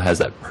Hamill has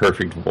that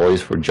perfect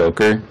voice for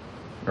Joker,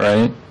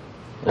 right?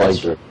 That's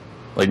true.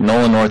 Like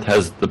Nolan North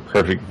has the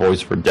perfect voice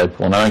for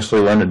Deadpool, and I'm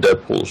actually wearing a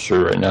Deadpool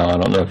shirt right now. I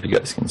don't know if you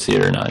guys can see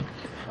it or not.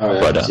 Oh,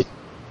 yeah,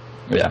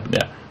 but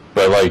yeah.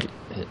 But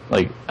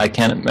like I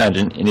can't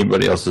imagine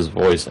anybody else's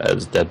voice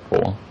as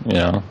Deadpool.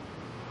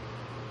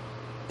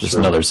 Just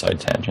another side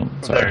tangent.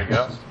 Sorry. There you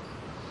go.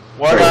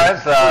 Well,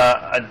 guys,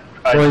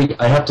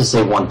 I have to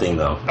say one thing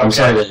though. I'm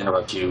sorry to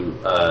interrupt you,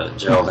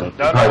 Gerald. And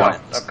no,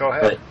 go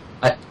ahead.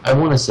 But I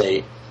want to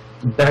say,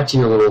 back to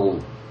your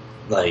little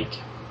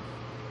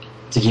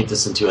to keep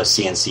this into a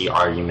CNC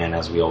argument,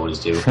 as we always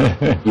do.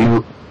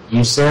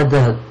 You said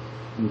that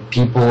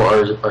people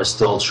are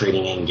still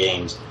trading in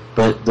games.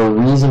 But the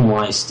reason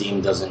why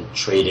Steam doesn't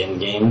trade in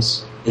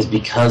games is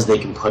because they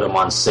can put them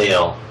on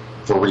sale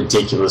for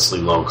ridiculously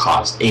low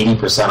cost.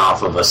 80%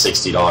 off of a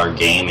 $60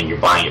 game, and you're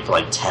buying it for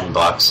like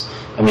 $10.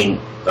 I mean,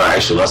 or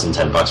actually less than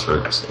 $10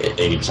 for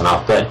 80%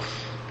 off. But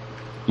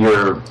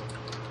you're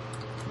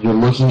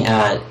looking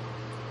at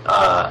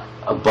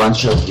a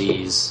bunch of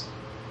these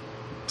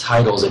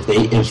titles. If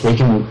they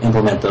can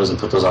implement those and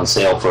put those on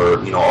sale for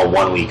a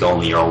 1 week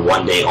only or a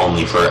 1 day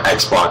only for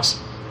Xbox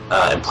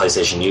and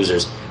PlayStation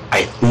users,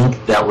 I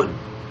think that would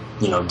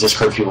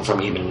discourage people from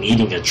even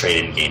needing to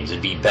trade in games.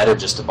 It'd be better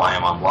just to buy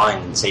them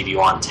online and save you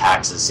on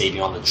taxes, save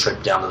you on the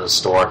trip down to the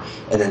store,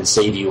 and then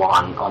save you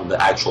on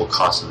the actual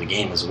cost of the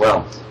game as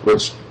well,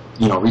 which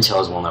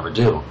retailers will never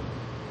do.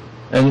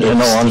 And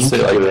in all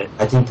honesty,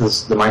 I think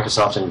the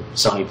Microsoft and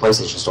Sony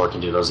PlayStation Store can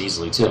do those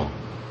easily too.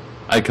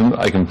 I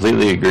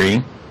completely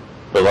agree,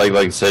 but like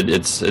I said,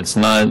 it's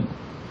not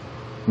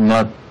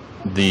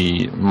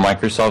the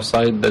Microsoft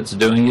side that's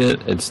doing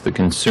it. It's the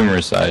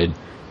consumer side.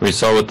 We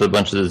saw with a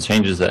bunch of the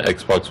changes that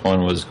Xbox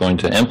One was going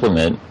to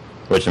implement,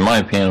 which in my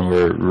opinion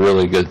were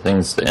really good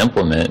things to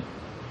implement,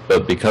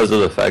 but because of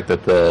the fact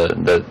that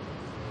the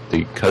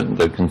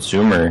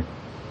consumer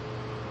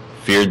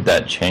feared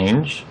that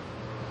change,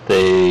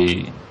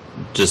 they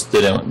just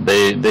didn't.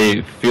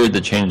 They feared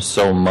the change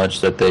so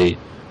much that they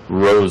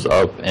rose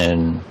up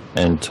and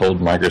told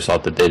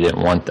Microsoft that they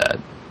didn't want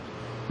that.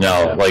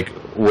 Now, like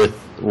with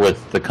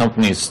the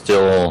companies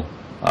still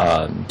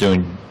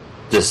doing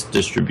this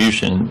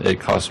distribution, it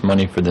costs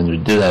money for them to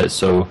do that,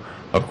 so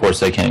of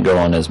course they can't go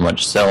on as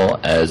much sell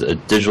as a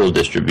digital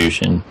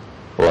distribution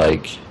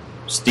like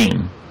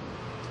Steam.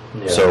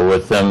 Yeah. So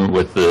with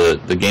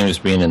the games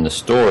being in the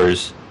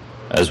stores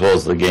as well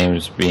as the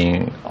games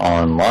being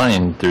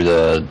online through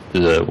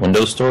the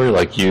Windows Store,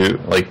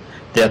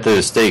 they have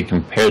to stay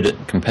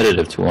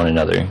competitive to one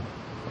another,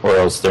 or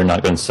else they're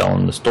not going to sell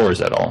in the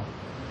stores at all.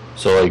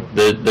 So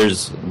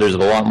there's a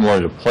lot more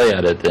to play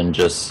at it than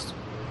just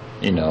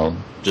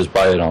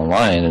buy it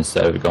online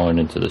instead of going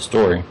into the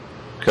store.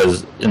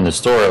 Because in the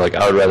store, I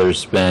would rather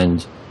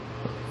spend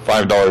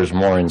 $5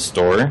 more in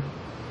store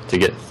to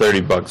get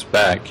 $30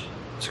 back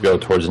to go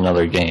towards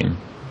another game,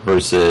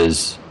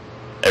 versus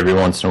every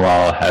once in a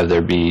while have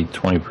there be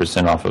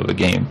 20% off of a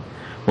game.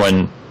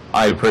 When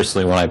I purchase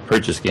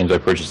games, I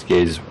purchase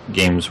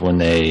games when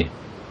they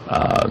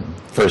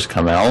first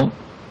come out,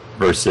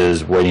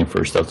 versus waiting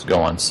for stuff to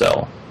go on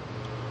sale.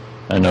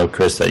 I know,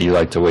 Chris, that you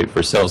like to wait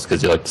for sales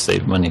because you like to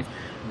save money.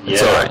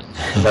 It's all right.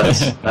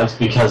 that's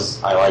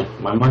because I like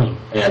my money.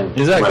 And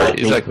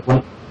exactly.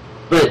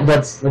 But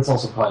that's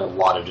also probably a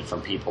lot of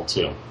different people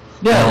too.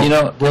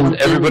 Yeah,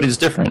 everybody's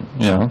different.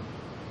 The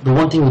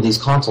one thing with these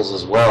consoles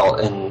as well,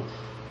 and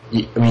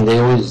I mean, they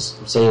always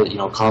say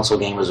that console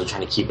gamers are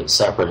trying to keep it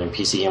separate and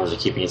PC gamers are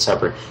keeping it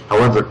separate.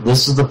 However,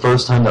 this is the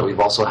first time that we've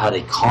also had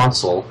a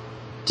console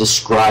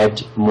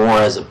described more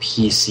as a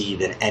PC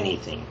than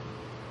anything.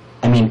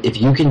 I mean, if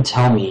you can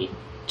tell me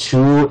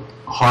 2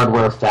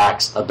 hardware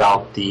facts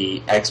about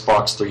the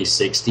Xbox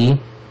 360,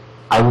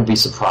 I would be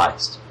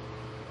surprised.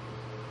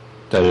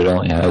 That it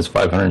only has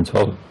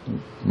 512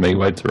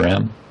 megabytes of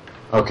RAM.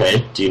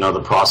 Okay, do you know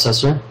the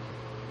processor?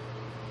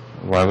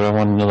 Why would I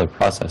want to know the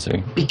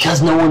processor?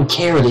 Because no one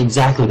cared.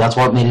 Exactly, that's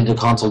what made it a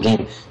console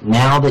game.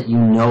 Now that you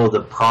know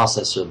the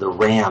processor, the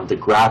RAM, the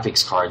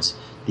graphics cards,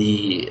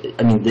 the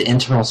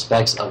internal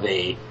specs of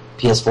a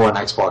PS4 and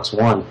Xbox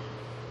One,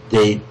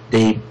 they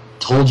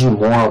told you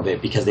more of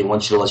it because they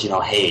want you to let you know,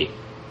 hey,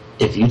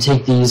 if you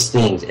take these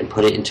things and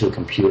put it into a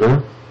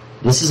computer,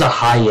 this is a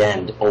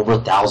high-end, over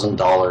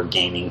 $1,000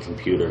 gaming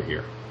computer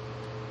here.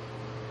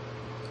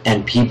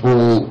 And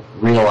people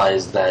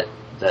realize that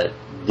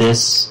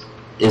this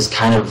is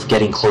kind of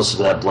getting closer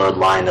to that blurred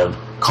line of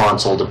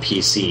console to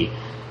PC,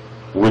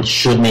 which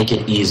should make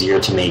it easier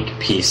to make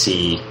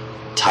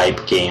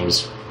PC-type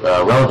games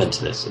relevant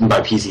to this. And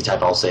by PC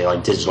type, I'll say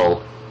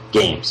digital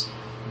games.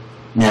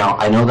 Now,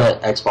 I know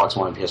that Xbox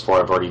One and PS4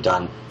 have already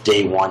done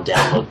day one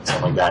download and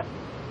stuff like that,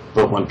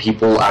 but when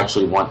people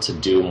actually want to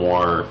do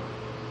more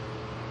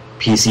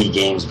PC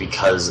games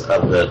because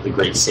of the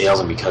great sales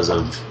and because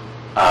of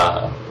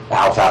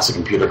how fast a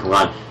computer can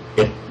run,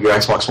 if your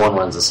Xbox One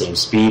runs the same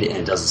speed and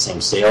it does the same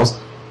sales,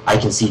 I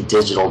can see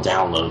digital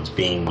downloads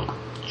being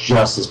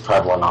just as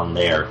prevalent on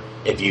there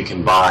if you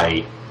can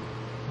buy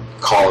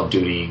Call of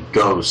Duty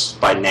Ghosts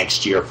by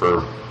next year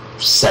for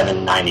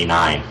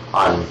 $7.99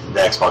 on the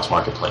Xbox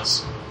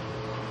Marketplace.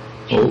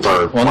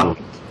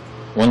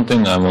 One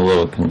thing I'm a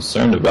little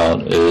concerned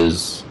about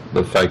is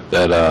the fact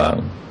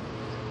that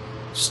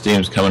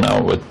Steam's coming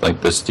out with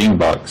the Steam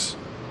Box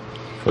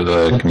for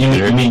the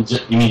computer. You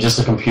mean just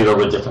a computer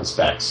with different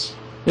specs?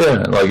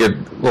 Yeah,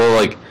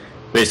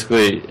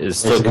 basically it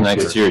still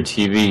connects to your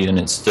TV and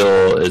it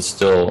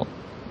still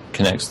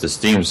connects to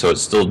Steam, so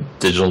it's still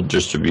digital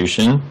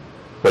distribution,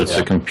 but it's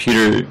a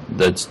computer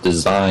that's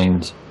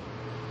designed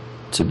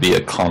to be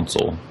a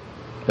console,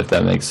 if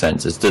that makes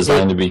sense. It's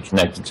designed to be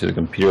connected to the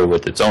computer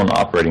with its own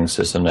operating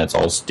system that's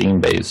all Steam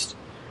based.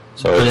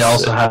 So but it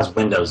also has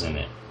Windows in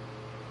it.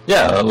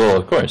 Yeah, well,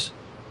 of course.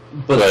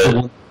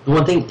 But The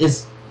one thing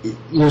is,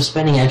 you're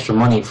spending extra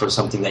money for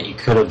something that you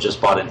could have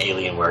just bought an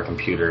Alienware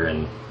computer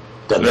and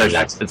done the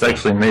exact same It's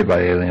actually made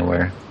by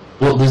Alienware.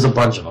 Well, there's a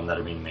bunch of them that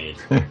are being made.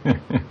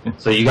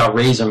 So you got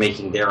Razer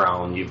making their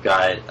own. You've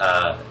got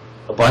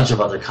a bunch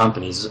of other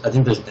companies. I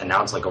think there's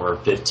announced like over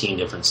 15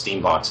 different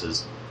Steam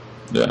boxes.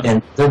 Yeah.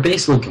 And they're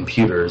basically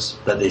computers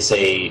that they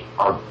say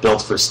are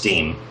built for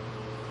Steam.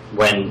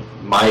 When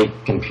my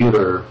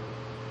computer,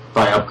 if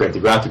I upgrade the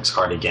graphics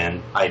card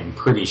again, I'm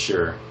pretty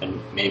sure, and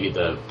maybe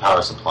the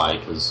power supply,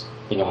 because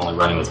I think I'm only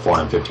running with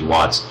 450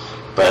 watts,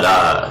 but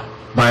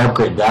if I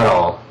upgrade that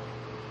all,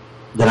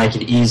 then I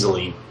could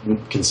easily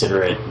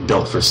consider it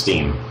built for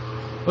Steam.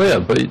 Oh yeah,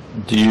 but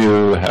do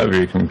you have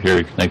your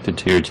computer connected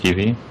to your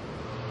TV?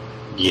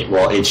 Yeah,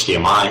 well,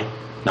 HDMI,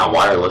 not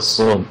wireless.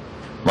 Well,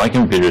 my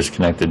computer's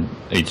connected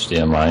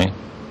HDMI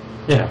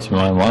to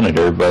my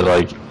monitor, but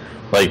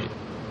like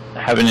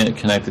having it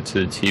connected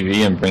to the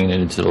TV and bringing it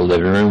into the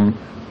living room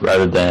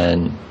rather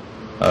than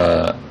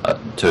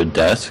to a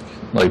desk,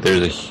 like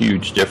there's a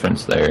huge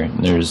difference there.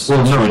 And there's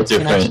it's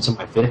connected to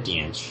my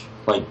 50-inch,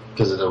 like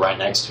because they're right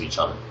next to each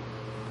other.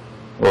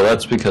 Well,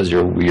 that's because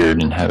you're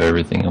weird and have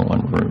everything in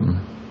one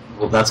room.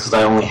 Well, that's because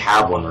I only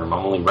have one room.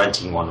 I'm only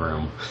renting one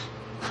room.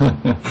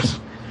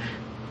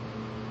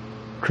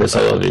 Chris,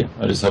 I love you.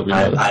 I just hope you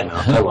know that. I know.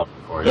 I love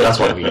you, Corey. That's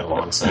why we get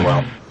along so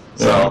well.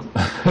 So,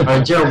 all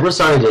right, Gerald, we're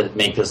sorry to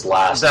make this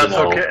last. That's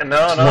okay.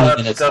 No,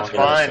 that's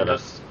fine.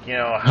 Just,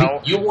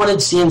 how you wanted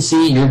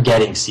CNC, you're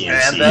getting CNC.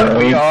 And then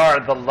we are.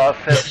 The love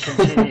fest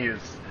continues.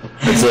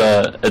 It's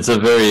a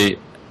very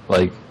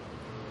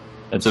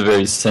it's a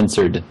very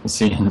censored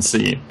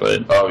CNC,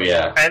 but oh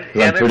yeah. And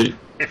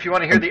if you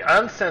want to hear the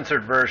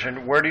uncensored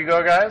version, where do you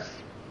go, guys?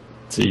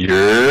 To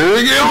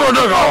your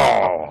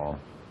Gamer.com.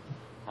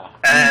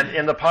 And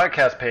in the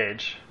podcast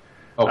page,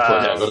 go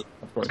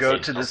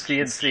to the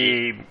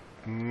CNC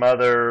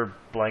Mother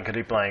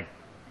Blankety Blank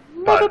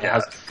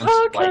podcast.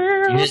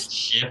 You just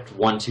shipped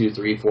 1, 2,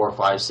 3, 4,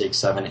 5, 6,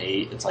 7,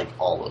 8. It's like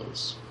all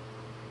those.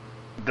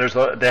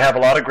 They have a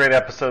lot of great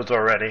episodes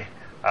already.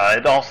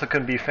 It also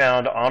can be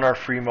found on our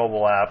free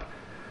mobile app.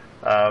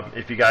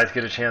 If you guys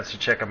get a chance to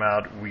check them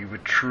out, we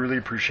would truly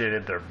appreciate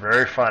it. They're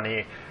very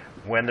funny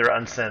when they're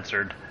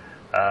uncensored.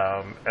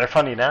 They're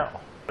funny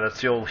now.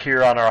 As you'll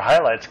hear on our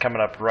highlights coming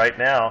up right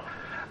now.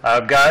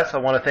 Guys, I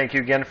want to thank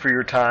you again for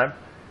your time.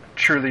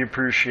 Truly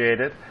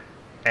appreciate it.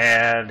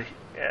 And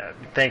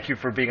thank you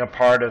for being a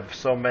part of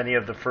so many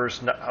of the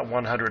first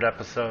 100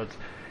 episodes.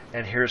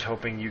 And here's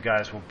hoping you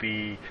guys will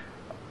be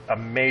a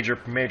major,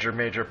 major,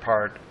 major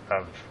part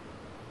of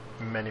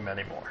many,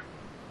 many more.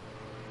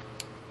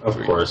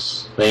 Of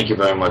course. Thank you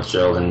very much,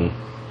 Joe. And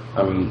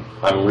I'm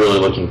really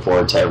looking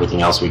forward to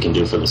everything else we can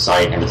do for the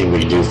site, everything we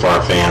can do for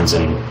our fans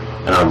and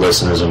our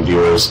listeners and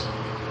viewers.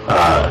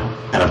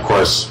 And of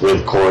course,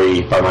 with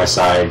Corey by my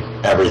side,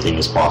 everything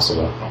is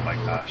possible. Oh my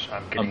gosh,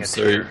 I'm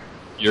sorry,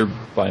 you're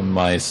by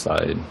my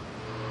side.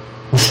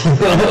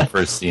 I'm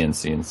for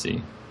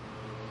CNC.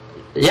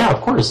 Yeah,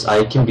 of course.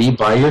 I can be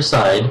by your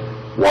side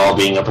while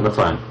being up in the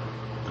front.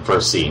 The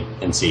first C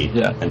and C.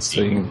 Yeah, and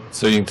C.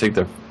 So you can take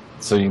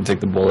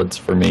the bullets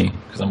for me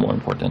because I'm more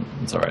important.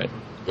 It's all right.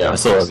 Yeah, I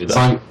still love you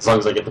though. As long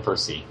as I get the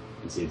first C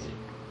and C.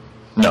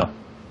 No.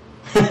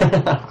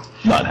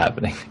 Not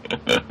happening.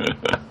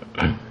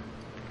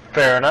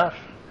 Fair enough.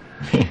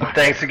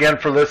 Thanks again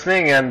for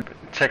listening, and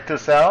check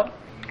this out.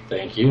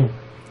 Thank you.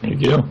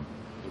 Thank you.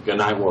 Good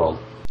night, world.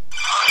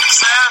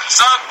 Sam,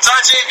 stop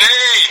touching me!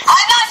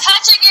 I'm not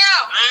touching you!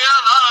 I'm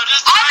not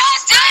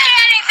doing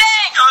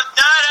anything! You're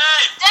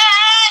dirty!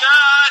 Dad!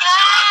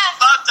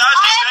 Stop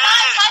touching me!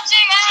 I'm not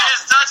touching him!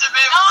 She's touching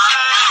me! No,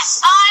 I'm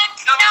not!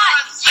 I'm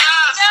not!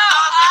 Stop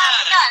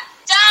it!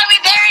 Dad, we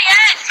bury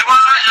it! Come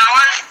on,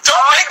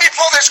 don't make me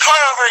pull this car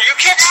over! You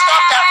can't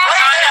stop that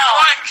right now!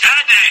 I want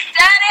candy!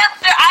 Dad, I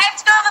have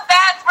to go to the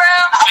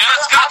bathroom!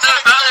 Let's go to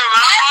the bathroom!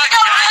 I want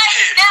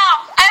candy!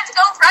 I have to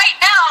go right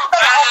now!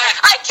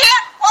 I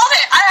can't hold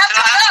it! I have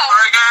to go!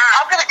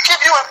 I'm gonna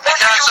give you a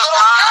burger, you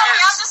little... No,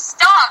 you have to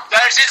stop!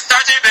 She's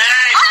touching me!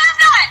 I'm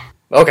not!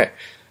 Okay.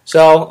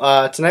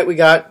 So, tonight we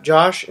got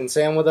Josh and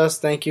Sam with us.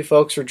 Thank you,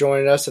 folks, for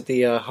joining us at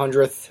the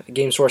 100th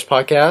Game Source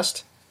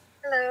podcast.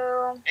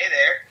 Hello. Hey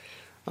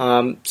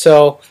there.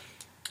 So,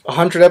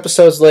 100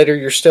 episodes later,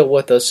 you're still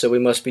with us, so we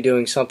must be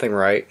doing something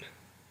right.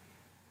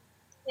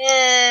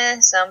 Yeah,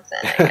 something,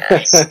 I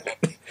guess.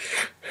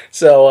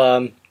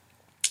 So,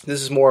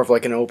 this is more of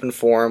like an open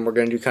forum. We're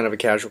going to do kind of a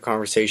casual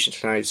conversation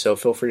tonight, so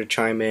feel free to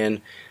chime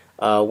in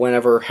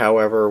whenever,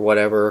 however,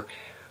 whatever.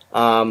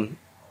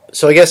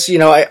 So I guess,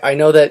 I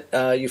know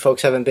that you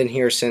folks haven't been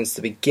here since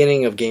the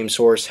beginning of Game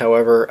Source.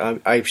 However,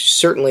 I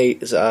certainly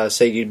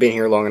say you'd been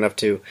here long enough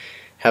to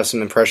have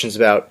some impressions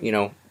about,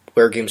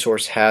 where Game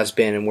Source has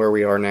been and where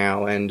we are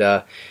now, and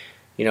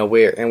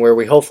where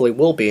we hopefully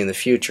will be in the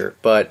future.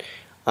 But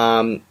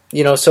so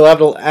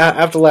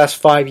after the last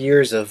 5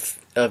 years of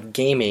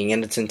gaming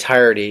in its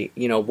entirety,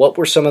 what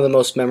were some of the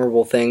most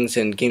memorable things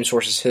in Game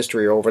Source's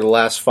history over the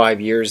last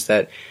 5 years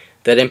that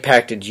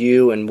impacted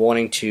you and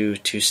wanting to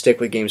stick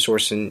with Game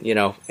Source and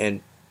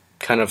and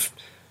kind of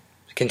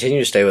continue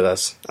to stay with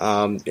us.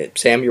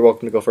 Sam, you're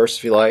welcome to go first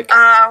if you like.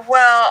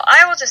 Well,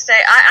 I will just say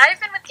I've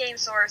been with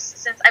GameSource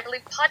since I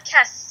believe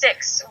podcast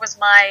 6 was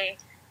my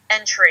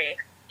entry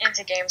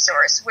into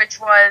GameSource, which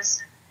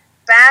was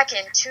back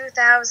in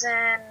 2000.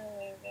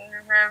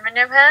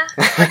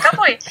 A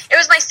couple. It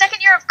was my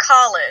second year of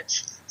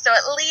college. So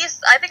at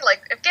least, I think,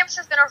 like, if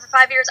GameStore's been over for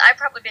 5 years, I've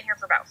probably been here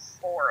for about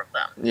 4 of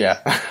them. Yeah.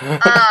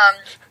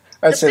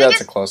 I'd say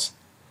that's a close.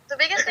 The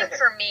biggest thing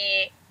for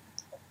me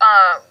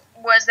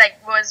was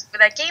that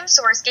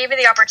GameSource gave me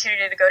the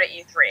opportunity to go to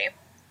E3.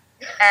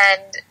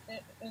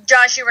 And,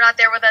 Josh, you were not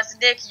there with us.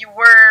 Nick, you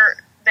were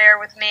there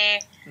with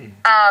me.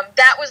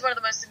 That was one of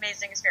the most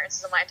amazing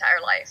experiences of my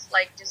entire life.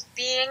 Like, just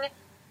being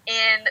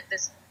in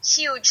this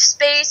huge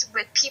space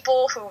with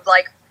people who,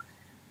 like,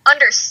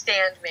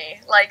 understand me.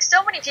 Like,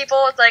 so many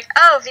people, it's like,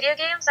 oh, video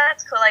games,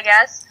 that's cool, I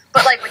guess.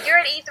 But, like, when you're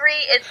at E3,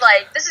 it's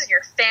like, this is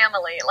your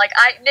family. Like,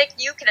 Nick,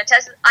 you can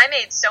attest, I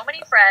made so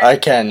many friends. I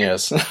can,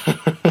 yes.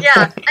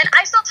 Yeah, and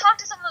I still talk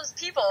to some of those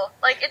people.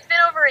 Like, it's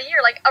been over a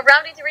year. Like,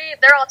 around E3,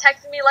 they're all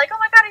texting me, like, oh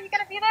my god, are you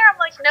gonna be there? I'm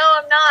like, no,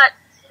 I'm not.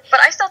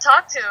 But I still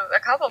talk to a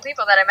couple of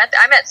people that I met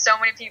there. I met so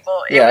many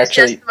people. It was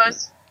just the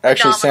most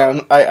Actually,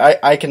 Sam,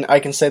 I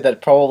can say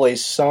that probably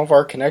some of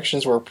our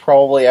connections were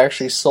probably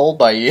actually sold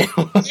by you.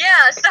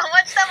 Yeah, so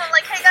much stuff. I'm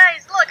like, hey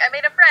guys, look, I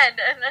made a friend,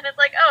 and then it's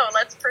like, oh,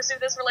 let's pursue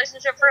this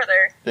relationship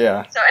further.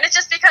 Yeah. So, and it's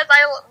just because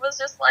I was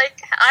just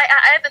like,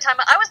 I at the time,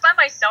 I was by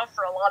myself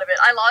for a lot of it.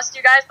 I lost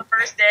you guys the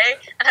first day,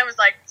 and I was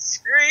like,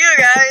 screw you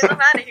guys, I'm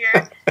out of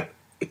here.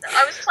 So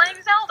I was playing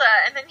Zelda,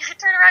 and then I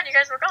turned around, you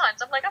guys were gone,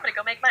 so I'm like, I'm gonna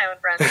go make my own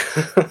friends.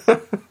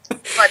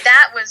 But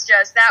that was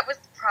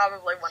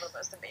probably one of the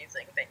most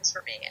amazing things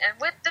for me. And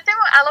with the thing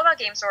I love about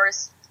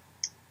GameSource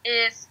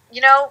is,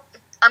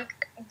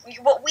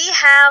 what we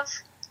have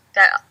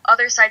that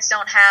other sites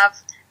don't have,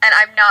 and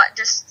I'm not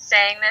just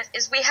saying this,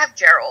 is we have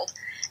Gerald.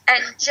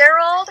 And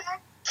Gerald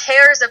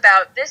cares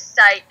about this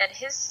site and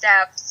his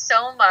staff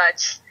so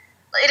much.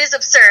 It is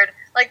absurd.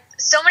 Like,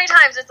 so many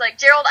times it's like,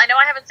 Gerald, I know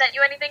I haven't sent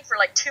you anything for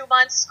like 2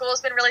 months.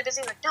 School's been really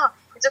busy. Like, no,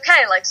 it's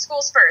okay. Like,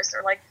 school's first.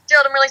 Or like,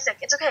 Gerald, I'm really sick.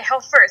 It's okay.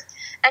 Health first.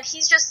 And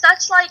he's just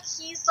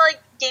he's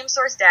like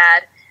GameSource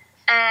dad.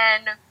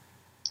 And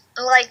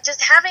like,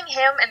 just having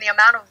him and the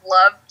amount of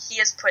love he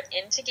has put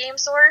into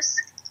GameSource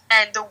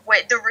and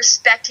the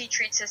respect he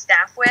treats his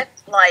staff with,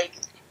 like,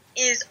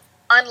 is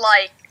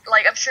unlike,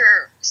 like, I'm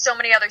sure so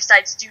many other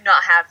sites do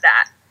not have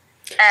that.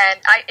 And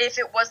if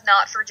it was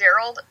not for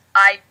Gerald,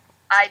 I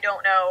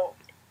don't know.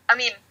 I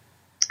mean,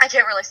 I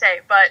can't really say,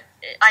 but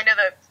I know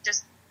that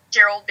just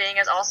Gerald being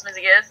as awesome as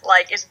he is,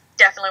 like, is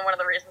definitely one of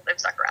the reasons I've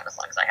stuck around as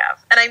long as I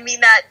have. And I mean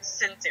that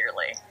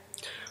sincerely.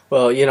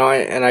 Well,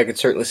 and I could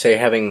certainly say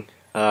having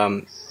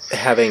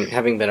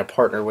been a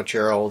partner with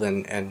Gerald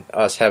and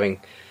us having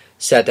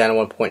sat down at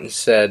one point and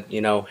said,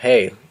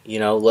 hey,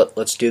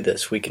 let's do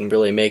this. We can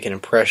really make an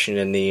impression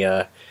in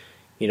the,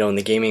 in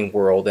the gaming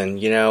world. And,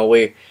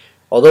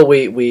 although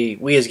we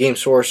as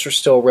GameSource are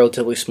still a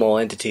relatively small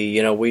entity,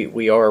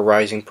 we are a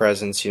rising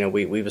presence.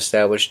 We've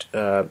established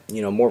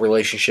more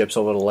relationships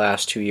over the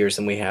last 2 years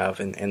than we have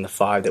in the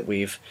 5 that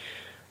we've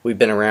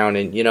been around.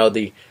 And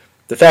the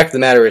fact of the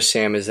matter is,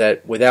 Sam, is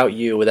that without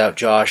you, without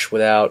Josh,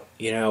 without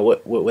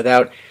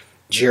without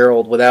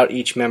Gerald, without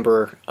each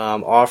member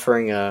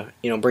offering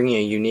bringing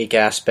a unique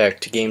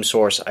aspect to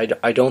GameSource,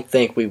 I don't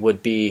think we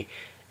would be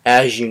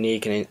as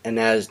unique and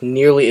as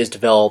nearly as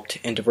developed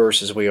and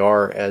diverse as we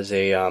are as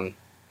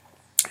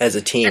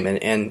a team,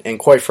 and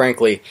quite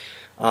frankly,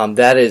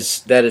 that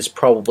is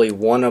probably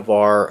one of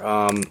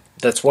our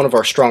that's one of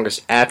our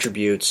strongest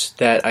attributes.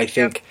 That I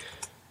think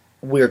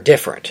we're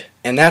different,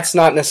 and that's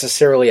not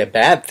necessarily a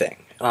bad thing.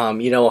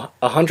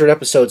 100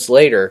 episodes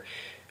later,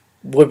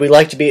 would we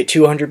like to be at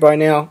 200 by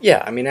now?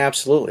 Yeah, I mean,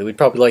 absolutely. We'd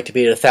probably like to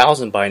be at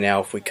 1,000 by now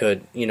if we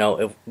could.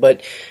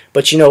 But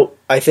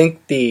I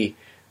think the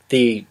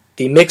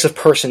mix of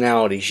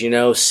personalities,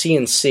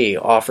 C&C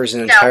offers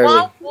an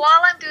entirely...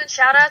 While I'm doing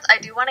shout-outs, I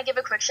do want to give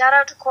a quick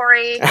shout-out to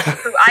Corey,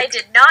 who I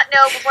did not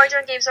know before I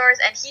joined GameSource,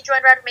 and he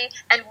joined right with me,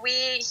 and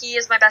he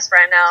is my best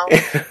friend now.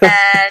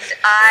 And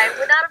I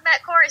would not have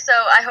met Corey, so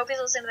I hope he's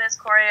listening to this.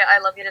 Corey, I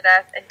love you to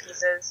death and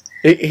pieces.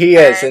 He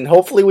is, and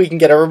hopefully we can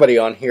get everybody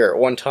on here at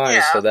one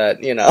time so that,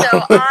 So without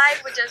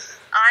GameSource,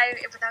 I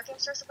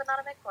would not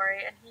have met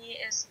Corey, and he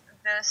is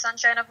the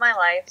sunshine of my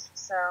life,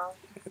 so...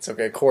 It's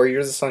okay, Corey,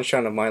 you're the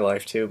sunshine of my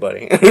life too,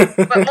 buddy. But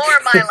more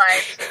of my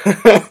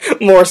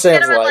life. More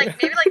Sam's life.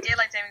 Maybe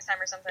daylight savings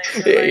time or something. So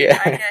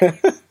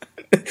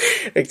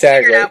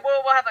Exactly.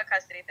 We'll have a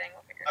custody thing.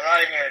 I'm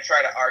not even going to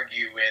try to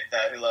argue with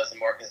who loves him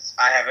more, because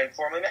I haven't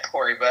formally met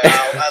Corey, but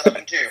I love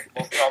him too.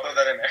 I'll throw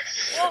that in there.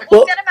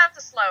 We'll get him out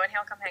to Slow, and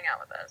he'll come hang out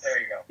with us. There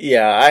you go.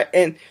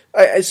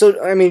 Yeah,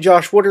 so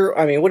Josh, what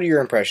are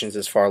your impressions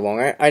this far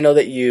along? I know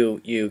that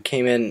you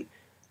came in.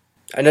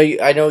 I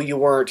know you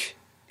weren't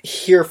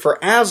here for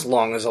as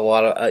long as a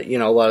lot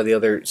of the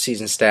other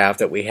season staff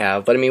that we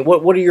have. But I mean,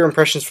 what are your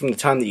impressions from the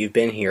time that you've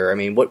been here? I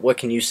mean, what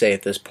can you say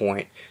at this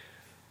point?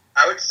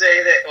 I would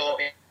say that.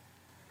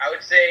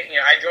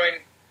 I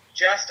joined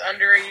just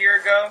under a year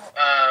ago.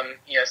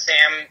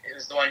 Sam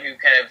is the one who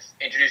kind of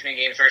introduced me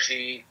to GameSource.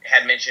 She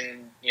had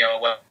mentioned, a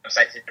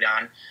website to put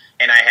on,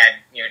 and I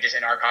had, just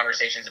in our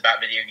conversations about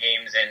video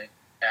games and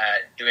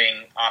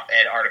doing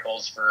op-ed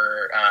articles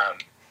for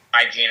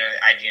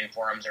IGN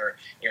forums or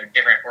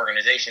different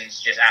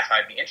organizations, just asked if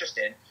I'd be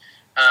interested.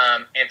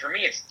 And for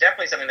me, it's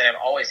definitely something that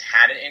I've always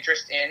had an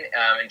interest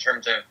in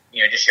terms of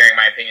just sharing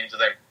my opinions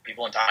with other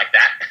people and talk like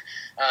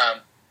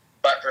that.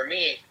 But for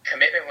me,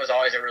 commitment was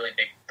always a really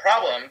big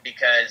problem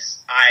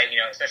because I,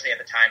 especially at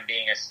the time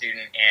being a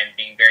student and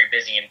being very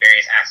busy in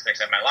various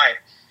aspects of my life,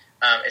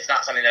 it's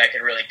not something that I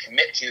could really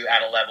commit to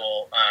at a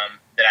level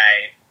that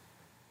I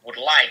would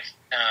like,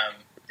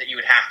 that you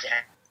would have to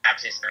have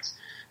systems.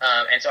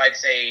 And so I'd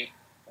say,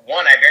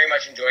 one, I very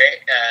much enjoy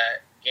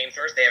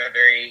GameSource. They have a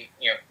very,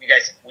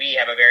 we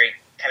have a very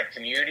kind of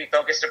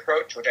community-focused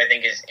approach, which I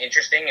think is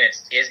interesting and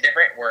is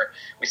different, where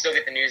we still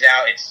get the news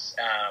out.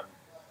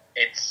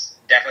 It's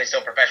definitely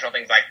still professional,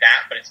 things like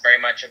that, but it's very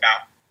much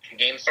about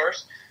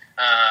GameSource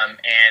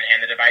and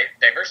the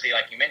diversity,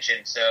 like you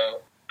mentioned. So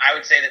I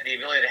would say that the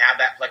ability to have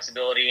that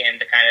flexibility and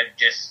to kind of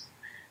just,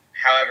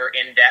 however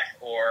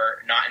in-depth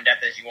or not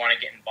in-depth as you want to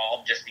get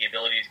involved, just the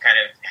ability to kind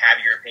of have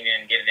your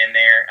opinion and get it in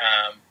there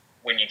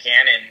when you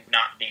can and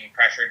not being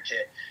pressured to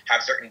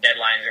have certain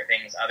deadlines or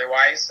things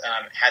otherwise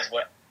has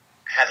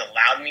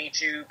allowed me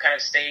to kind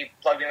of stay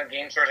plugged in with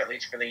GameSource, at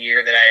least for the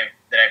year that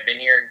I've been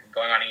here,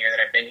 going on a year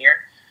that I've been here.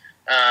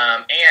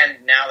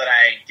 And now that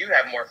I do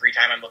have more free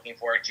time, I'm looking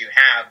forward to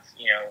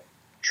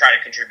try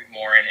to contribute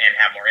more and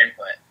have more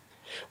input.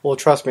 Well,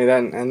 trust me,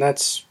 and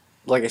that's,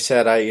 like I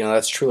said,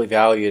 that's truly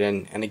valued.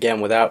 And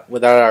again, without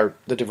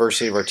the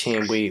diversity of our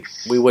team, we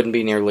wouldn't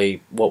be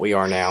nearly what we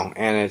are now.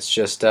 And it's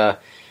just, I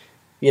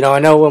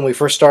know when we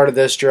first started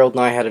this, Gerald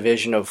and I had a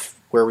vision of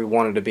where we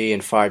wanted to be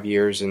in 5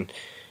 years, and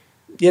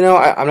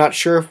I'm not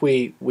sure if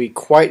we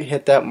quite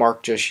hit that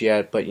mark just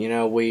yet. But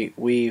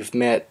we've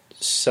met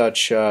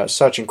such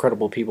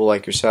incredible people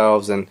like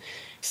yourselves, and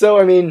so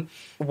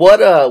what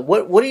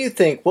do you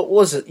think? What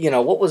was it?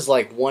 What was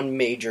like one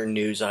major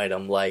news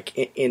item like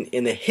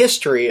in the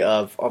history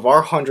of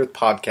our 100th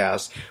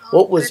podcast?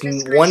 What was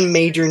one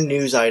major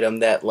news item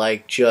that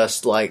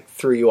just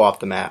threw you off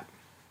the map?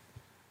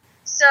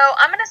 So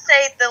I'm gonna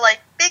say the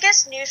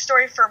biggest news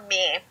story for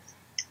me.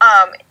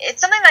 It's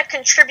something that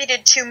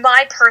contributed to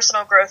my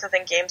personal growth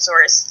within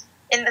GameSource.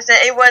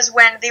 It was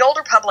when the Old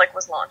Republic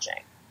was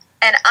launching.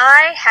 And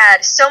I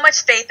had so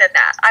much faith in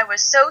that. I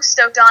was so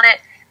stoked on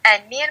it,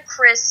 and me and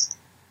Chris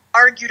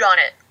argued on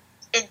it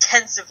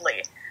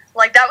intensively.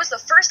 That was the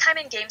first time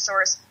in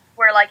GameSource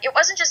where, it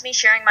wasn't just me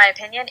sharing my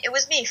opinion, it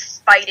was me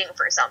fighting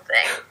for something.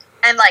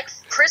 And,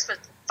 Chris was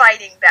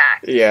fighting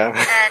back. Yeah.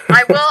 And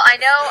I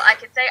know I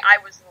could say I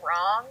was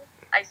wrong.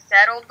 I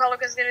said Old Republic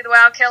was going to be the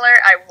WoW killer.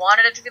 I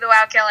wanted it to be the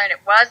WoW killer, and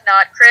it was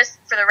not. Chris,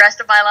 for the rest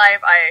of my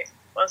life, I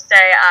will say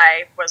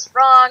I was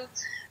wrong.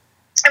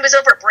 It was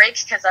over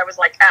break because I was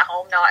at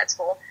home, not at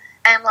school.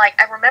 And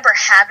I remember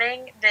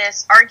having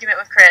this argument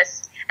with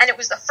Chris, and it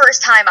was the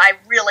first time I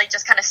really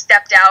just kind of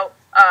stepped out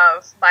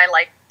of my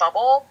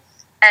bubble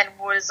and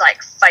was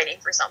fighting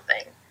for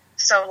something.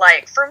 So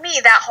for me,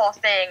 that whole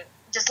thing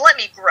just let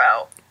me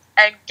grow.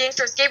 And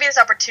GameSource gave me this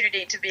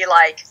opportunity to be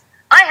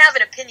I have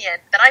an opinion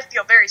that I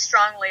feel very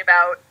strongly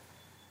about.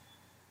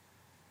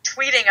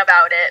 Tweeting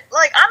about it,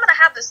 I'm gonna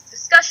have this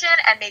discussion,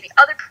 and maybe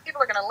other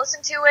people are gonna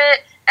listen to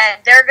it,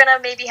 and they're gonna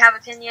maybe have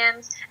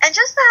opinions, and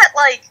just that,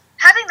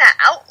 having that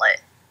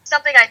outlet,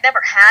 something I'd never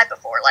had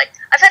before.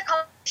 I've had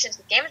conversations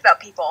with games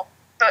about people,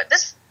 but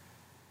this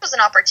was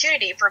an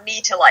opportunity for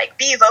me to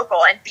be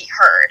vocal and be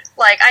heard.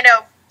 I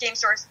know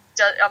GameSource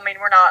does.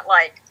 We're not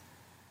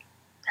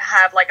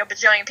have a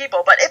bajillion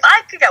people, but if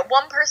I could get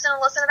one person to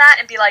listen to that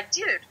and be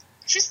dude,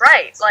 she's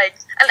right,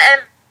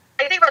 and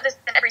I think about this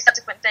in every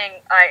subsequent thing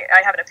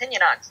I have an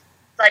opinion on.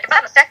 If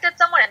I've affected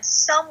someone in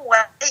some way,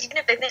 even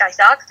if they think I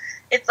suck,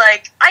 it's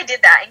I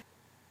did that.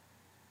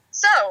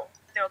 So,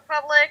 the Old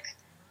Republic,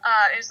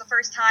 it was the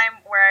first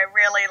time where I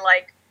really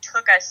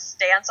took a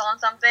stance on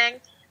something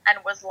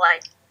and was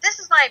this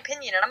is my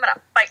opinion and I'm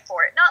gonna fight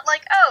for it. Not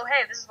oh,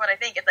 hey, this is what I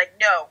think. It's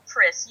no,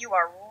 Chris, you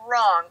are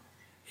wrong.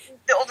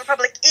 The Old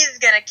Republic is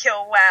gonna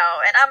kill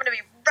WoW, and I'm gonna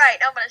be right.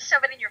 I'm gonna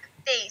shove it in your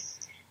face.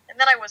 And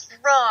then I was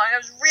wrong. I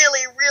was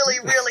really, really,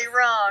 really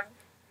wrong.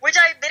 Which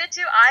I admitted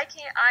to.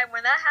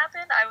 When that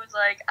happened, I was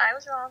I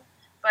was wrong.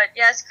 But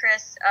yes,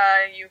 Chris,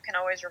 you can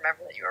always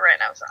remember that you were right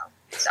and I was wrong.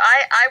 So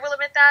I will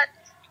admit that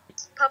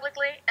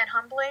publicly and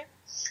humbly.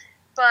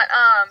 But,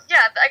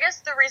 yeah, I guess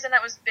the reason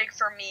that was big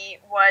for me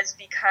was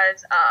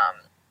because,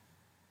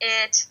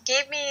 it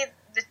gave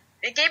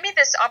me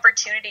this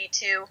opportunity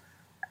to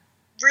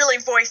really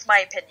voice my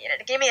opinion.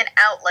 It gave me an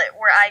outlet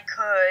where I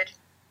could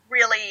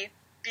really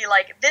be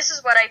this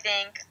is what I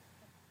think,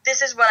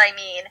 this is what I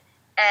mean,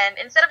 and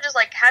instead of just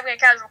having a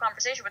casual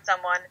conversation with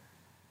someone,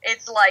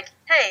 it's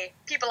hey,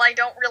 people I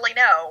don't really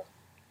know,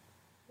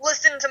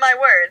 listen to my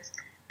words.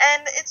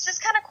 And it's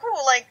just kind of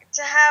cool,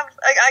 to have,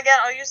 again,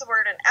 I'll use the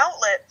word an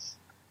outlet,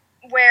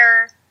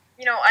 where,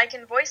 I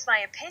can voice my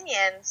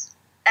opinions,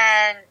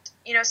 And,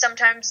 you know,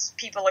 sometimes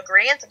people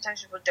agree and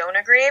sometimes people don't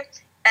agree.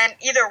 And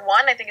either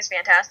one, I think, is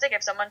fantastic.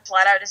 If someone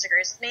flat out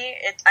disagrees with me,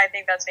 I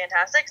think that's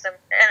fantastic. And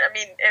I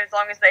mean, as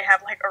long as they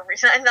have like a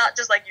reason, and not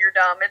just like you're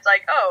dumb. It's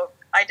like, oh,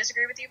 I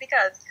disagree with you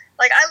because,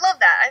 like, I love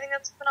that. I think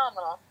that's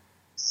phenomenal.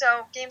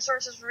 So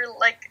GameSource has really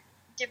like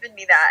given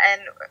me that.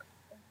 And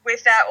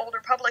with that Old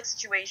Republic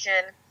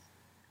situation,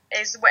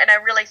 is when I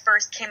really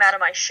first came out of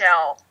my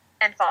shell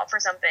and fought for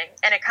something,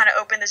 and it kind of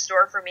opened this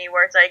door for me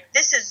where it's like,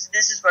 this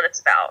is what it's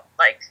about.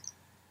 Like,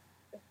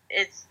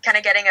 it's kind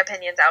of getting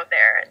opinions out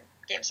there, and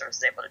GameSource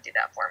is able to do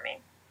that for me.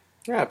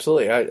 Yeah,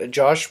 absolutely.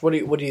 Josh, what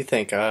do you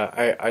think?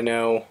 I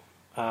know.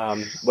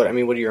 What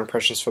are your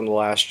impressions from the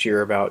last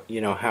year about, you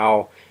know,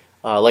 how,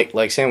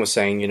 like Sam was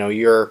saying, you know,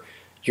 your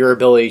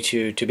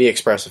ability to be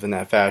expressive in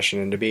that fashion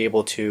and to be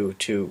able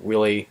to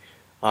really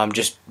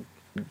just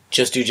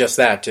do just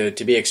that,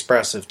 to be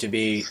expressive, to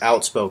be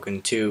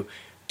outspoken, to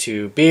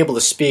be able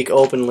to speak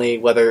openly,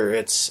 whether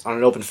it's on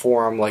an open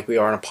forum like we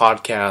are on a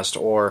podcast,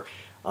 or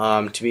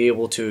to be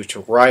able to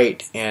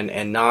write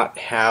and not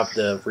have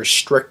the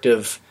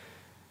restrictive,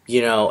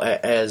 you know,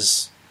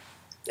 as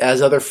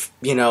other,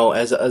 you know,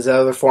 as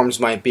other forms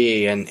might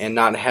be, and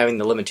not having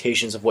the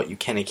limitations of what you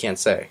can and can't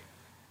say.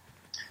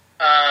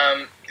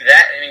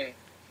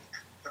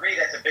 For me,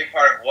 that's a big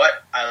part of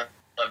what I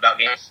love about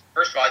games.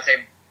 First of all, I'd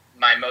say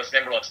my most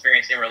memorable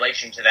experience in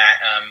relation to that,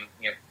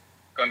 you know,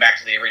 going back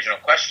to the original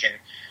question,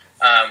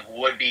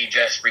 would be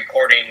just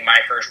recording my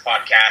first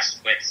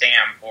podcast with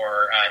Sam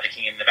for the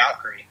King and the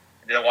Valkyrie,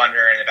 the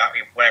Wanderer and the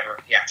Valkyrie, whatever.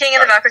 Yeah, King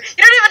and the Valkyrie.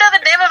 You don't even know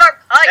the name of our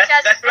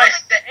podcast. That's what I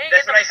said.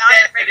 That's what I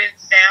said. It didn't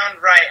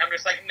sound right. I'm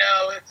just like,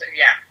 no.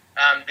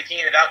 The King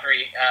and the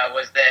Valkyrie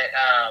was that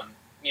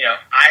you know,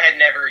 I had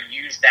never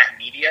used that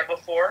media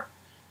before.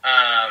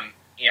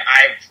 You know,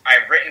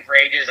 I've written for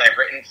ages. I've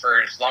written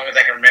for as long as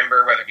I can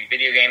remember, whether it be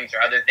video games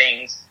or other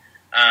things.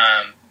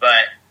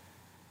 But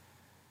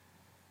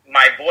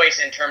my voice,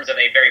 in terms of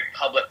a very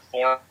public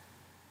forum,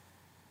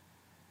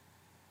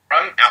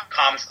 from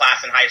comms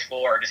class in high school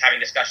or just having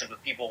discussions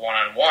with people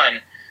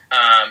one-on-one,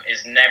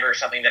 is never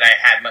something that I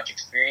had much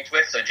experience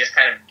with. So just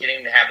kind of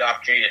getting to have the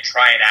opportunity to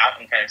try it out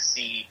and kind of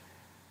see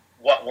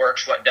what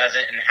works, what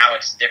doesn't, and how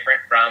it's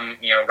different from,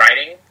 you know,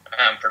 writing,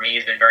 for me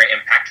has been very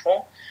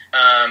impactful.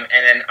 And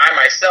then I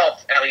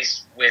myself, at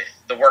least with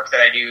the work that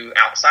I do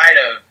outside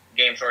of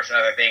GameSource and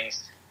other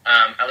things,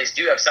 at least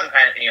do have some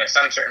kind of, you know,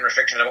 some certain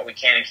restrictions on what we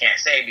can and can't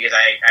say, because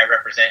I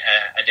represent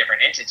a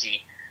different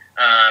entity.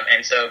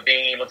 And so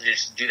being able to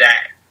just do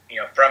that, you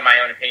know, from my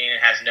own opinion,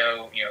 has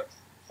no, you know,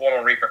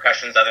 formal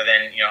repercussions other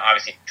than, you know,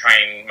 obviously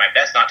trying my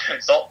best not to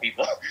insult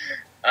people.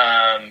 We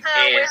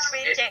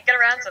can't get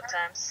around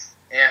sometimes.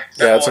 Yeah.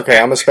 Yeah, it's okay.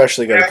 I'm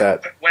especially good at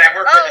that. When I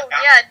work with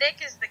Nick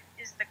is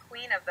the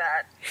queen of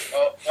that.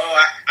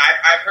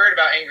 I've heard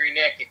about Angry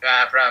Nick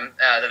from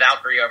the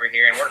Valkyrie over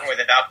here, and working with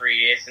the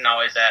Valkyrie isn't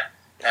always a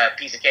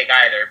piece of cake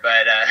either.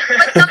 But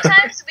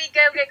sometimes we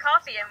go get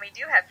coffee and we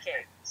do have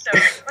cake. So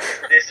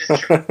this is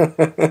true.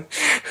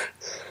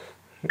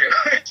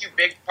 Two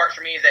big parts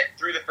for me is that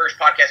through the first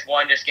podcast,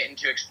 one, just getting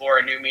to explore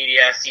a new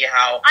media, see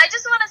how. I'm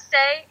just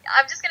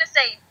gonna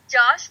say,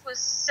 Josh was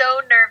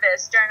so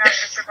nervous during our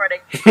first recording.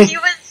 He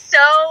was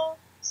so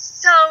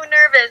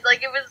nervous.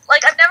 Like, it was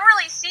like, I've never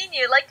really seen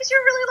you, like, 'cause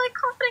you're a really, like,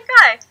 confident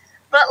guy.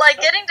 But, like,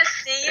 getting to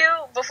see you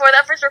before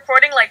that first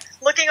recording, like,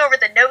 looking over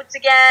the notes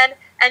again,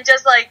 and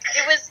just, like,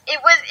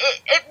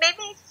 it made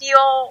me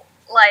feel,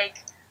 like,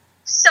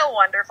 so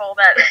wonderful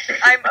that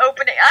I'm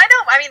opening.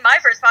 I mean, my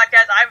first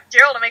podcast,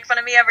 Gerald will make fun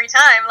of me every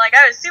time. Like,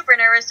 I was super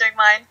nervous during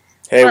mine.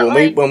 Hey,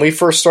 when we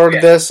first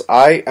started this,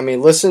 I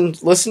mean, listen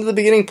to the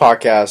beginning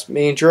podcast.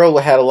 Me and Gerald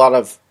had a lot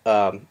of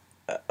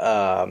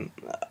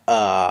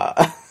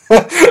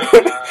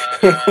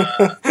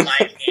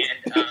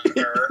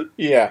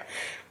yeah.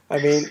 I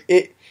mean,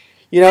 it.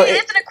 You know,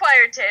 it's an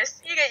acquired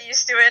taste. You get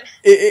used to it.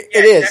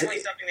 It is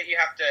definitely something that you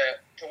have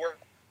to work.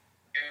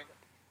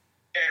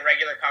 In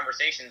regular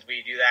conversations,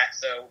 we do that.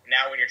 So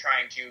now when you're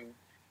trying to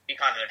be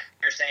confident,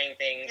 you're saying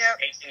things,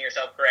 pacing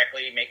yourself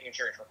correctly, making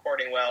sure it's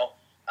recording well,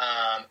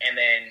 and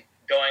then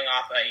going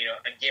off a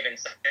given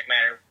subject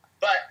matter.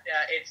 But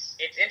it's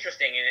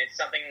interesting, and it's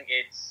something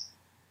it's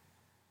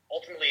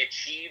ultimately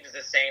achieves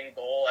the same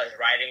goal as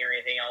writing or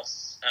anything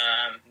else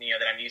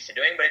that I'm used to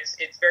doing. But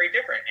it's very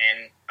different,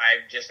 and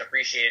I've just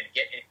appreciated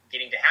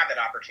getting to have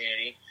that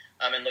opportunity.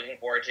 And looking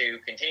forward to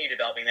continue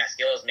developing that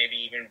skill, as maybe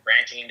even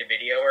branching into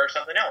video or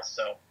something else.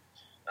 So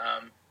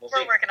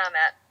we're working on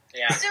that.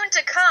 Yeah. Soon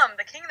to come,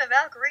 the King of the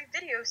Valkyrie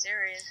video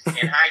series.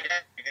 In high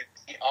def, you can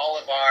see all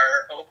of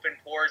our open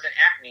pores and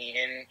acne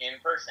in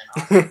person.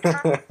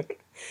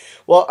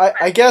 Well,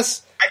 I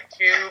guess I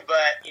do,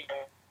 but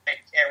make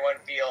everyone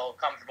feel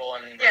comfortable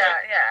and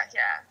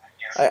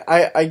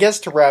yeah. I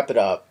guess to wrap it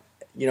up,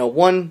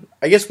 one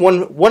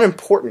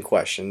important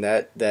question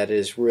that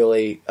is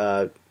really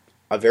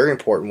a very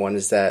important one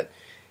is that,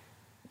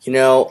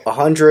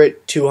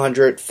 100,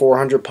 200,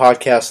 400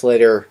 podcasts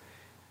later,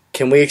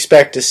 can we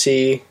expect to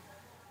see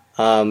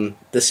the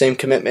same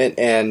commitment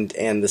and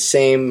the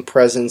same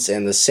presence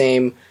and the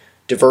same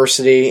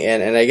diversity,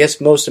 and I guess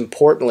most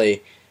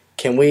importantly,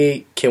 can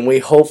we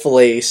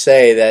hopefully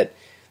say that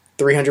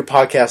 300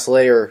 podcasts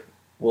later,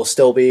 we'll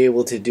still be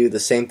able to do the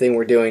same thing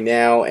we're doing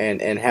now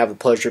and have the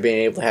pleasure of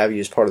being able to have you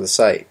as part of the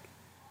site?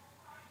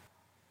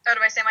 Oh,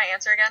 do I say my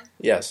answer again?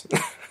 Yes.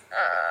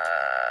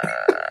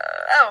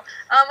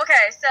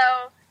 Okay, so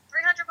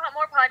 300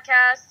 more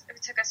podcasts.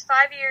 It took us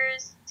 5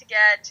 years to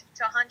get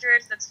to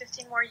 100, so that's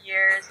 15 more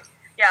years.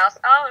 Yeah,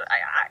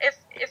 I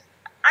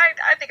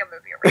think I'm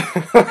going to be around.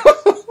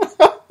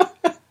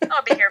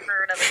 I'll be here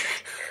for another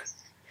 15 years.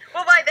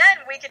 Well, by then,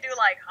 we could do,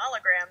 like,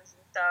 holograms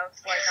and stuff.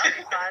 Like,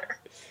 that'll be fun.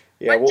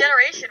 Yeah, what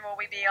generation will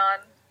we be on?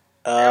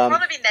 It'll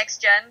probably be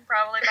next gen,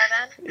 probably by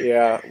then.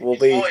 Yeah, we'll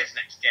be... It's always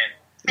next gen.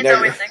 It's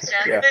always next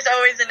gen. Yeah. There's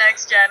always a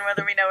next gen,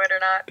 whether we know it or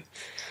not.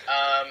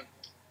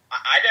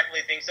 I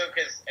definitely think so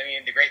because, I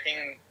mean, the great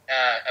thing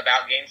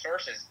about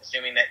GameSource is,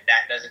 assuming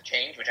that doesn't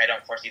change, which I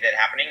don't foresee that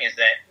happening, is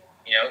that,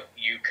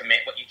 you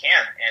commit what you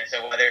can. And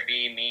so whether it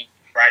be me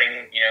writing,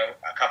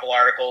 a couple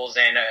articles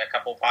and a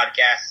couple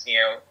podcasts,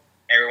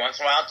 every once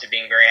in a while to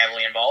being very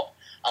heavily involved,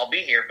 I'll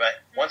be here.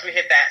 But once we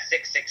hit that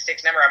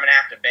 666 number, I'm going to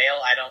have to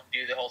bail. I don't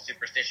do the whole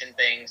superstition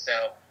thing,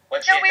 so... We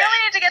only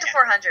need to get to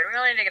 400. We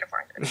only need to get to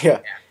 400.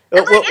 Yeah.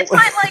 And, it's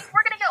fine,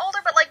 we're going to get older,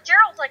 but,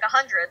 Gerald's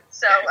 100.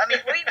 So, I mean,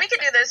 we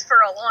could do this for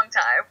a long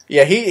time.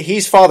 Yeah,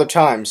 he's Father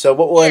Time, so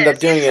what we'll end up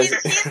doing is...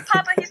 He's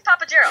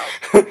Papa Gerald.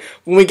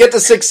 When we get to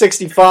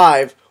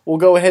 665, we'll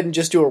go ahead and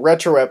just do a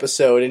retro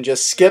episode and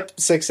just skip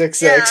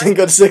 666 and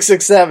go to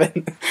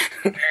 667.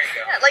 Yeah,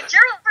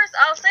 Gerald, first,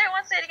 I'll say it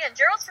once, say it again.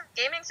 Gerald's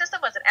gaming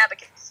system was an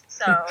abacus,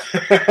 so...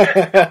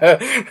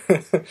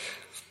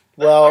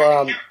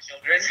 Well, hey,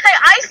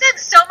 I said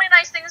so many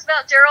nice things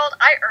about Gerald.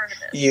 I earned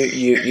this.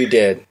 You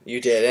did,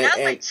 Now's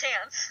my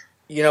chance.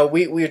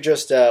 We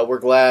just we're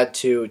glad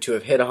to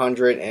have hit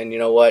 100, and you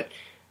know what,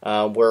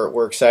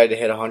 we're excited to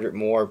hit 100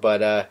 more.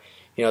 But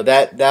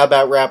that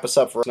about wrap us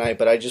up for tonight.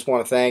 But I just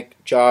want to thank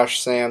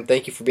Josh, Sam.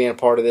 Thank you for being a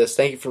part of this.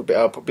 Thank you for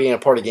being a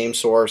part of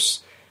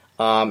GameSource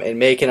and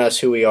making us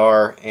who we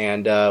are.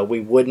 And we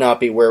would not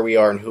be where we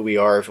are and who we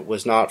are if it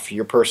was not for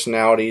your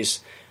personalities.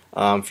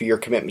 For your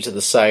commitment to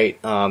the site,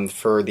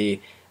 for the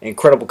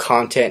incredible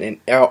content and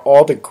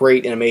all the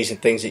great and amazing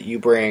things that you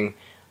bring,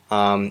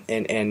 and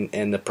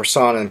the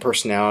persona and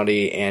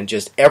personality and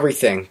just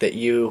everything that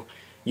you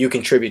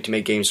contribute to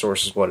make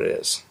GameSource is what it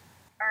is.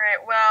 All right.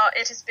 Well,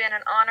 it has been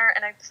an honor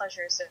and a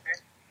pleasure, sir.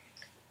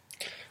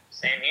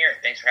 Same here.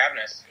 Thanks for having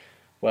us.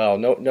 Well,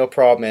 no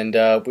problem,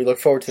 and we look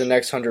forward to the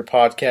next 100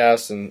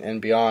 podcasts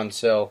and beyond.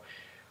 So.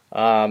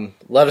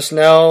 Let us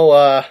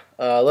know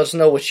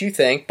what you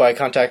think by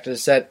contacting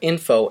us at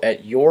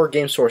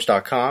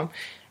info@yourgamesource.com.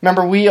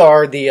 Remember, we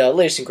are the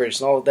latest and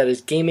greatest in all that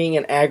is gaming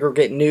and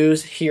aggregate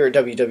news here at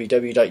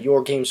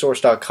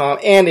www.yourgamesource.com.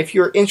 And if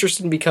you're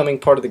interested in becoming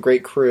part of the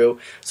great crew,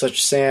 such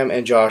as Sam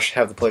and Josh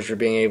have the pleasure of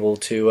being able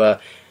to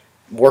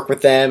work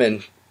with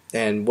them,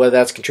 and whether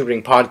that's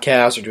contributing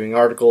podcasts or doing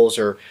articles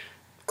or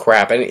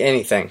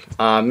anything,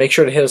 make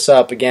sure to hit us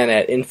up again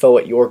at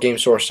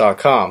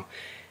info@yourgamesource.com.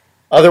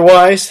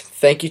 Otherwise,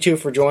 thank you two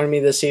for joining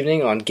me this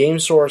evening on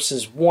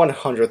GameSource's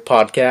 100th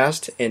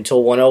podcast.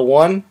 Until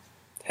 101,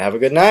 have a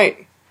good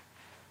night.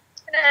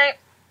 Good night.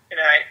 Good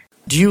night.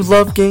 Do you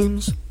love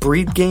games,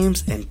 breed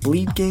games, and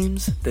bleed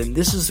games? Then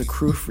this is the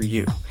crew for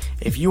you.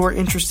 If you are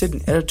interested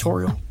in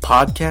editorial,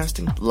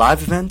 podcasting,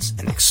 live events,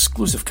 and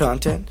exclusive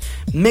content,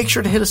 make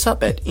sure to hit us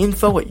up at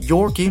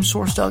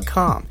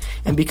info@yourgamesource.com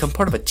and become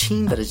part of a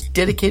team that is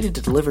dedicated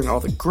to delivering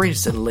all the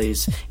greatest and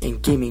latest in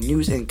gaming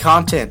news and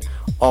content,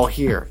 all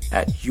here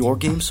at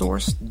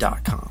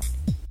yourgamesource.com.